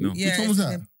 Fuck, you know. Which one was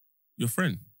that? Your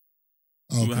friend.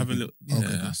 Oh, We were having a little. Yeah,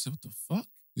 Okay. I said, what the fuck?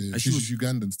 Yeah, And she she was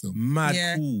Ugandan still. Mad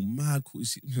Yeah. cool. You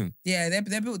see, Yeah,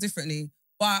 they're built differently.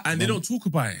 But and they don't talk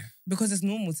about it. because it's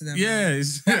normal to them. Yeah,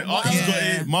 it's Auntie's got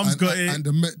it, Mum's got it. And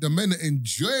the men are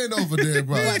enjoying over there,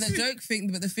 bro. But the joke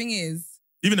thing, but the thing is,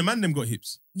 Even the man them got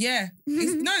hips. yeah,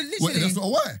 it's, no, Wait, literally. that's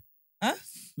not why. Huh?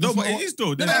 No, That's but not it is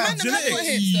though. They're No, like man, them have got genetics.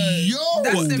 hips, though. Yo,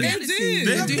 That's the They reality. They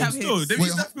They have do have hips though. hips. Them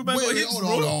East African man got hips, bro.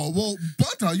 hold. Well,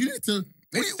 butter, you need to.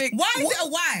 It's thick. Why is it a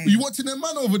why? You watching a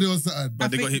man over there or something?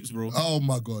 But they got hips, bro. Oh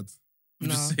my god. I'm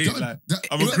just No. saying, like,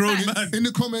 I'm a grown man. In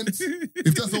the comments,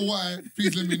 if that's a why,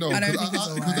 please let me know. I don't 'cause think it's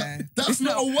a because why. That's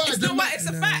not a why. It's not why, it's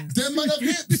a fact. Them man have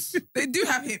hips. They do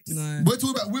have hips. No. We're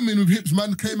talking about women with hips.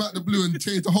 Man came out the blue and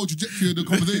changed the whole trajectory of the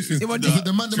conversation. Yeah, what Is it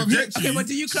the man that have hips? Okay, but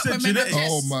do you clap Said when men have genetics.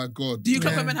 chests? Oh my god. Do you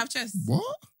clap Yeah. when men have chests? What?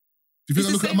 Do you think I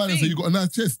It's look the at a man same and say thing. you got a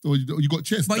nice chest or you got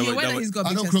chest? But No, you're but- aware no, that he's got a I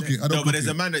big don't chest. clock it. I No, don't but clock there's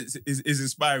a it. man that is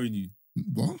inspiring you.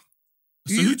 What?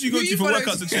 So who do you go to for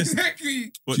workouts to chest?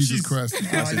 Exactly. What, Jesus she's- Christ.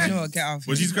 Oh, you know what? Get out.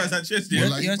 Well, Jesus Christ had chest, Well, yeah.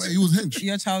 like, You're- he was hench.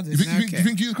 You're You childish.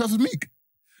 think Jesus Christ was meek?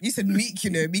 You said meek,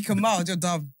 meek and mild. You're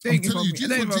dumb. I'm telling you,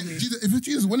 if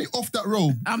Jesus, when he off that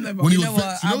robe, I'm never. when he You was know what?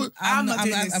 vexed, you know what? I'm not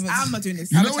doing this. I'm not doing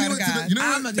this. You I'm know a when he type went of to guy. the, you know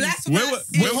I'm when, not doing this.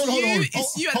 Wait, wait, hold on.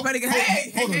 It's you and Buddy.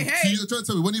 Hey, hold on. hey, So hey. you're trying to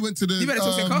tell me when he went to the You better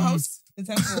talk to your co-host. The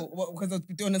temple, because I was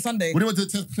doing on Sunday. when he went to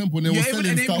the temple and they were You're even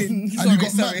selling stuff, enabling. and Sorry, you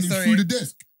got sorry, mad and sorry. through the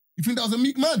desk. You think that was a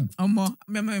meek man? I'm more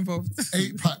involved.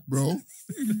 8-pack, bro.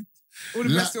 All the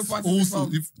best still parties Also,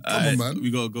 involved. come on, man.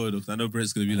 We gotta go though, 'cause I know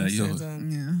Brett's gonna be like, yo,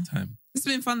 Yeah. time. It's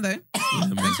been fun though. Yeah,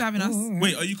 man. Thanks for having us.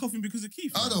 Wait, are you coughing because of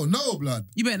Keith? I don't know, blood.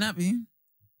 You better not be.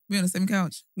 We're on the same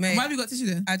couch. Mate, Why have you got tissue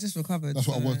there? I just recovered. That's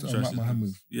what I was. so- I wrapped my hand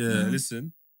with. Yeah,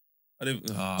 listen. I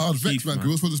didn't. I was vexed, man. 'Cause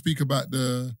we were supposed to speak about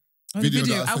the Oh, video the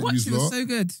video. that I I sent watched it. you It was lot. so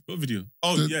good. What video?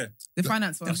 Oh, The- yeah. The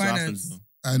finance one. The That's what finance. happens.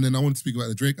 And then I want to speak about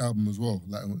the Drake album as well.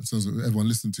 Like, so everyone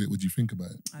listened to it. What do you think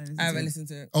about it? I haven't listened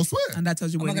to it. I swear. And that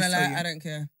tells you I'm what not it gonna is. lie, I don't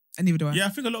care. And neither do I. Yeah, I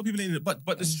think a lot of people ain't in it, but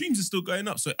the streams are still going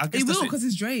up. So I guess It that's will because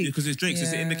it's Drake. because it's Drake. So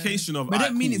it's an Yeah. indication of. But it don't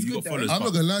alright, mean cool, it's you good got though. followers, I'm but-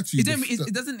 not gonna lie to you. It don't.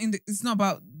 It doesn't. It's not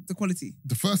about the quality.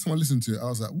 The first time I listened to it, I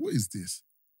was like, "What is this?"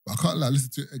 But I can't lie. I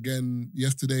listened to it again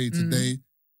yesterday, today.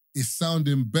 It's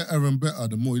sounding better and better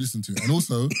the more you listen to it. And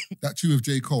also that tune with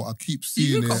J. Cole, I keep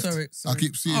seeing it. Sorry. I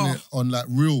keep seeing Oh. it on like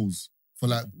reels for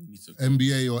like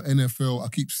NBA or NFL. I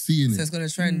keep seeing So it. it's gonna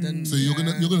trend and So you're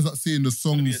gonna start seeing the It's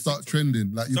gonna be songs a start TikTok.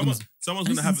 trending. Like you're Someone's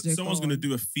I gonna have. listen to J. Someone's Cole. gonna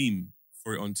do a theme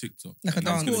for it on TikTok. Like a And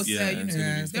that's dance. gonna- Of course, you know. it's gonna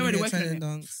yeah, be- it's They're gonna be already a working trending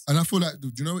on it. dance. And I feel like,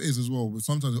 do you know what it is as well? But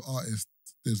sometimes with artists,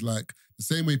 there's like the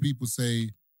same way people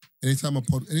say, anytime a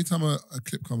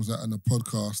clip comes out and a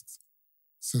podcast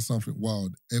says something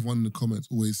wild, everyone in the comments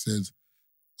always says,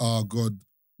 "Oh God,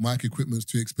 mic equipment's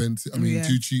too expensive. I mean, Yeah.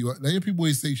 too cheap." Like, people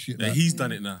always say shit. Yeah, like- he's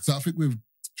done it now. So I think with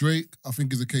Drake, I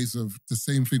think it's a case of the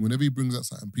same thing. Whenever he brings out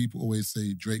something, people always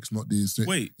say Drake's not this. So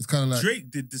Wait, it's kind of like Drake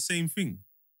did the same thing.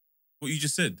 What you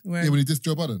just said. Where- yeah, when he dissed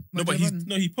Joe Budden. No, but Joe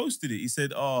Budden? he posted it. He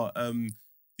said,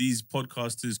 these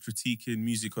podcasters critiquing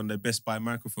music on their Best Buy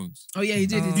microphones. Oh yeah, he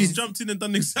did. Oh. He He's did. jumped in and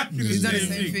done exactly Yeah. the He's done the same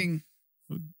same thing. thing.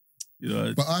 You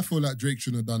know, But I feel like Drake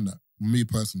shouldn't have done that Me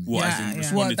personally. What, as in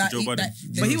responding to Joe Budden?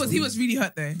 But he was really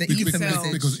hurt though.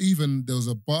 Because even there was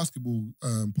a basketball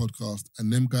podcast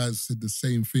and them guys said the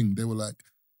same thing. They were like,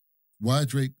 what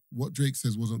Drake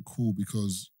says wasn't cool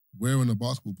because we're on a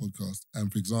basketball podcast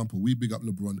and, for example, we big up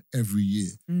LeBron every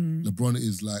year. LeBron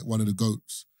is like one of the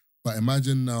GOATs. But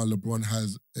imagine now LeBron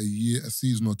has a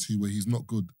season or two where he's not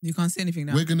good. You can't say anything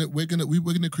now. We're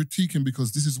gonna critique him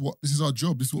because this is our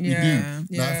job. This is what we do. Yeah.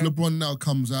 Like if LeBron now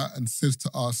comes out and says to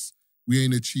us, we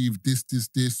ain't achieved this,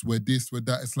 we're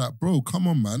that. It's like, bro, come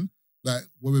on, man. Like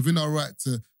we're within our right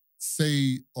to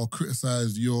say or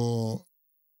criticize your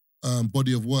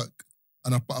body of work.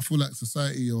 And I feel like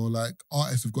society or like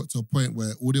artists have got to a point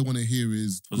where all they want to hear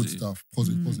is positive. Good stuff,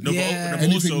 positive. No, but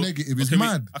anything also, negative is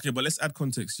mad. But let's add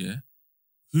context, yeah?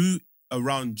 Who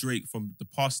around Drake from the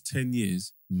past 10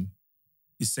 years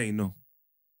is saying no?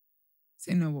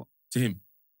 Saying no what? To him.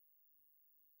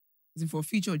 Is it for a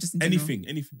feature or just in anything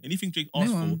Drake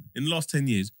asked for in the last 10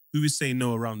 years, who is saying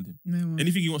no around him? No one.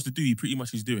 Anything he wants to do, he pretty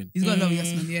much is doing. He's got a lot of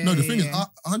yes men. Yeah. No, the thing is,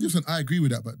 100% I agree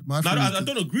with that, but I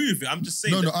don't agree with it. I'm just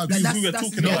saying I agree who we're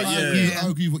talking about. I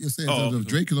agree with what you're saying in terms of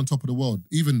Drake is on top of the world.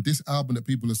 Even this album that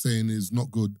people are saying is not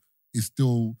good is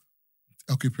still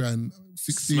occupying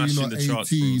 16 smashing or the 18 charts,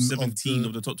 bro. 17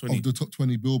 of the top 20. Of the top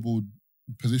 20 Billboard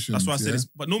positions. That's why I said this.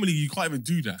 But normally you can't even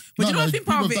do that. But you know, I think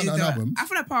part of it is I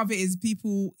feel like part of it is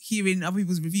people hearing other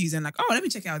people's reviews and like, oh, let me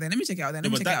check it out then. Let me check it out then.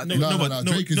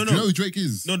 Drake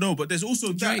is. No, but there's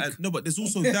also that. No, but there's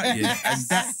also that. Yeah, and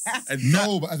that.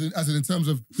 No, but as in terms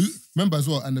of remember as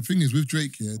well. And the thing is with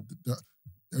Drake here,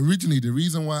 originally the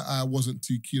reason why I wasn't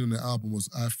too keen on the album was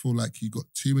I feel like he got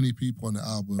too many people on the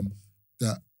album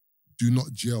that do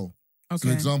not gel. Okay. So,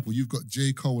 for example, you've got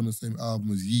J. Cole on the same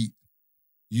album as Yeet.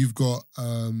 You've got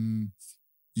Lil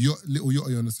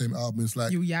Yachty on the same album. It's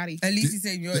like... You Yachty. At least he's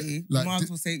saying Yachty. Mars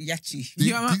will say Yachi.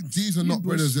 These are not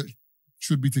brothers that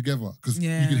should be together. Because you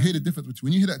can hear the difference between...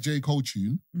 When you hear that J. Cole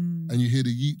tune and you hear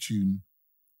the Yeet tune,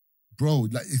 bro,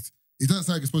 like it doesn't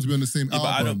sound like it's supposed to be on the same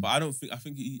album. But I don't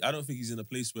think he's in a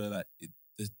place where like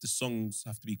the songs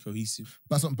have to be cohesive.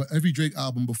 But every Drake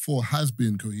album before has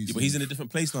been cohesive. Yeah, but he's in a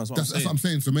different place now. That's what I'm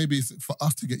saying. So maybe it's for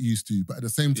us to get used to. But at the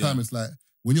same time, it's like...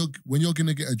 When you're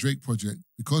gonna get a Drake project,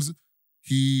 because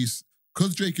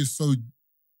Drake is so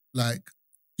like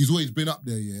he's always been up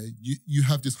there, yeah. You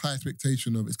have this high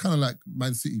expectation of it's kind of like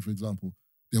Man City, for example.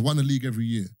 They won the league every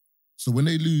year. So when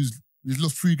they lose, they've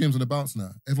lost 3 games on the bounce now.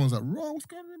 Everyone's like, "Raw, what's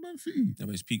going on in Man City?" Yeah,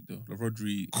 but it's peak though. Like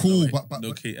Rodri, cool, but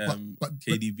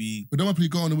KDB. But don't want to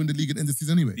go on and win the league at the end of the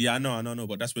season anyway. Yeah, I know.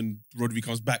 But that's when Rodri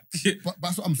comes back. but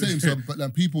that's what I'm saying. So, but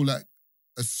like people like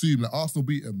assume like Arsenal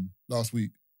beat them last week.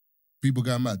 People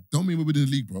going mad. Don't mean we're winning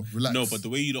the league, bro. Relax. No, but the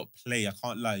way you lot play, I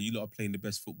can't lie. You lot are playing the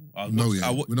best football. We're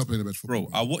not playing the best football.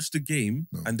 Bro, I watched the game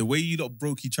and the way you lot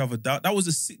broke each other down, that was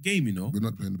a sick game, you know? We're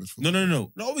not playing the best football.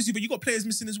 No, obviously, but you got players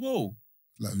missing as well.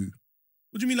 Like who?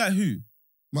 What do you mean like who?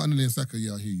 Martinelli and Saka,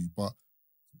 yeah, I hear you. But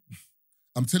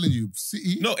I'm telling you,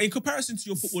 City... No, in comparison to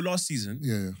your football last season...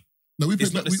 Yeah. No,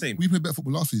 it's not the same. We played better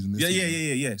football last season.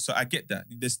 Yeah. So I get that.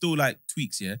 There's still like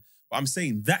tweaks, yeah? But I'm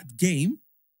saying that game...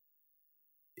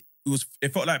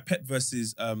 It felt like Pep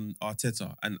versus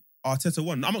Arteta, and Arteta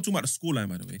won. I'm not talking about the scoreline,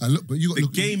 by the way. And look, but you got the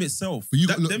game itself.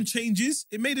 But them changes,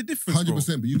 it made a difference.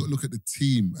 100%. But you got to look at the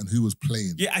team and who was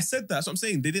playing. Yeah, I said that. That's what I'm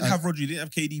saying. They didn't have Rodri. They didn't have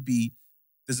KDB.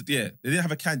 They didn't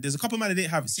have a can. There's a couple of men they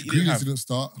didn't have. Grealish didn't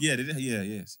start. Yeah, they didn't. Yeah,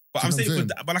 yes. But I'm saying,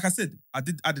 but like I said, I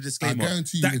did add a disclaimer.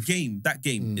 That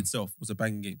game itself was a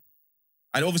banging game.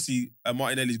 And obviously,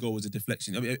 Martinelli's goal was a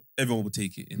deflection. I mean, everyone would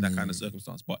take it in that kind of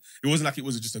circumstance. But it wasn't like it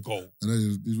was just a goal. I know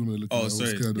these women are looking at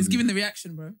sorry. It's giving the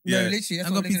reaction, bro. Yeah, literally. That's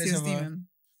I got PTSD, man.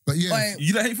 But yeah.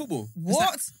 You don't hate football?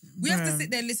 What? We have to sit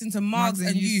there and listen to Margs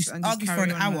and Youth argue for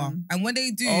an hour. And when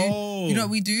they do, you know what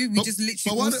we do? We just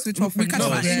literally switch off and catch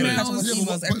up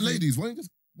emails. But ladies,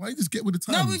 why you just get with the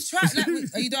time? No, we've tried.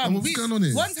 Are you done? What's going on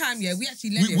here? One time, we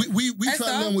actually let it. We tried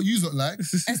to learn what you look like.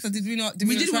 Esther, did we not?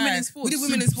 We did women in sports. We did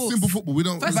women in sports. Simple football. We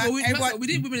don't. First of all, we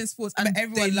did women in sports, and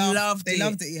everyone loved it. They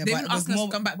loved it. Yeah, they didn't ask us to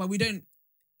come back, but we don't.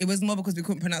 It was more because we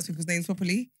couldn't pronounce people's names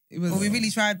properly. But we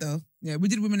really tried though. Yeah, we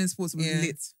did women in sports. It was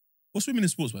lit. What's women in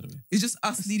sports, by the way? It's just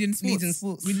us leading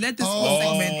sports. We led the sports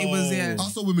segment. It was I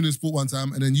saw women in sport one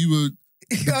time, and then you were.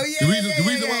 The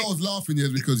reason why I was laughing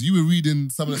is because you were reading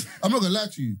some of the... I'm not going to lie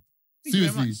to you.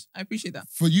 Seriously. I appreciate that.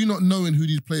 For you not knowing who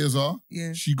these players are,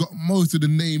 she got most of the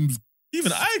names.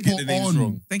 Even I get the names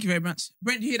wrong. Thank you very much.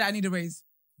 Brent, you hear that? I need a raise.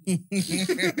 I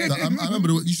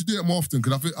remember you should do it more often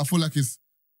because I feel like it's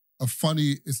a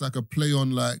funny, it's like a play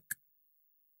on like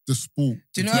the sport.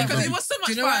 Do you know? Because it was so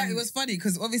much fun. It was funny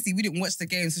because obviously we didn't watch the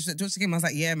game. So she watched the game. I was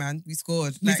like, yeah, man, we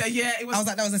scored. Like, said, yeah, it was. I was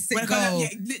like, that was a sick goal. Yeah,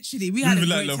 literally, we had a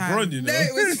great time. LeBron, you know? No,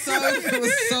 it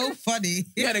was so funny.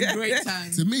 We had a great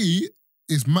time. To me,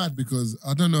 it's mad because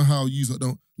I don't know how you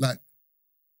don't like.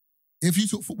 If you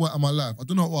took football out of my life, I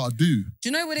don't know what I'd do. Do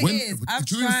you know what it is?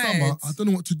 During summer, I don't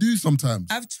know what to do sometimes.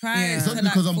 I've tried. It's not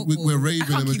because we're raving. I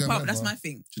can't and we're keep getting up. That's my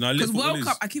thing. Because World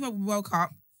Cup, I keep up with World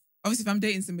Cup. Obviously, if I'm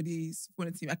dating somebody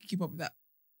supporting a team, I can keep up with that.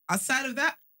 Outside of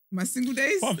that, my single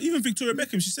days. Even Victoria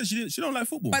Beckham, she said she don't like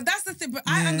football. But that's the thing. But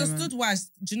I understood why.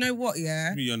 Do you know what?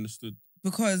 Yeah. You understood.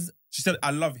 Because she said,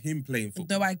 I love him playing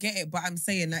football. No, I get it. But I'm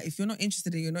saying that if you're not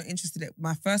interested in, you're not interested in.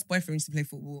 My first boyfriend used to play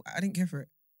football. I didn't care for it.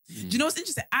 Do you know what's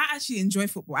interesting? I actually enjoy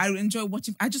football. I enjoy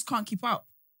watching. I just can't keep up.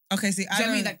 Okay, see, I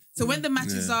mean, like, so when the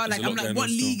matches are like, I'm like, what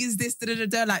league is this?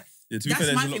 Like,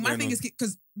 that's my thing. My thing is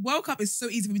because World Cup is so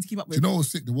easy for me to keep up with. Do you know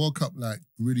what's sick? The World Cup like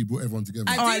really brought everyone together.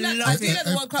 I love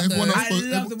the World Cup. I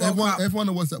love the World Cup. Everyone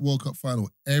that watched that World Cup final,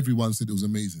 everyone said it was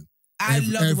amazing. I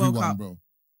love the World Cup, bro.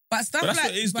 But stuff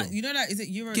like, you know, like, is it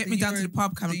Euro? Get me down to the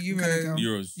pub, kind of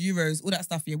Euros, all that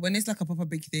stuff. Yeah, when it's like a proper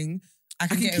big thing, I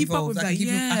can get keep involved. up with that.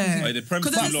 Yeah, the Prem's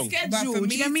because too long. Schedule.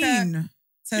 Do you know what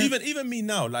I mean? Even me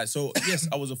now, like, so yes,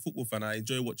 I was a football fan. I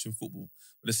enjoy watching football.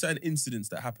 But there's certain incidents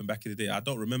that happened back in the day, I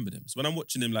don't remember them. So when I'm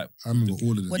watching them, like, I remember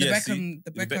all of them. Well, the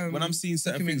Beckham, when I'm seeing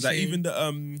certain things, like even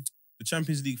the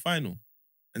Champions League final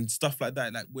and stuff like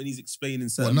that, like when he's explaining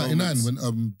certain 99 moments.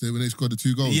 when they scored the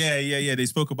 2 goals. Yeah. They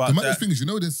spoke about the matter thing is, you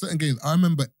know, there's certain games. I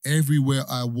remember everywhere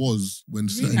I was when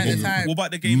certain games. What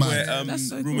about the game where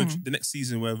the next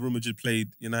season where Real Madrid played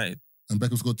United and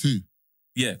Beckham scored 2?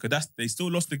 Yeah, because they still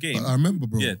lost the game. I remember,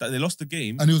 bro. Yeah, they lost the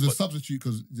game. And he was a substitute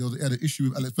because he had an issue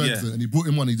with Alex Ferguson and he brought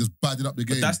him on and he just batted up the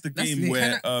game. But that's the game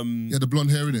where he had the blonde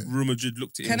hair in it. Real Madrid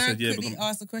looked at him and said, Can I quickly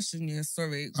ask a question? Yeah,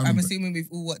 sorry. I'm assuming we've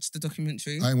all watched the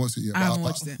documentary. I ain't watched it yet. I haven't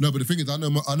watched it. No, but the thing is, I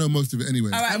know most of it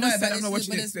anyway. All right,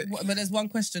 but there's one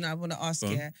question I want to ask,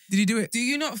 yeah. Did he do it? Do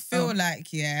you not feel like,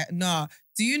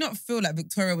 do you not feel like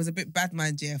Victoria was a bit bad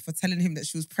mind, yeah, for telling him that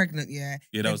she was pregnant, yeah?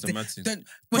 Yeah, that was a mad thing.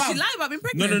 But she lied about being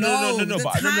pregnant. No.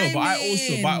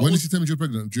 But when did she tell me she was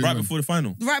pregnant? Right before the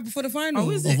final. Right before the final. Oh,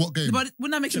 is it? Of what game? But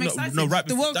wouldn't that make him excited? No, right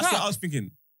the before. World That's Cup. what I was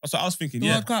thinking. That's what I was thinking. The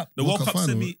Yeah, World Cup. The World Cup final.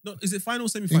 semi. No, is it final or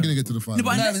semi-final? They didn't get to the final.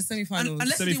 No, it was semi-finals.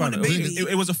 Unless they want a Semi-final.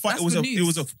 baby. It was a fight. It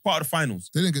was a part of the finals.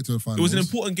 They didn't get to the final. It was an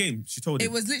important game. She told him.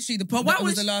 It was literally the. But why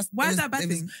was the last? Why is that a bad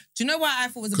thing? Do you know why I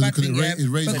thought it was a bad thing? It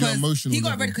raised the emotional. He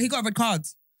got a red card.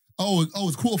 Oh,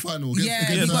 it's quarterfinal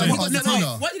against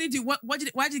Argentina. What did he do? Why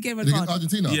did he get a red card?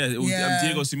 Argentina. Yeah, it was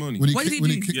Diego Simone. What did he do? When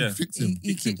he kicked him.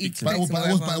 He kicked him. But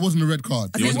it wasn't a red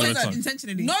card. It wasn't a red card.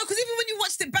 Intentionally. No, because even when you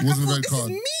watched it back, I Wasn't a thought red this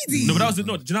card. is meaty. No, but that was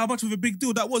no. Do you know how much of a big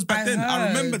deal that was back then? I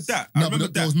remember that. No,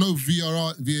 but there was no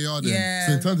VAR then. Yeah.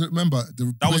 So in terms of, remember,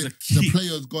 the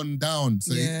player's gone down.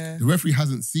 So the referee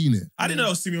hasn't seen it. I didn't know it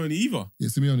was Simeone either. Yeah,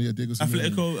 Simeone, Diego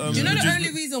Simeone. Atletico. Do you know the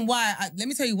only reason why? Let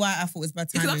me tell you why I thought it was bad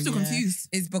timing. Because I'm still confused.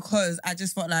 Is because I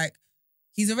just felt like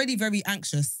he's already very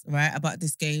anxious, right, about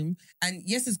this game. And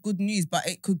yes, it's good news, but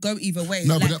it could go either way.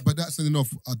 No, but that's sending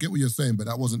off. I get what you're saying, but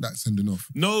that wasn't that sending off.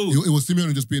 No. It was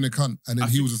Simeone just being a cunt. And then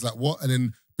he was just like, what? And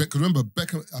then, because remember,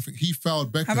 Beckham, I think he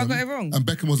fouled Beckham. Have I got it wrong? And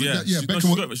Beckham was,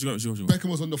 Beckham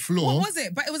was on the floor. What was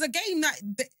it? But it was a game that...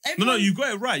 No, you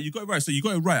got it right. So you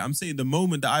got it right. I'm saying the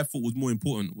moment that I thought was more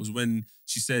important was when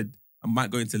she said, I might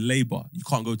go into labour. You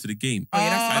can't go to the game. Oh, yeah,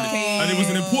 that's okay. And it was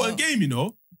an important game, you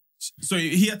know? So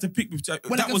he had to pick.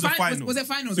 That was a final. Was it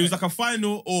final? So it was like a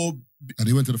final or. And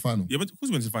he went to the final. Yeah, but of course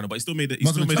he went to the final, but he still made it.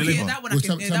 Must have been Labour. That one It was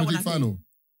Champions League final. It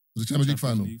was a Champions League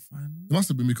final. It must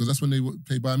have been because that's when they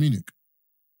played Bayern Munich.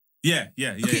 Yeah.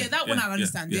 Okay, that one I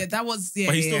understand. Yeah, that was. Yeah,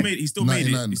 but he still made it. He still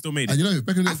made it. And you know, if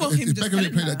Beckham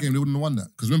didn't play that game, they wouldn't have won that.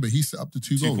 Because remember, he set up the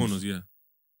 2 goals. 2 corners, yeah.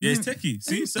 Yeah, it's techie.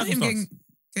 See, him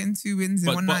getting 2 wins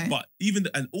in one night. But even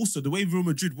and also the way Real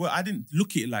Madrid were, I didn't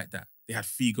look at it like that. They had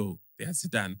Figo, they had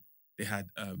Zidane, they had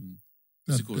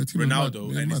what's it called?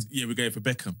 Ronaldo, and we're going for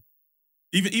Beckham.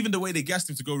 Even the way they gassed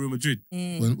him to go Real Madrid.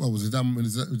 When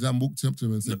Zidane walked up to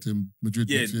him and said to him, Madrid.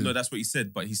 Yeah, no, that's what he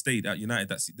said. But he stayed at United.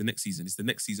 That's the next season. It's the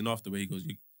next season after where he goes.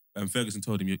 Ferguson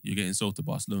told him, "You're getting sold to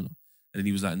Barcelona," and then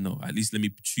he was like, "No, at least let me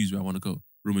choose where I want to go,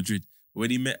 Real Madrid." But when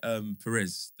he met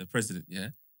Perez, the president,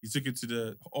 he took him to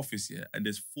the office, and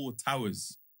there's 4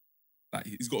 towers. Like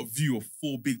he's got a view of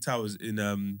 4 big towers in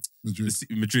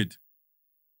Madrid.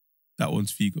 That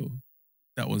one's Figo.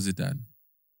 That one's Zidane.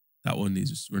 That one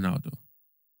is Ronaldo.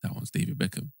 That one's David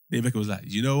Beckham. David Beckham was like,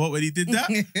 you know what, when he did that?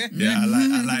 Yeah, I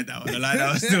like that one. I like that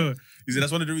one still. He said,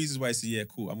 that's one of the reasons why I said, yeah,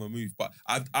 cool, I'm going to move. But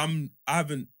I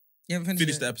haven't You haven't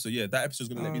finished the episode. Yeah, that episode's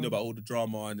gonna let me know about all the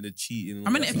drama and the cheating. And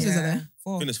how many episodes are there?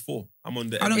 4. I think there's 4. I'm on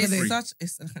the.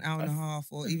 It's like an hour and a half,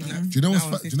 or even. Like do you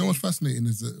know what's fascinating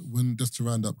is that when, just to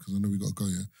round up, because I know we got to go.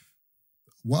 Yeah,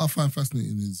 what I find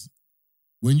fascinating is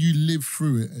when you live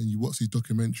through it and you watch these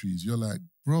documentaries, you're like,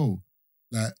 bro,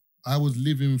 like I was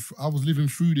living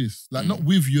through this, like not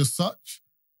with you as such,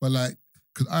 but like,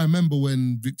 because I remember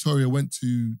when Victoria went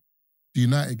to the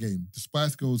United game, the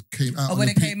Spice Girls came out. Oh, when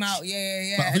it came out,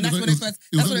 yeah. And that's when it first.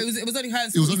 It was only her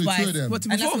and Scotty Spice.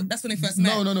 And that's when they first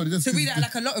met. No. To read out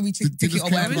like a lottery ticket or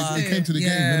whatever. They came to the game,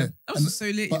 innit? That was so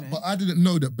lit. But I didn't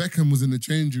know that Beckham was in the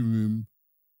changing room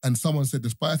and someone said the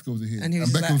Spice Girls are here. And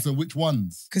Beckham said, which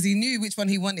ones? Because he knew which one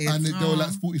he wanted. And they were like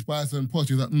Sporty Spice and Posh.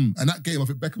 He was like, And that game, I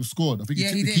think Beckham scored. I think he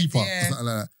took the keeper or something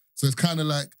like that. So it's kind of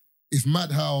like, it's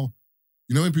mad how,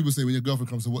 you know when people say when your girlfriend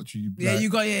comes to watch you, so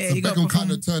Beckham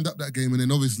kind of turned up that game and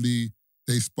then obviously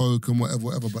they spoke and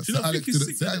whatever. But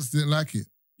Alex didn't like it.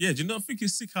 Yeah, do you not think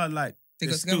it's sick how like they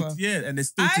got together? And they're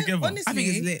still together. Honestly, I think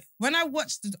it's lit. When I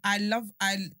watched,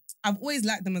 I've always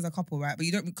liked them as a couple, right?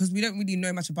 But because we don't really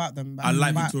know much about them. I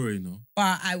like Victoria,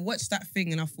 But I watched that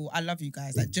thing and I thought, I love you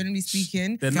guys. Like generally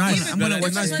speaking, they're nice. I'm gonna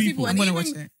watch nice people. I'm gonna watch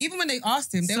it. Even when they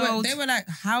asked him, they were like,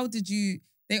 "How did you?"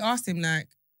 They asked him like,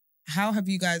 how did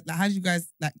you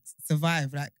guys like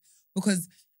survive? Like, because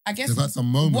I guess they've had some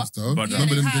moments though. But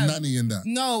remember the nanny in that?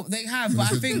 No, they have.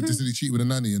 But I think did he cheat with a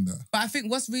nanny in that? But I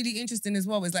think what's really interesting as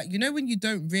well is like, you know, when you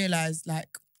don't realize, like,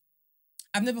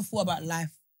 I've never thought about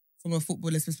life from a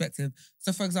footballer's perspective.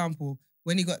 So for example,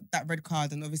 when he got that red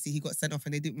card and obviously he got sent off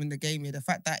and they didn't win the game here, the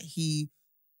fact that he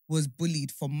was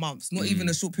bullied for months, not even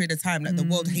a short period of time, like the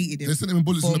world hated him. They sent him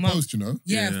bullets in the post, you know?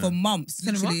 Yeah, for months.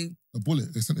 Literally. A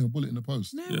bullet. They sent him a bullet in the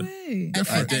post. No way. And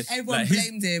everyone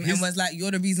blamed him and was like,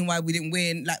 you're the reason why we didn't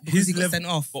win, like because he got sent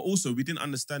off. But also, we didn't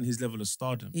understand his level of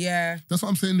stardom. Yeah. That's what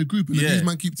I'm saying in the group. And these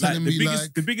man keep telling me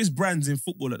the biggest brands in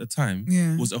football at the time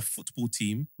was a football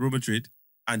team, Real Madrid,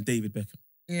 and David Beckham.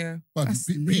 Yeah.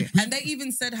 And they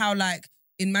even said how like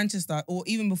in Manchester or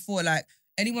even before, like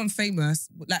anyone famous,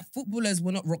 like footballers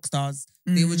were not rock stars.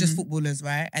 They were just footballers,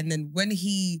 right? And then when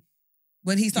he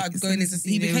started going into,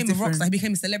 he became a rock star, he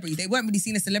became a celebrity. They weren't really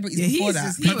seen as celebrities before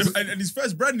that. And his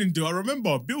first branding deal, I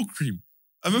remember Bill Cream.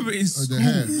 I remember in school.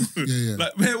 Yeah.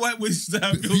 Like Mayor White was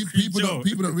people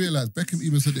don't realise, Beckham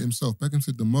even said it himself. Beckham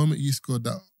said the moment he scored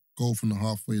that goal from the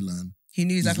halfway line, he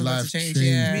knew his life was about to change.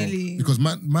 Yeah. Really? Because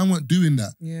man weren't doing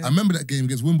that. Yeah. I remember that game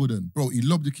against Wimbledon. Bro, he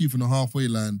lobbed the key from the halfway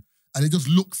line and it just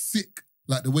looked sick.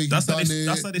 Like the way he done it.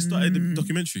 That's how they started the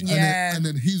documentary. Yeah. And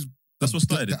then that's what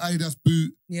started the Adidas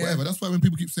boot, whatever. That's why when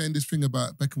people keep saying this thing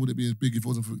about Beckham wouldn't be as big if it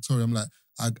wasn't for Victoria, I'm like,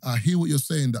 I hear what you're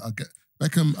saying, that I get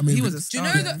Beckham. I mean, he was a star.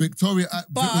 Do you know that Victoria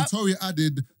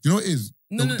added, do you know what it is?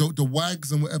 The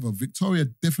wags and whatever. Victoria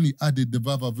definitely added the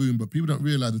vavavoom, but people don't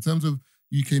realise in terms of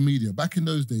UK media, back in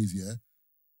those days,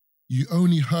 you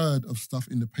only heard of stuff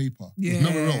in the paper. There's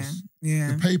nowhere else.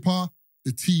 Yeah. The paper,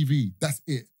 the TV, that's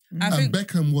it. I think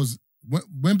Beckham was,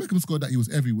 when Beckham scored that, he was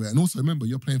everywhere. And also remember,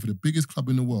 you're playing for the biggest club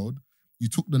in the world. You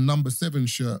took the number 7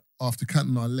 shirt after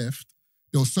Cantona left.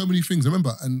 There were so many things.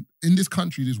 Remember, and in this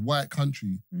country, this white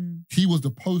country, he was the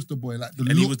poster boy, like the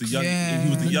look. He was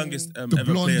the youngest ever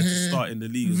player to start in the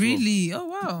league as well. Really? Oh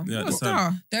wow. Yeah, What a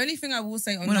star. the only thing I will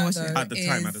say on that though at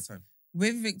the time.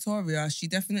 With Victoria, she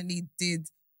definitely did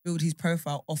build his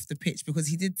profile off the pitch because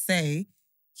he did say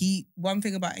one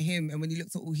thing about him, and when he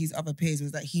looked at all his other peers,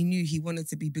 was that he knew he wanted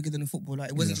to be bigger than a footballer.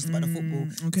 It wasn't just about the football.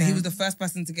 Okay. So he was the first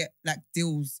person to get like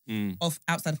deals off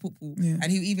outside of football. Yeah.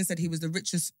 And he even said he was the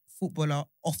richest footballer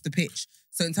off the pitch.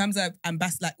 So in terms of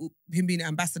like him being an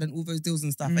ambassador and all those deals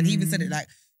and stuff. And he even said it like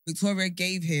Victoria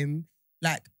gave him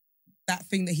like that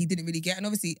thing that he didn't really get. And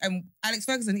obviously, Alex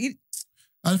Ferguson,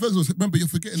 remember, you're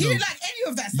forgetting. He didn't like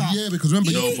any of that stuff. Yeah, because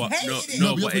remember, but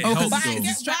it helped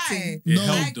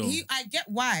though. I get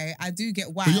why. I do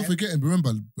get why. But you're forgetting.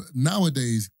 Remember,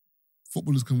 nowadays,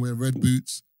 footballers can wear red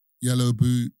boots, yellow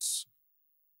boots,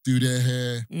 do their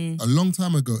hair. A long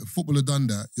time ago, if a footballer done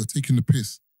that, you're taking the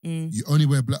piss. You only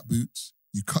wear black boots.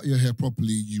 You cut your hair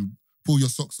properly. You pull your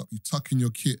socks up. You tuck in your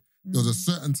kit. There was a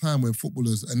certain time when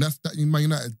footballers, and that's that in Man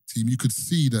United team, you could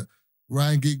see that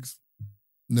Ryan Giggs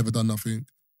never done nothing.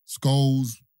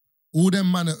 Scholes, all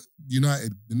them man at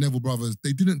United, the Neville brothers,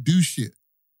 they didn't do shit.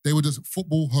 They were just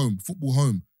football home.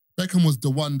 Beckham was the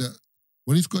one that,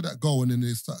 when he scored that goal and then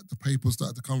the papers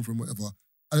started to come from whatever,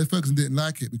 Alex Ferguson didn't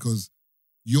like it because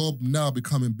you're now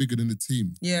becoming bigger than the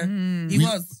team. Yeah, he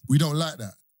was. We don't like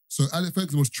that. So Alex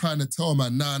Ferguson was trying to tell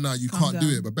man, nah, you can't do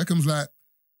it. But Beckham's like,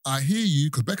 I hear you,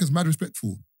 because Beckham's mad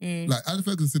respectful. Like Alex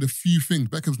Ferguson said a few things.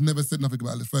 Beckham's never said nothing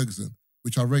about Alex Ferguson,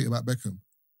 which I rate about Beckham.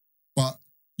 But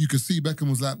you could see Beckham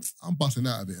was like, I'm busting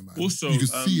out of it, man. Also, you could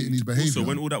see it in his behaviour. Also,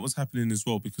 when all that was happening as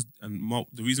well, because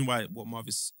the reason why what Marv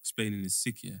is explaining is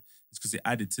sick here is because it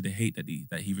added to the hate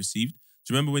that he received.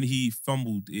 Do you remember when he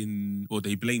fumbled or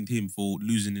they blamed him for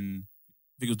losing in,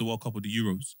 I think it was the World Cup or the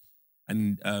Euros,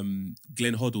 and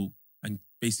Glenn Hoddle and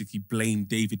basically blamed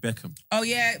David Beckham. Oh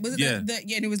yeah, was it? And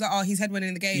it was like, his head went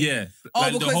in the game. Yeah,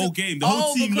 like the whole game, the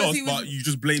whole team lost, but you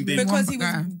just blamed David because he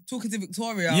was talking to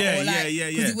Victoria.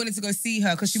 Because he wanted to go see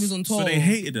her because she was on tour. So they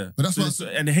hated her, but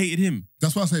and they hated him.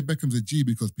 That's why I say Beckham's a G,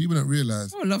 because people don't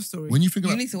realize. Oh, love story. When you think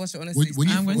about, you need to watch it honestly.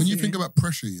 When you think about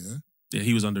pressure, yeah,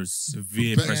 he was under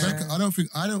severe pressure.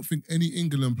 I don't think any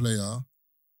England player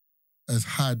has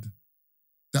had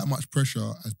that much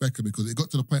pressure as Beckham, because it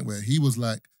got to the point where he was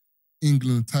like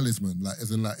England talisman, like as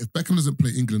in like if Beckham doesn't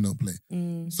play, England don't play.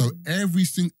 So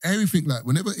everything like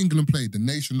whenever England played, the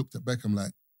nation looked at Beckham like,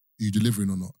 are you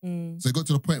delivering or not? So it got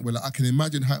to the point where like I can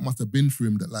imagine how it must have been for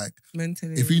him that like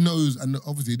mentally, if he knows, and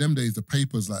obviously them days the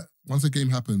papers, like once the game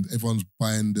happened, everyone's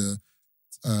buying the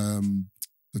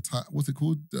what's it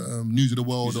called? News of the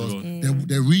World.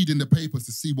 They're reading the papers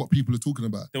to see what people are talking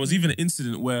about. There was even an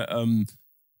incident where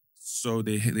so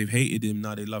they've hated him,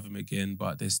 now they love him again,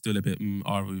 but they're still a bit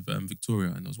with Victoria.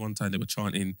 And there was one time they were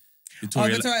chanting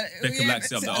Victoria Beckham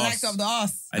likes it up the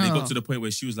arse. And it got to the point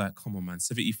where she was like, come on, man,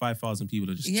 75,000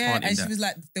 people are just chanting that. And she was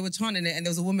like, they were chanting it, and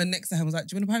there was a woman next to her who was like,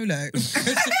 do you want a polo?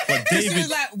 But David, she was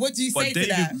like, what do you say to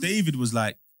that? David was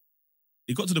like,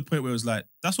 it got to the point where it was like,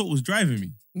 that's what was driving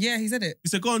me. Yeah, he said it. He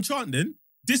said, go on chant then,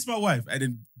 diss my wife, and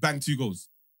then bang 2 goals.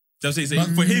 So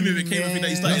for him, it became a thing that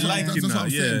he started liking that's now. What I'm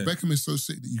saying. Beckham is so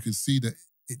sick that you can see that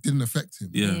it didn't affect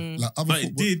him. Yeah. Like other but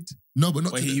it did. No, but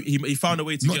not but he found a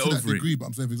way to get over that degree, But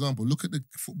I'm saying, for example, look at the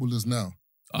footballers now.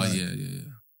 Oh, like, yeah.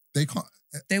 They can't...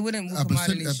 They wouldn't walk a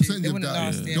mile in his shoes. They wouldn't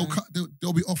last.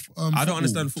 They'll be off. I don't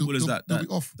understand footballers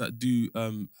that do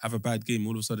have a bad game.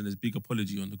 All of a sudden, there's big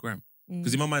apology on the gram.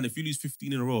 Because in my mind, if you lose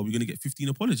 15 in a row, we're going to get 15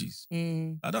 apologies.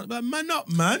 I don't, man up,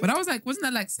 man. But I was like, wasn't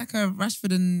that like Saka,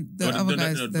 Rashford, and the other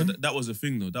guys? No, but that was a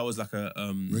thing, though. That was like a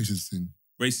racist thing.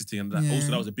 And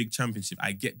also that was a big championship.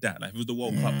 I get that. Like if it was the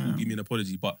World Cup, we'll give me an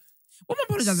apology. But what am I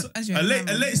apologizing? A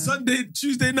late Sunday,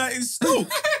 Tuesday night in Stoke.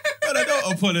 But I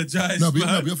don't apologize. No,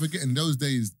 but you're forgetting those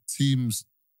days. Teams,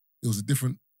 it was a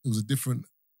different.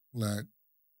 Like,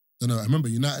 I don't know. I remember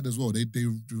United as well. They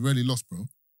really lost, bro.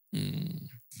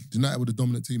 United were the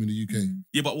dominant team in the UK.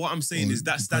 Yeah, but what I'm saying is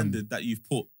that standard that you've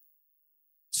put,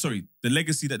 the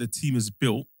legacy that the team has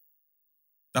built,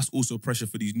 that's also pressure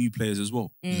for these new players as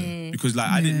well. Because like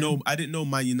I didn't know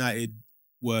Man United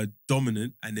were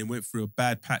dominant and they went through a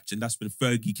bad patch, and that's when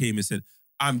Fergie came and said,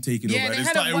 I'm taking over. And they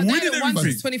started winning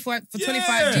everything. 25 Do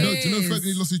years. you know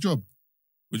Fergie lost his job?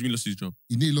 What do you mean lost his job?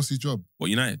 He nearly lost his job. What,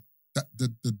 United?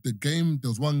 The game, there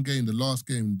was one game, the last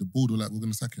game, the board were like, we're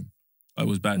going to sack him. Oh, it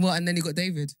was bad. Well, and then you got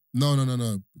David. No. They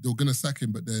were going to sack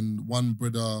him, but then one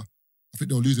brother, I think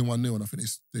they were losing 1-0, and I think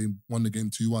they won the game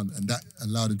 2-1, and that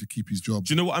allowed him to keep his job.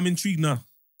 Do you know what? I'm intrigued now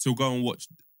to go and watch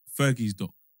Fergie's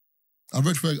doc. I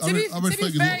read Fergie's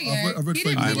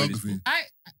biography.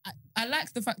 I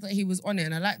like the fact that he was on it,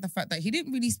 and I like the fact that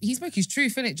he spoke his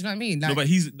truth, innit? Do you know what I mean? Like, but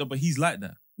he's like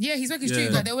that. Yeah, he spoke his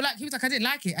truth. Like, he was like, I didn't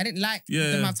like it. I didn't like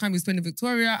the amount of time he was playing in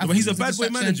Victoria. But he's a bad boy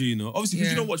manager, you know. Obviously,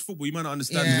 because you don't watch football, you might not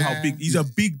understand how big. He's a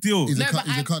big deal. He's a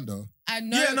cunt though. I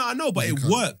know. Yeah, no, I know, but it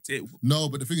worked. No,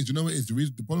 but the thing is, you know what it is?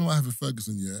 The problem I have with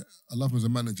Ferguson, I love him as a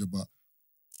manager, but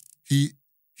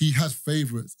he has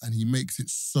favourites and he makes it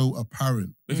so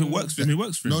apparent. If it works for him, it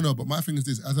works for him. No, but my thing is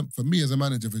this: for me as a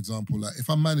manager, for example, like if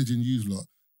I'm managing you lot,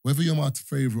 whether you're my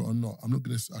favourite or not,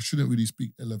 I shouldn't really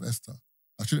speak ill of Esther.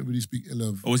 I shouldn't really speak ill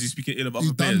of... Or was he speaking ill of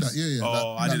other players? He's done that, yeah.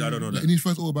 Oh, I don't know that. In his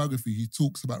first autobiography, he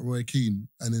talks about Roy Keane,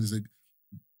 and there's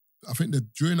I think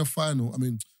that during the final,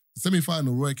 the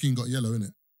semi-final, Roy Keane got yellow,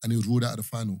 innit? And he was ruled out of the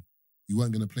final. He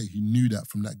weren't going to play. He knew that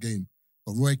from that game.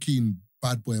 But Roy Keane,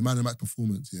 bad boy, man of the match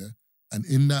performance, And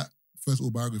in that first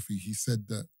autobiography, he said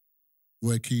that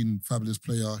Roy Keane, fabulous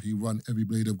player, he run every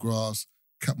blade of grass,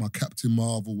 my Captain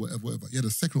Marvel, whatever. Yeah,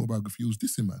 the second autobiography was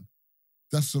dissing, man.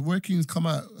 That's so Roy Keane's come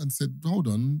out and said, hold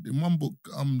on, in one book,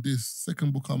 this,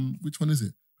 second book, which one is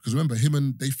it? Because remember, him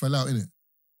and they fell out, innit?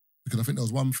 Because I think there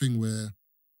was one thing where,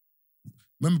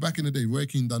 remember back in the day, Roy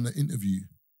Keane done an interview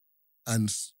and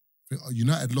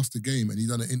United lost the game and he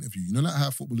done an interview. You know like how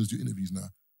footballers do interviews now?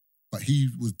 But he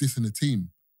was dissing the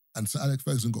team. And so Alex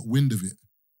Ferguson got wind of it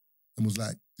and was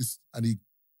like, this, and he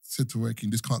said to Roy Keane,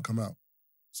 this can't come out.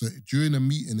 So during a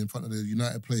meeting in front of the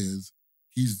United players,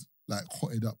 he's like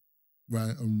hotted up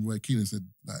Roy Keane and said,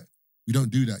 like, we don't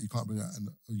do that. You can't bring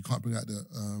out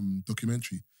the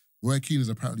documentary. Roy Keane has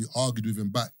apparently argued with him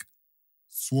back,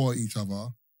 swore at each other,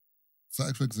 So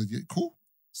Alex Ferguson said, yeah, cool,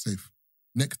 safe.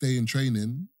 Next day in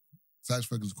training, Alex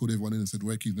Ferguson called everyone in and said,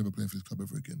 Roy Keane's never playing for this club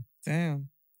ever again. Damn.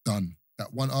 Done.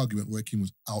 That one argument, Roy Keane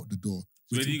was out the door.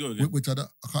 So where did he go again? Which I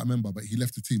can't remember, but he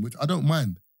left the team, which I don't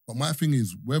mind. But my thing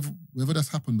is, whether that's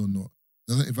happened or not,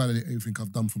 doesn't invalidate everything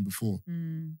I've done from before.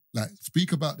 Like,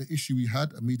 speak about the issue we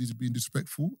had and me being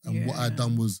disrespectful, and what I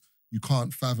done was you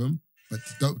can't fathom. But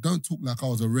don't talk like I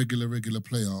was a regular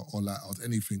player or like I was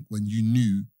anything when you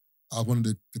knew I was one of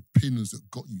the pins that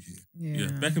got you here. Yeah.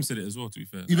 Beckham said it as well, to be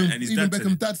fair. Even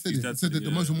Beckham's dad said it. He said that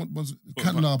the most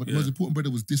Cantona, but the most important brother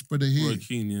was this brother here. Roy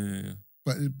Keane, yeah.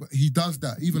 But he does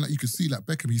that. Even like you can see like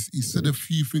Beckham, he said a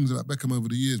few things about Beckham over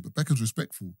the years, but Beckham's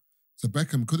respectful. So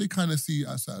Beckham, because they kind of see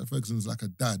outside of Ferguson as like a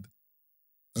dad,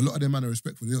 a lot of them men are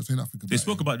respectful. They don't say nothing about it. They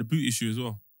spoke about the boot issue as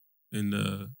well in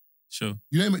the show.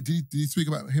 You know, did he speak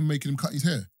about him making him cut his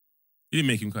hair? He didn't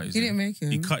make him cut his hair. He didn't make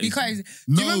him. He cut his.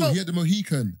 No, he had the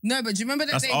Mohican. No, but do you remember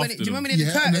that That's day? after Do you remember them. they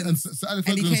had the curtains? And Sally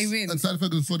And he came in. And Sally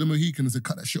Ferguson saw the Mohican and said,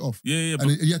 cut that shit off. Yeah,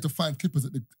 And he had to find clippers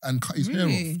and cut his hair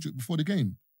Really? off before the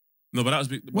game. No, but that was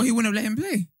big. Well, he wouldn't have let him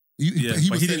play. But he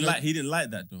was saying didn't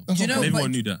like that though. That's Do you know,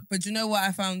 Everyone knew that. But you know what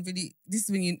I found really? This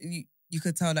is when you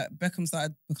could tell that Beckham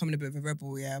started becoming a bit of a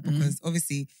rebel, because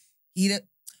obviously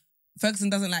Ferguson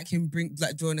doesn't like him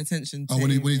drawing attention to when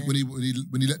he him,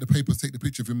 let the papers take the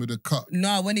picture of him with a cut.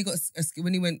 No, when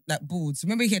he went like bald. So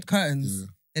remember he had curtains,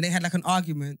 and they had like an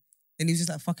argument, and he was just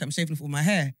like, "Fuck it, I'm shaving off all my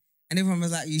hair." And everyone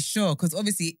was like, "You sure?" Because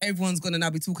obviously everyone's gonna now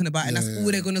be talking about it, and that's all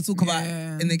they're gonna talk about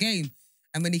in the game.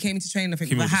 And when he came into training, I think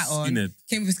with a hat on,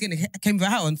 came with a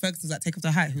hat on, Ferguson was like, "Take off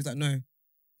the hat." He was like, "No."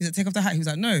 He's like, "Take off the hat." He was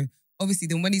like, "No." Obviously,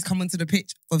 then when he's come onto the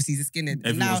pitch, obviously he's a skinhead.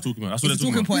 Everyone's talking about. That's what they're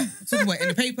talking talking about. In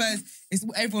the papers,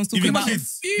 everyone's talking Even about.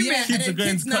 kids. Yeah, Kids are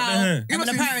going to cut their hair. And then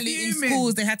apparently in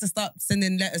schools they had to start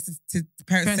sending letters to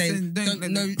parents saying,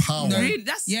 Power. Really?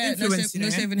 That's influence, no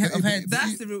shaving head of head.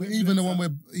 That's the real Even the one where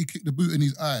he kicked the boot in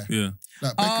his eye. Yeah.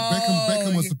 Like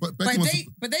Beckham was.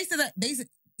 But they said that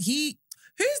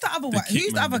who's the other one?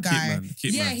 Who's the other guy?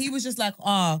 Yeah, he was just like,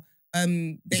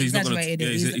 they exaggerated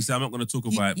it. He said, I'm not going to talk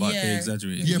about it, but they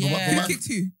exaggerated it. Yeah, but Who kicked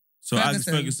who? So Alex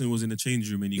Ferguson was in the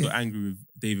change room and he got angry with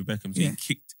David Beckham. So he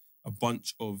kicked a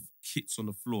bunch of kits on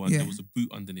the floor and there was a boot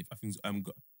underneath. I think it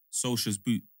was Solskjaer's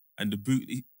boot. And the boot,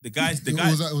 the guy, it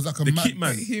was like a the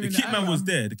kitman was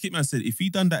there. The kitman said if he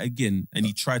done that again and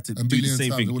he tried to do the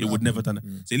same thing, it would never done it.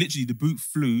 So literally the boot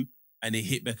flew and it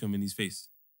hit Beckham in his face.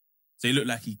 So it looked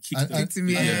like he kicked him.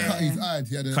 Cut his eye.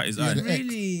 He had his eye.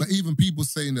 Really? But even people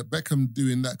saying that Beckham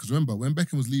doing that, because remember, when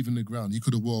Beckham was leaving the ground, he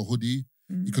could have wore a hoodie,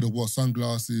 he could have wore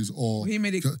sunglasses, or... He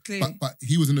made it clear. But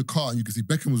he was in the car and you could see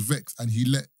Beckham was vexed and he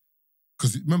let...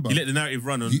 Because remember... He let the narrative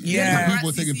run on. People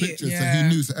were taking pictures, so he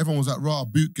knew. So everyone was like, rah,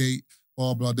 Bootgate,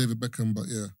 blah, blah, David Beckham, but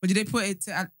yeah. But did they put it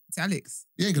to Alex?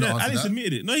 He ain't going to answer Alex that.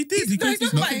 admitted it. No, he did. Not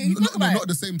Not at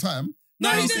the same time. No,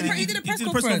 he did a press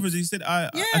conference. He said, I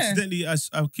accidentally I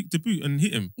kicked the boot and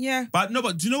hit him. Yeah. But do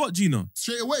you know what, Gina?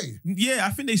 Straight away. Yeah,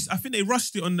 I think they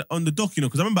rushed it on the doc,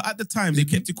 because I remember at the time they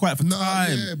kept it quiet for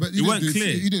time. Yeah, but it weren't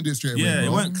clear. He didn't do it straight away. Yeah, bro.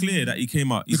 it weren't clear that he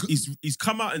came out. He's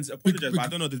come out and apologized, but I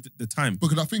don't know the time.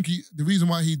 Because I think the reason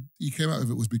why he came out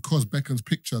of it was because Beckham's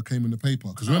picture came in the paper.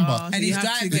 Because remember, and he's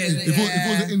driving. If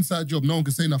it was an inside job, no one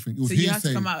could say nothing. It was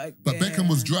hearsay. But Beckham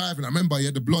was driving. I remember he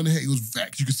had the blonde hair. He was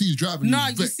vexed. You could see he's driving. No,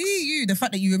 you see the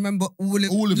fact that you remember all of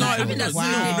it. No, I mean that's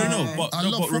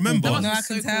but remember. No, I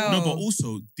can tell. No, but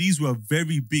also these were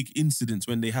very big incidents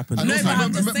when they happened. No, but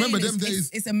I'm just remember saying, them days.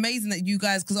 It's amazing that you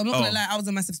guys, because I'm not gonna lie, I was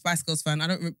a massive Spice Girls fan. I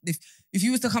don't. If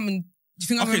you was to come and, do you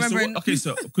think I'm remembering?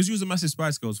 So because you was a massive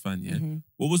Spice Girls fan, yeah.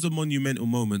 What was the monumental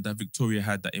moment that Victoria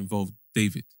had that involved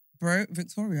David? Bro,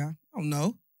 Victoria? I don't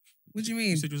know. What do you mean?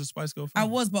 You said you was a Spice Girl fan. I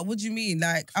was, but what do you mean?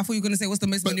 Like, I thought you were going to say, what's the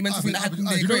most monumental thing that happened in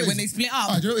their career when they split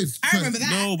up? I remember that.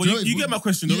 No, but you get my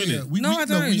question, though, innit? I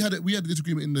don't. We had a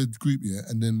disagreement in the group, yeah,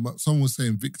 and then someone was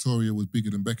saying Victoria was bigger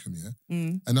than Beckham, yeah?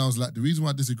 And I was like, the reason why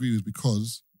I disagree was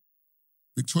because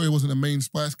Victoria wasn't a main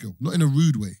Spice Girl, not in a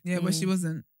rude way. Yeah, but she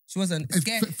wasn't. She wasn't.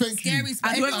 Scary Spice. If it was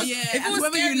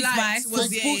Scary Spice, was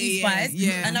Sporty Spice.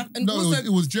 Yeah. It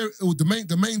was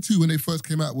the main two when they first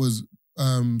came out was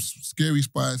Scary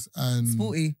Spice and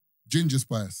Sporty. Ginger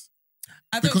Spice.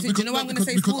 I don't think, you know what I'm going to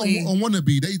say? Sporty. Because on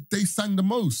Wannabe, they sang the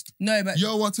most. No, but...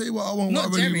 Yo, I'll tell you what I want,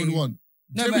 what I really want.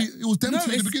 No, Jerry, it was them two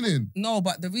at the beginning. No,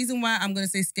 but the reason why I'm going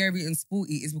to say Scary and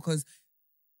Sporty is because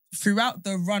throughout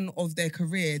the run of their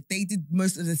career, they did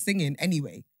most of the singing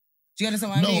anyway. Do you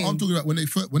understand what I mean? No, I'm talking about when they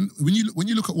first, when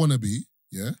you look at Wannabe,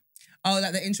 yeah? Oh,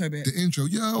 like the intro bit. The intro,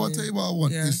 I'll tell you what I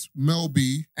want. It's Mel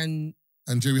B and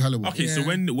Jerry Halliwell. Okay, so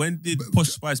when did Posh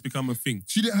Spice become a thing?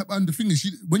 She didn't have, and the thing is,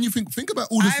 when you think about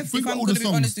all the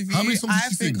songs, how many songs did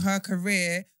she sing? I think her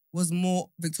career was more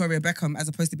Victoria Beckham as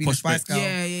opposed to being a Spice Girl.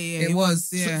 Yeah. It was.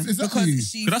 Yeah. Exactly.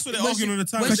 Because that's what they're arguing all the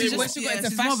time. When she got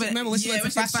into fashion, remember when she went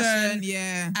to fashion?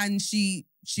 Yeah. And she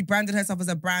branded herself as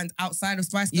a brand outside of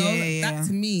Spice Girl. That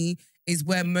to me is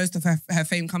where most of her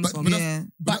fame comes from.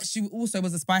 But she also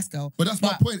was a Spice Girl. But that's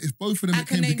my point. It's both of them that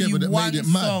came together that made it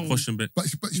mad. But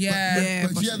she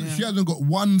hasn't got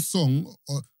one song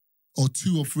or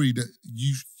two or three that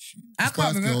I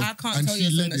can't remember. I can't tell you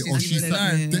a song that she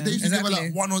did. They used to give her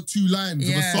like one or two lines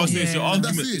of a song. So it's your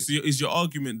argument. Is your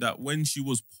argument that when she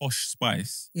was Posh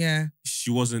Spice, she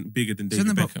wasn't bigger than David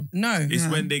Beckham? No, it's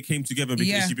when they came together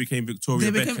because she became Victoria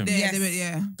Beckham.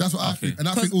 Yeah, that's what I think. And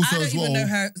I think also as well. I don't even know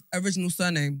her original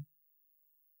surname.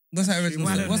 What's her original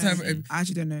surname? What's her? I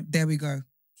actually don't know. There we go.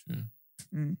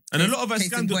 And a lot of her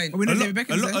scandals,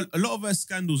 a lot of her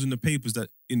scandals in the papers that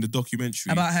in the documentary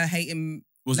about her hating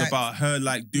was about her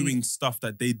like doing stuff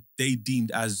that they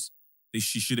deemed as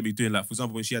she shouldn't be doing. Like for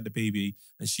example, when she had the baby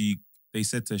and they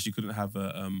said to her she couldn't have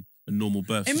a normal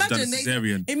birth. Imagine she's done a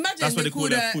cesarean. Imagine that's what they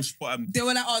called her push. They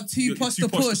were like, "Oh, too posh to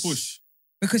push."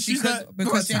 Because she's like,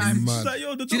 she's like,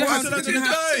 yo, the doctor said I didn't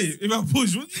die if I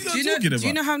push. What are you talking about? Do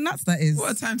you know how nuts that is?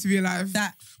 What a time to be alive.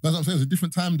 That's what I'm saying. It's a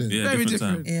different time then. Yeah, very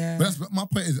different. Yeah. But that's my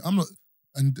point. Is I'm not,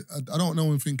 and I don't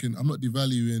know. I'm thinking I'm not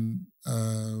devaluing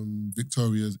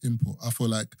Victoria's input. I feel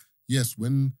like yes,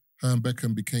 when her and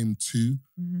Beckham became two,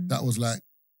 that was like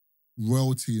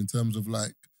royalty in terms of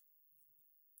like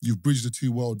you've bridged the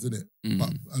two worlds, innit? But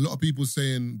a lot of people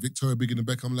saying Victoria bigger than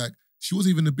Beckham. Like she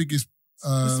wasn't even the biggest.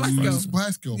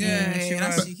 Spice Girl. Yeah,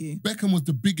 that's cheeky. Beckham was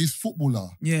the biggest footballer.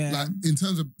 Yeah. Like in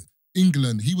terms of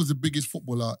England, he was the biggest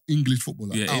footballer, English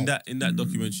footballer. Yeah, out. in that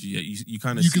documentary, you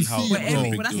kind of see how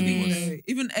big that's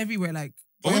even everywhere, like.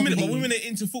 But women are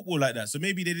into football like that, so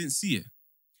maybe they didn't see it.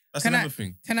 That's another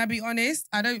thing. Can I be honest?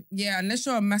 I don't. Yeah, unless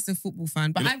you're a massive football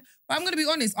fan. But I'm going to be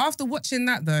honest. After watching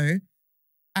that though,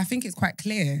 I think it's quite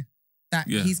clear that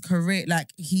his career, like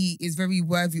he is very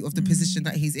worthy of the position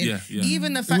that he's in. Yeah.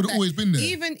 Even the fact that always been there.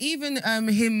 Even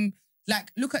him,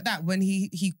 like look at that when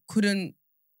he couldn't.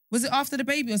 Was it after the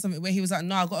baby or something where he was like,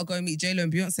 "No, I gotta go and meet J-Lo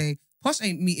and Beyonce." Posh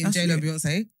ain't meeting J-Lo and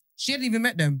Beyonce. She hadn't even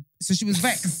met them, so she was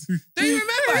vexed. Don't you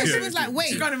remember? She was like,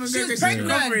 "Wait, she was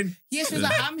pregnant." Yeah, she was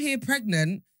like, "I'm here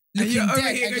pregnant, looking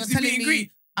dead, and you're telling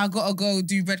me I gotta go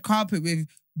do red carpet with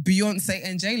Beyonce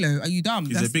and J-Lo. Are you dumb?"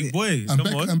 He's a big boy. And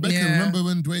Beckham, remember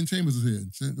when Dwayne Chambers was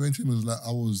here? Dwayne Chambers was like,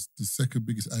 I was the second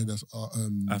biggest Adidas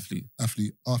athlete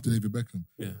after David Beckham.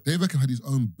 Yeah. David Beckham had his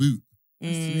own boot.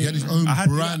 He had his own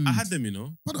brand. I had them, you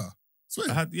know. Brother,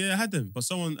 swear. I had them. But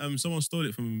someone stole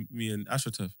it from me in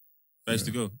AstroTurf. I used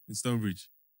to go in Stonebridge.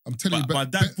 I'm telling you, my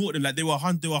dad bought them like they were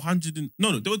 100 and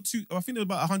no, they were two. I think they were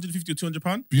about 150 or 200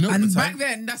 £200. You know, and back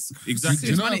then that's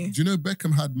exactly. Do you know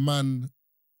Beckham had man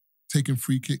taking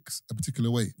free kicks a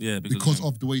particular way? Yeah, because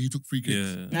of the way he took free kicks.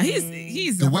 Yeah. Now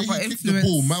he's the way he kicked the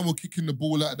ball. Man were kicking the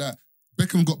ball like that.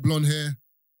 Beckham got blonde hair.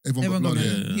 Everyone got blonde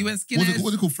hair. He went skinhead.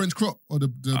 What's it called? French crop, or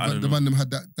the man them had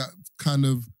that kind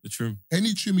of the trim.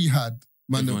 Any trim he had,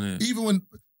 man. Even when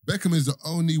Beckham is the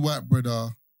only white brother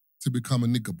to become a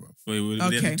nigger, bro. He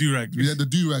had the do-rag. He had the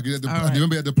do-rag. He had the.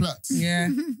 Remember he had the plaits. Yeah.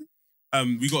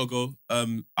 We gotta go.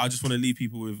 I just want to leave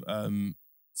people with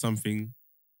something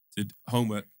to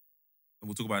homework, and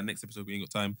we'll talk about it next episode. We ain't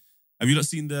got time. Have you not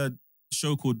seen the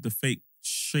show called The Fake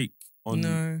Shake on?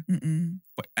 No.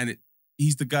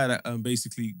 He's the guy that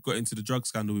basically got into the drug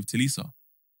scandal with Tequila.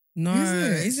 No,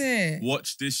 is it?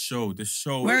 Watch this show. The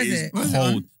show Where is it?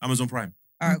 cold. Amazon Prime.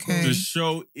 Okay. The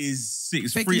show is sick.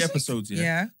 It's 3 episodes.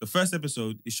 Yeah. The first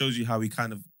episode, it shows you how he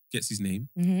kind of gets his name.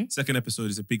 Mm-hmm. Second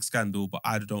episode is a big scandal, but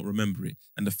I don't remember it.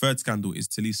 And the third scandal is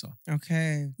Tequila.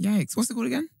 Okay. Yikes. What's it called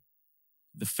again?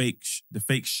 The fake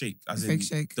shake. As fake in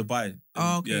shake. Dubai.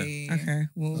 Oh, okay. Yeah. Okay.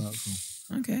 Well. Cool.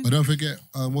 Okay. But don't forget,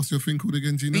 what's your thing called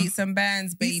again, Gina? Beats and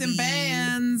Bands, baby. Beats and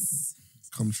Bands.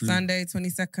 Come true. Sunday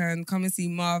 22nd. Come and see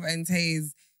Marv and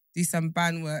Taze do some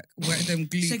band work. Work them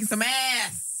glutes. Shaking some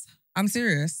ass. I'm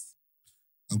serious.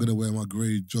 I'm gonna wear my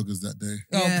grey joggers that day.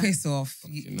 Oh, piss off!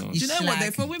 Do you know what?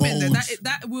 Though, for women,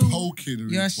 that will poking.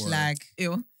 You're slag.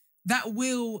 Ew. That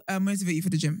will motivate you for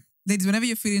the gym, ladies. Whenever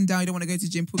you're feeling down, you don't want to go to the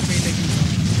gym. Put grey leggings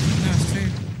on. No, it's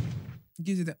true. It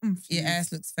gives you the Your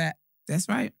ass looks fat. That's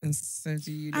right. And so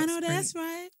do you. I know that's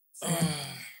right.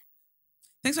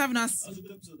 Thanks for having us. That was a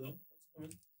good episode, though.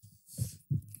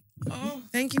 Oh,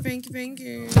 thank you.